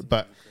for it.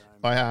 But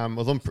I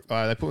was on.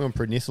 They put me on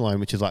prednisolone,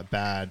 which is like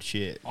bad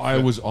shit. I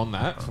was on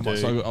that. Dude.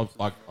 So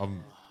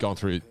I'm going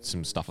through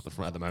some stuff at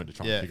the moment to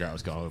try and figure out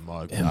what's going on with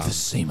my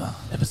Emphysema.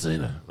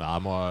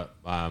 my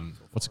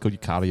what's it called?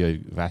 Your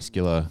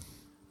cardiovascular.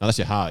 No, that's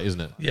your heart,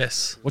 isn't it?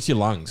 Yes, What's your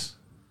lungs?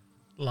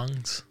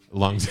 lungs.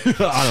 Lungs. I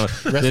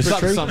don't know. There's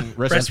Respiratory? some respiratory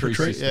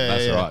Respiratory? system. Yeah,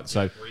 That's yeah. right.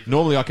 So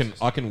normally I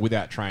can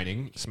without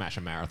training smash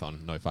a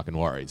marathon. No fucking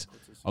worries.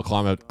 I'll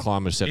climb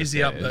a set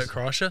Easy of up, stairs. Bert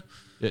Kreischer.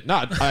 Yeah, no,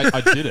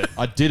 I did it.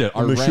 I did it.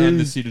 I ran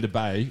the city to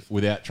bay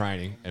without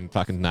training and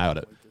fucking nailed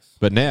it.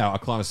 But now I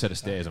climb a set of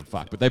stairs and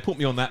fuck. But they put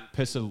me on that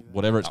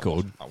whatever it's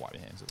called. I'll wipe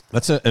your hands.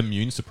 That's an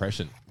immune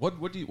suppression. What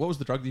was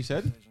the drug that you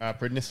said?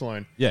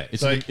 Prednisolone. Yeah,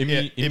 it's So, an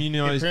immune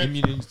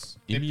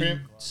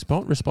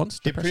response.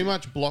 It pretty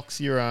much blocks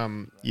your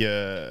what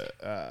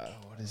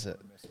is it?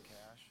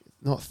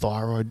 Not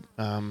thyroid.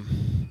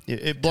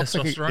 It blocks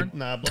like Testosterone?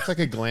 it blocks like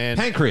a gland.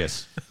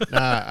 Pancreas.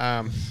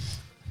 Nah,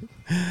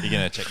 You're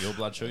gonna check your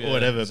blood sugar,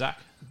 whatever. Zach?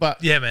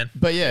 But Yeah, man.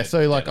 But yeah,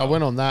 so like I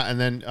went on that, and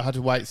then I had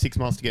to wait 6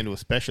 months to get into a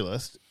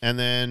specialist, and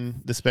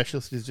then the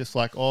specialist is just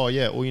like, oh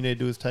yeah, all you need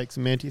to do is take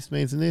some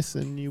antihistamines and this,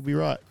 and you'll be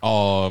right.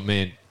 Oh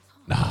man,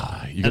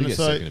 nah, you gotta And get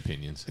so- second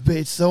opinions. But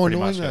it's so Pretty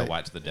annoying much gotta though.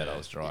 wait till the dead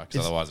eyes dry, because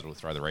It's- otherwise it'll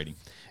throw the reading.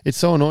 It's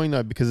so annoying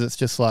though because it's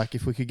just like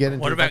if we could get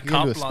into, What if I about could get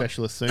into a cup blood?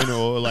 specialist sooner,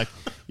 or like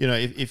you know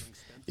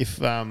if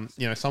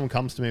you know someone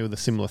comes to me with a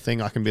similar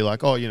thing, I can be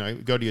like, oh, you know,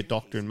 go to your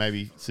doctor and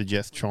maybe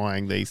suggest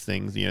trying these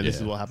things. You know, this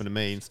is what happened to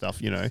me and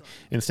stuff. You know,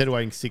 instead of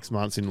waiting 6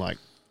 months in like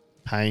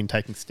pain,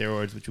 taking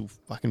steroids, which will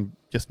fucking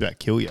just about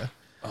kill you.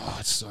 Oh,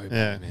 it's so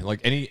bad, man.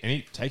 Like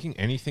taking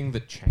anything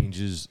that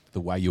changes the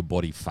way your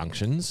body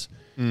functions,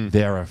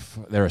 there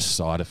are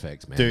side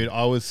effects, man. Dude,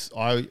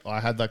 I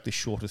had like the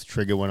shortest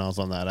trigger when I was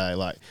on that.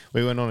 Like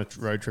we went on a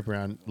road trip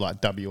around like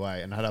WA,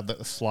 and I'd have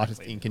the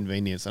slightest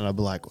inconvenience, and I'd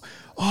be like,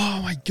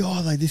 "Oh my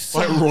god, like this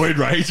like roid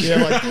rage."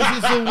 Yeah, like this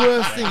is the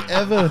worst thing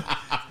ever.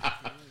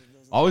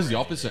 I was the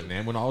opposite,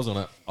 man. When I was on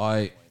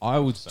it, I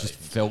was just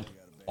felt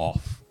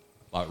off.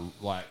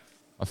 Like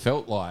I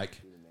felt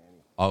like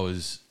I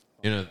was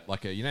in a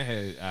you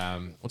know how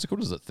what's it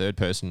called? Is it third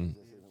person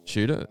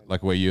shooter?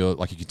 Like where you're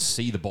like you could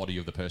see the body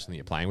of the person that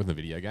you're playing with in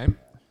the video game.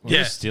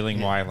 You're stealing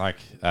my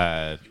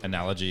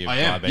analogy of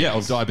diabetes. Yeah,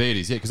 of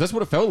diabetes. Yeah, because that's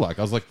what it felt like.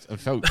 I was like, it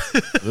felt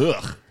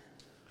ugh.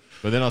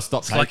 But then I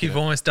stopped. It's like you've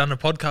almost done a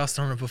podcast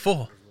on it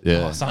before.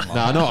 Yeah, no,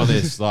 not on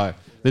this. Like,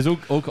 there's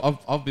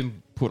I've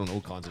been put on all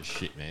kinds of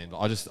shit, man.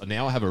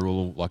 Now I have a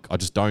rule. Like, I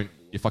just don't.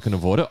 If I can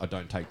avoid it, I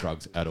don't take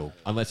drugs at all,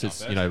 unless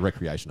it's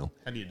recreational.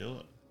 How do you do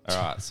it? All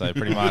right, so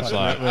pretty much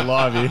like we're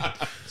live here.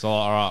 So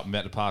all right, I'm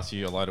about to pass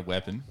you a loaded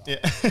weapon. Yeah.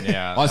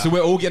 Yeah. So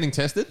we're all getting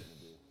tested.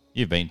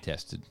 You've been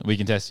tested. We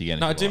can test you again.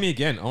 No, do me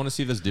again. I want to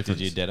see if there's difference.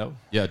 Did you Dedo?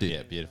 Yeah, I did.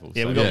 Yeah, beautiful.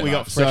 Yeah, So- we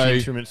got fresh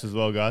instruments as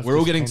well, guys. We're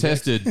all Just getting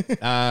context.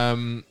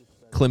 tested.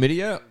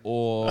 Chlamydia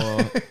or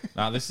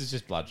No, this is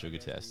just blood sugar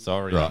test. So I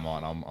already Right.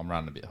 know mine. I'm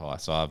running a bit high,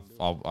 so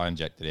I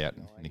injected out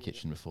in the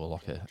kitchen before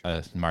like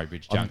a Murray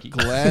Bridge junkie.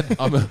 glad.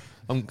 I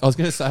was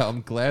going to say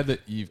I'm glad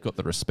that you've got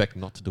the respect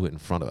not to do it in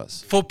front of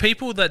us. For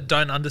people that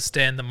don't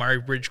understand the Murray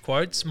Bridge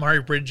quotes,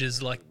 Murray Bridge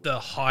is like the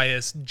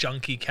highest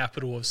junkie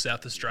capital of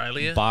South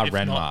Australia. Bar if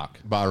not-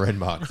 Renmark. Bar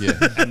Renmark,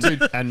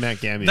 yeah. and Mount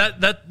Gambier.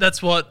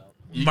 That's what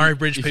Murray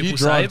Bridge if people you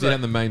drive say.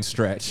 down the main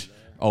stretch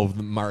of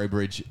the Murray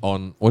Bridge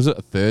on, was it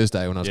a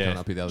Thursday when I was Yeah. coming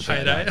up here the other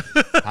day?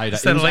 Hayday. Hayday.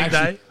 Settling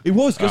day. It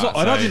was, because Right,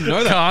 I so- didn't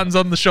know that. Cans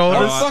on the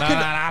shoulders. All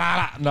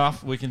right,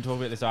 enough. We can talk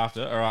about this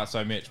after. All right,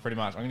 so Mitch, pretty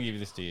much, I'm going to give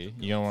this to you.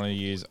 You're going to want to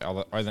use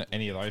either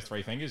any of those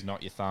three fingers,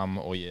 not your thumb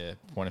or your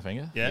pointer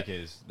finger,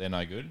 because they're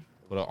no good.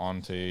 Put it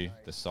onto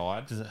the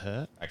side. Does it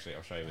hurt? Actually,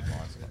 I'll show you with mine,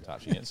 so I'm not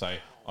touching it. So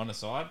on the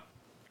side,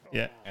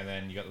 Yeah. and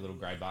then you got the little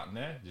grey button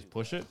there. Just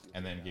push it,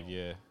 and then give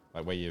you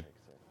like where you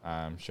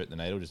shoot the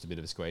needle, just a bit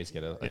of a squeeze,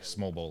 get a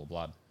small ball of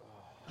blood.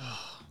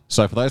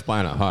 So for those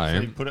playing at home,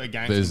 So you put it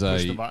against there's and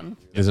push a the button?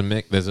 there's a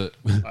mech, there's a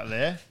Right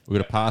there. we're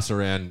gonna pass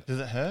around Does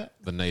it hurt?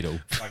 the needle.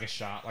 Like a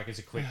sharp, like it's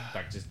a quick,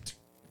 like just.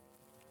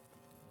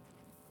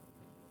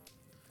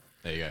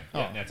 There you go.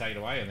 Yeah, now take it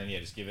away, and then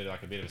just give it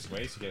like a bit of a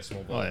squeeze to get a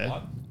small ball Oh, of yeah.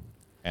 blood,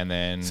 and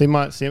then. See how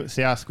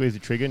I squeeze the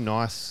trigger?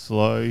 Nice,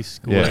 slow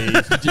squeeze.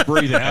 Yeah. Did you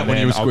breathe out And when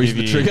you then were I'll squeezing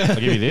the give trigger? I'll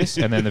give you this,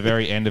 and then the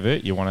very end of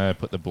it, you want to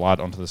put the blood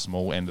onto the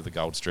small end of the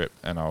gold strip,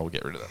 and I'll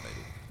get rid of that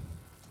needle.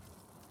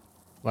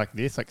 Like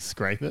this, like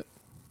scrape it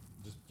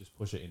Just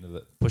push it into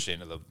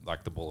the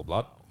like the ball of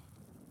blood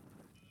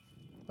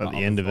at On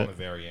the end of on it. the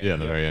very end. Yeah,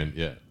 the very end.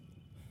 Yeah.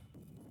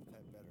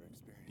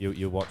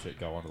 You watch it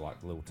go onto like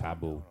the little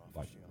tab will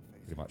like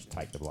pretty much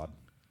take the blood.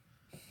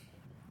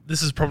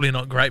 This is probably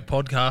not great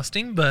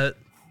podcasting, but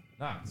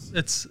No,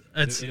 it's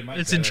it'll make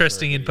it's better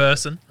interesting for a in video.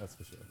 person. That's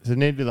for sure. Does it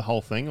need to do the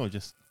whole thing or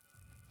just?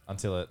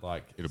 Until it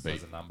like It'll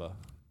says beep. a number.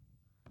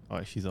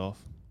 Oh, she's off.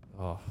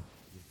 Oh,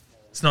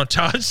 It's not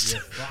charged.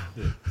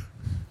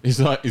 He's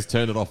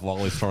turned it off while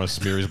he's trying to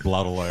smear his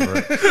blood all over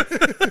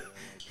it.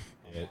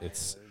 yeah,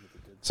 it's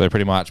so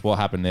pretty much what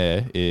happened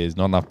there is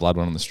not enough blood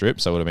went on the strip,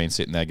 so it would have been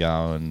sitting there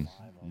going,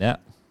 nah,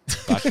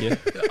 fuck you.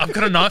 I've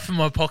got a knife in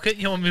my pocket.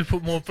 You want me to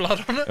put more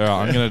blood on it? All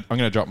right, I'm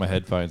gonna drop my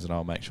headphones and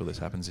I'll make sure this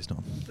happens this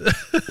time.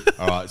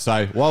 All right.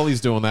 So while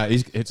he's doing that,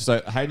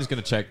 Hayden's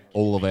going to check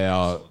all of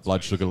our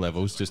blood sugar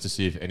levels just to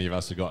see if any of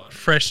us have got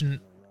Fresh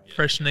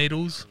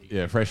needles.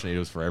 fresh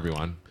needles for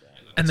everyone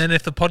And then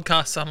if the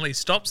podcast suddenly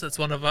stops, that's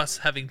one of us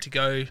having to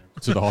go.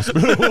 to the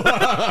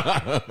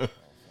hospital.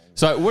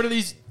 So what are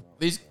these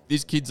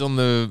kids on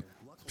the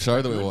show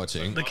that we're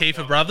watching? The Keefer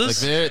Like Brothers.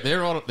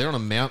 they're on a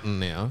mountain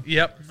now.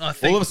 Yep. I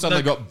think All of a sudden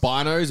they got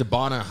binos, a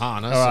bino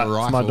harness, All a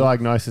right, rifle. it's my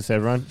diagnosis,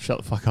 everyone. Shut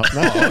the fuck up.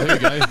 No, Oh, there you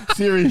go.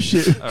 serious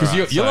shit. Because Alright,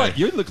 you're so- like,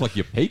 you look like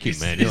you're peaking,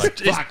 man. You're like,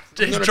 fuck.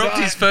 He's dropped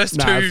his first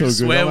Nah, it's all two good.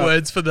 swear I'm like-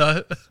 words for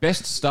the.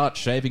 Best start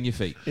shaving your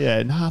feet.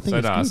 Yeah, no, I think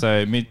it's good.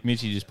 So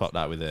Mitchie just popped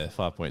up with a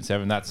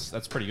 5.7.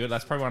 That's pretty good.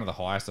 That's probably one of the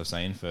highest I've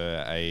seen for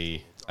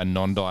a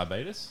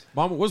non-diabetes.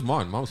 Mine was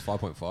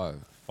 5.5.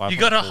 You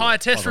got a 5.4. high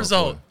test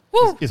result.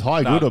 Woo! Is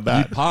high good or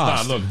bad?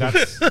 Nah, look,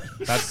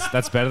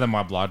 that's better than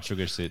my blood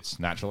sugar sits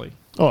naturally.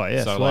 Oh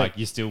yeah, So sweet. like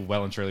you're still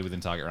well and truly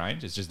within target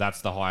range. It's just that's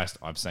the highest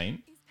I've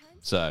seen.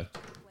 So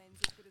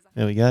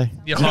There we go.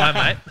 You're high,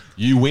 mate.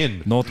 You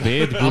win. not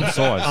bad, good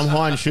size. I'm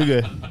high in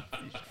sugar.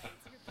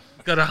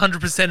 Got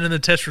 100% in the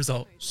test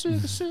result.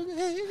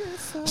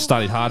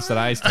 Studied hard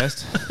today's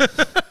test.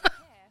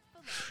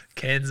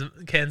 Cans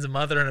of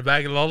mother and a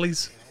bag of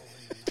lollies.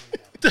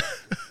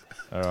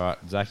 All right,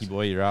 Zachy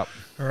boy, you're up.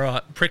 All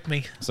right, prick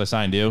me. So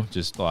same deal.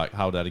 Just like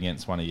hold that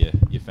against one of your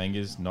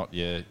fingers, not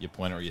your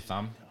pointer or your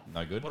thumb.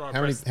 No good.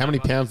 How many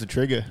pounds the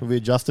trigger? Have we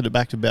adjusted it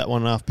back to about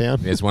 1.5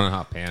 pounds? Yeah, it's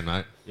 1.5 pound,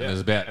 mate. Yeah. And there's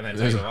about and then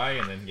there's, take it away,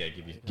 and then give it's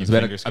your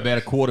about fingers about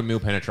a quarter mil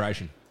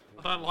penetration.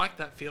 I don't like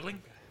that feeling.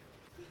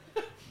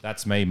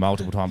 That's me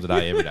multiple times a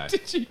day, every day.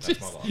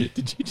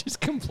 Did you just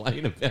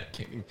complain about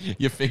getting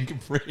your finger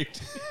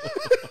pricked?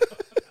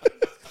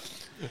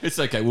 It's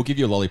okay. We'll give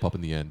you a lollipop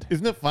in the end.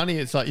 Isn't it funny?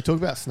 It's like you talk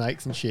about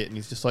snakes and shit, and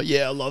he's just like,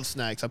 "Yeah, I love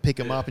snakes. I pick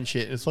them up and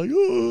shit." And it's like,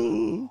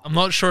 "Oh." I'm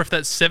not sure if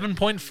that's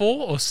 7.4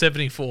 or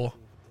 74.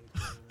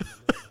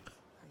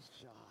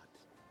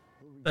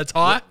 That's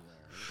high.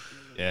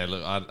 Yeah,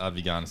 look, I'd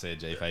be going to see a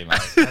GP, mate.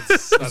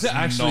 That's Is it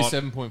actually not-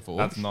 7.4?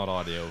 That's not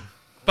ideal.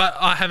 But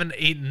I haven't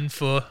eaten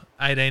for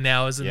 18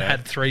 hours and Yeah.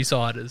 had 3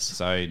 ciders.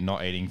 So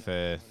not eating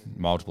for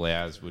multiple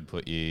hours would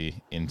put you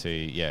into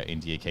your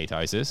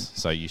ketosis.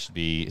 So you should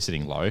be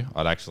sitting low.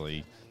 I'd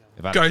actually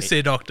Go see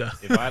a doctor.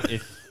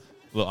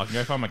 Look, I can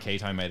go find my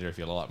ketone meter if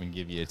you like and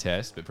give you a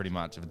test. But pretty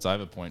much, if it's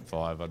over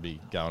 0.5, I'd be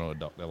going to a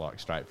doctor like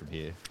straight from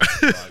here.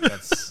 Like,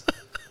 that's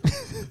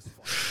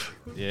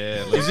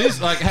yeah. Look, Is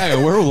this like,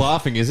 hey, we're all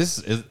laughing. Is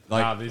this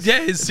like,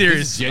 Yeah, it's serious.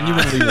 this is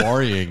genuinely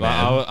worrying, like,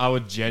 man? I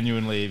would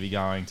genuinely be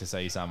going to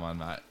see someone,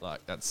 mate.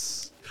 Like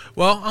that's.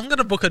 Well, I'm going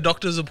to book a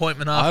doctor's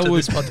appointment after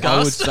this podcast. I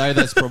would say that's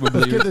Let's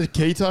probably. get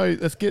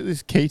Let's get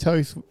this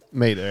keto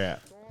meter out.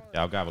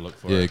 Yeah, I'll go have a look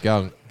for Yeah, it. go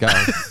on.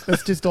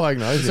 Let's just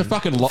diagnose There's a him.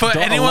 fucking For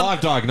anyone- live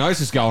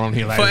diagnosis going on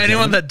here, ladies For and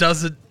anyone gentlemen. that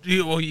doesn't,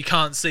 you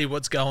can't see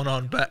what's going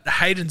on, but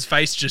Hayden's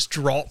face just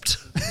dropped.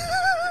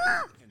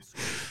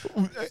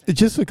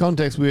 Just for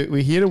context,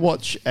 we're here to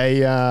watch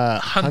a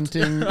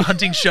hunting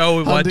hunting show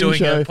while hunting doing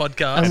show, a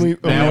podcast.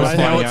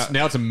 and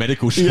Now it's a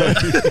medical show. Yeah.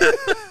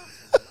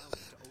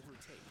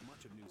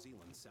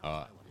 All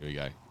right, here we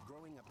go.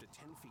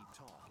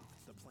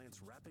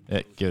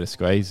 Yeah, give it a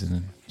squeeze and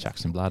then chuck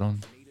some blood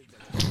on.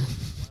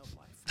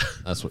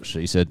 That's what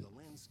she said.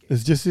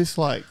 There's just this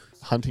like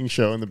hunting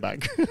show in the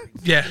back.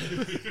 Yeah.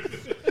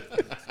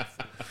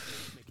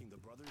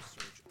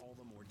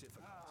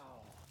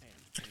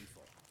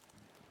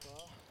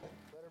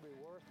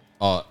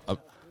 Oh,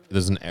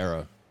 there's an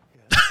error.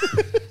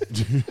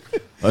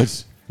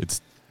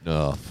 it's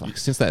oh fuck.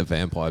 Since that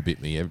vampire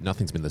bit me,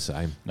 nothing's been the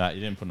same. No,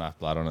 you didn't put enough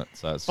blood on it,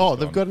 so it's. Oh, just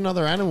they've gone. got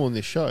another animal in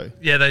this show.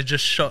 Yeah, they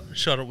just shot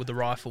it with a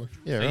rifle.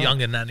 Yeah, a right.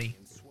 younger nanny.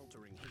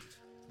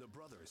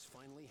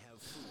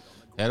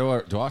 How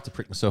do I have to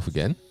prick myself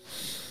again?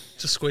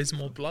 Just squeeze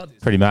more blood.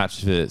 Pretty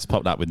much. If it's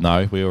popped up with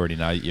no, we already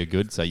know you're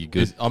good, so you're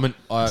good. What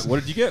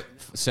did you get?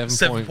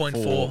 7.4.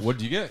 7.4. What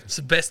did you get? It's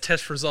the best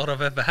test result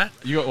I've ever had.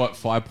 You got what?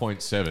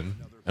 5.7,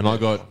 and I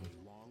got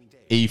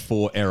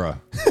E4 error.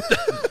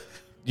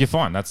 You're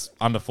fine. That's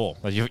under 4.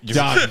 Like, you'll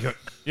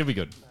be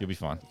good. You'll be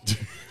fine.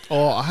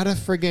 Oh, I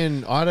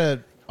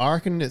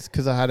reckon it's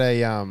because I had a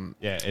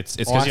Yeah, it's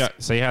because you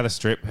see how the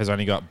strip has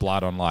only got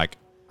blood on like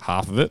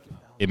half of it.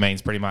 It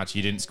means pretty much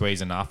you didn't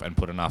squeeze enough and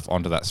put enough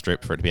onto that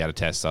strip for it to be able to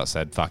test. So it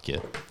said, "Fuck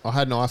you." I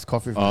had an iced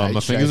coffee from My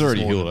HJ's finger's this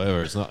already morning. healed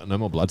over. It's no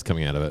more blood's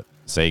coming out of it.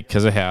 See,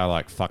 because of how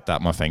like fucked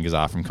up my fingers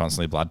are from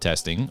constantly blood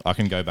testing, I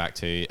can go back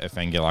to a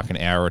finger like an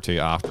hour or two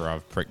after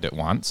I've pricked it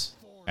once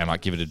and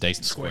like give it a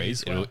decent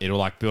squeeze. Wow. It'll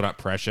like build up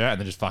pressure and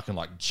then just fucking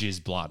like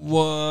jizz blood.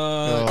 What?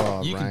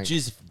 Oh, you can rank.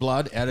 jizz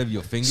blood out of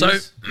your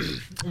fingers?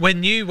 So,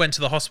 when you went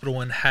to the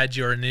hospital and had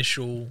your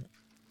initial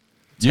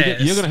you're test,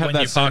 going to have when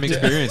that you same parked it-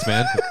 experience,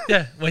 man.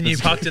 Yeah, when you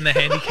parked in the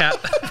handicap.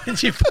 When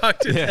you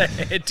parked in the Yeah.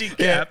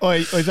 handicap. Oh,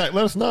 Zach,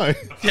 let us know.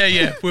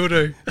 Yeah, we'll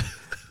do.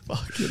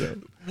 Fuck it.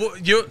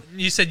 What,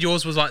 you said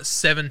yours was like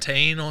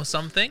 17 or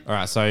something? All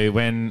right, so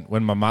when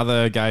my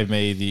mother gave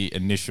me the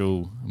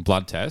initial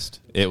blood test,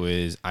 it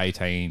was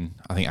 18,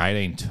 I think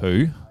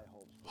 18.2.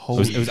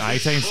 It was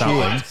 18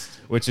 something,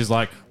 which is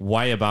like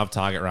way above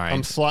target range.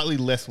 I'm slightly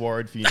less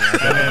worried for you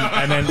now.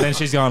 and then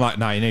she's going like,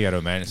 no, you need to go to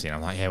emergency. And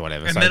I'm like, yeah,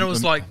 whatever. And So then it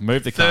was like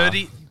move the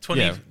 30, car.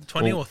 20, Yeah,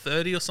 20 well, or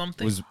 30 or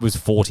something? was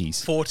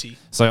 40s. 40.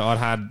 So I'd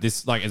had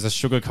this like it's a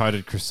sugar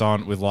coated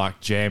croissant with like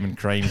jam and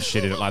cream and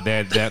shit in it. Like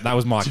that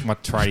was my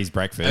tradies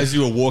breakfast. As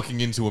you were walking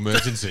into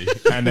emergency.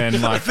 And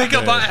then like I think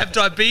I might have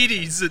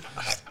diabetes.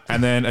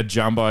 and then a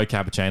jumbo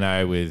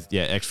cappuccino with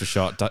extra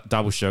shot,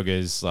 double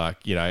sugars. Like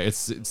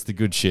it's the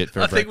good shit for.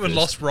 I think we breakfast.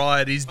 lost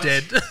Riot. He's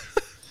dead.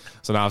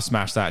 So now I've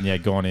smashed that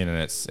and gone in and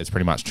it's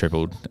pretty much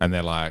tripled. And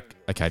they're like,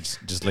 okay,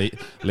 just leave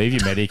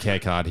your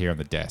Medicare card here on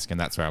the desk. And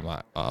that's where I'm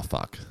like, oh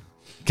fuck.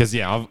 Because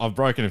I've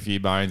broken a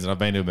few bones and I've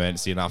been to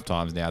emergency enough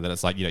times now that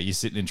it's like you're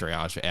sitting in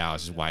triage for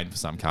hours just waiting for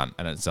some cunt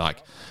and it's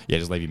like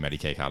just leave your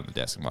Medicare card on the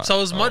desk. I'm like,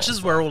 So as much oh,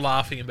 as we're all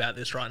laughing about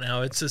this right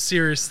now, it's a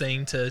serious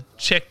thing to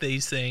check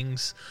these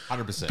things.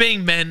 100%.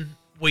 Being men,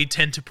 we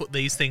tend to put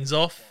these things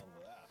off.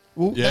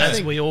 Well, Yeah. I As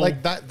think, we all-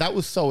 like that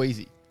was so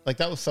easy. Like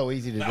that was so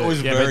easy to do.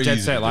 was yeah, very but dead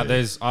easy set. to Like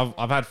do.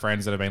 I've had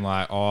friends that have been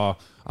like, oh,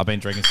 I've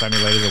been drinking so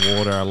many liters of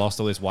water, I lost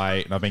all this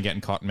weight, and I've been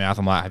getting cotton mouth.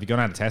 I'm like, have you gone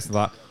out to test?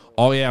 They're like,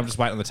 oh yeah, I'm just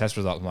waiting on the test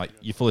results. I'm like,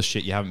 you're full of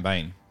shit. You haven't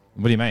been.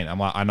 What do you mean? I'm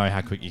like, I know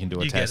how quick you can do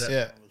a You get test. it.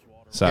 Yeah.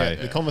 So Yeah,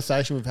 the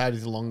conversation we've had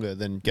is longer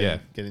than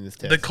getting this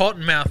test. The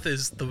cotton mouth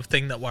is the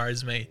thing that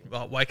worries me.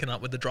 About waking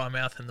up with the dry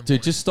mouth in the morning.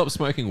 Dude, just stop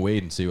smoking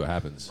weed and see what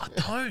happens. I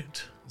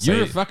don't.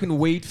 You're a fucking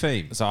weed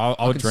fiend. So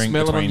I would can drink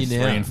smell it on between you 3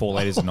 now. and 4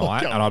 liters a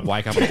night, and I'd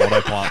wake up on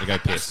autopilot to go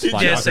piss.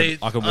 Like Yeah,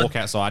 I could walk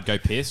outside, go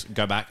piss,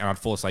 go back, and I'd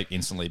fall asleep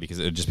instantly because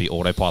it would just be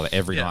autopilot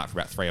every Yeah. night for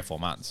about 3 or 4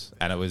 months.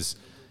 And it was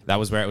that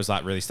was where it was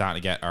like really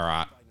starting to get, all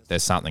right,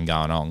 there's something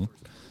going on.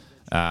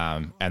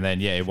 And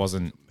then, it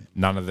wasn't,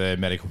 none of the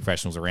medical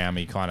professionals around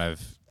me kind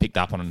of picked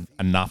up on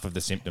enough of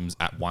the symptoms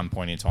at one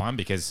point in time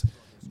because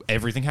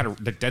everything had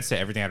the dead set,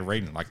 everything had a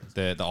reading. Like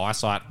the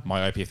eyesight,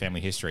 myopia,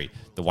 family history,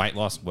 the weight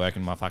loss,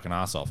 working my fucking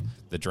ass off,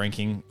 the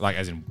drinking, like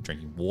as in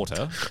drinking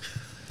water.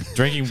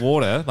 Drinking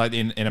water, like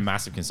in a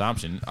massive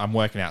consumption. I'm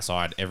working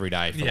outside every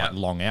day for like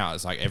long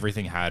hours. Like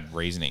everything had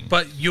reasoning.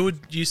 But you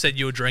said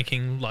you were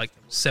drinking like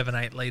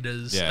 7-8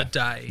 liters a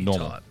day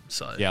normal. type.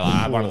 So like I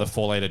had one of the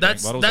 4 liter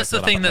drink bottles. That's I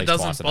the filled thing up that at least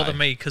doesn't twice a bother day.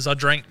 me because I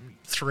drank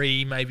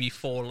 3, maybe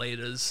 4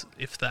 liters,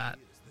 if that.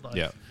 Like,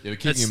 Yeah, but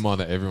keeping in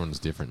mind that everyone's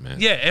different, man.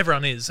 Yeah,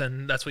 everyone is,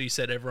 and that's what you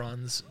said.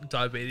 Everyone's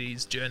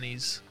diabetes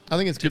journeys. I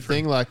think it's a good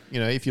thing. Like,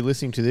 if you're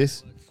listening to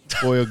this,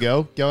 boy or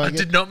girl, go out. I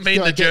did not mean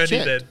go the out, get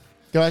journey checked. then.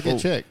 Go out, get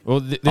checked. Well,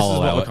 this is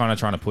what we're kind of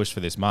trying to push for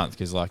this month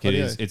because, like,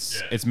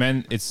 it's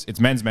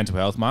men's mental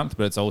health month,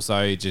 but it's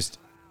also just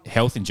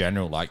health in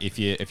general. Like, if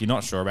you're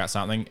not sure about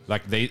something,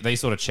 like these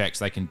sort of checks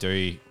they can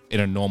do in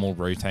a normal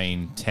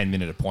routine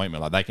 10-minute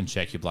appointment. Like, they can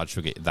check your blood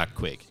sugar that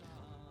quick.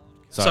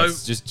 So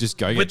it's just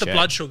go get with the checked.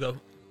 blood sugar.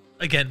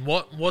 Again,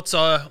 what's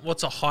a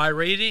high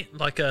reading?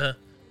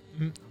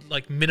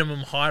 Like minimum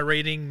high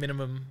reading,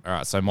 minimum. All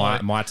right, so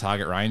my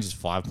target range is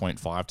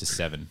 5.5 to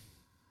 7.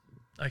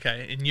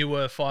 Okay, and you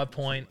were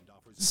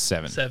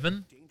 5.7,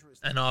 7.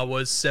 and I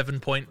was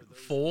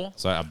 7.4.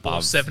 So above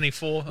or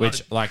 74.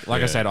 Which, like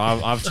I said,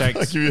 I've checked.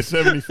 I give you a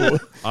 74.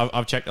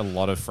 I've checked a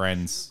lot of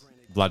friends'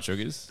 blood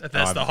sugars.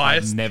 That's the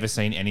highest? I've never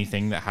seen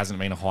anything that hasn't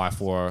been a high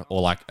 4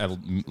 or like a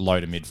low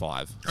to mid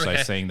 5. Okay.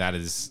 So seeing that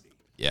is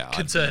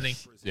concerning.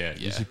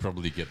 You should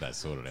probably get that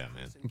sorted out,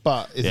 man.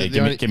 But is it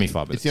give me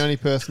 5 minutes. It's the only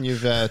person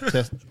you've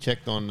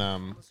checked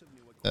on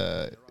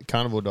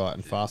carnivore diet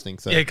and fasting.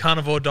 So Yeah,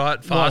 carnivore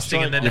diet,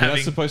 fasting, and then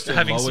that's supposed to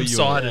having lower some your-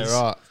 ciders.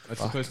 yeah, right.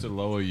 That's supposed to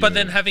lower you. But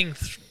then having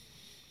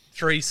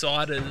 3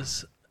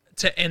 ciders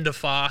to end a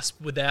fast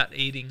without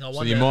eating. I so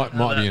wonder you how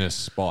might be that- in a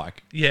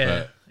spike.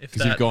 Yeah,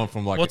 because you've gone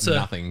from like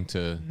nothing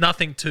to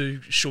nothing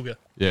to sugar.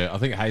 yeah. I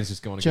think Hayden's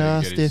just going to go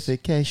and get his.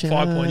 justification.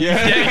 5 points.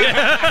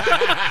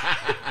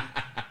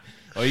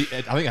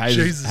 I think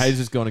Jesus. Hayden's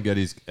just going to get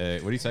his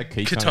what do you say?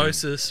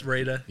 Ketosis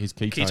reader. His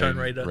ketone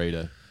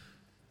reader.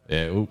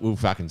 Yeah, we'll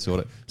fucking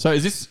sort it. So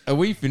is this? Are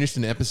we finished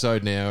an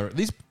episode now?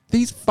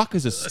 These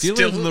fuckers are still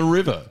in the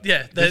river.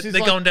 Yeah, they're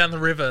going down the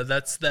river.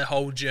 That's their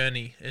whole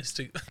journey is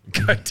to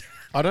go down.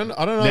 I don't know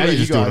Now about you're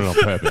you just doing it guys.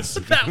 on purpose.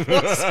 That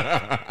was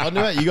I don't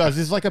know about you guys.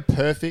 This is like a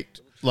perfect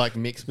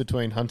mix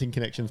between Hunting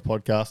Connections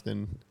podcast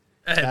and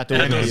Outdoors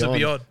and Outdoors and Beyond.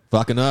 Beyond.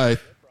 Fucking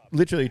oath.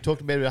 Literally talked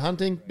a bit about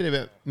hunting, a bit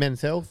about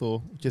men's health,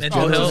 or just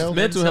Mental general health.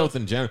 Mental health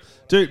in general,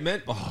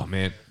 dude.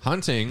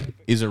 Hunting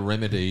is a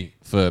remedy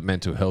for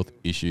mental health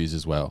issues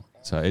as well.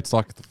 So it's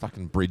like the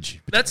fucking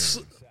bridge. That's.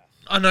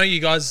 I know you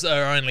guys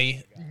are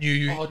only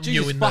new. Oh new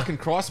Jesus in fucking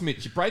Christ,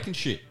 Mitch! You're breaking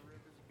shit.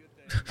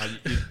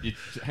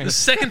 the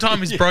second time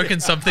he's broken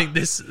something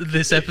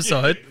this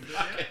episode.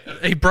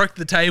 He broke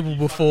the table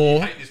before.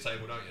 this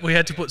table, don't you? We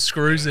had to put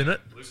screws in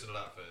it. Loosen it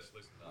up first.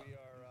 Loosen it up.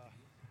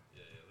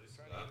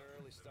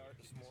 Loosen it up.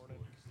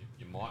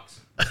 Your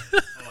mic's.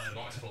 Your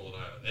mic's falling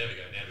over. There we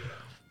go. Now do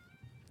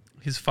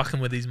it. He's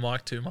fucking with his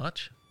mic too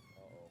much.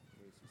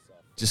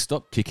 Just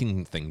stop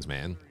kicking things,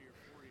 man.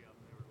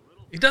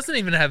 He doesn't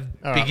even have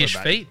right, biggish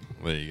we're back. feet.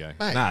 There you go.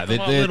 Mate, Nah, They're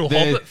like little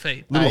hobbit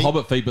feet. Little Hey.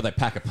 hobbit feet, but they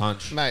pack a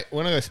punch. Mate,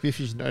 when I go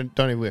spearfishing,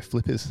 don't even wear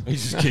flippers. He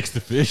just kicks the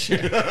fish.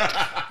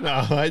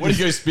 No, mate, When he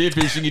goes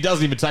spearfishing, he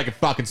doesn't even take a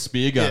fucking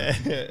spear gun.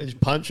 just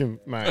punch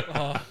him, mate.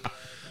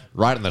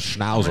 Right in the He's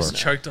schnauzer.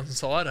 choked on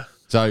cider.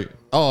 So,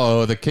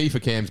 the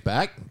Keefer cam's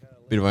back.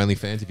 Bit of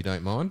OnlyFans if you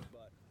don't mind.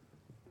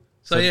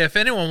 So yeah, if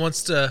anyone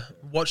wants to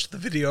watch the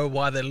video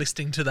while they're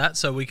listening to that,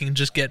 so we can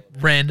just get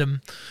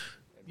random.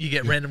 You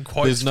get random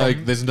quotes.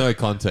 There's no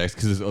context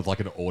because it's like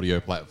an audio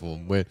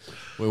platform. We're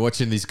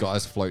watching these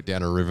guys float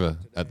down a river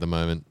at the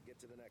moment.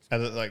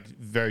 As it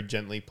very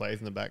gently plays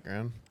in the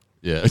background.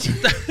 Yeah.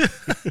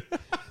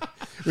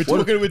 We're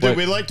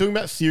talking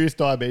about serious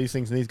diabetes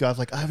things, and these guys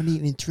I haven't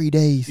eaten in 3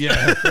 days.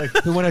 Yeah,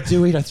 But when I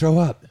do eat, I throw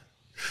up.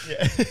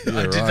 I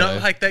did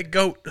not like that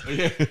goat.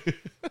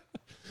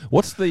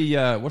 What's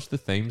the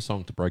theme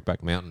song to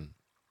Brokeback Mountain?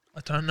 I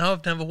don't know.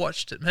 I've never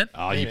watched it, man.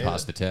 Oh, you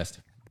passed the test.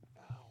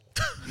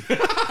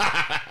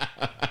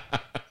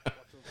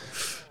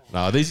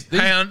 No, these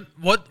Hang on.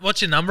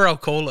 What's your number? I'll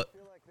call it.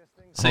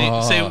 See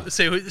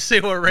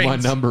what rings. my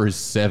number is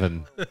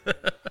 7.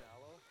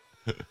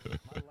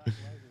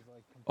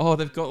 Oh,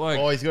 they've got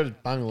Oh, he's got a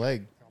bung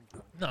leg.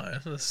 No,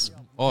 he's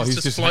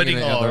just just floating.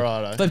 hanging out Oh, there.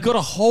 righto. They've got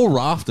a whole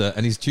rafter,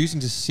 and he's choosing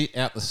to sit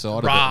out the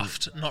side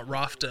Raft, not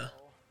rafter.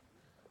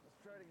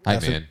 of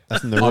it. Hey man,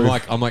 that's in the I'm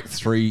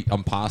roof.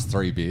 I'm past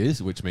 3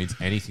 beers, which means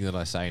anything that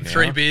I say now.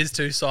 3 beers,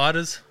 2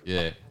 ciders.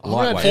 Yeah, I'm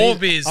lightweight. 4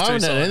 beers, I 2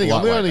 haven't had ciders. anything.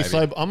 I'm the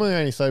Lightweight,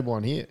 only sober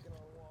one here.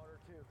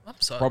 I'm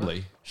sorry.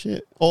 Probably.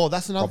 Shit. Oh,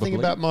 that's another thing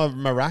Probably. about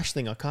my rash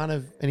thing. I can't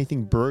have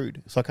anything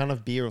brewed, so I can't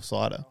have beer or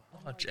cider.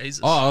 Oh Jesus.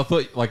 Oh, I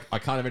thought I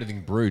can't have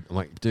anything brewed. I'm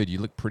like, dude, you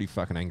look pretty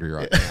fucking angry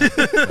right now.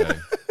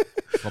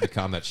 So, Probably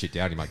calm that shit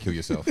down. You might kill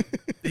yourself.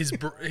 He's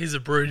a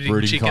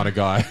brooding chicken. kind of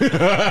guy.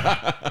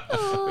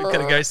 We're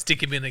gonna go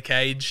stick him in a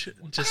cage,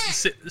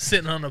 just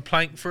sitting on a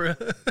plank for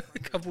a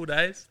couple of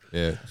days.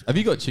 Yeah. Have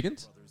you got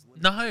chickens?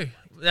 No,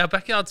 our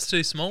backyard's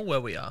too small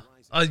where we are.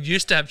 I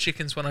used to have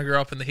chickens when I grew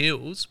up in the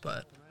hills,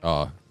 but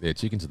Oh, yeah,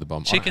 chickens are the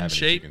bomb. Chicken, I don't have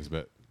any sheep. chickens,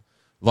 but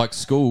like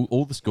school,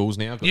 all the schools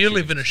now. have got you chickens.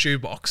 live in a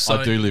shoebox. So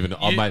I do live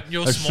in. Mate,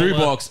 you're a smaller.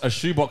 shoebox. A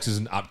shoebox is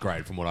an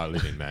upgrade from what I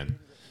live in, man.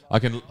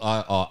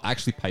 I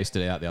actually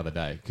pasted it out the other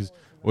day because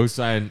we were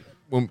saying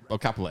a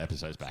couple of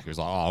episodes back. It was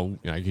like,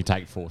 you can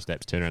take 4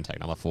 steps, turn around, and take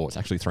another 4. It's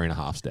actually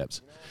 3.5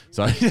 steps.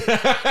 So,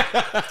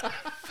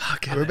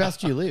 Whereabouts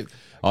do you live?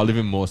 I live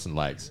in Mawson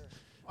Lakes.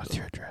 What's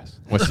your address?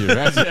 What's your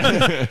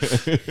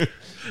address? Dude,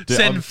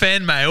 Send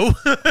fan mail.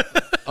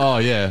 Oh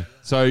yeah.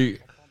 So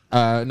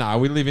no,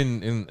 we live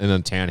in a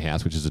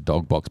townhouse, which is a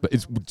dog box, but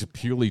it's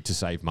purely to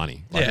save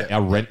money. Like, Yeah.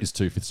 our rent is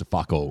 2/5 of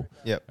fuck all.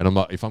 Yep. And I'm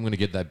like, if I'm going to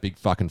get that big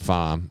fucking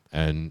farm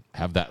and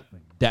have that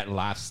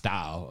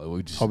lifestyle,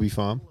 we just Hobby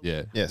farm.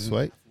 Yeah. Yeah,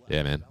 sweet.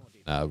 Yeah, man.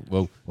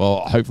 Well,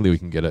 hopefully we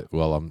can get it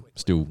while I'm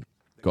still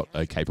got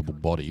a capable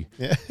body.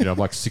 Yeah. I'm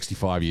like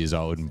 65 years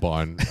old and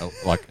buying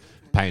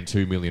paying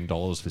 $2 million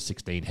for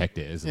 16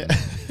 hectares. And,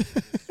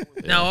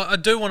 Now, I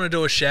do want to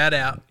do a shout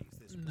out.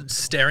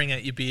 Staring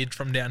at your beard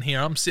from down here,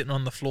 I'm sitting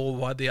on the floor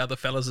while the other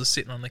fellas are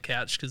sitting on the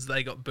couch because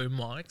they got boom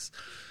mics.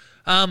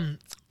 The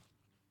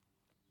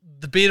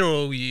beard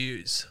oil you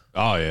use,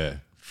 Oh yeah.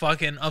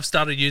 I've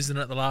started using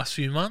it the last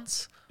few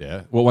months.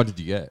 Yeah. What one did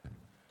you get?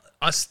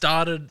 I've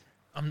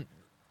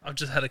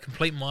just had a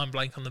complete mind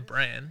blank on the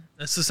brand.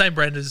 It's the same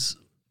brand as.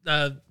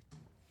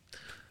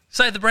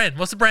 Say the brand.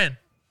 What's the brand?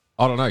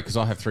 I don't know because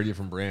I have 3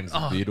 different brands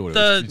of beard oil.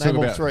 the- You talk Name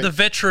all about- 3. The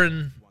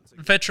veteran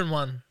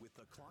one,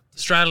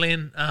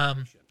 Australian.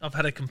 I've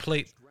had a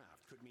complete.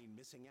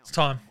 It's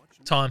time.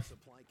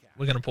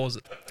 We're gonna pause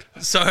it.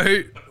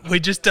 So we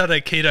just did a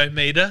keto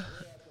meter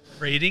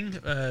reading,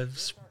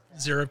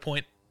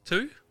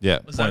 0.2. Yeah,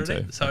 Was that 0.2.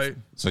 it? So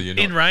So you're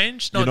in not,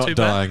 range, you're not not too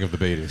bad. dying of the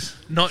beaters.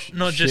 Not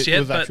just Shit yet,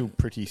 was but actually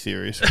pretty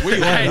serious.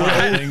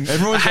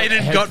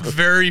 Hayden got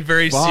very,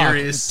 very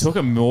serious. It took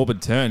a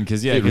morbid turn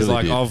because It really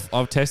like did.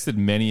 I've tested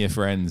many of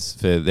friends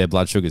for their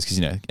blood sugars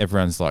because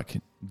everyone's like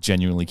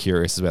genuinely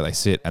curious as where they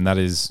sit, and that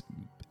is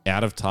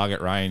out of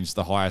target range,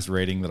 the highest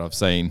reading that I've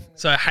seen.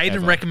 So Hayden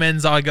Ever.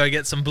 recommends I go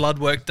get some blood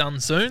work done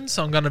soon.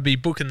 So I'm going to be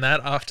booking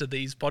that after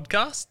these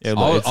podcasts. Yeah,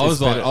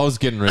 I was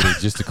getting ready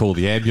just to call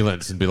the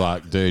ambulance and be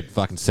like, dude,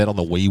 fucking set on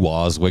the wee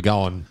wires. We're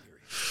going.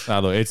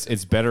 no, look,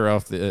 it's better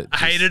off.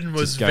 Hayden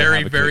was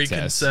very, very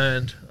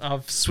concerned.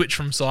 I've switched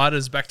from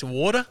ciders back to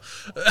water.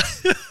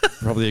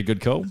 Probably a good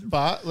call.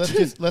 But let's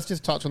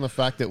just touch on the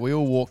fact that we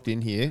all walked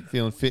in here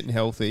feeling fit and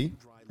healthy,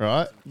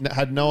 right?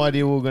 Had no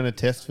idea we were going to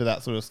test for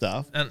that sort of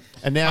stuff, and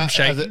now I'm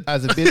shaking.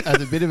 as a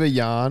bit of a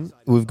yarn,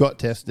 we've got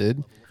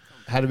tested,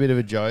 had a bit of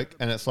a joke,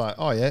 and it's like,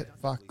 oh yeah,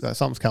 fuck,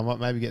 something's come up,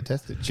 maybe get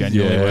tested.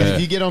 Genuinely. Because Yeah.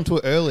 if you get onto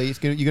it early, you're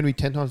going to be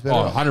 10 times better. Oh,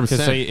 off. 100%.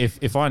 Because see,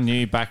 if I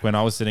knew back when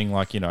I was sitting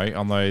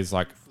on those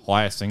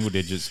higher single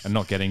digits and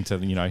not getting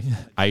to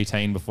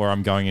 18 before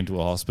I'm going into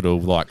a hospital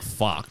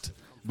fucked,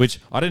 which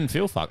I didn't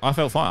feel fucked. I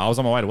felt fine. I was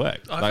on my way to work.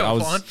 I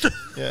felt fine.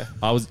 Yeah.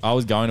 I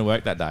was going to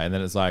work that day, and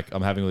then it's like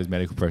I'm having all these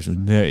medical pressures.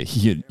 No,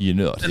 you're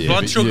not. And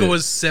blood sugar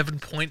was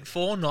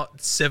 7.4,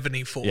 not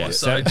 74. Yeah,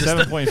 so just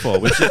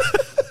 7.4, which is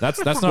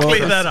that's not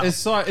Clear that up.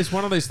 It's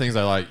one of those things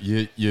that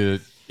you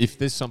if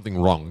there's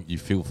something wrong, you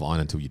feel fine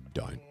until you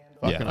don't.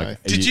 Fucking Yeah,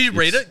 oath. Did you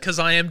read it? Because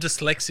I am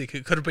dyslexic.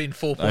 It could have been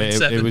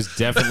 4.7. It was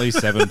definitely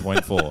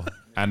 7.4,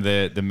 and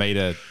the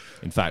meter.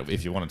 In fact,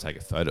 if you want to take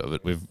a photo of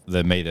it,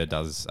 the meter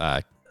does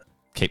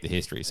keep the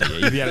history. So yeah,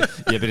 you'll be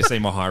able to see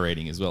my high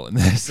rating as well in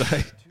there. So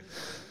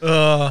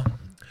Oh,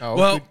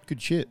 Well-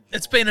 good shit.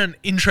 It's been an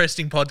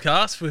interesting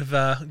podcast.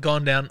 We've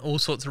gone down all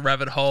sorts of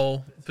rabbit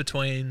hole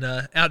between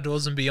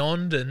Outdoors and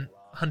Beyond and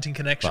Hunting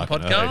Connection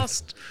Fucking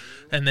podcast.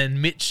 And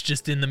then Mitch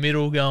just in the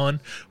middle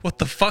going, what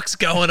the fuck's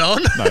going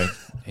on? no,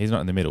 he's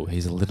not in the middle.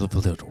 He's a little.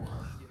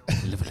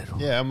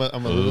 Yeah, I'm a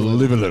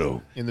Live a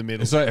little. in the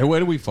middle. So where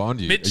do we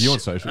find you? Mitch, Are you on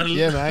social?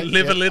 Yeah, mate.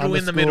 Live Yeah, a little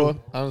in the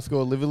middle.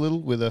 Underscore live a little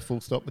with a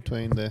full stop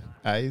between the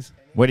A's.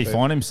 Where do you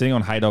find him? Sitting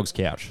on Haydog's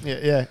couch.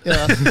 Yeah.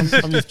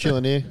 I'm just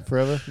chilling here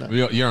forever. No.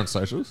 You're on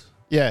socials?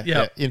 Yeah,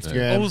 Yeah.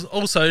 Instagram.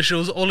 All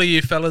socials. All of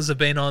you fellas have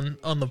been on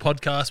the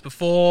podcast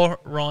before.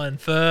 Ryan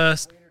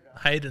first,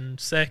 Hayden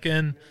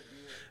second,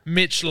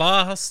 Mitch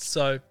last.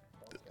 So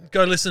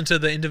go listen to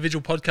the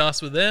individual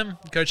podcasts with them.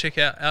 Go check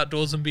out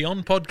Outdoors and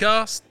Beyond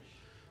podcast.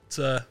 It's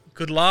a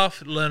good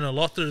laugh. Learn a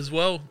lot there as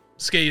well.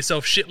 Scare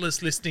yourself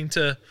shitless listening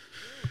to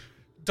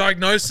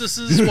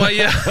diagnoses while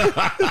you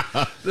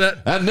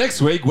And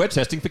next week, we're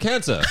testing for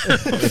cancer.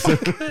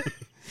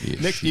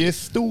 Next year,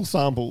 stool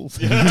samples.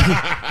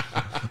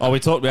 Oh, we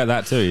talked about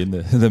that too in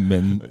the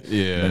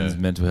men's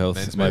mental health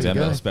Men's Maybe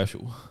mental health.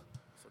 special.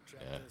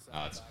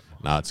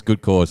 No, it's a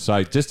good cause.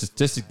 So just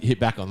to hit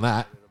back on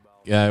that,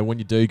 when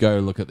you do go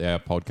look at our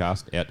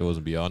podcast, Outdoors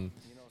and Beyond,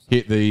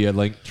 hit the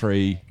link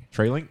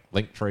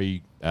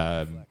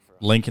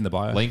Link in the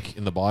bio.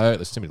 in the bio.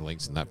 There's too many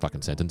links in that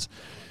fucking sentence.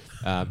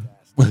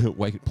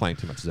 playing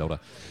too much Zelda.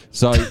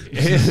 So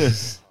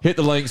hit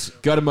the links.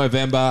 Go to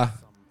Movember.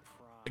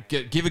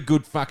 Give a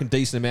good fucking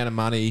decent amount of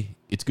money.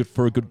 It's good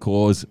for a good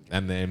cause,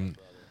 and then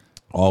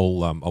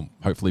I'll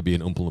hopefully be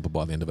an Oompa Loompa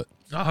by the end of it.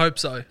 I hope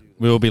so.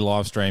 We'll be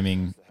live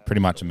streaming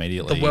pretty much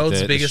immediately. The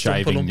world's biggest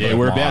shaving. Oompa Loompa. Yeah,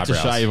 we're my about to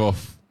eyebrows. shave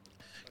off.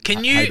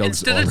 Can you, Haydog's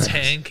instead of eyebrows.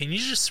 tan, can you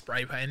just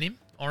spray paint him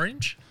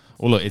orange?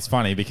 Well, look, it's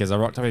funny because I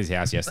rocked up at his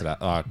house yesterday,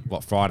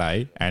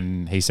 Friday,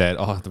 and he said,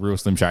 the real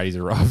Slim Shady's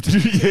arrived.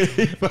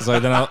 So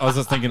then I was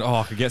just thinking,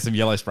 I could get some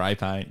yellow spray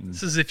paint. And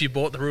This is if you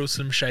bought the real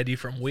Slim Shady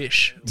from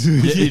Wish.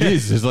 Yeah, it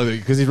is. It's like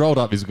because he's rolled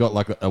up. He's got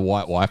like a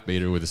white wife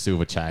beater with a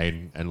silver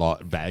chain and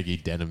like baggy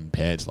denim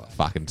pants. Like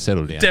fucking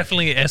settle down.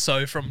 Definitely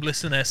SO from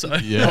Listen SO.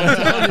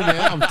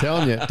 Yeah. I'm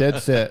telling you, dead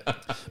set.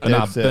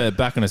 but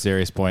back on a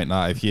serious point,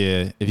 if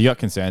you got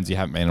concerns you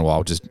haven't been in a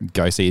while, just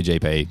go see your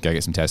GP, go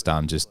get some tests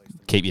done, just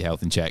keep your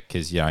health in check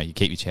because you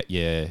keep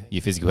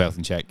your physical health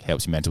in check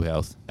helps your mental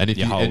health, And if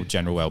your you- whole and-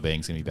 general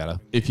well-being's gonna be better.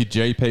 If your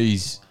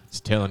GP's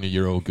telling you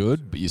you're all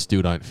good, but you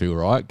still don't feel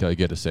right, go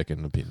get a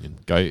second opinion.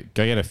 Go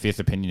get a fifth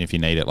opinion if you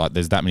need it. Like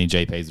there's that many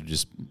GPs that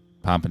just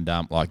pump and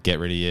dump. Like get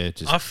rid of you.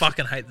 Just I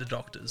fucking hate the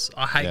doctors.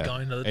 I hate Yeah.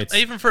 going to the It's-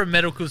 even for a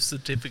medical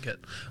certificate.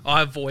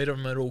 I avoid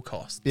them at all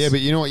costs. Yeah,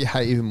 but you know what you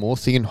hate even more?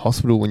 Seeing in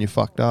hospital when you're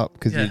fucked up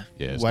because Yeah.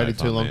 you it's waited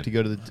no too fun, long man. to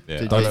go to the. Yeah.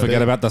 to don't GP.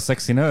 forget about the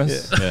sexy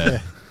nurse.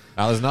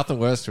 Yeah. There's nothing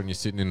worse when you're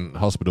sitting in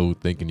hospital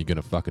thinking you're going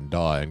to fucking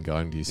die and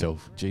going to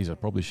yourself, geez, I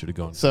probably should have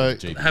gone So-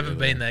 to the GP Haven't earlier."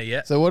 been there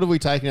yet. So what have we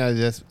taken out of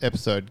this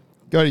episode?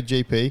 Go to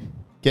GP,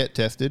 get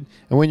tested,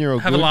 and when you're all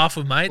Have good, a laugh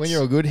with mates. when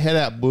you're all good, head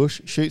out bush,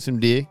 shoot some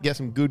deer, get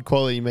some good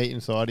quality meat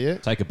inside you,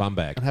 Take a bum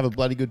bag. and have a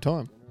bloody good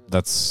time.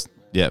 That's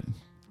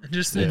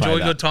Just Yeah. enjoy Play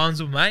good that.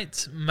 times with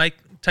mates.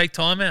 Take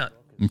time out.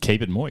 and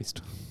keep it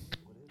moist.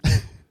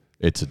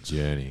 It's a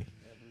journey.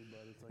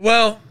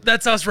 Well,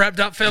 that's us wrapped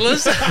up,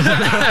 fellas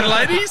and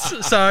ladies.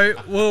 So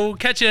we'll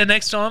catch you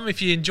next time.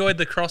 If you enjoyed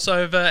the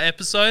crossover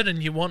episode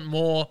and you want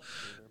more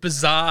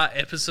bizarre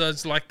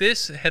episodes like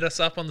this, head us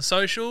up on the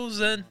socials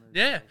and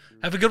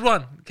have a good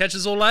one. Catch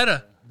us all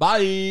later. Bye.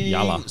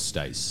 Yalla.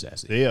 Stay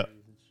sassy. See ya.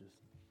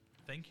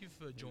 Thank you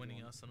for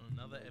joining us on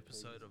another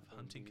episode of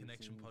Hunting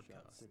Connection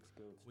Podcast.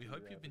 We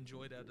hope you've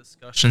enjoyed our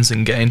discussions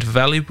and gained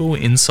valuable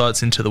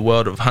insights into the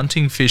world of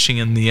hunting, fishing,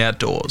 and the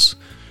outdoors.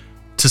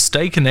 To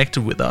stay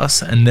connected with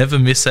us and never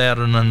miss out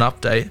on an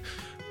update,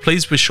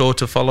 please be sure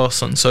to follow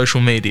us on social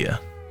media,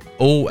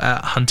 all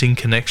at Hunting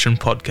Connection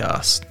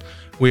Podcast.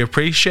 We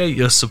appreciate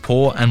your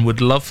support and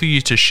would love for you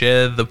to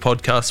share the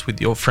podcast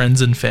with your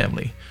friends and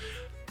family.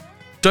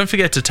 Don't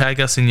forget to tag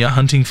us in your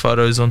hunting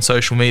photos on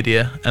social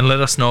media and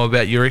let us know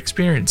about your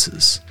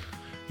experiences.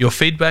 Your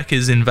feedback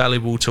is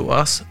invaluable to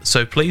us,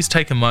 so please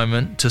take a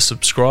moment to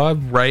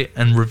subscribe, rate,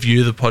 and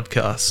review the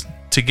podcast.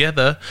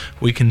 Together,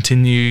 we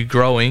continue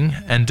growing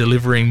and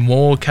delivering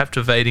more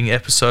captivating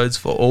episodes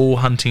for all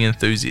hunting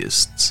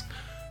enthusiasts.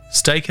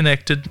 Stay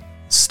connected,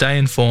 stay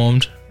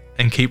informed,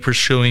 and keep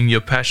pursuing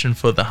your passion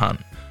for the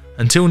hunt.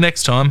 Until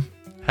next time,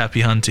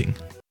 happy hunting.